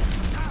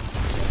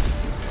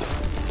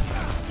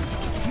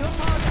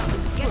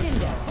 Get in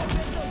there.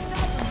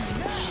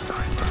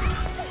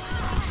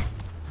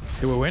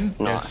 Did we win?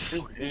 Nice.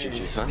 Yes.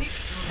 GG's, man.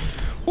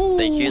 Ooh,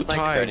 They queued like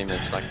tied. 30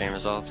 minutes that game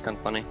as well. It's kind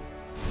of funny.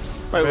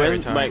 Wait, Very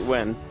when? tight. Wait,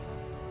 when?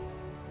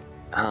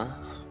 Huh?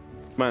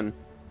 When?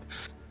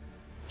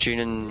 Tune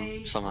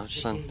in summer.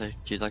 Just send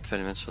you like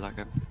 30 minutes for that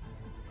game.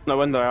 No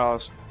wonder I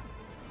asked.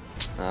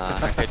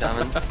 Okay,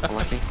 Diamond.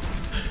 Unlucky.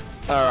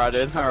 Alright,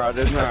 dude. Alright.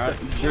 I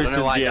don't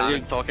know why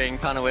Diamond talking.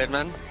 Kind of weird,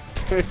 man.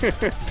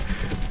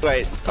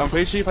 Wait, I'm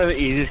pretty sure you play the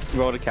easiest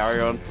role to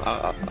carry on.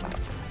 I'm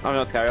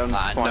not carry on. No,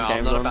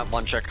 I'm not about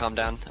one trick. Calm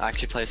down. I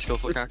actually play a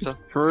skillful character.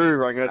 True,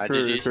 Rango.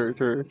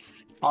 True.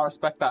 I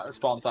respect that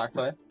response,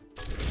 actually.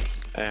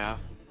 Yeah.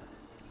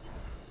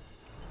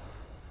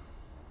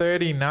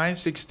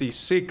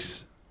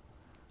 3966.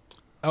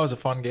 That was a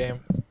fun game.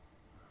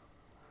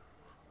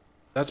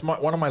 That's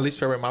one of my least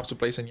favorite maps to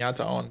play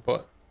Zenyatta on,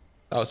 but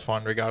that was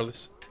fun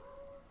regardless.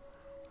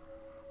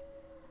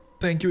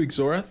 Thank you,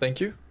 Ixora.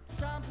 Thank you.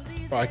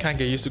 Bro, I can't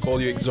get used to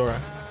calling you Ixora.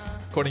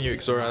 Calling you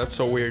Ixora, that's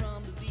so weird.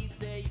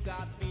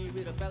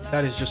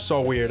 That is just so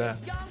weird, eh?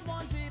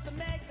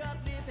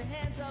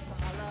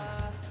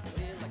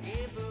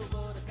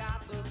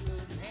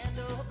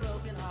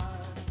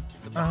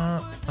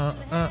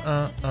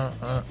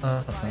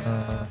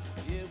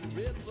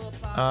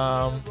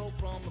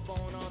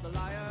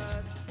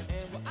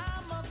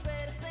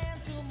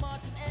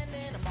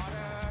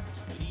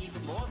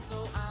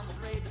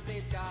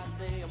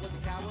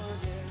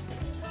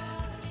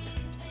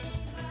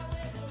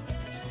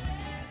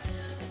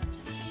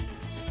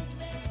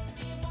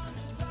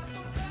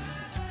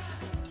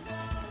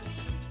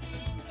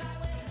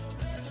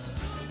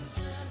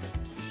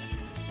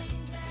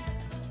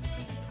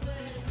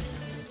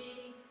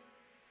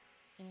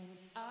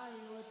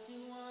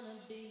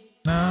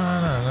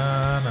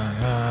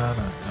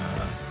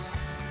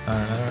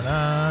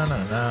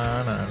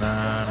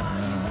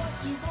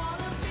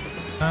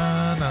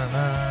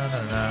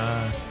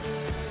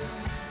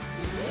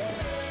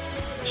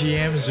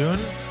 GM Zune?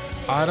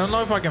 I don't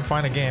know if I can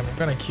find a game. I'm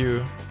gonna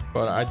queue,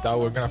 but I doubt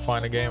we're gonna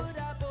find a game.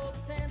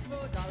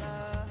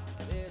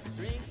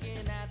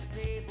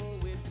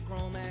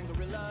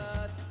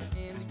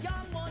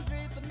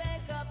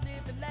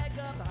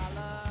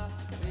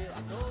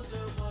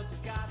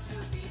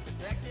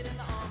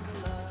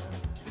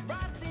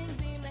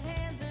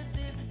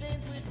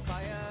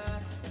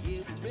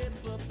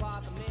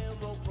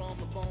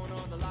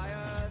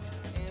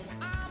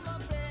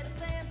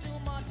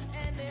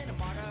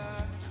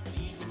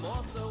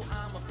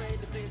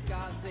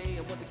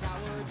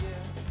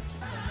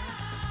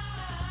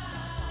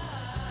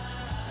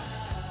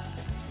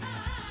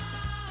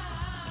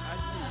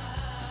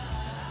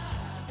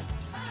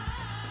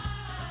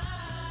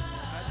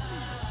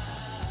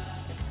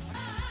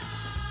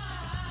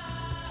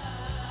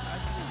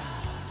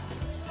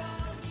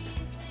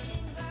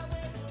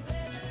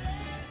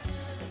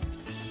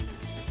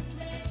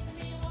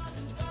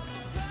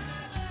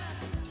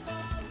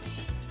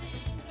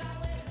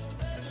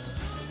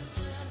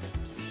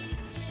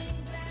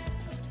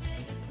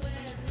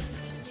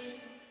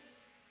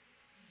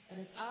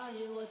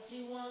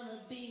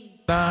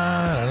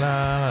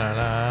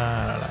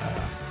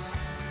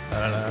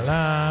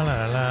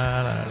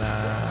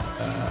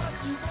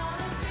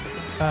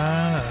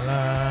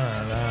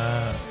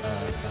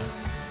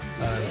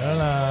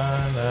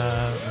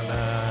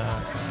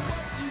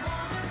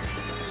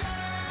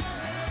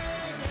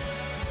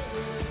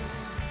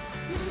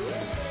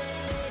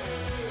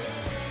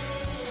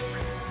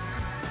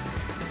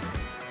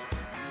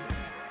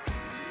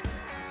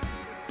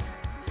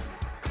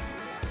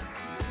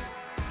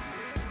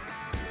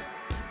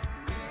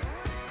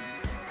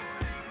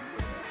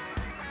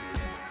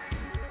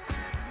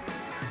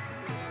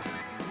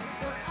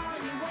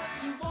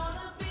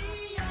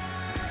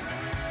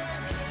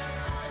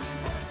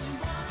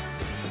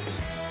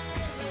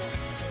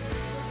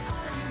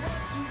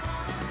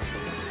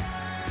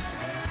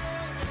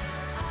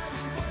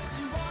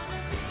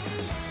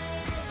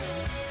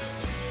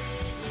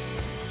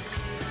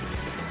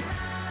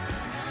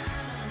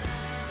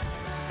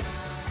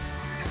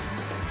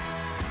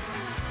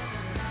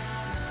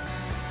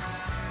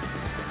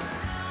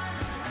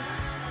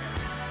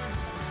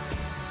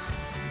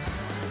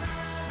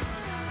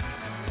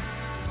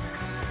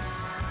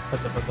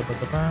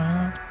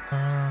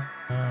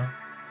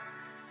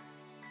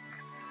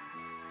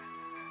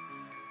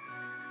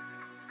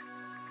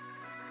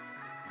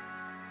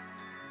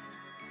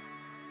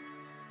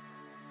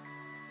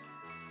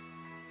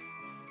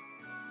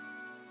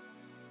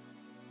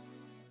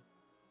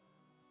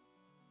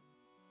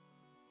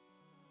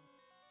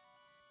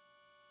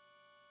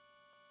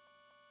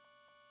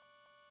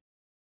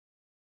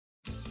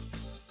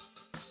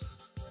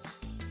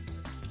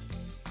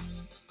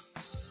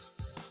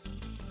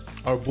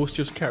 Our boost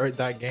just carried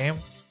that game.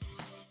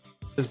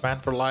 Is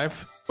banned for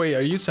life. Wait,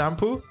 are you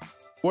Sampu?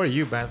 Where are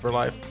you banned for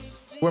life?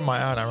 We're my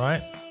Ana,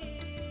 right?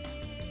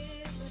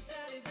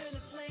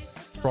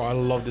 Bro, I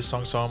love this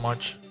song so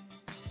much.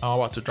 I'm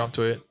about to drum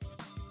to it.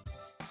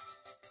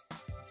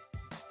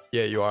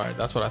 Yeah, you are.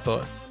 That's what I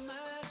thought.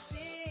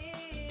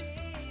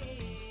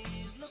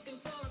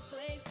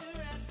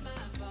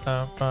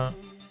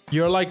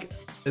 You're like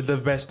the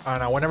best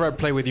Ana. Whenever I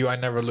play with you, I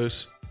never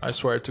lose. I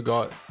swear to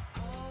God.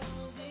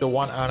 The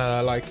one Ana that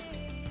I like.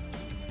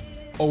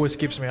 always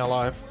keeps me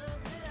alive.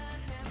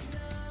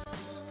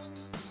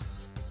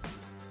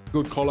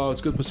 Good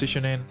callouts, good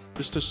positioning,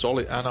 just a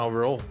solid Ana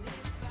overall.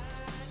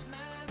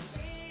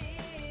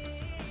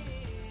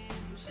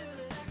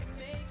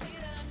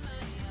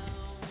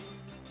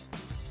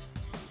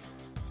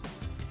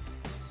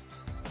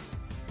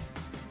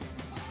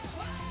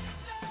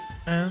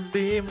 And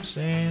demon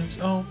sings,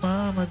 oh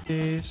mama,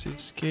 this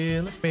is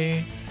killing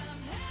me.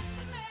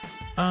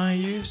 I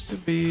used to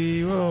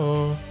be,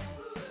 whoa.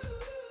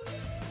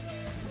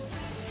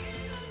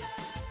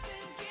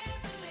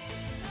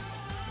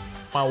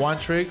 My one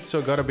trick,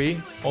 so gotta be.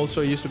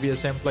 Also used to be a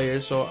same player,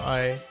 so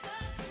I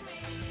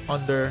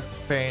under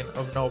pain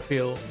of no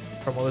peel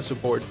from other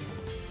support.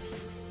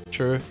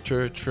 True,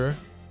 true, true.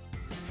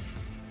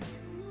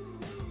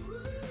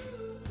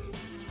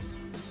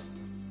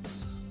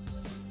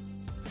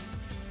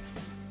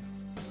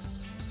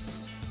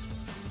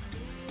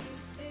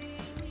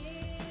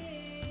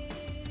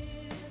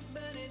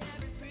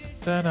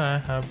 That I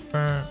have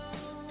burnt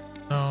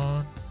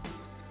on.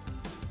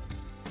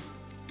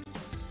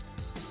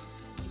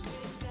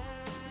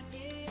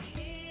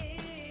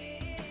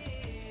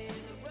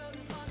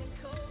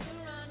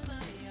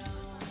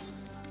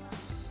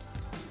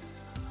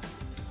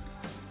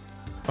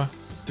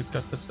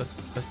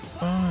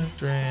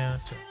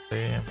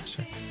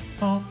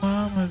 Oh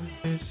mama,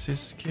 this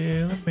is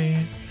killing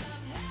me.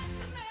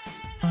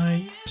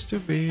 I used to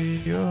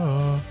be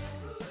your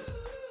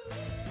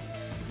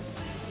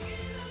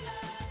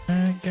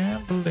and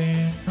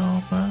gambling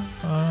on my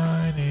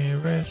money,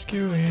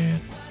 rescuing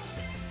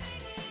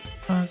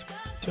us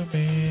to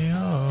me.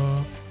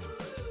 Oh.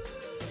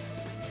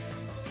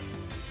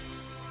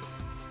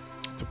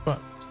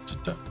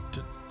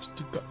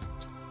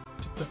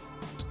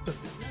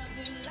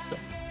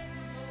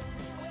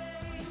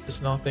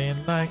 It's nothing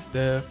like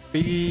the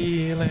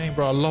feeling.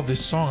 Bro, I love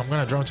this song. I'm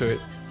gonna drum to it.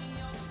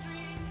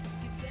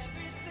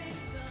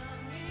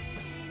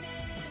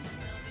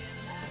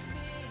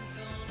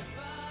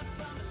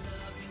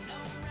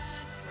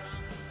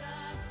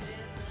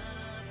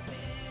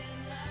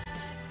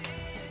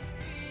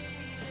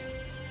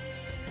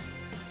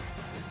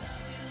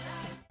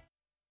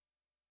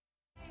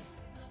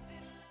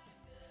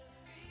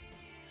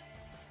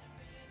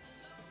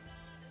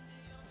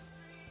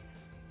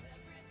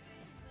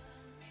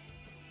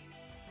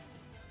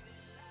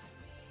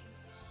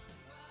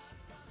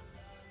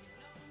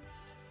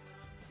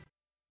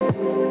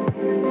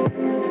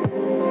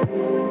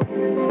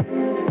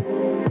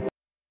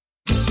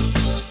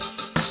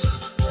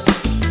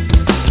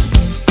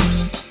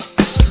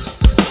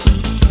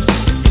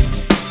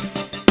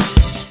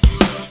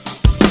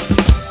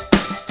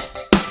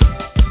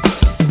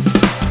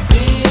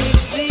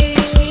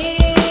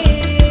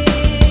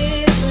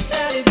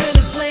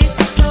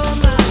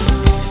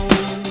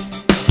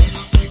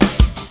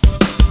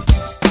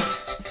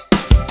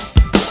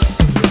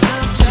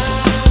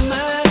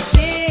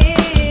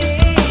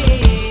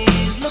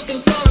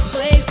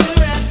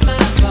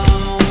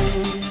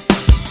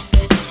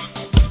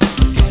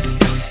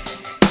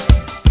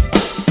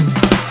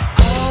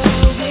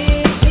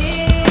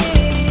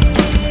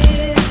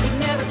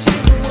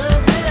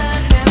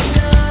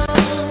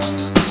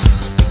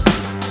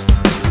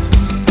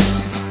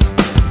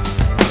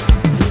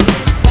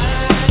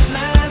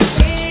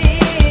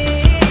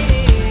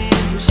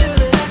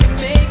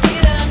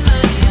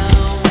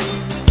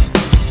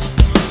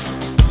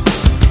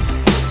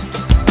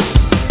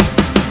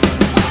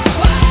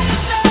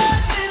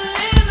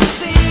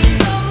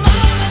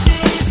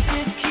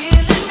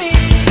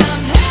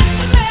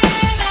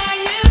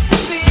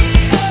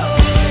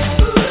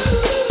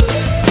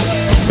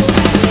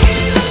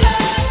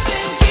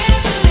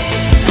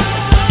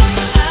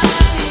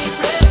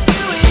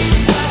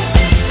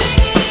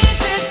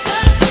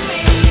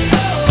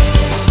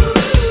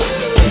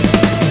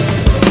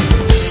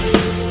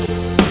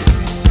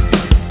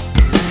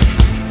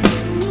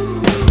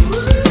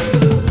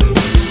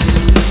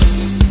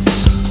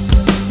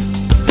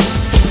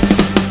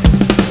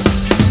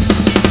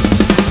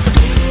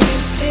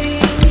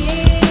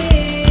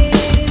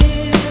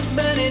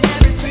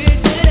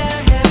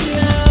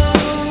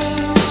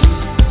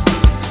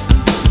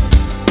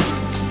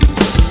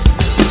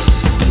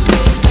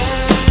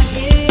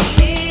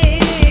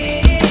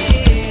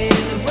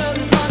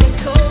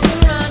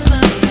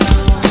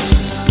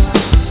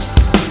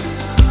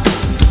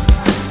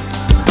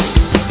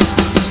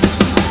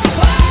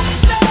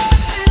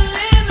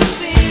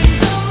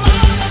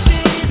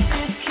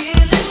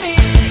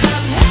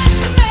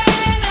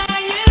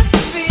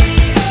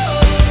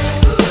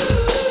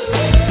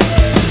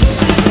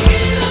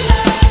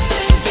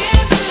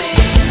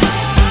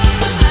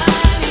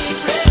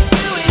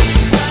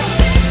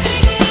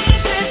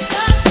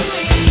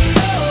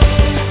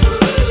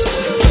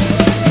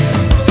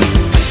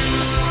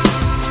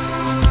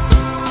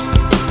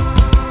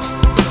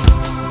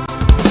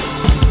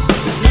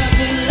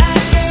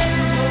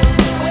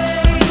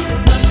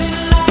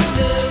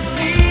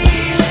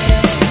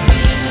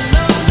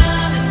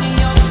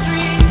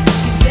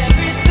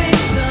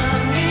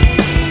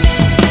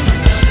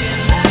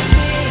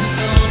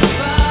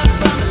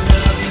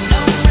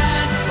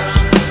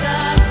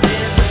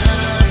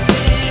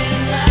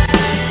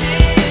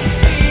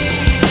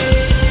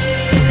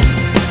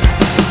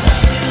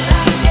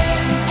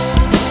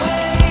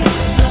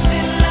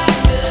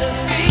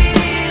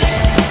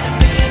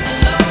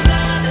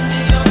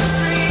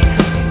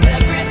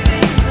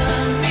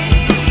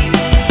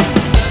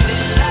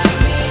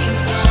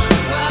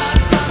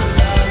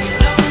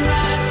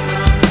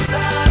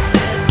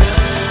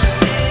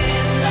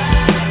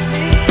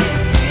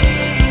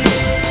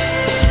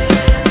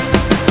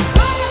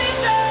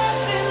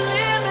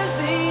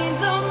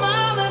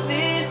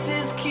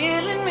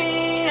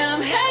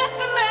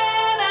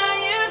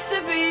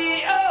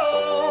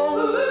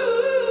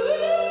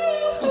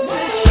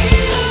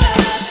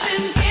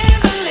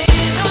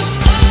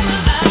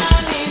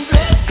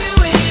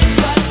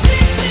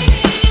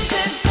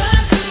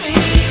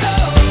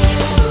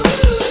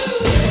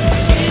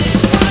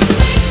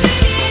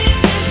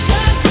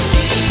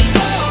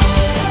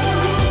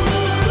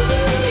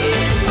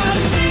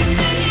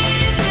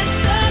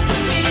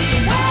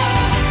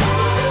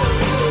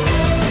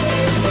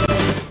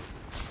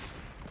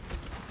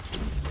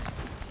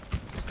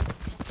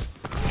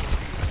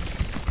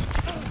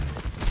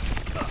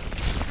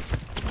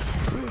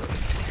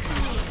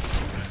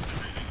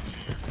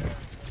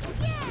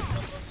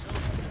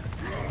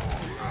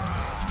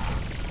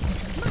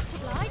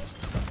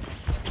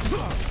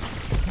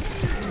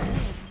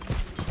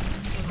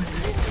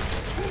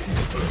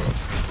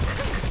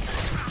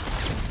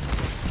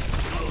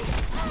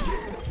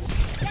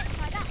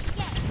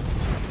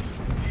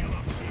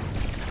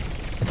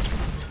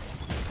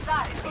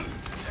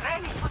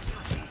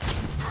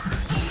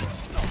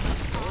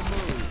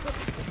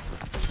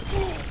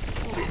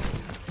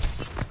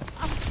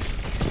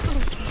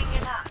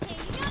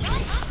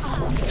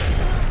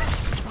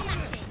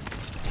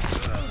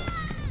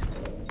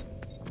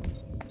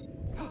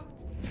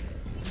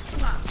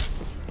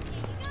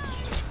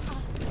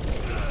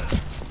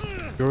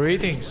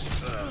 Greetings.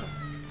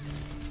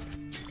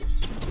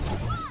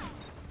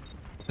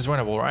 It's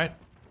winnable, right?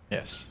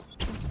 Yes.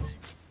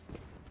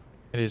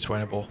 It is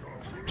winnable.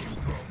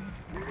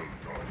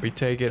 We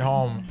take it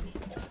home.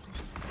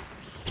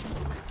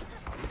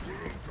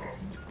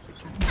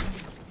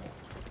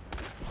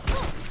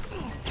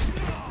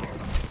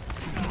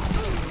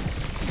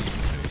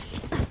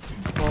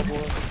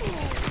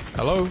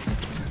 Hello?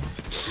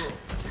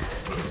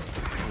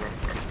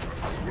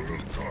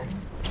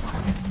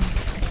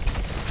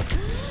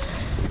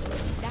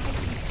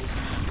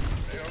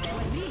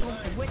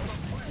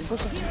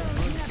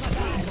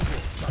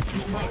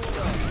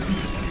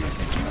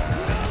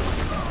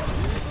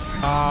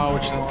 Oh,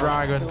 it's the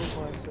dragons.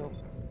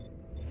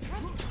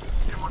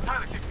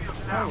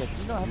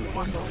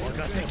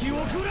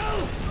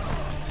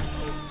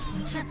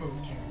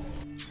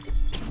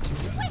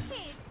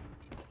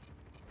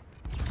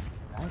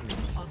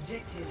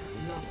 Objective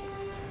lost.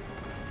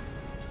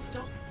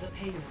 Stop the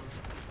payload.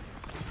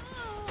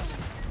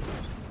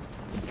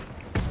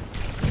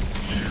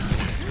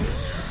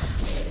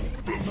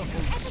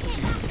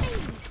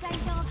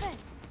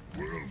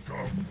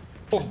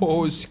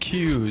 Oh,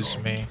 excuse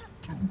me.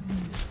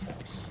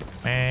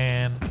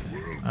 Man,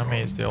 I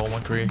missed the old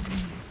one tree.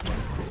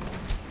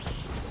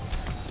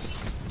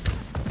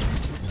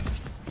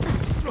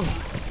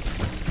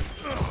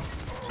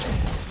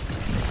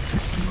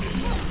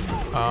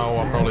 Oh,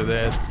 I'm probably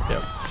dead.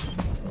 Yep.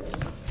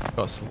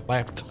 Got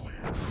slapped.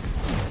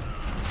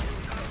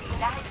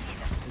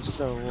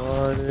 So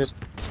what is...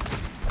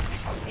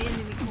 Yeah, I don't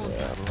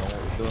know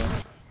what you're doing.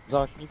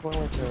 Zach, can you play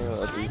like a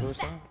diva or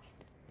something?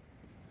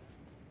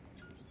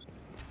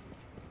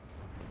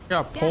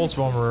 Got pulse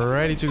bomb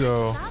ready to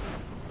go.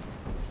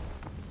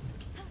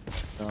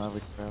 Don't have a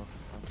crowd.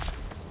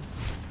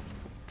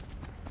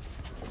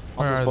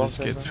 Where are these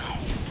kids?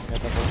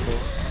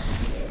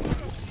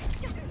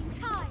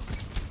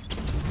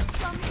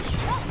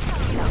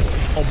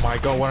 Oh my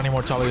god, what an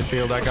immortality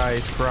field. That guy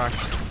is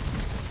cracked.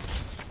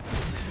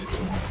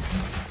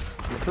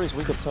 Increase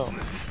weak up top.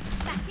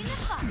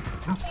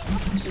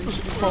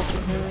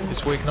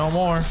 It's weak no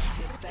more.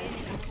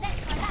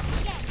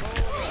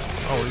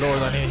 Oh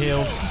lord, I need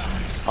heals.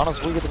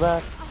 Honest, weak at the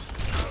back.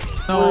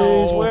 No.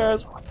 Please,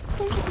 where's...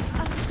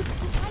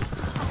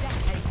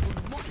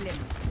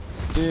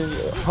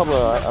 Dude,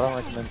 Pablo, I don't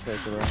recommend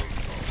Tracer though.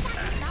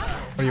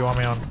 What do you want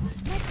me on?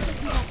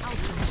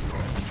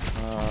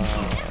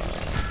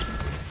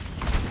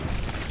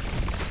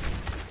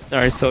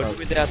 Sorry, so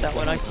without that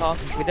one I can't,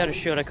 without a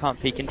shield I can't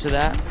peek into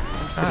that.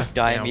 I'm just gonna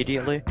die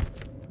immediately.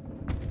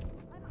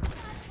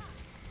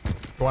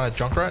 You want a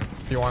Junkrat?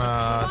 You want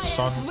a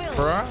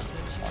Sunbra?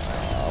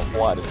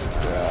 What is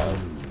that?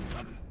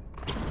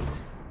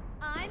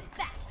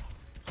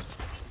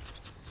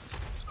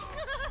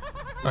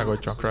 I'm gonna go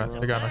Junkrat.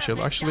 They got no shield.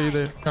 Actually,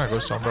 they're gonna go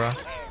Sombra.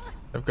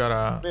 They've got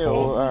a. Yeah,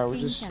 well, alright, we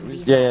just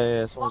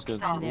yeah, someone's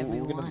good.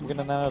 We're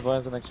gonna now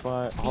advise the next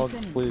fight. Hog,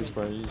 please,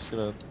 bro. You just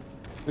gotta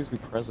please be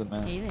present,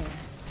 man. Yeah,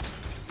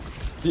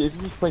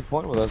 if you play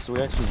point with us,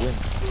 we actually win.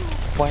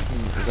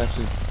 Pointing is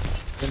actually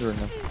hindering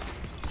us.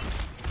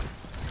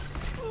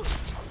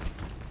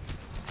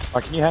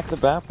 Alright, can you hack the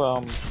BAP?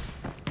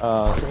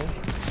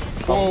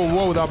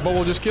 Whoa, that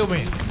bubble just killed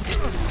me.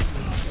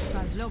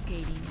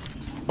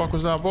 Fuck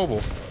was that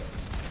bubble?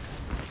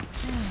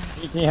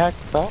 Can you hack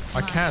the BAP?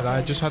 I can't.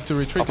 I just had to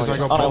retreat because I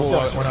got bubble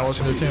when I was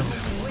in the team.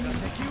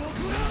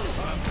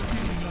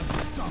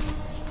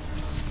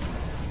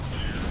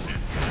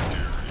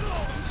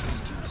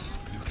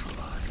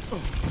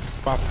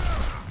 Pop.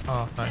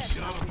 Oh, nice.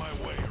 I'm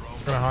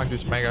gonna hug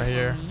this mega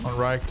here on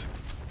right.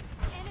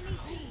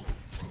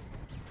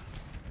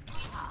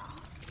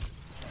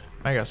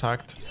 Mega's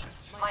hacked.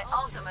 My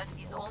ultimate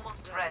is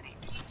almost ready.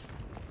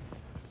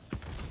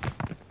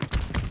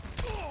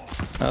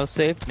 I'll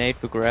save nade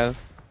for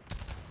growth.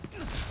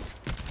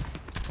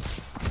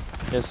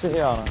 Yeah, sit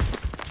here, Anna.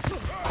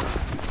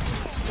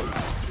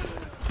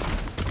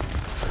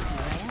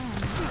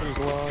 He's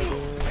alive,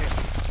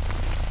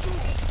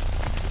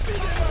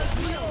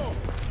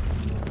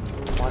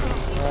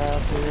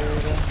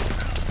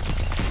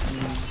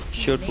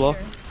 Shield block.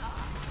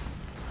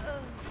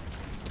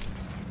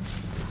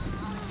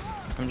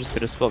 I'm just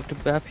gonna swap to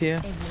BAP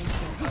here.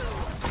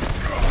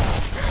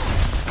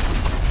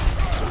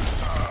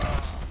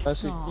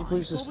 Actually, can you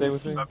please just stay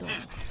with me?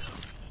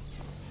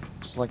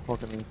 Just like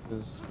pocket me,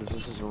 because this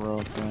is a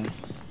rough thing.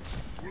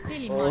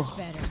 Feeling much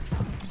better.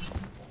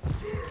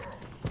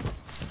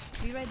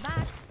 Be right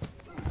back.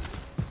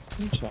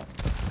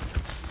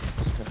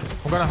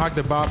 I'm gonna hack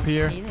the BAP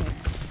here.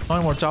 No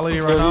immortality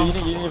right now. You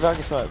need to back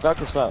this fight. Back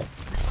this fight.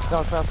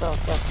 Back.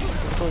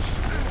 Push.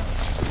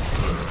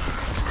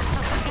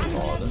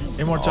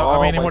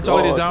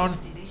 Immortality is down.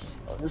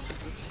 This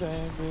is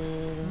insane,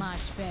 dude.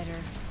 Much better.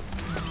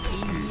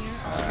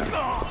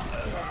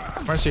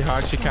 Mercy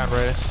hacks, she can't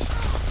rest.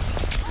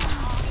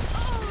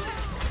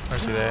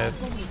 Mercy dead.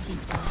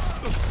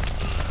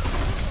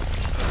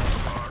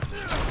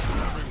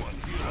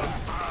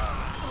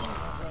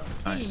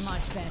 Nice.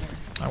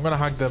 I'm gonna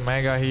hack the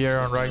mega here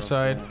on right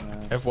side.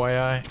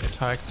 FYI, it's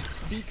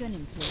hacked. Beacon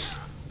in place.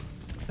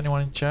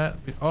 Anyone in chat?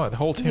 Oh, the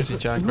whole team's in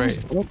chat. Great.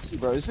 Let's see,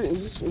 bro. Is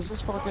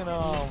this fucking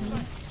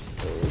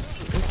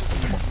Is this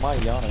my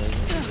Yana?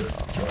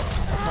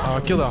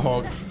 Oh, kill that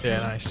hog. Yeah,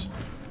 nice.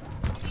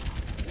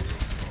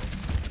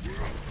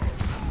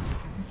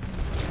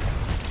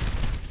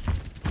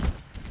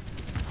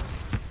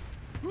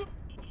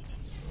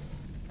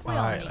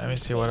 Alright, let me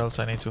see what else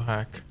I need to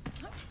hack.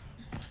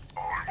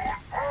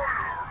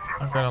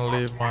 I'm gonna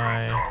leave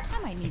my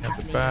thing at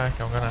the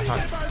back. I'm gonna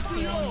hack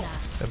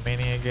the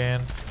mini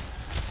again.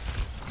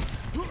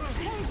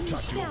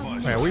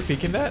 Wait, are we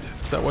peeking that?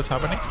 Is that what's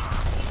happening?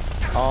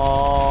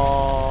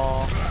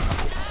 Oh.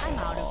 I'm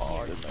out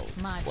of here.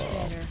 Much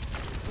better.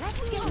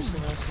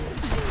 Let's go.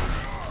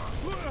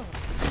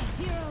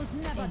 Heroes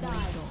never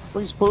die.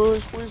 Please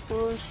push, please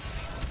push.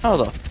 How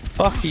the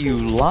fuck are you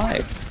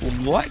live?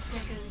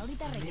 What?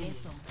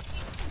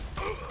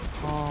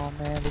 Oh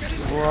man, this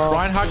is rough.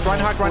 Reinhardt, to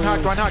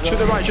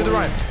the right, to the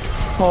right.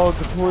 Hog,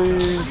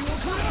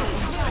 please.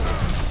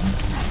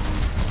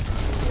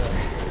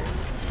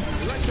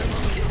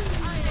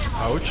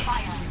 Ouch.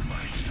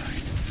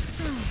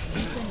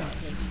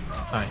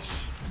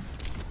 Nice.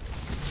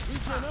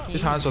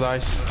 His hands are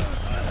nice.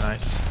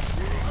 Nice.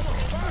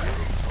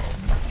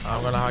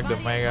 I'm gonna hack the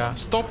Mega.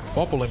 Stop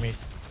bobbling me.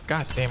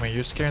 God damn it,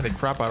 you're scaring the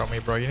crap out of me,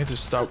 bro. You need to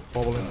stop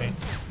bobbling me.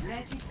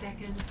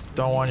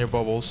 Don't want your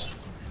bubbles.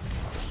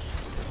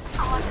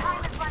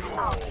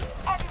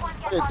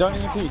 Wait, don't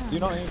EMP. Do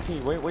not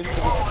EMP. Wait for it to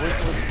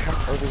come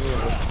over here,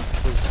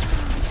 please.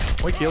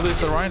 We kill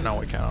this right now.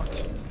 We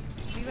cannot.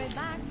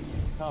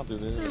 Can't do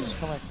this. Just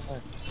come back,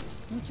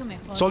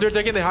 Soldier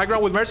taking the high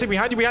ground with Mercy.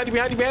 Behind you.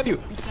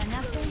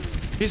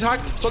 He's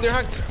hacked. Soldier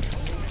hacked.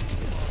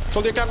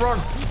 Soldier can't run.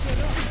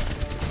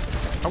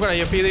 I'm gonna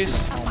EMP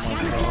this.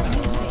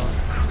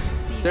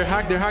 They're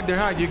hacked.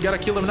 You gotta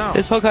kill them now.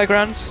 There's hog high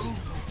grounds.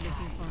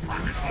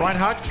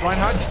 Reinhardt.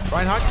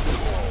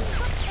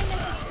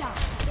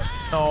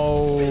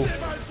 No.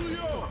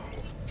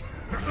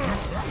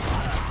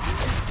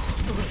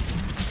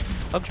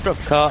 Hog's drop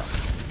cart.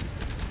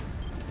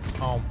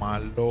 Oh my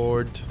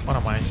lord. What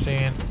am I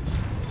saying?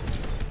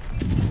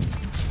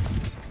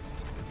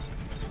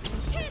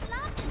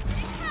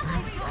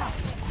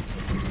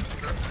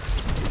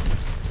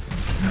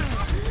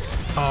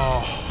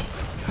 Oh.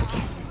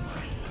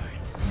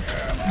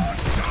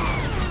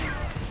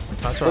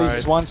 That's alright.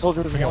 Just one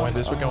soldier. We can win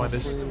this.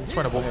 It's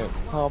winnable.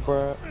 Oh,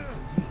 bro.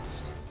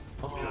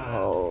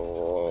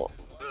 Oh.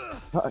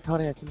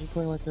 Kanye, can you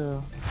play like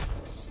a...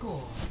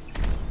 Score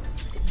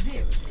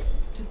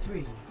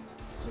 0-3.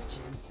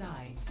 Switching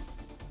sides.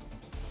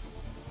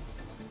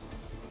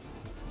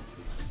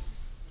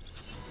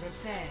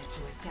 Prepare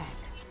to attack.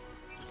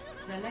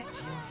 Select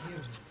your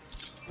hero.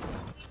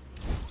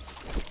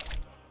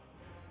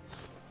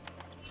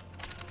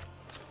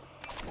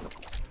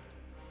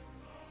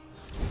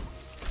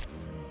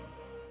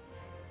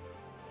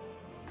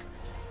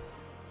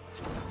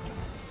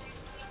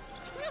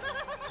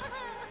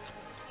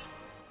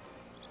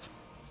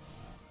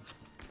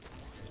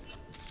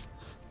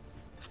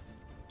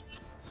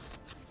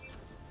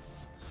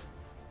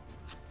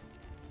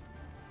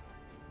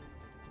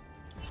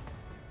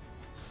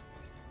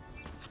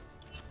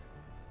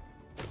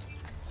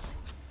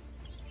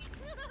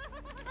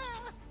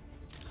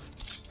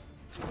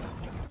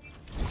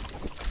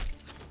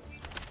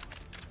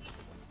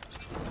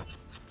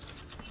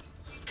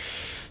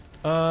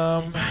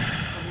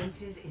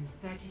 Commences in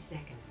 30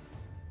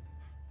 seconds.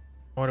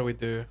 What do we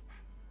do?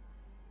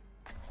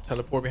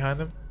 Teleport behind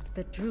them?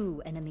 The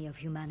true enemy of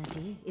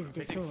humanity is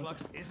disorder.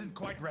 Flux isn't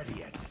quite ready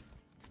yet.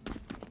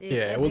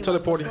 Yeah, we'll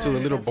teleport into the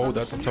little boat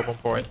that's on top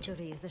of point.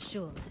 Victory is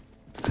assured.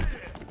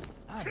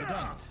 I'm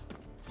done.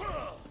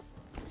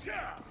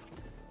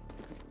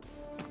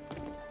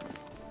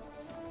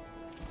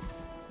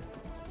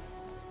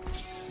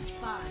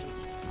 5,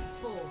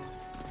 4,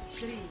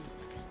 3,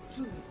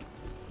 2,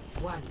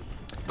 1.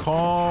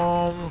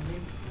 Come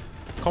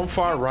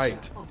far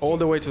right, all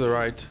the way to the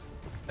right,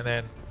 and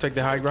then take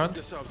the high ground.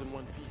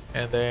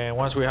 And then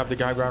once we have the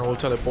high ground, we'll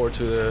teleport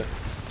to the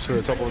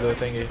top of the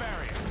thingy.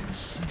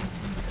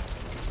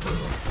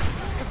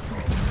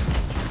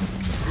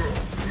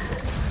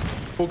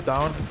 Hook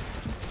down.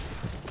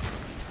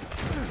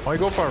 Want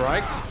you go far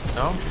right?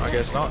 No, I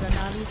guess not.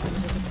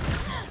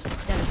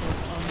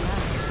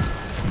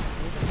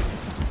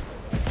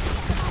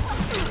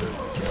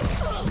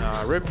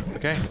 Rip.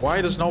 Okay. Why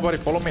does nobody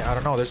follow me? I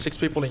don't know. There's 6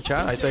 people in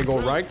chat. I say go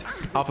right.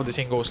 Half of the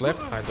team goes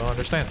left. I don't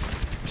understand.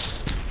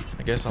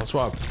 I guess I'll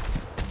swap.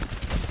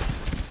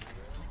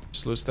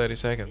 Just lose 30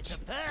 seconds.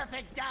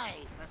 Perfect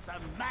day for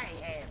some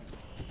mayhem.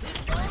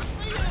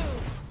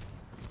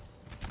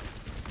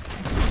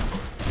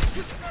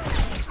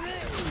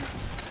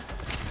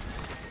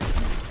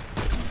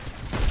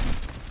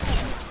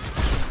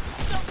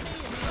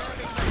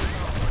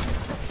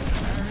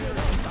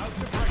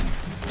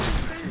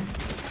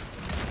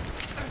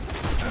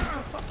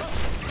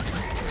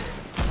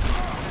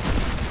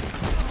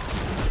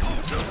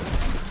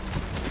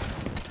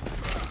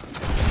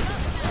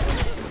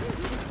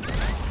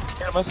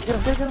 Mercy, get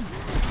him, get him!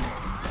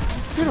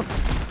 Get him!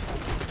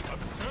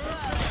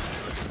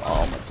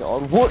 Oh my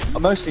god, what?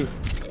 Mercy!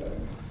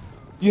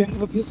 You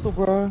have a pistol,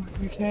 bro.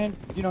 You can,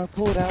 you know,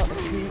 pull it out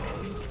and shoot.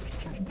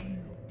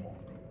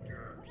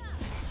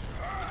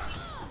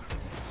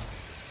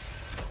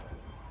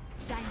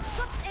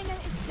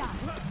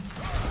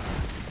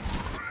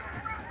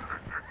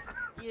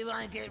 You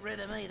won't get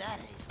rid of me that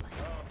easily.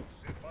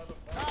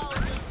 Oh,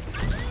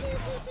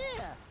 this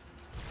here.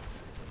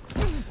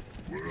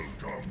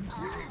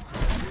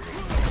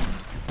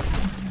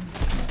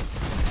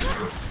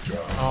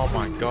 Oh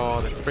my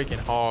god, the freaking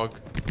hog.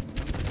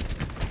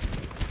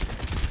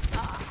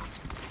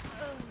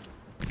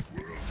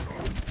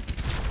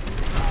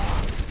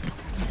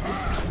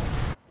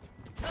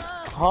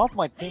 Half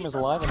my team is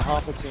alive and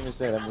half the team is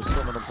dead, and we're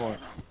still on the point.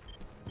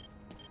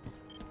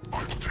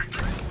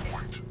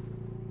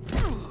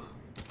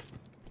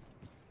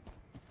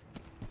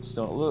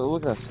 Still,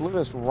 look at us. Look at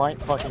us right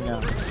fucking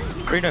now.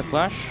 Reno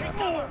flash.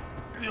 I'm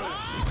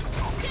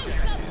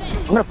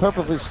gonna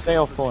purposely stay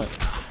off point.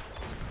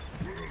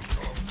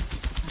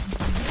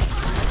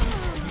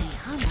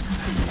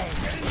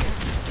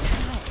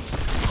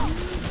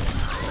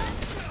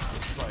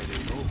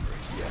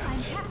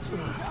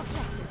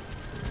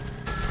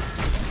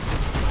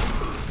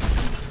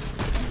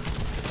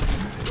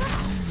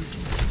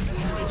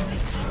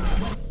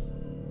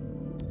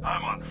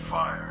 I'm on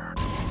fire.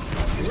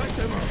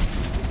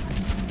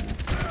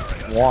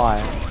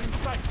 Why?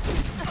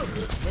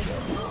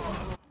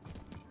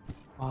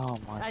 Oh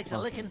my Takes a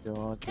licking.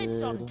 god,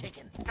 Keeps on dude.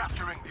 ticking.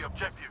 Capturing the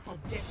objective.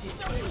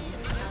 Objective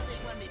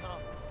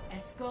A.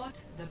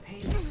 Escort the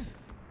payload.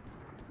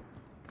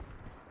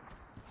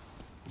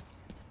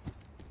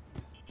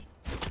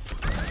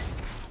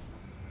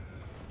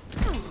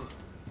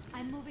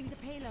 I'm moving the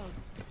payload.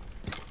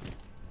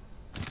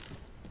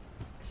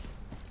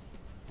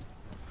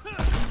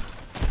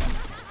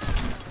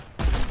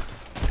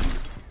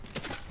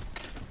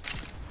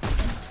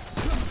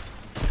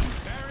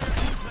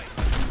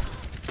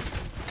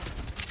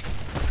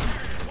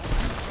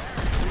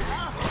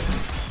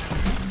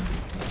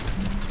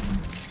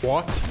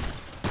 What?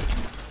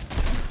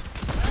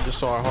 Just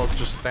saw a hog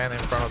just stand in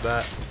front of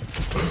that.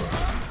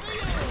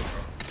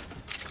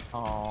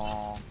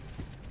 Oh.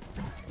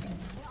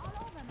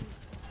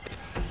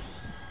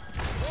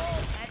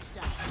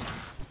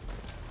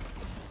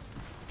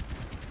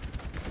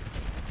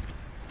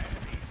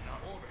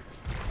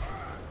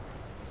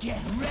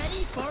 Get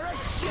ready for a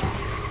shot.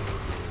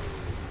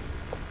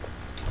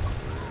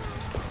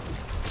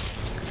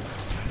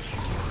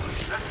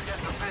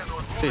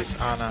 Please,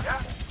 Anna.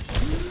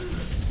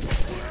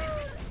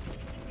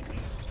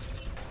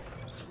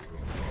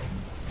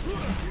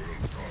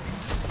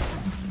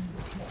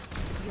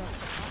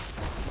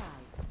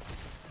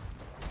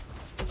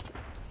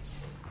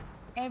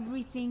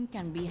 Everything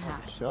can be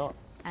hacked. Sure.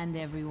 And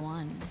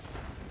everyone.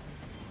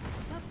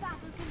 The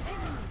battle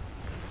continues.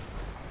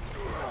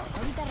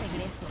 Ahorita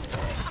regreso.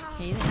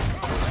 Hey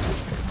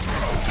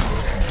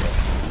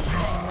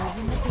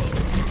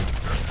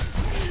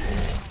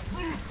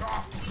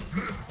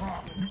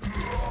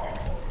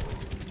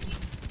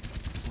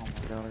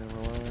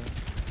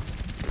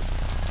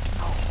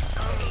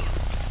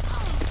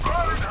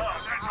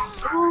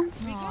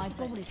No,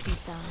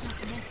 pobrecita.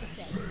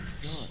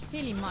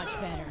 Feeling much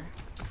better.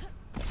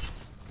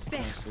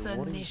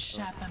 Personne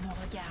n'échappe à mon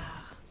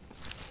regard.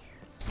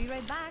 Be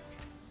right back.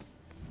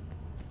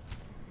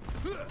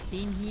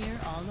 Been here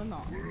all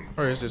along.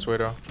 Where is this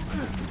widow?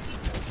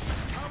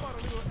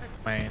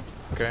 Man,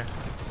 okay.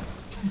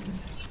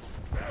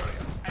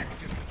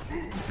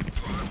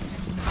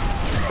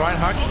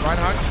 Reinhardt.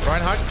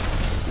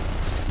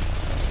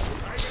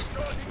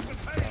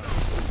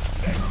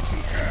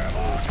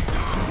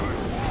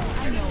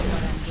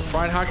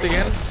 Reinhardt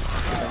again.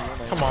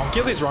 Come on,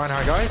 kill this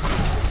Reinhardt, guys.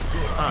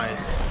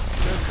 Nice.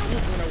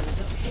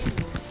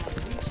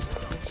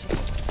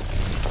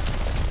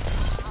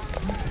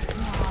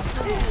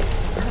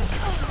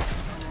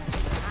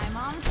 I'm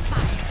on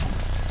fire.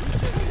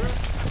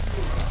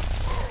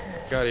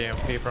 Got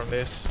EMP from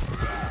this.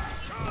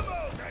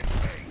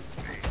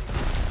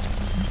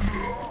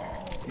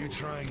 You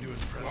trying to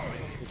impress me?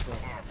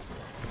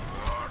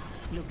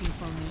 Looking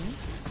for me?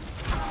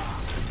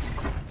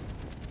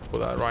 Pull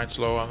that Ryan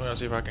slow. I'm gonna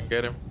see if I can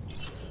get him.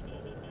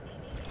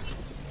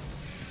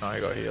 No, I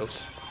got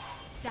heals.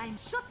 Dein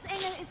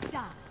Schutzengel ist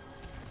da.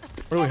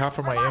 What do we have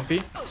for my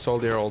EMP?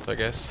 Soldier ult, I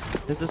guess.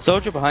 There's a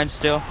soldier behind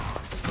still.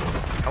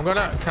 I'm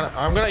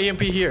gonna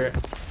EMP here.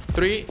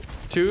 3,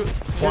 2,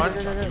 1.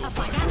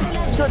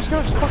 Just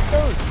go, fuck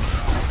go!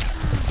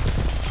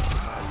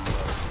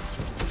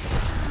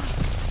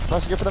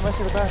 Nice, get for the mess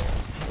in the back.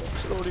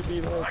 Should already be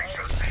there.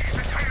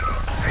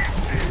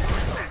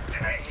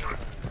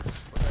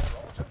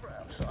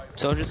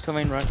 Soldiers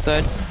coming right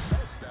side.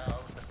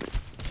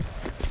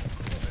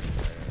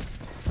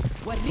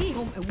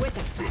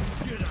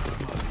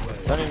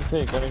 Don't even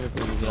peek,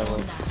 he's never.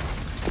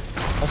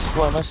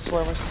 Nice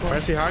slow.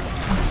 Mercy hacked.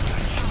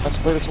 Let's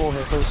play this wall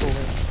here,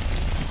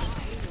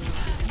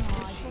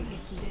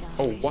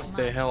 Oh, what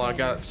the hell? I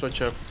got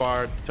such a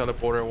far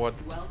teleporter. What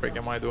the frick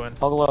am I doing?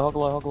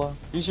 Hogla.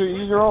 Use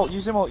your ult.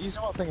 Use him ult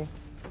thingy.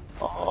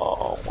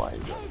 Oh my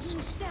god.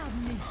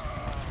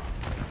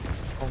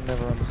 I'll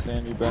never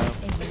understand you, Bam.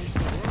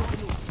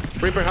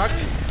 Reaper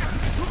hacked.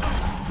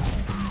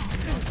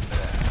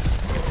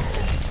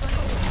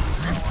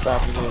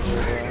 Stop me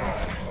here,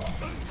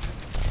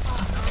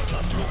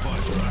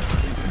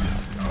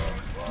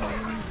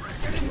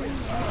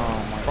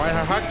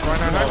 Reinhardt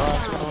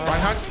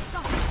hacked.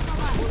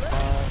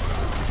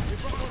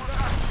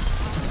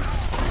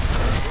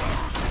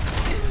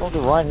 Hold it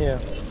right here.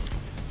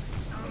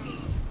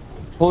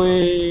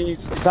 Please,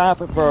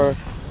 stop it, bro.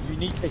 You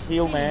need to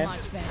heal, man.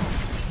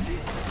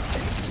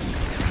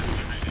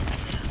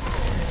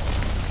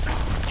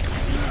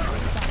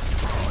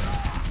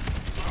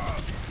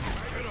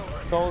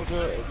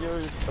 Soldier, you're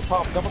a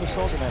pop. Double the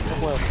soldier, man.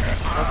 Back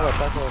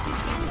left.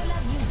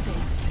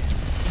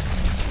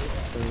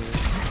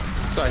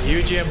 It's a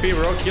huge EMP,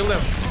 bro. Kill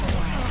them.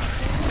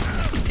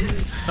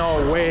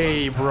 No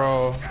way,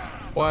 bro.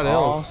 What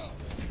else?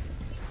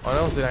 What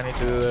else did I need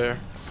to do there?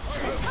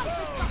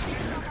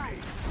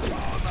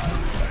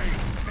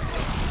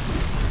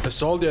 The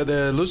soldier,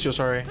 the Lucio,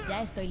 sorry.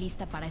 Ya estoy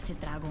lista para ese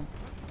trago.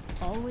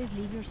 Always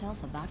leave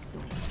yourself a back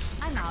door.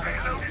 I'm out of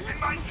here.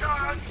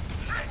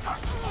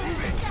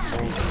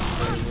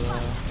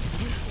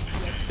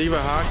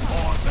 Diva hack.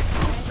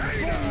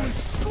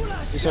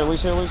 Lisa.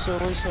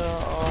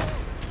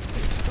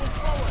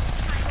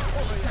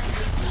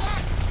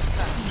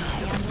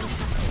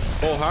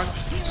 All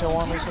hacked. Lisa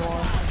one.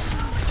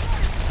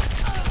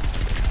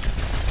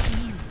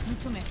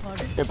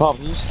 Hey, Pop,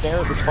 can you stare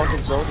at this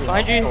fucking soldier?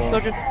 Behind you,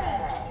 soldier.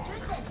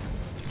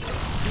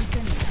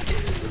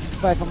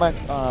 Come back.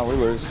 We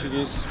lose.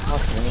 GG's.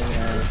 Fuck me,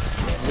 man.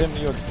 Zim,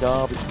 you're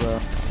garbage, bro.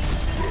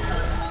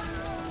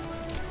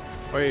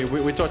 Wait,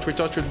 we touch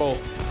with ball.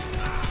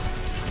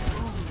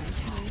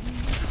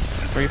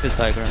 Reaper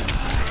Tiger.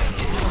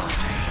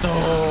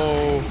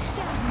 No.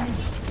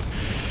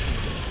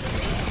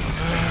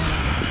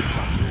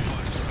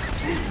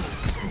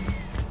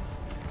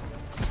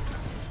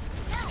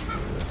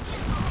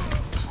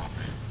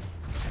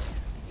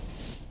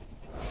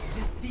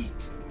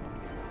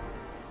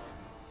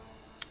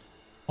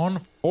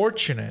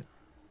 Unfortunate.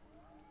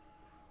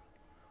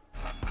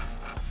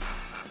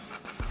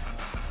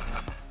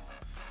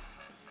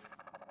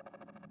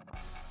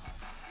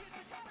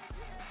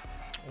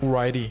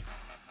 Alrighty.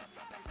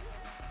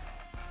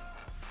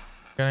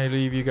 Can I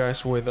leave you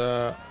guys with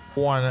a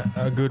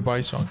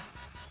goodbye song?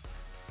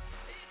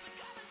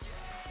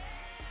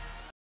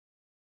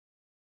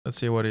 Let's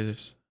see what it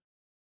is.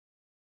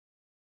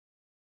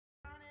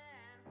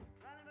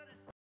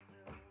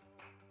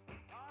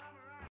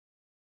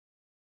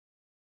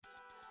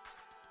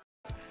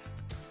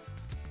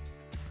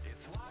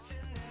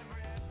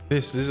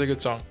 This is a good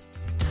song.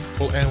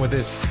 We'll end with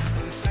this.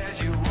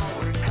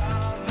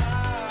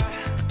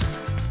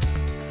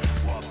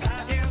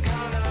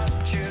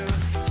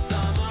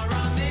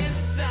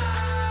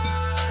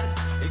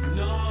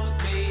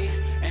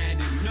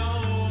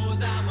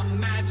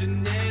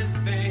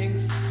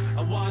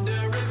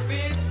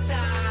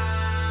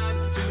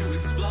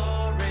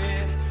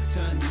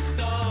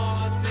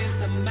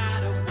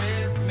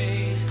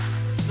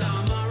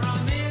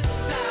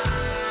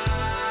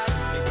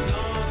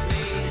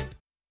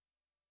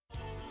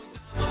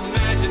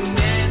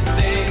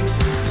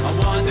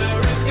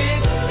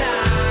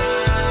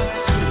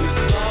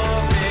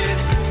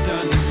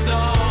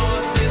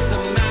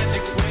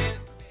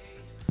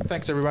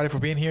 Thanks everybody for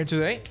being here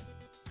today.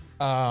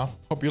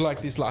 Hope you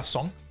like this last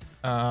song.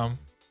 I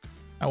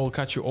will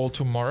catch you all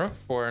tomorrow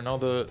for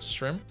another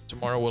stream.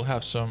 Tomorrow we'll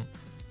have some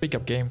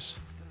pickup games,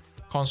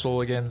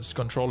 console against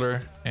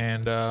controller,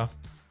 and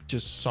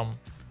just some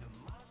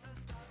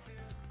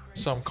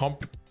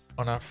comp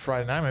on a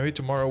Friday night. Maybe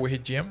tomorrow we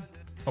hit GM.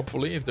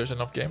 Hopefully, if there's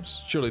enough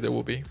games. Surely there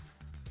will be.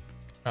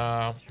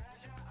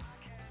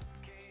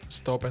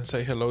 Stop and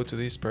say hello to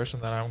this person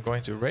that I'm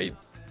going to raid.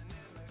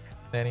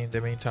 Then in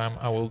the meantime,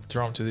 I will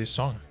drum to this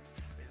song.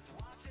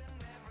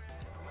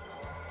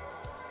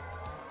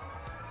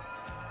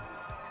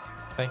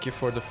 Thank you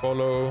for the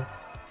follow.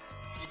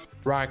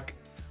 Rag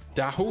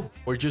Dahu.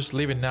 We're just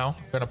leaving now.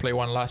 I'm gonna play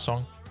one last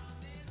song.